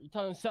part. You're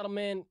talking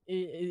settlement.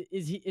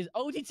 Is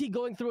OTT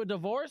going through a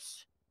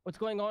divorce? What's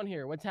going on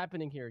here? What's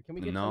happening here? Can we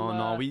get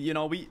some,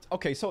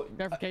 okay, so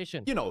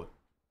clarification? A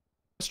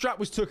strap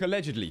was took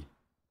allegedly.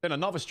 Then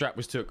another strap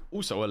was took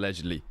also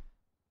allegedly.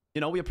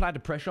 We applied the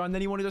pressure and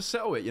then he wanted to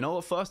settle it.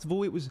 First of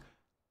all, it was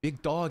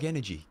big dog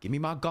energy. Give me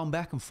my gun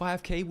back and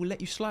 5K, we'll let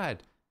you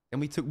slide.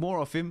 Then we took more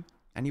off him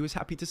and he was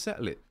happy to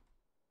settle it.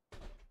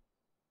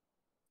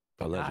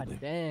 Allegedly.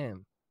 God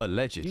damn.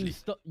 Allegedly.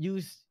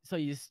 So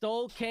you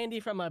stole candy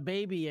from a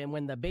baby, and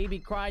when the baby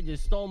cried, you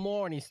stole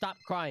more and he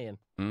stopped crying.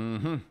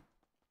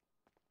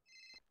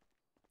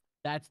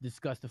 That's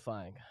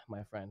disgustifying,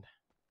 my friend.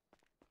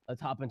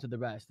 Let's hop into the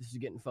rest. This is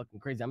getting fucking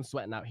crazy. I'm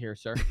sweating out here,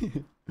 sir.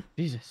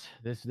 Jesus,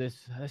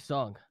 this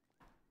song.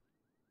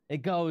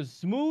 It goes,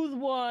 smooth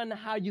one,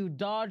 how you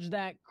dodge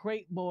that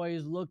crate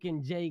boys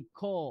looking J.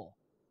 Cole.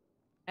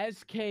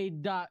 SK.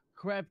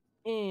 Crept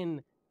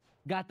in,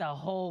 got the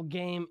whole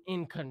game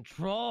in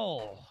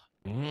control.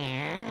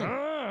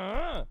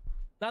 Now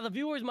the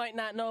viewers might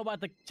not know about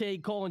the J.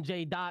 Cole and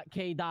J.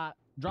 K.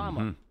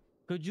 drama.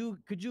 Could you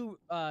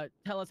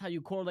tell us how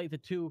you correlate the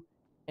two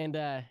and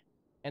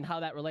how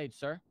that relates,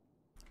 sir?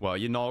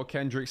 Well,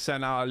 Kendrick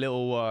sent out a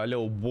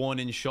little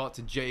warning shot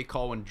to J.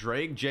 Cole and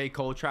Drake. J.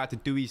 Cole tried to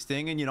do his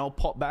thing and,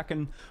 popped back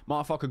and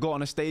motherfucker got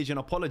on a stage and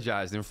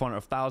apologized in front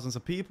of thousands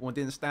of people and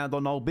didn't stand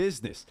on no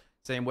business.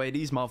 Same way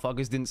these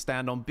motherfuckers didn't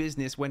stand on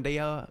business when they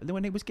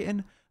was getting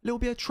a little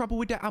bit of trouble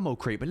with their ammo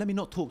crate. But let me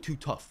not talk too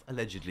tough,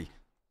 allegedly.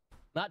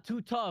 Not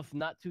too tough,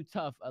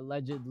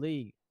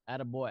 allegedly.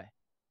 Attaboy.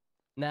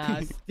 Now,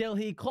 still,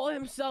 he called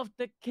himself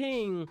the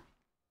king,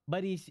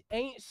 but he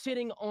ain't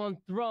sitting on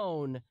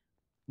throne.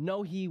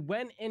 No, he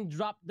went and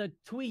dropped the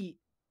tweet.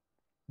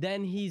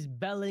 Then he's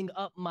belling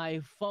up my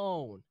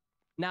phone.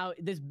 Now,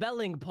 this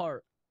belling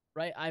part,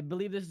 right? I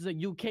believe this is a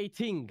UK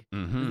thing.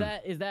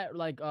 Is that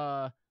like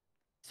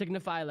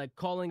signify like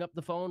calling up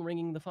the phone,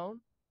 ringing the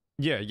phone?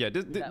 Yeah.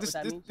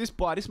 This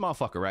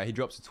motherfucker, right? He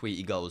drops a tweet.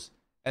 He goes,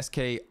 SK,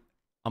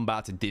 I'm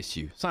about to diss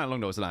you. Something along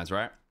those lines,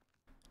 right?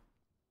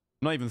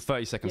 Not even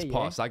 30 seconds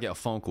past, I get a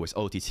phone call. It's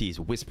OTT. He's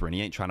whispering.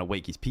 He ain't trying to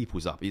wake his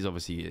peoples up. He's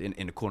obviously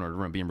in the corner of the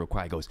room being real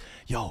quiet. He goes,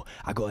 yo,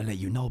 I gotta let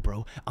you know,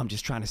 bro. I'm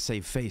just trying to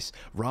save face.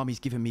 Rami's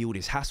giving me all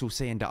this hassle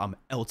saying that I'm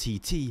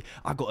LTT.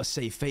 I gotta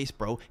save face,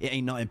 bro. It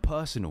ain't nothing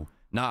personal.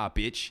 Nah,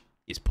 bitch.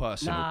 It's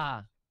personal.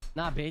 Nah,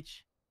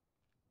 bitch.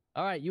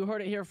 All right, you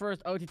heard it here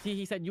first, OTT.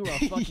 He said you were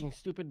a fucking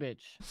stupid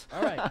bitch.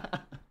 All right.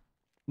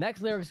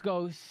 Next lyrics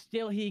go,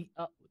 still he...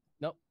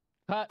 nope.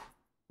 Cut.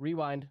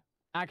 Rewind.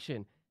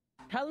 Action.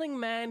 Telling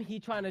man he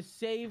trying to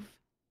save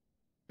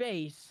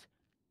face,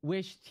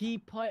 wish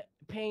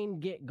T-Pain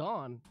get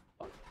gone.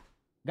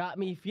 Got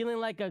me feeling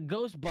like a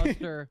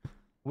Ghostbuster.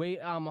 Wait,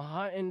 I'm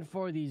hunting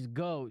for these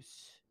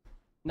ghosts.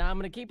 Now I'm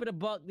gonna keep it a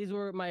buck. This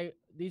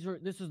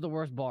is the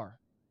worst bar.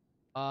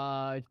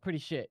 It's pretty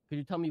shit. Could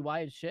you tell me why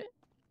it's shit?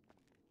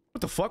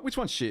 What the fuck? Which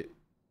one's shit?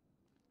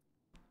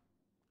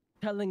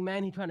 Telling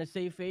man he trying to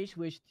save face,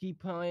 wish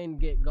T-Pain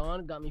get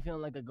gone. Got me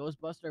feeling like a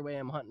Ghostbuster. Way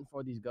I'm hunting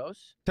for these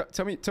ghosts.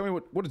 Tell me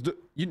what is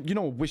you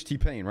know wish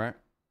T-Pain, right?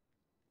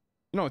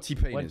 You know what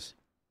T-Pain is?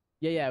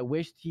 Yeah.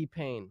 Wish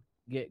T-Pain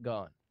get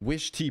gone.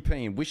 Wish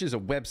T-Pain. Wish is a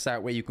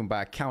website where you can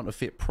buy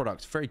counterfeit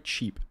products, very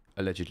cheap,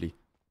 allegedly.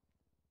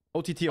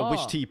 OTT or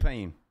Wish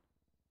T-Pain.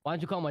 Why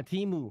don't you call him a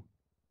Timu?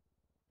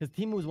 Because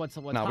Timu's what's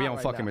nah, we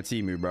don't fucking with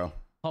Timu, bro.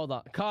 Hold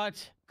on.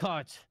 Cut.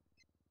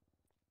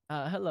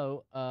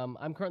 Hello.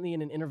 I'm currently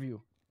in an interview.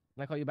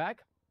 Can I call you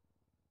back?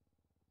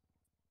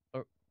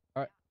 All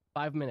right.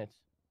 5 minutes.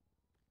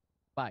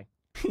 Bye.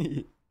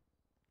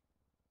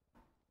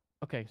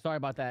 Okay. Sorry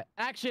about that.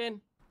 Action.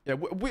 Yeah.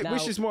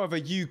 Wish is more of a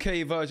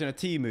UK version of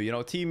Timu. You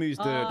know, Timu's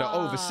the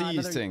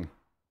overseas thing.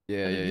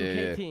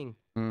 Yeah. UK thing.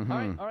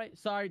 All right.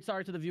 Sorry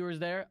to the viewers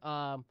there.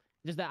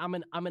 Just that I'm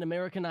an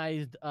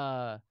Americanized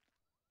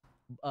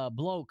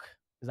bloke.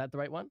 Is that the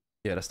right one?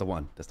 Yeah, that's the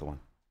one.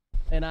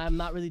 And I'm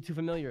not really too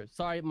familiar.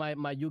 Sorry, my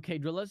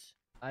UK drillers.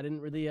 I didn't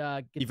really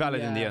get you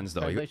valid in the ends,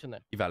 though. You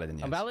valid in the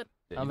ends. I'm valid?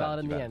 Yeah, I'm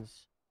valid in the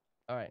ends.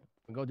 All right.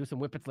 We'll go do some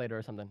whippets later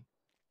or something.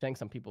 Shank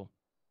some people.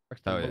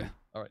 Oh, yeah.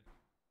 All right.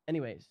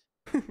 Anyways.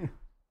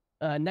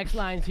 Next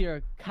line's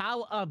here.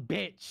 Cow a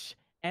bitch,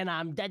 and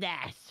I'm dead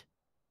ass.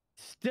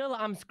 Still,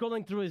 I'm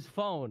scrolling through his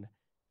phone.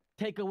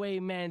 Take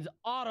away man's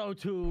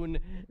auto-tune,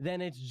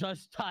 then it's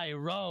just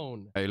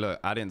Tyrone. Hey,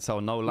 look, I didn't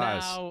tell no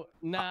lies.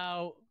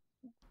 Now,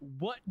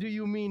 what do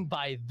you mean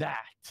by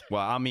that?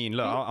 Well, I mean,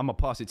 look, I'm gonna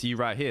pass it to you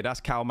right here.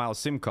 That's Cal Mal's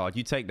SIM card.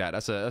 You take that.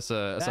 That's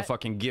a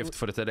fucking gift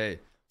for today.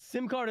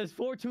 SIM card is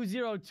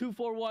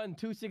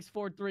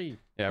 420-241-2643.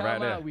 Yeah, right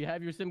there. We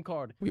have your SIM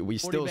card. We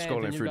still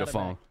scrolling through the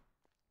phone.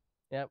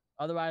 Yep.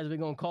 Otherwise, we're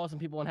gonna call some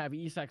people and have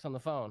e-sex on the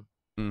phone.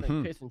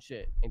 Like piss and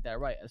shit. Ain't that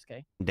right,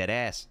 SK? Dead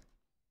ass.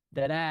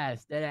 Dead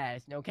ass. Dead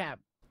ass. No cap.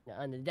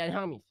 On the dead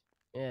homies.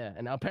 Yeah.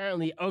 And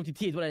apparently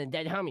OTT is one of the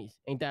dead homies.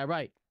 Ain't that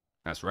right?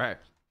 That's right.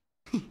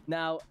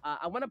 Now,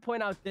 I want to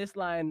point out this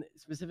line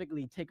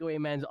specifically, take away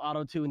man's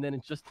auto-tune, then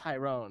it's just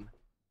Tyrone.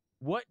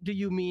 What do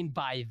you mean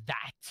by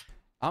that?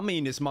 I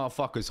mean, this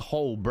motherfucker's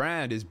whole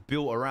brand is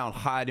built around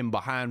hiding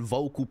behind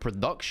vocal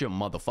production,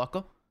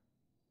 motherfucker.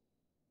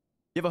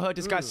 You ever heard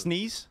this guy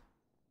sneeze?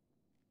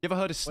 You ever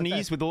heard a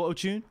sneeze with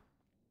auto-tune?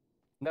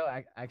 No,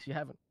 I actually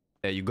haven't.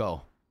 There you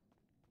go.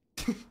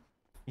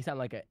 He sounds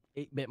like a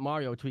 8-bit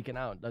Mario tweaking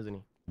out, doesn't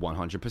he?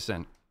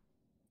 100%.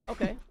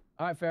 Okay.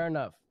 All right, fair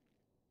enough.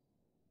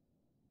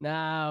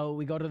 Now,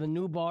 we go to the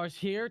new bars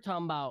here,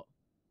 talking about,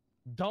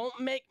 don't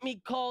make me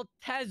call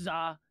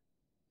Tezza.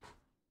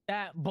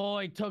 That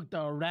boy took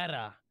the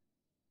Retta.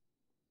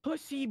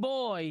 Pussy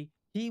boy,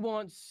 he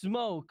wants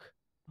smoke.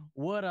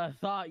 Woulda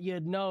thought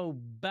you'd know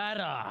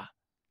better.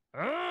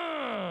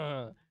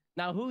 Now,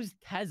 who's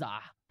Tezza?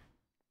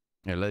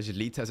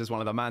 Allegedly, Tezza's one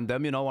of the man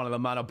them, you know, one of the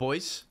Manor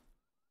boys.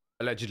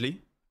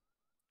 Allegedly.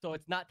 So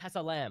it's not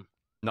Tessa Lamb.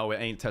 No, it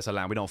ain't Tessa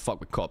Lamb. We don't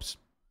fuck with cops.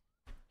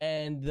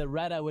 And the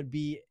Retta would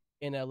be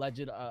an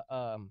alleged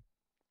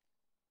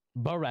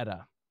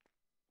Beretta,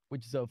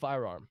 which is a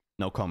firearm.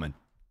 No comment.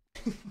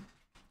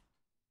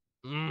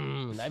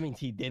 That means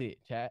he did it,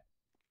 chat.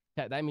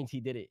 That means he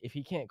did it. If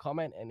he can't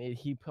comment and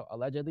he put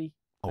allegedly.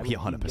 Oh, he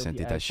 100%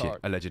 did that shit.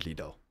 Allegedly,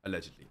 though.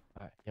 Allegedly.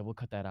 All right. Yeah, we'll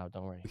cut that out.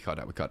 Don't worry. We cut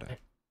that.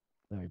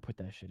 Let me put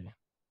that shit in.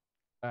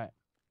 All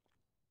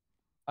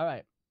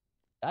right.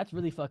 That's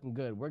really fucking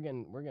good. We're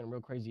getting real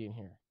crazy in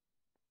here.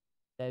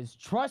 Says,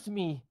 trust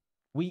me,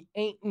 we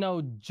ain't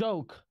no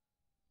joke.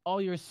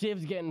 All your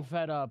civs getting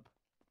fed up.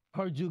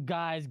 Heard you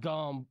boys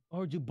gone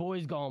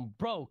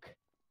broke.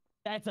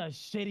 That's a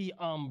shitty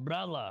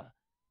umbrella.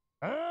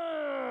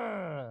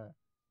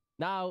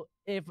 Now,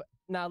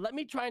 let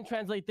me try and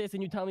translate this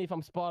and you tell me if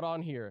I'm spot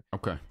on here.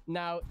 Okay.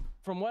 Now,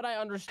 from what I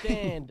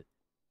understand,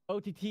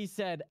 OTT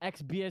said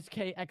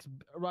XBSK, X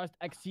Rust,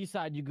 X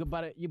Seaside, you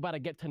better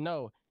get to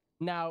know.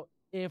 Now,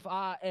 if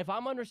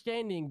I'm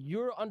understanding,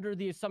 you're under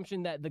the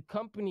assumption that the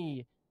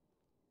company,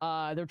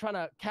 they're trying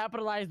to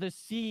capitalize the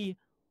C,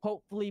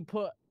 hopefully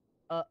put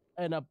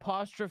an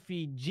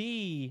apostrophe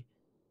G,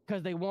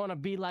 because they want to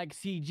be like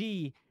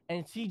CG,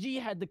 and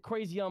CG had the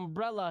crazy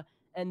umbrella,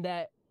 and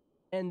that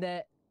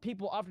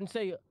people often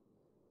say,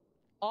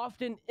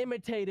 often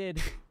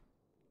imitated,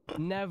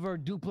 never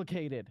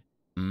duplicated.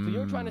 So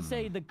you're trying to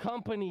say the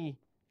company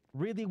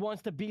really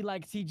wants to be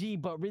like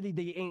CG, but really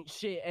they ain't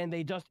shit, and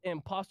they just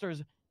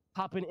imposters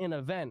hopping in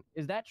a vent.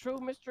 Is that true,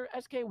 Mr.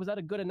 SK? Was that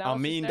a good analysis?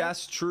 I mean,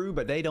 that's true,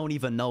 but they don't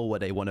even know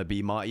what they want to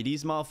be, Marty.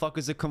 These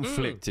motherfuckers are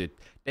conflicted.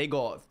 They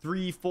got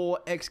 3, 4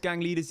 ex-gang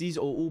leaders. These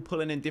are all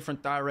pulling in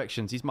different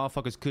directions. These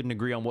motherfuckers couldn't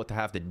agree on what to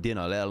have for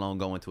dinner, let alone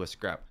go into a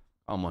scrap.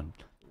 Come on.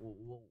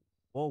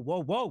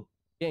 Whoa.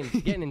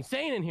 Getting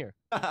insane in here.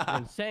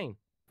 Insane.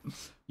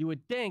 You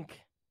would think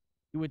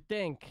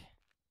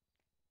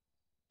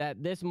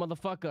that this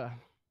motherfucker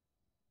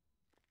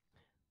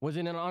was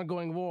in an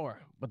ongoing war,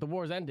 but the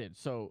war's ended.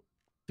 So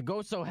to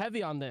go so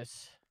heavy on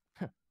this,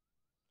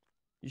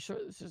 you sure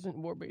this isn't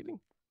war baiting?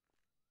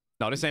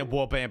 No, this ain't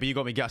war baiting, but you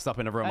got me gassed up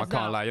in the room. I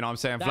can't lie. You know what I'm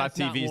saying? Vlad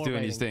TV's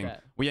doing his thing.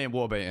 We ain't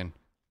war baiting.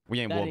 We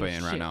ain't war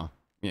baiting right now.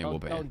 We ain't war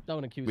baiting.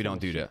 Don't accuse me. We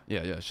don't do that.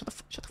 Yeah. Shut the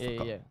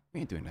fuck up. Yeah.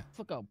 We ain't doing that.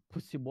 Fuck up,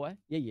 pussy boy.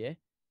 Yeah.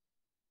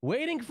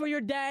 Waiting for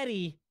your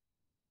daddy.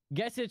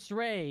 Guess it's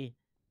Ray.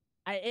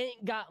 I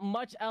ain't got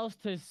much else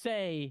to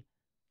say.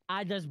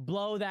 I just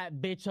blow that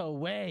bitch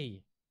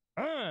away.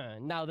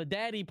 Now the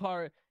daddy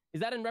part,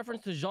 is that in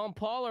reference to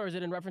Jean-Paul, or is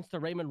it in reference to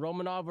Raymond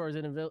Romanov, or is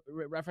it in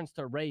reference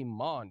to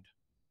Raymond?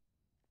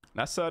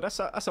 That's a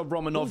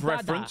Romanov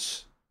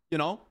reference, you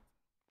know.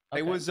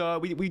 Okay. It was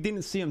we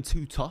didn't see him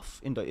too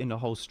tough in the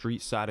whole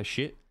street side of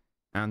shit,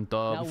 and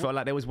we felt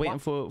like they was waiting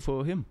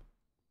for him.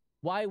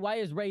 Why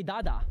is Ray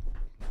Dada?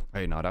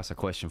 Hey, no, that's a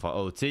question for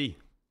OT.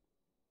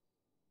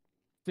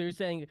 So you're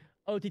saying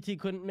OTT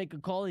couldn't make a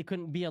call, he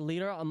couldn't be a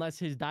leader unless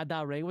his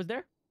Dada Ray was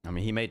there? I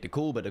mean, he made the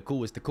call, but the call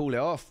was to cool it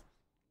off.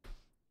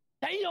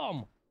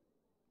 Damn!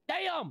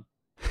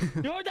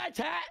 You heard that,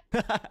 chat?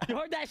 You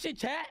heard that shit,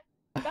 chat?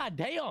 God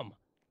damn.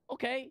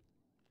 Okay.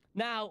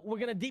 Now, we're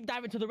going to deep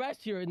dive into the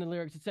rest here in the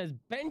lyrics. It says,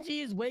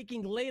 Benji is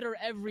waking later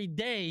every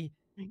day.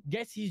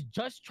 Guess he's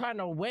just trying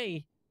to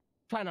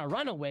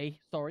run away.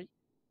 Sorry.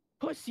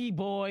 Pussy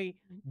boy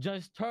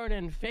just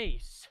turning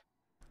face.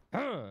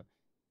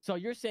 So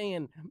you're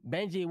saying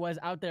Benji was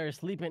out there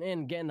sleeping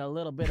in, getting a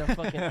little bit of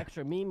fucking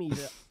extra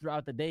memes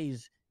throughout the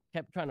days,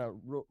 kept trying to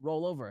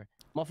roll over.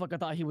 Motherfucker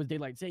thought he was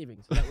daylight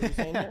savings. Is that what you're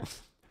saying here?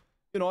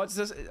 You know,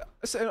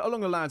 it's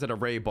along the lines of the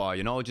Ray bar,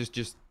 you know,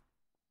 just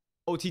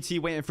OTT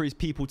waiting for his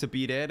people to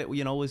be there that,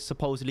 you know, was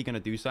supposedly going to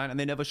do something, and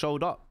they never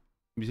showed up.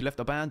 He was left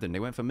abandoned. They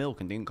went for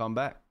milk and didn't come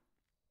back.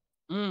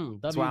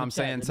 That's why I'm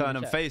saying turn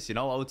and face, you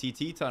know,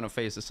 OTT turn and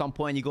face. At some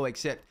point, you go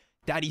accept,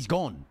 Daddy's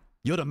gone.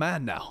 You're the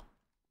man now.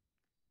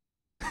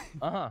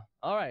 All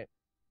right.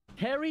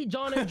 Terry,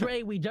 John, and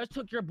Dre, we just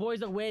took your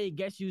boys away.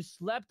 Guess you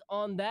slept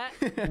on that.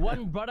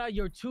 One brother,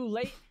 you're too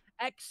late.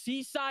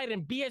 Seaside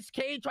and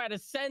BSK try to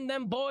send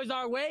them boys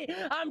our way.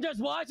 I'm just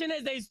watching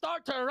as they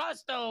start to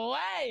rust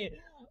away.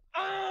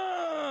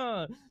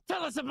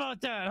 Tell us about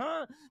that,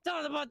 huh? Tell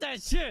us about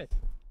that shit.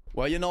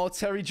 Well, you know,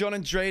 Terry, John,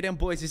 and Dre, them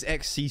boys is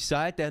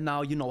ex-Seaside. They're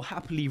now, you know,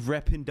 happily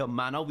repping the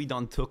Manor. We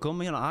done took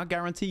them. You know, I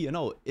guarantee, you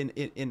know,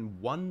 in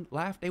one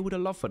life, they would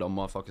have loved for them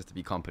motherfuckers to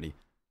be company.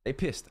 They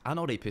pissed. I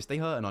know they pissed. They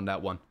hurting on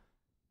that one.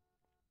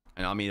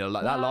 And I mean, that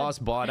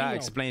last bar, that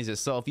explains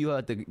itself. You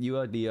heard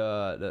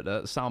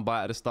the sound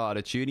bite at the start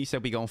of the tune. He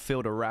said we gonna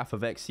feel the wrath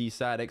of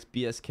ex-Seaside,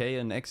 ex-BSK,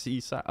 and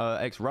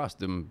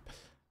ex-Rust. And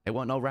it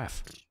wasn't no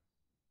wrath.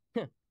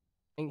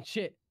 Ain't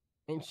shit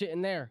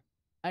in there.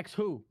 Ex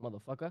who,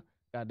 motherfucker?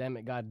 God damn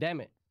it, god damn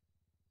it.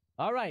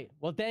 All right,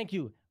 well, thank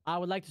you. I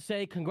would like to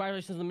say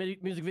congratulations on the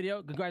music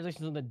video.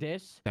 Congratulations on the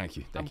diss. Thank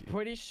you, thank you.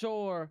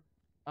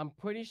 I'm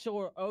pretty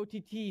sure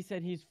OTT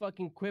said he's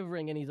fucking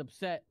quivering and he's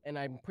upset, and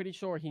I'm pretty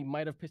sure he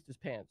might have pissed his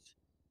pants.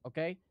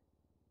 Okay?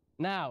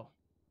 Now.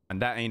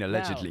 And that ain't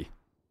allegedly.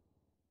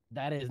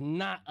 That is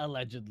not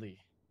allegedly.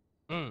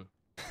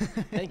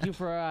 Thank you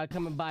for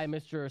coming by,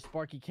 Mr.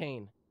 Sparky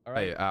Kane. All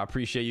right? Hey, I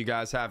appreciate you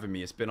guys having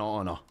me. It's been an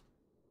honor.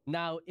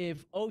 Now,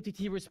 if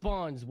OTT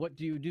responds, what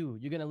do?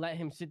 You're gonna let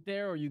him sit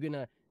there, or you're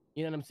gonna,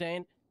 you know what I'm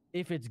saying?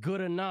 If it's good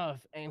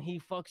enough and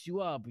he fucks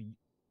you up,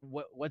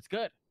 what's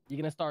good? You're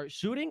gonna start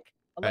shooting?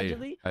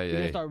 Allegedly, you're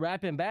gonna start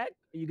rapping back.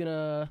 Are you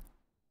gonna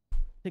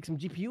take some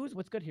GPUs?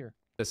 What's good here?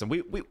 Listen,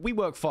 we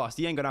work fast.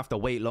 He ain't gonna have to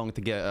wait long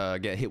to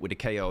get hit with a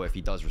KO if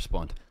he does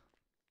respond.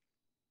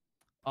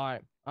 All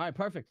right,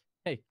 perfect.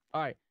 Hey,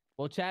 all right.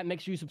 Well, chat,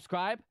 make sure you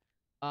subscribe.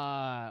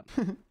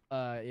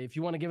 If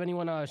you want to give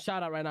anyone a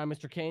shout out right now,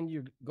 Mr. Kane,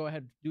 you go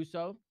ahead do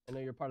so. I know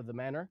you're part of the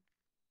Manor.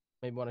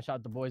 Maybe want to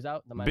shout the boys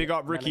out. Big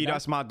up Ricky,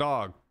 that's my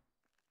dog.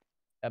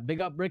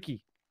 Big up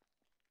Ricky.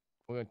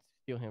 We're gonna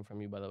steal him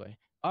from you, by the way.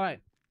 All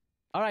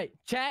right,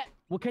 chat.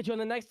 We'll catch you on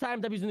the next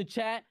time. W's in the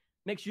chat.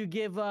 Make sure you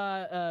give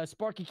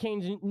Sparky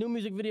Kane's new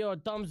music video a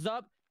thumbs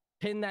up.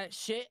 Pin that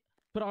shit.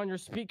 Put on your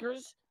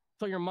speakers.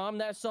 Tell your mom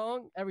that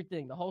song.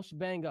 Everything. The whole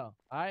shebango. All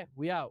right?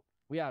 We out.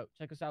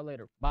 Check us out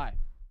later. Bye.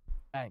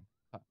 Bang.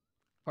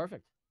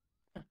 Perfect.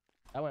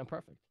 That went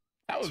perfect.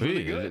 That was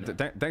sweet. Really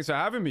good. Thanks for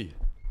having me.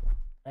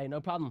 Hey,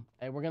 no problem.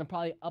 Hey, we're going to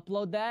probably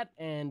upload that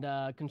and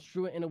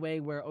construe it in a way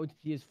where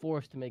OTT is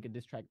forced to make a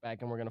diss track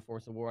back, and we're going to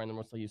force a war, and then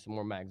we'll still use some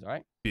more mags, all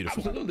right?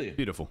 Beautiful. Absolutely.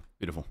 Beautiful.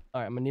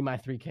 All right, I'm going to need my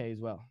 3K as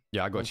well.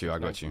 Yeah, I got you. All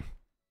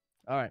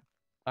right,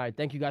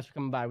 thank you guys for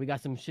coming by. We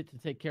got some shit to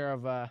take care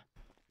of. Yeah,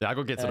 I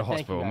go get to the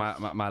hospital.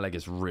 My leg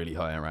is really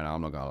hurting right now.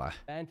 I'm not going to lie.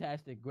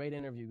 Fantastic. Great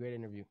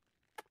interview.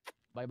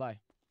 Bye-bye.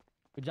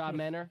 Good job,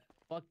 Manor.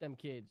 Fuck them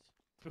kids.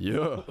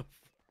 Yeah.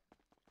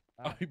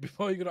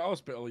 Before you go to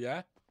hospital,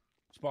 yeah?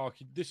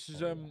 Sparky, this is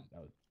do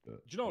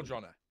you know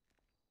Johnny?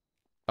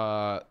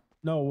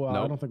 No,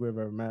 I don't think we've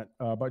ever met.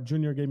 But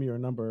Junior gave me your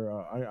number.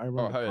 I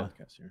run a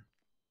podcast here.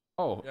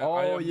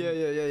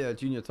 Yeah.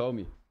 Junior told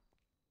me.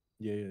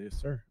 Yes,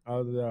 sir.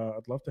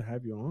 I'd love to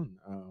have you on.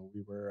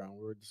 We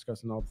were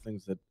discussing all the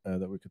things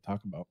that we could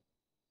talk about.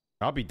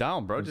 I'll be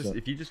down, bro.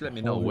 If you just let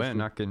me know when,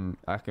 I can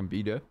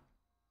be there.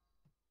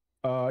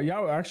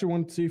 Yeah, I actually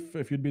wanted to see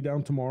if you'd be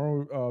down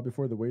tomorrow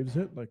before the waves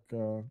hit, like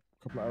a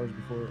couple of hours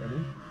before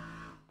any.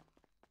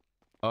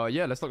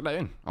 Yeah, let's look that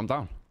in. I'm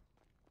down.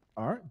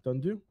 All right, done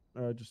deal.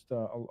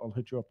 I'll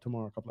hit you up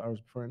tomorrow, a couple of hours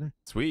before any.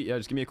 Sweet, yeah,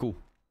 just give me a call.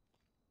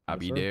 I'll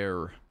be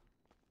there.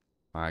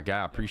 My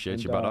guy,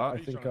 appreciate you, brother. I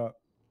think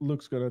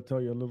Luke's gonna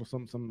tell you a little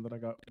something that I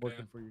got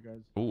working for you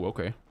guys. Oh,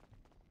 okay.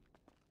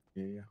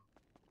 Yeah.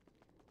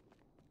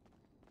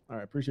 All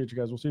right, appreciate you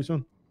guys. We'll see you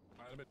soon.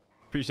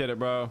 Appreciate it,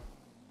 bro.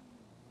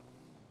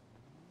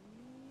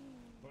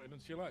 What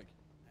didn't you like?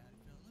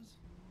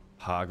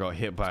 I got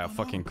hit by a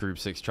fucking Group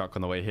 6 truck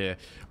on the way here.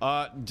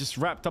 Just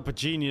wrapped up a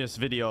Genius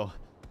video.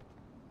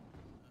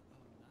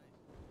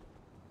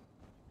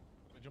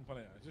 Jump on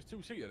it. Is this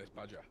two-seater, this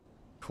badger?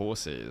 Of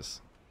course it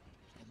is.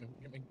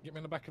 Get me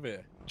in the back of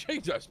here.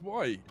 Jesus,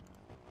 why?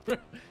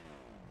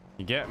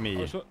 You get me.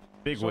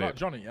 Big so whip. That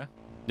Johnny, yeah?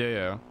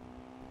 Yeah.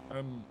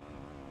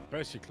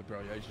 Basically, bro,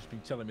 yeah, he's just been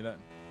telling me that.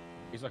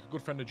 He's like a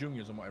good friend of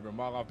Junior's and whatever, and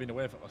while I've been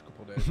away for the last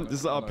couple of days...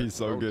 This RP is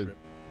so good. Trip,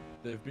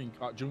 they've been...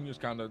 Like, Junior's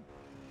kind of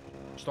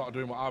started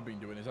doing what I've been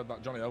doing. He's had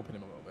that Johnny helping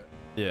him a little bit.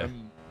 Yeah.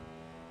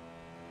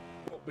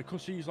 But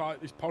because he's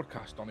like this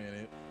podcast on here,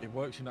 and he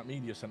works in that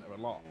media centre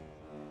a lot,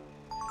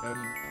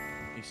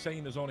 he's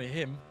saying there's only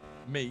him,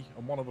 me,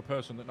 and one other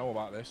person that know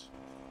about this.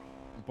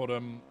 But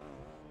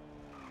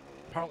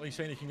apparently he's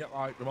saying he can get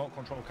like remote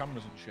control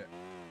cameras and shit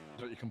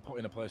that you can put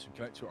in a place and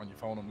connect to it on your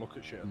phone and look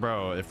at shit.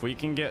 Bro, if we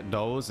can get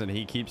those and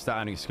he keeps that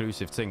an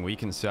exclusive thing, we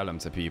can sell them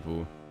to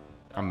people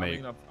and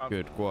make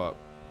good guap.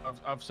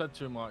 I've said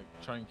to him, like,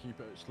 try and keep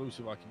it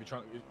exclusive, like, if you're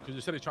trying to, because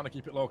he said he's trying to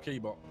keep it low key,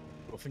 but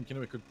we're thinking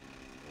we could.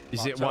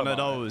 Is it one of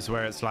those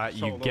where it's like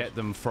you get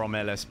them from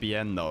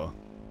LSBN though?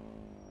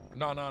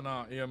 No.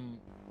 He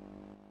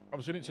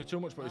obviously didn't say too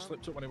much, but he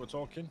slipped up when he was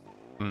talking.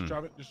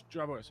 Just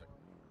drive it a sec.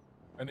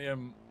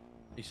 And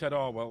he said,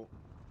 oh well,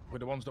 with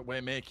the ones that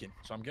we're making.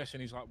 So I'm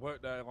guessing he's like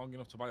worked there long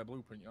enough to buy a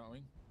blueprint. You know what I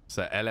mean?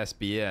 So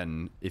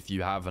LSBN, if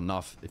you have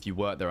enough, if you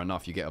work there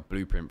enough, you get a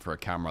blueprint for a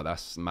camera.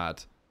 That's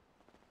mad.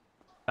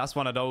 That's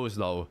one of those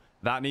though.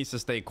 That needs to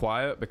stay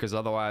quiet because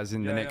otherwise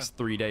in the next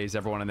 3 days,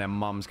 everyone and their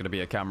mum's going to be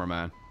a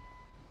cameraman.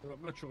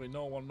 Literally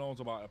no one knows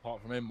about it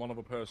apart from him, one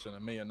other person,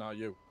 and me, and now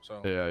you.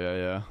 So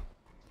Yeah.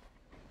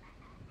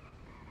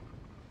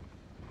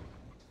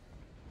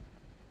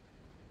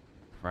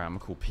 Right, I'm gonna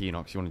call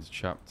Peanox. You wanted to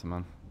chat to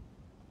man.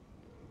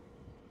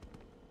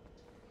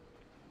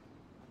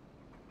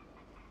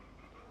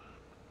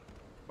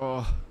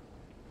 Oh.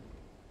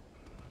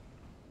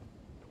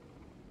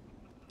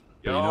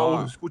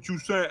 Yo, what you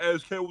saying,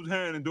 SK was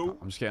handing, dude?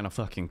 I'm just getting a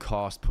fucking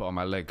cast put on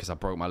my leg because I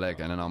broke my leg,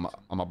 and then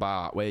I'm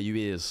about where you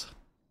is.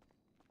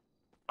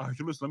 Alright,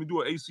 so listen, let me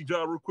do an AC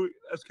job real quick,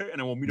 SK, and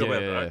then we'll meet up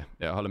after. Right?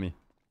 Yeah, holla me.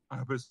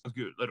 Alright, sounds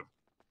good. Later.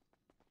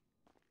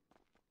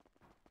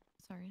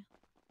 Sorry.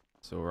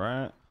 It's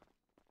alright.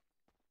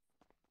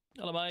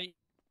 Hello, mate.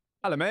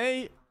 Hello,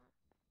 mate.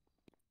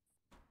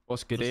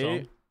 What's good, What's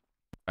here?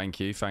 Thank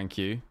you.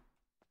 James,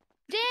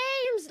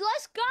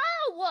 let's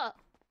go.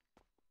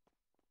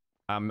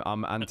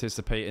 I'm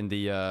anticipating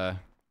I'm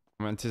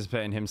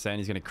anticipating him saying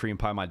he's gonna cream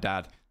pie my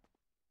dad.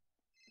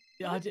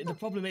 Yeah, the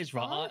problem is,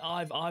 right,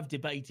 I've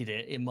debated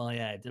it in my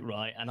head,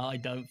 right, and I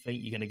don't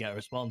think you're gonna get a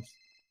response.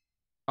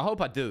 I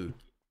hope I do.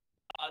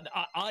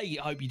 I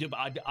hope you do,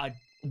 but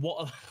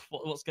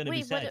what's gonna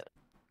be said?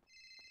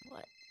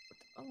 What?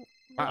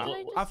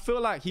 Oh, I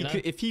feel like he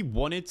could, if he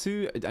wanted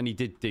to, and he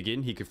did dig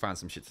in, he could find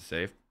some shit to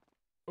save.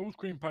 Who's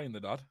cream pieing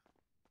the dad?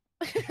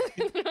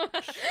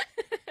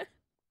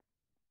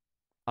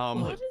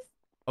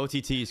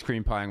 OTT is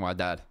cream pieing my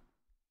dad.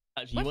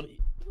 Actually,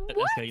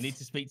 you need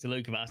to speak to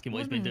Luke about asking what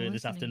he's been doing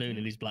this afternoon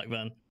in his black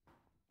van.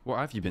 What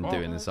have you been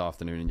doing this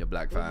afternoon in your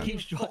black van? He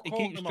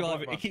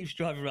keeps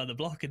driving around the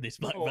block in this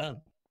black van.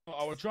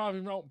 I was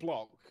driving around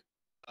block.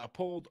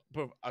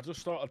 I just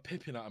started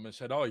pipping at him and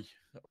said, "Oi!"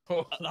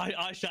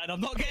 I shouted, "I'm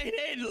not getting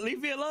in.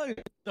 Leave me alone."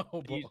 No,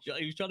 but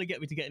he was trying to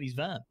get me to get in his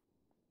van.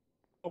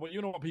 Oh, but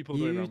you know what people are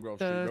doing around Grove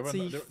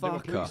Street? They were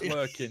police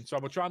lurking, so I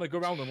was trying to go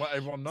around and let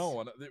everyone know,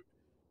 and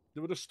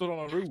they were just stood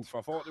on a roof.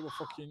 I thought they were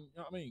fucking, you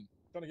know what I mean?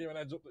 Trying to give an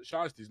heads up that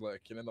Shiesty's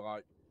lurking, and they're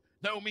like,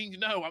 "No means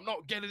no, I'm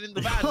not getting in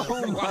the van."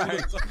 Oh my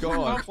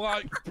God. I'm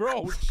like,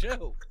 bro,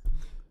 chill.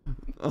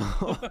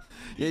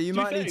 Yeah, you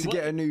might need to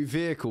get a new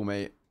vehicle,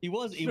 mate. He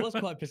was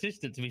quite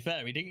persistent, to be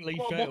fair. He didn't leave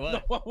straight away.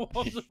 No, I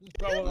wasn't,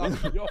 bro. I'm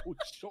like, yo,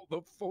 shut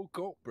the fuck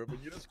up, bro. And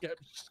you just get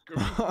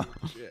screaming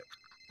shit.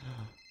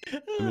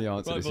 Let me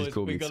answer this. He's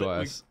called me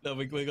twice.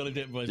 We got to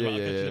dip, boys. Yeah, Right,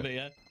 yeah, I'll catch you in a yeah. bit,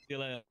 yeah? See you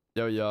later.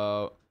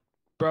 Yo.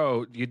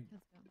 Bro,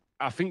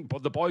 I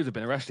think the boys have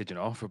been arrested, you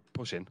know, for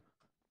pushing.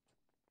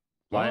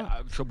 Like,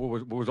 so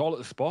we was all at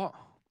the spot.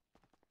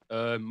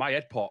 My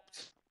head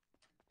popped.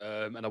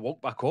 And I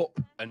woke back up,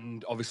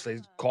 and obviously,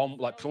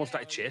 someone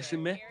started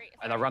chasing me,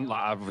 and I ran,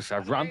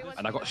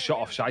 and I got shot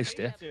off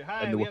Shiesty,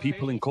 and there were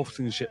people in cuffs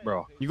and shit,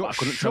 bro. You got I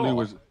couldn't shot? tell who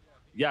was.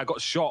 Yeah, I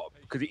got shot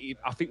because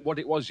I think what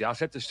it was. Yeah, I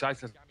said to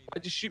Shiesty, "What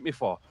did you shoot me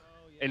for?"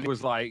 And he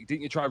was like,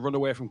 "Didn't you try to run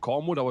away from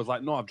Cornwood?" I was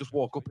like, "No, I've just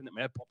woke up and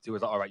my head popped." He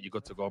was like, "All right, you're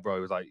good to go, bro."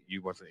 He was like,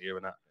 "You wasn't here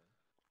and that."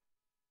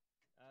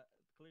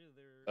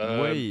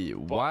 Wait,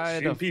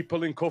 why the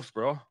people in cuffs,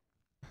 bro?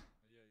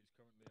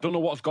 Don't know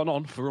what's gone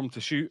on for them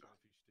to shoot.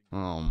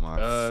 Oh my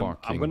fucking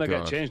I'm gonna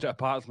God. get changed at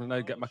apartment and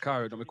I get my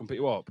car. Don't we come pick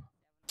you up?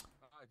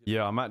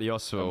 Yeah, I'm at the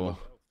hospital.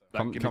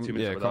 Come, give me 2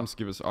 minutes for come that.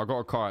 give us. I got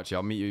a car actually.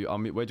 I'll meet you. Where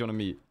do you want to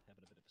meet?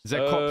 Is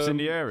there cops in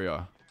the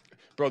area?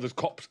 Bro, there's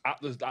cops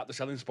at the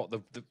selling spot.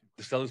 The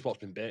selling spot's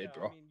been baited,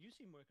 bro.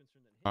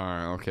 All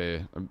right,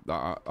 okay.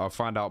 I'll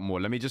find out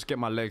more. Let me just get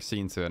my legs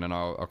seen to, and then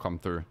I'll come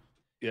through.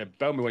 Yeah,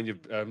 bell me when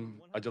you've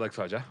had your legs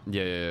side, yeah?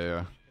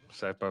 Yeah.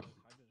 Safe, bro.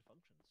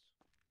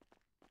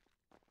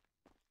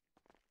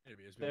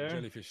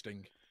 Jellyfish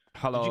sting.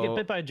 Hello. Did you get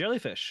bit by a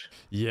jellyfish?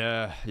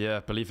 Yeah.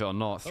 Believe it or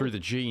not, through the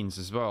genes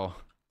as well.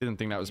 Didn't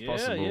think that was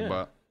possible,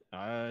 but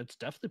it's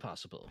definitely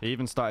possible. he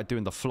even started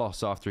doing the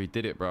floss after he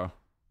did it, bro.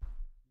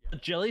 A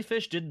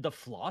jellyfish did the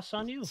floss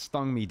on you?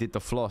 Stung me, did the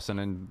floss, and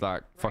then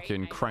like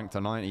fucking cranked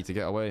a 90 to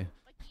get away.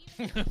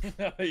 He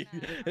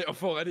hit a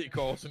full edit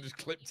course and just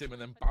clipped him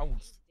and then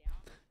bounced.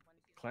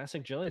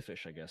 Classic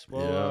jellyfish, I guess.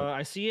 Well, Yeah.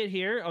 I see it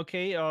here.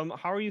 Okay, how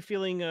are you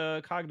feeling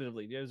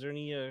cognitively? Is there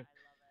any?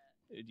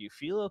 Do you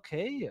feel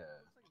okay?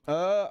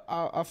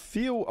 I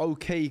feel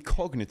okay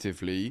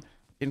cognitively.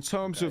 In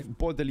terms of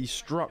bodily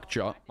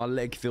structure, my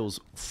leg feels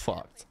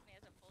fucked.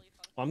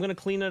 Well, I'm gonna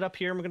clean it up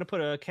here. I'm gonna put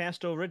a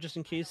cast over it just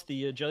in case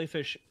the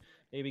jellyfish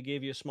maybe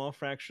gave you a small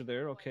fracture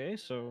there. Okay,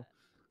 so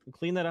I'll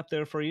clean that up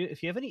there for you.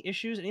 If you have any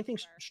issues, anything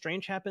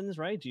strange happens,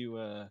 right?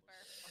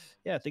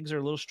 Yeah, things are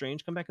a little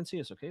strange. Come back and see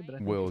us, okay? But I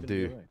think Will you're gonna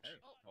be do. all right.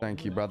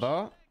 Thank you,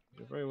 brother.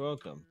 You're very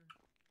welcome.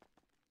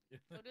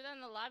 Go do that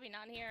in the lobby,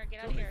 not in here.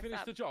 Get out of here. Finish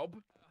Stop. the job.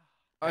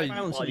 Hey,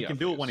 Well, you can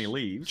do it when he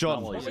leaves. John.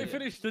 not while he's Let me here.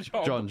 finish the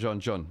job.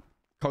 John.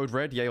 Code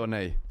red, yay or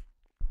nay?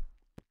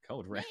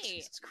 Code red. Nay.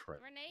 Jesus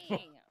Christ.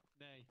 Renee.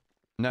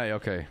 Nay,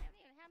 okay.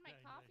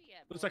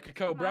 Looks like a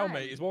Cole Brown,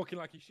 mate. He's walking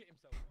like he shit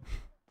himself.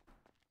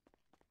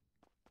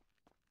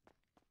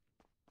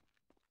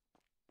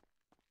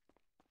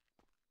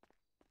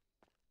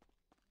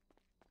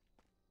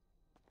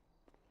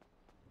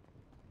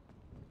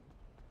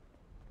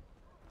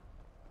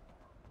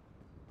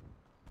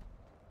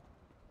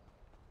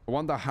 I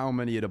wonder how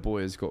many of the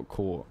boys got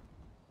caught.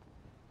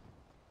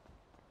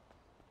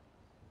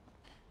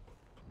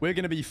 We're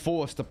going to be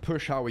forced to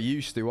push how we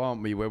used to,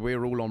 aren't we? Where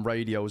we're all on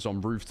radios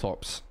on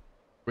rooftops.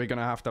 We're going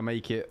to have to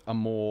make it a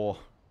more...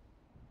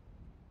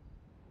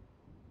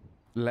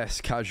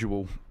 less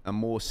casual and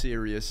more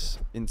serious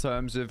in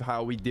terms of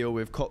how we deal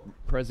with cop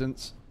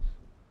presence.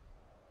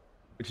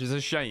 Which is a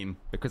shame,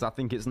 because I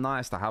think it's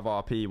nice to have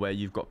RP where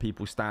you've got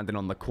people standing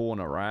on the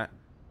corner, right?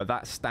 But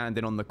that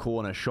standing on the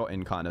corner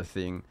shotting kind of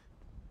thing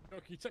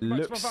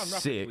looks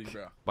sick,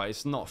 but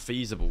it's not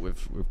feasible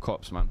with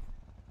cops, man.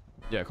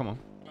 Yeah, come on.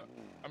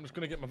 I'm just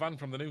going to get my van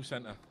from the news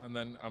centre, and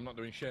then I'm not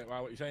doing shit.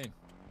 Wow, what are you saying?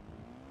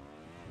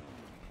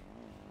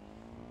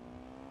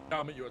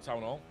 I'll meet you at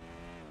town hall.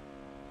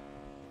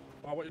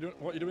 Oh, what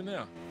are you doing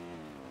there?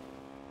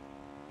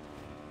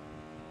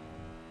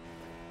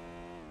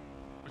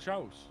 Which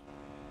house?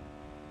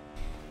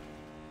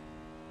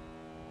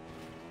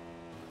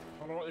 I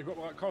don't know what you've got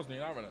like Cosney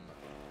and Aaron in there.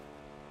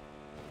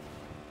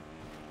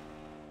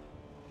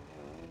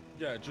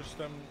 Yeah, just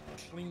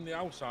clean the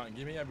house out and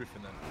give me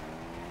everything then.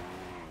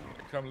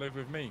 Come live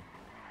with me.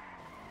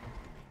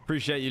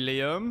 Appreciate you,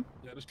 Liam.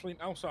 Yeah, just clean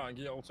the house out and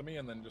give it all to me,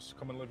 and then just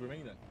come and live with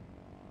me then.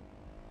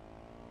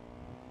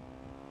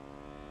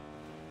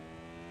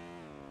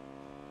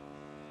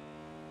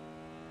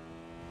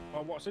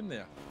 Oh, what's in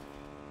there?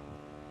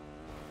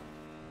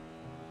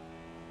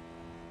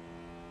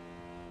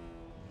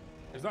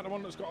 Is that the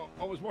one that's got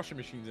all those washing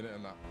machines in it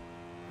and that?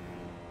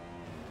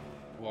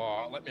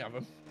 Wow, let me have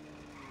them.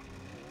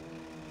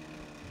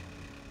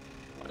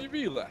 Are you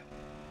really?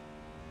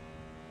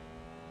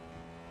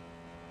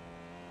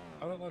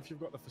 I don't know if you've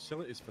got the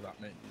facilities for that,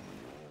 mate.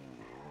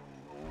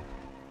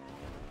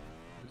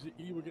 Because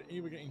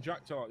you were getting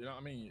jacked a lot, you know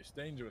what I mean? It's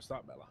dangerous,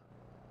 that, Bella.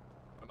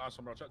 But nice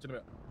one, bro. Chat to you in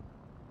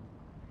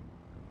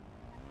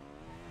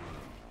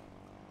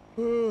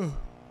a bit.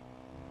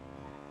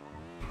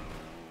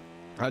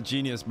 That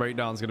genius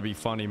breakdown's gonna be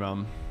funny,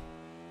 man.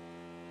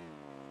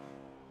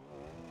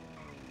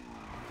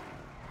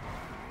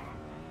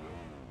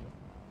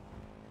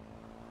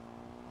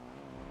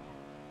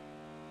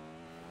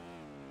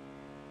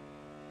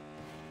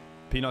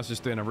 Peanut's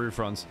just doing a roof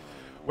runs.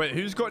 Wait,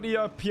 who's got the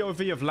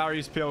POV of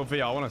Larry's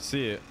POV? I want to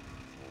see it.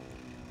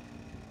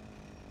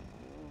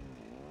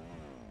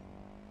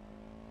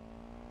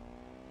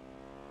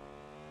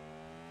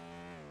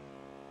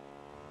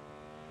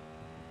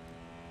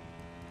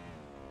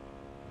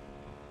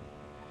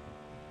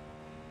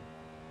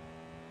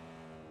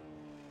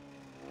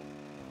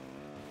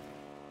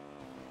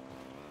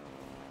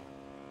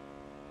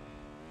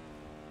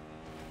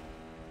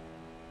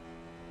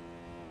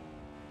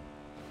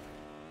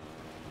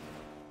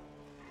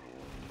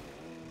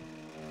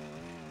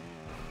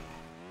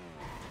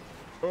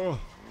 Oh.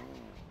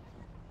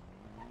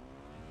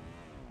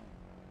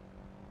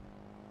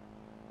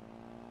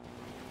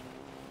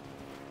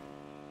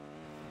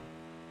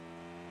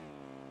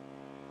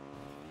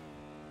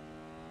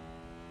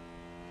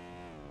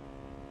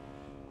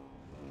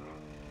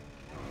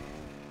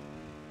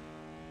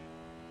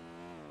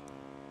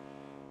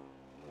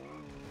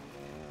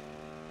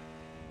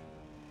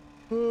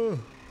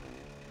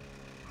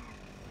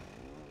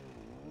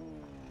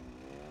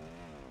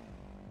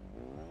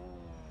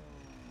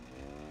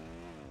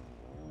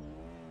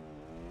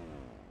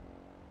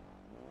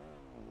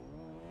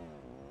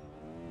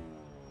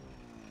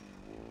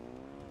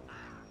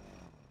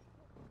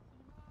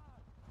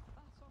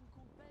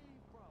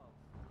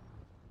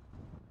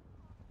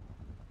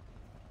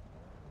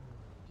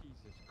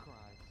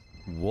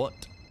 What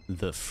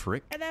the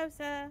frick Hello,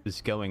 sir.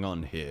 is going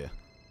on here?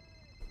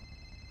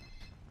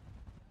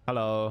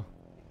 Hello.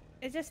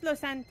 It's just Los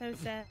Santos,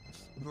 sir.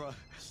 Bro,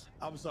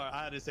 I'm sorry,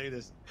 I had to say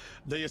this.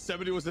 The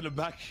Yosemite was in the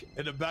back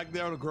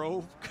there on the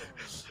Grove.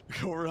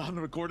 Go around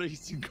the corner, he's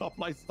seen cop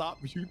light stop,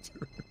 you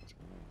turn.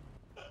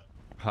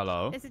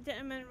 Hello. There's a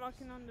gentleman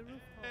walking on the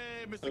roof.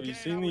 Hey, Mr. Have you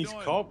Kane, seen how we these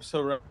doing? cops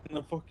around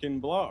the fucking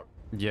block?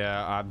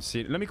 Yeah, I've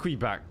seen. Let me call you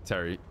back,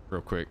 Terry,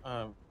 real quick.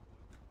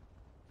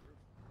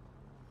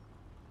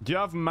 Do you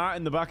have Matt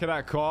in the back of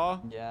that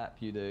car? Yeah,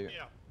 you do.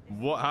 Yeah.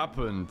 What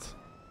happened?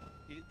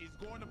 He's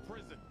going to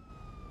prison.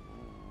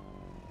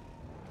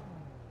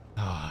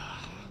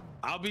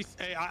 I'll be.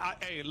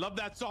 Hey, love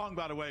that song,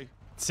 by the way.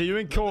 See you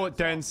in court,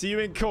 then. See you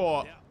in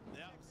court.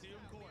 Yeah, see you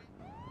in court.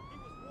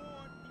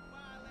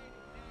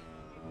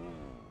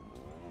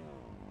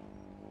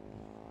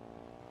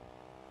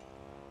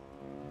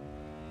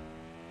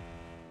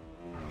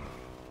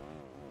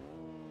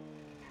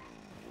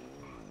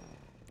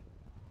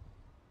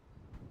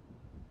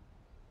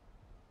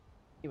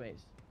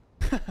 Anyways.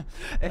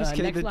 SK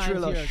next the line's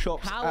Driller here.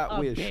 shops Call at a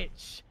Wish.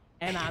 bitch,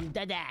 and I'm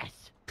dead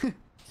ass.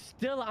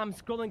 Still, I'm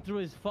scrolling through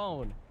his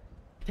phone.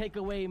 Take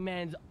away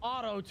man's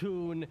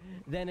auto-tune,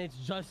 then it's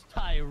just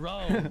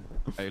Tyrone.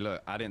 Hey,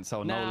 look, I didn't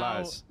tell no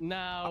lies.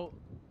 Now,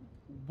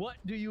 what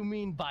do you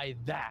mean by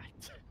that?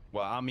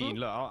 Well, I mean,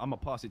 look, I'm gonna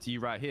pass it to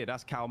you right here.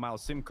 That's Cal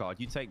Mal's SIM card.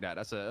 You take that.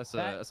 That's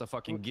a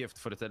fucking gift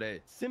for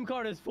today. SIM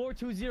card is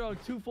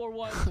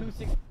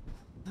 420-241-26.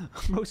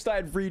 Bro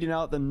started reading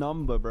out the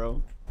number,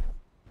 bro.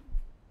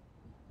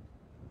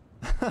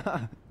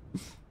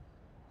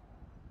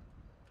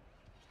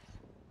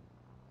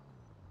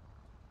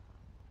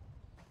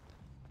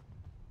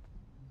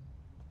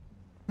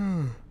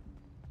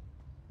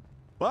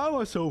 Why am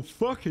I so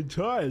fucking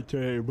tired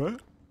today, bro?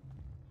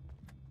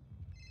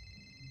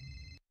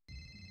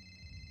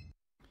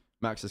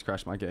 Max has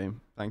crashed my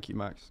game. Thank you,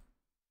 Max.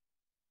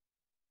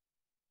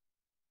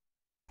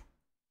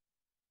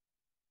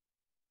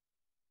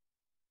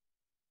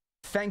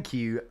 Thank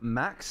you,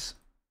 Max.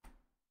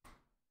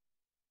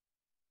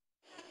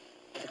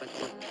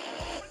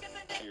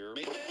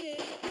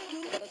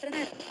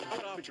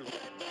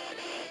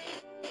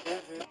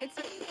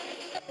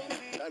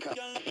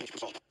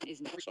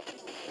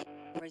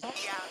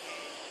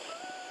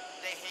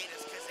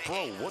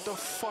 Bro, what the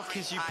fuck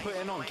is you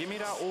putting on? Give me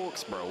that aux,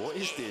 bro. What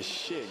is this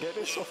shit? Get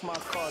this off my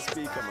car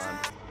speaker, man.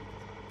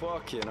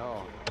 Fucking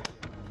hell.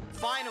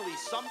 Finally,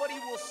 somebody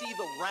will see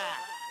the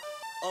wrath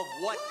of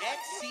what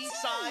XC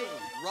side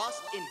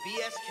Rust and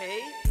BSK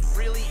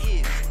really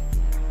is.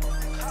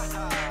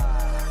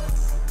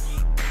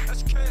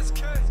 SK.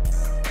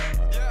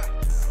 Yeah.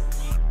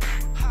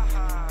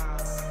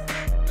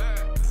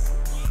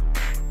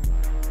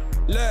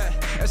 Look,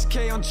 SK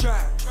on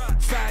track.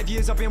 5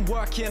 years I've been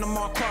working on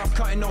my craft,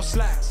 cutting no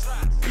slacks.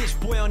 Bitch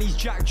boy on these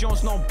Jack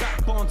Jones, no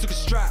backbone, took a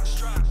strap.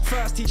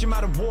 First teach him how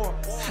to walk,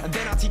 and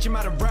then I teach him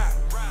how to rap.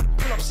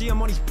 Pull up, see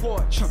him on his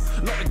porch,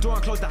 lock the door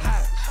and close the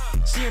hatch.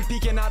 See him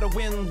peeking out the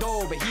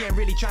window, but he ain't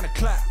really trying to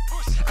clap.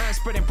 I ain't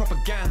spreading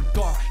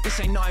propaganda, this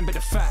ain't nothing but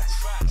the facts.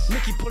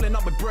 Nicky pulling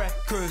up with breath,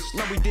 cause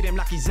no we did him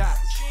like he's at.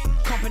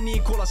 Company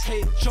call us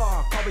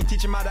HR, probably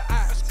teach him how to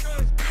act.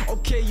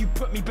 Okay, you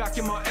put me back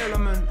in my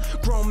element.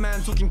 Grown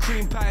man talking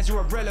cream pies,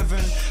 you're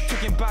irrelevant.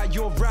 Talking about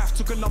your wrath,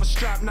 took another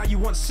strap, now you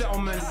want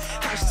settlement.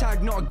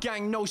 Hashtag not a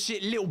gang, no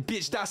shit, little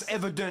bitch, that's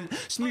evident.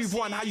 Smooth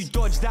one, how you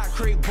dodge that?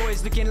 Create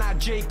boys looking like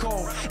J.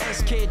 Cole.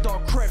 SK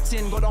dog crept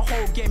in, got the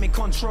whole game in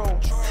control.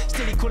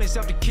 Still he call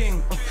himself the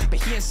king,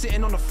 but he ain't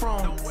sitting on the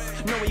throne.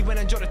 No, he went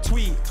and dropped a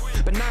tweet,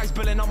 but now he's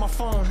billing on my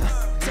phone.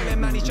 Tell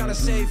him man he's trying to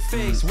save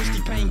face,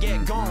 whiskey pain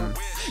get gone.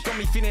 Got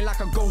me feeling like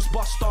a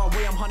Ghostbuster,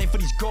 way I'm hunting for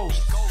these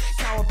ghosts.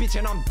 Cower bitch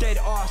and I'm dead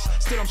ass,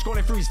 still I'm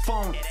scrolling through his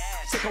phone.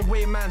 Take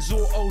away man's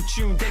all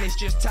auto-tuned, then it's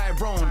just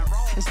Tyrone.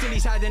 And still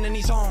he's hiding in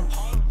his home.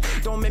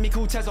 Don't make me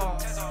call Tezza,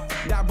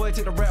 that boy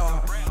took the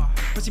rare.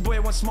 Pussy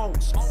boy want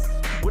smokes,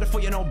 would've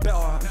thought you know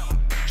better.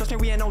 Trust me,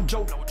 we ain't no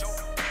joke,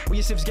 all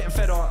your sips getting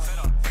fed up.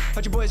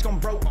 Heard your boy's gone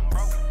broke,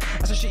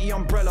 that's a shitty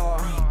umbrella.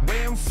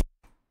 Waiting for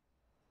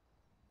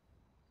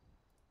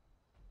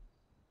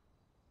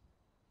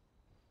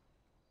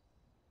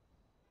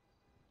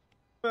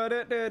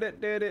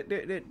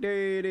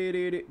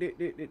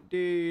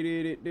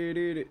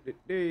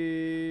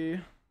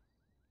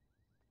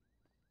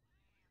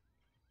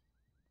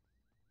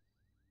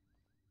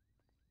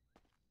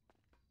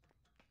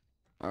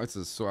This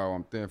is what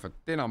I'm doing for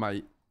dinner,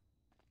 mate.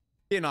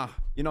 Dinner.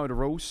 You know the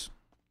rules.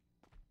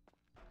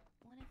 I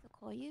wanted to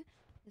call you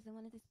because I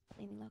wanted to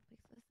explain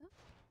Nopixel stuff.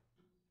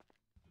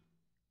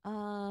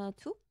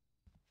 2?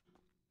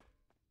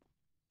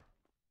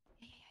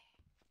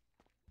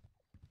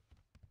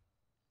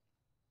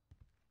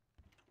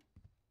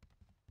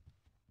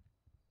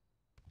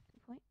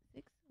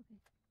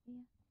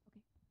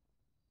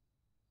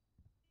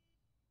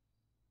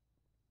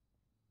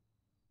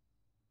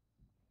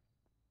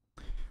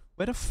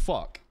 Where the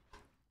fuck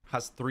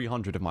has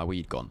 300 of my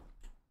weed gone?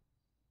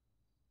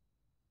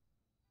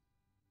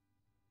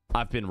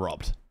 I've been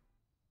robbed.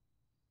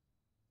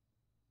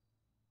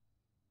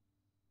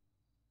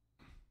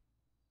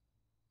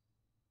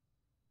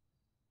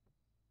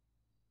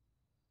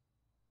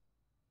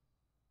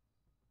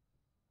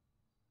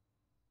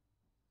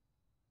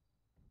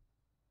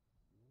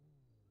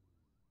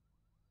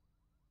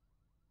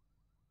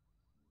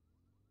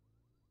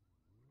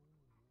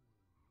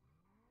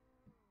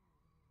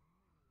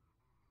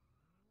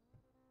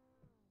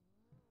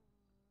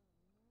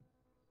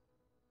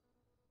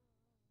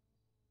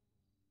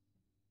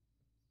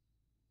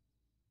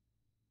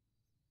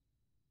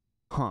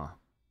 Huh.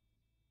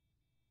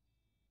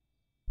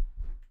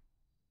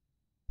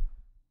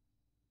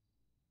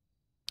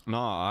 No,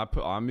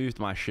 I moved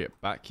my shit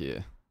back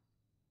here.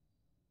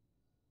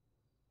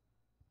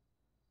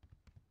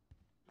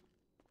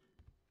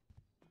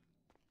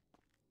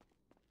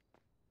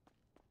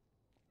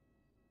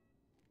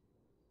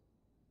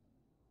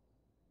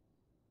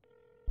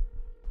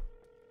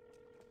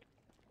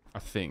 I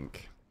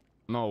think.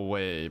 No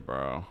way,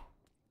 bro.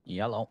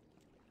 Yellow.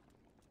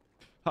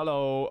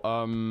 Hello,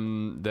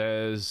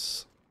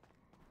 there's...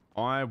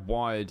 I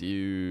wired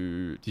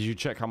you... Did you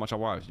check how much I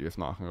wired you? If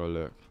not, I can go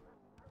look.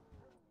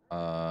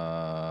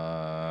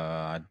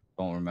 I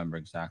don't remember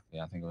exactly.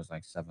 I think it was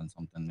like 7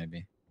 something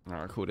maybe.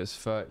 Alright, cool. There's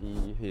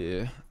 30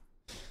 here.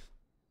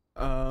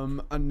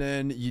 And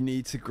then you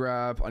need to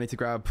grab... I need to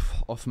grab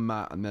off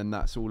Matt, and then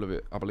that's all of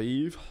it, I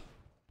believe.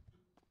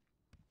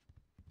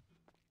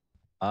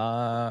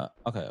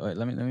 Okay, wait,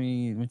 let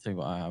me tell you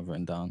what I have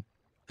written down.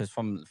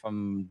 because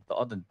from the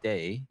other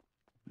day,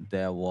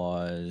 there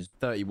was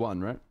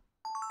 31, right?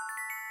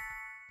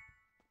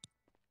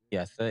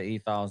 Yeah,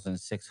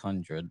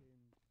 30,600.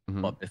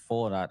 But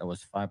before that, it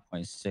was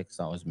 5.6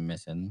 that was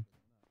missing.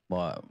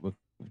 But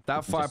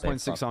that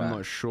 5.6 I'm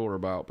not sure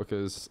about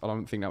because I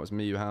don't think that was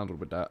me who handled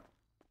with that.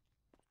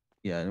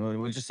 Yeah,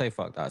 we'll just say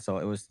fuck that. So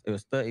it was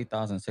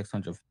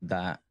 30,600 for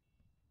that.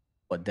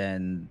 But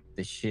then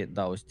the shit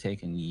that was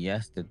taken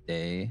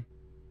yesterday,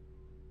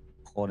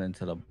 according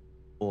to the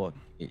book,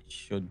 it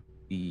should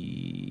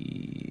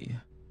be.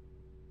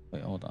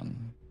 Wait, hold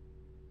on.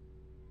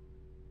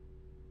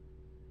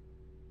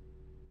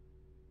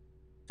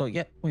 So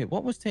yeah, wait,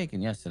 what was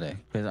taken yesterday?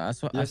 Because I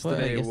swear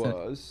Yesterday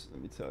was.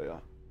 Let me tell you.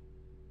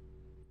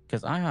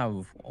 Because I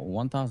have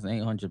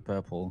 1,800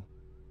 purple.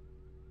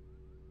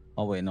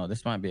 Oh wait, no,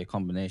 this might be a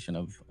combination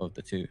of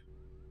the two.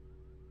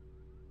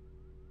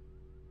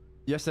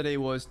 Yesterday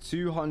was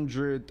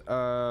 200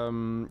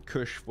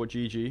 Kush for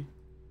GG.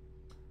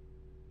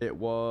 It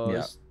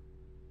was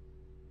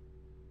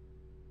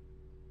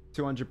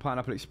 200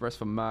 Pineapple Express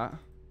for Matt.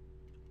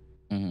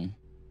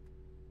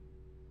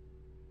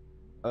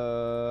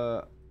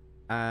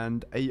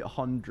 And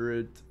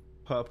 800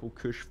 Purple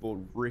Kush for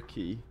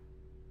Ricky.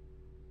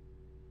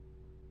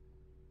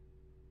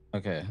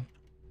 Okay.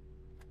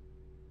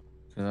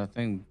 Because I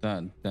think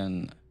that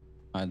then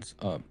adds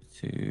up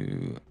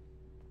to.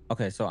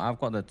 Okay, so I've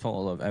got the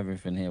total of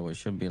everything here, which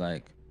should be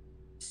like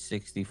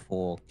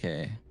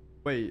 64k.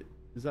 Wait,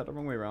 is that the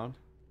wrong way around?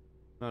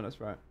 No,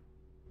 that's right.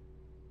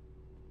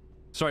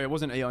 Sorry, it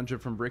wasn't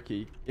 800 from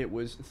Ricky. It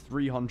was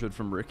 300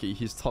 from Ricky.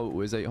 His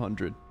total is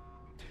 800.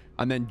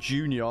 And then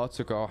Junior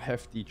took a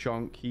hefty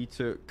chunk. He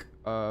took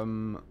where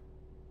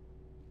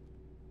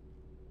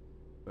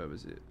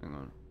was it? Hang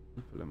on.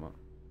 Pull him up.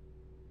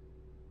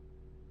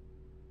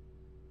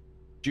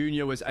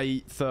 Junior was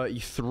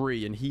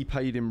 833 and he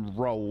paid him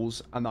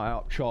rolls and I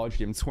upcharged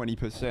him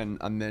 20%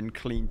 and then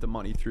cleaned the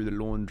money through the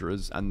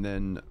launderers and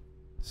then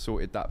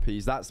sorted that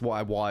piece. That's what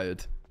I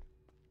wired.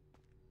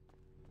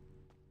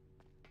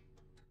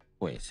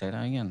 Wait, say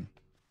that again.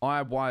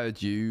 I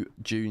wired you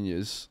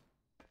Juniors.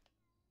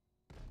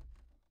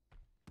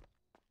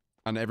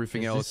 And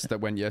everything else that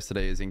went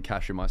yesterday is in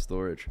cash in my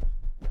storage.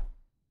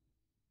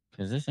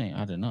 Because this ain't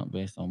adding up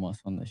based on what's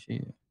on the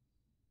sheet.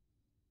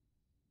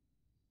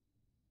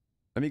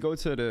 Let me go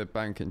to the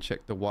bank and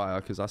check the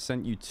wire because I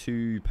sent you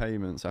 2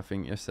 payments, I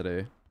think,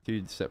 yesterday.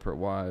 2 separate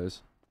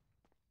wires.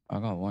 I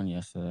got one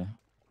yesterday.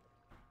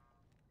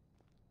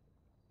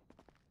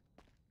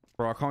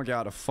 Bro, I can't get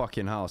out of the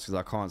fucking house because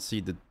I can't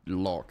see the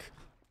lock.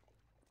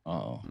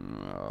 Uh-oh.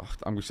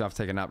 I'm just gonna have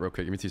to take a nap real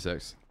quick. Give me 2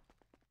 secs.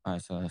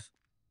 Alright, so that's...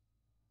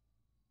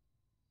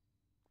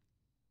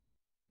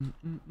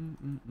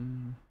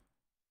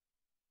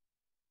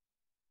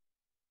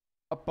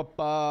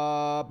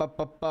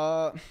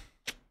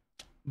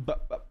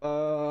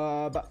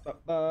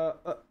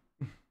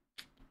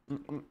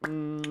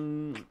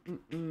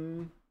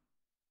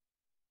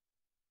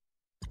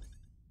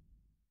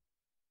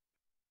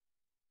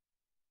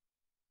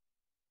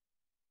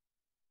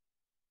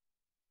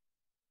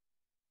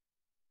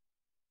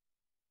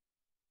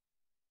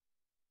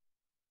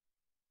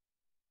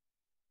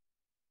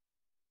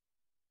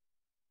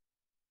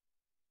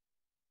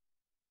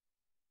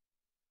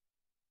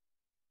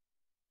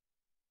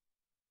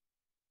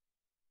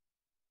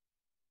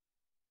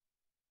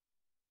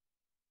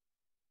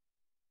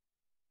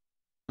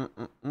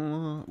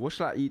 What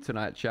should I eat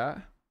tonight,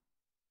 chat?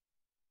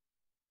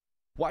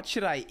 What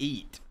should I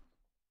eat?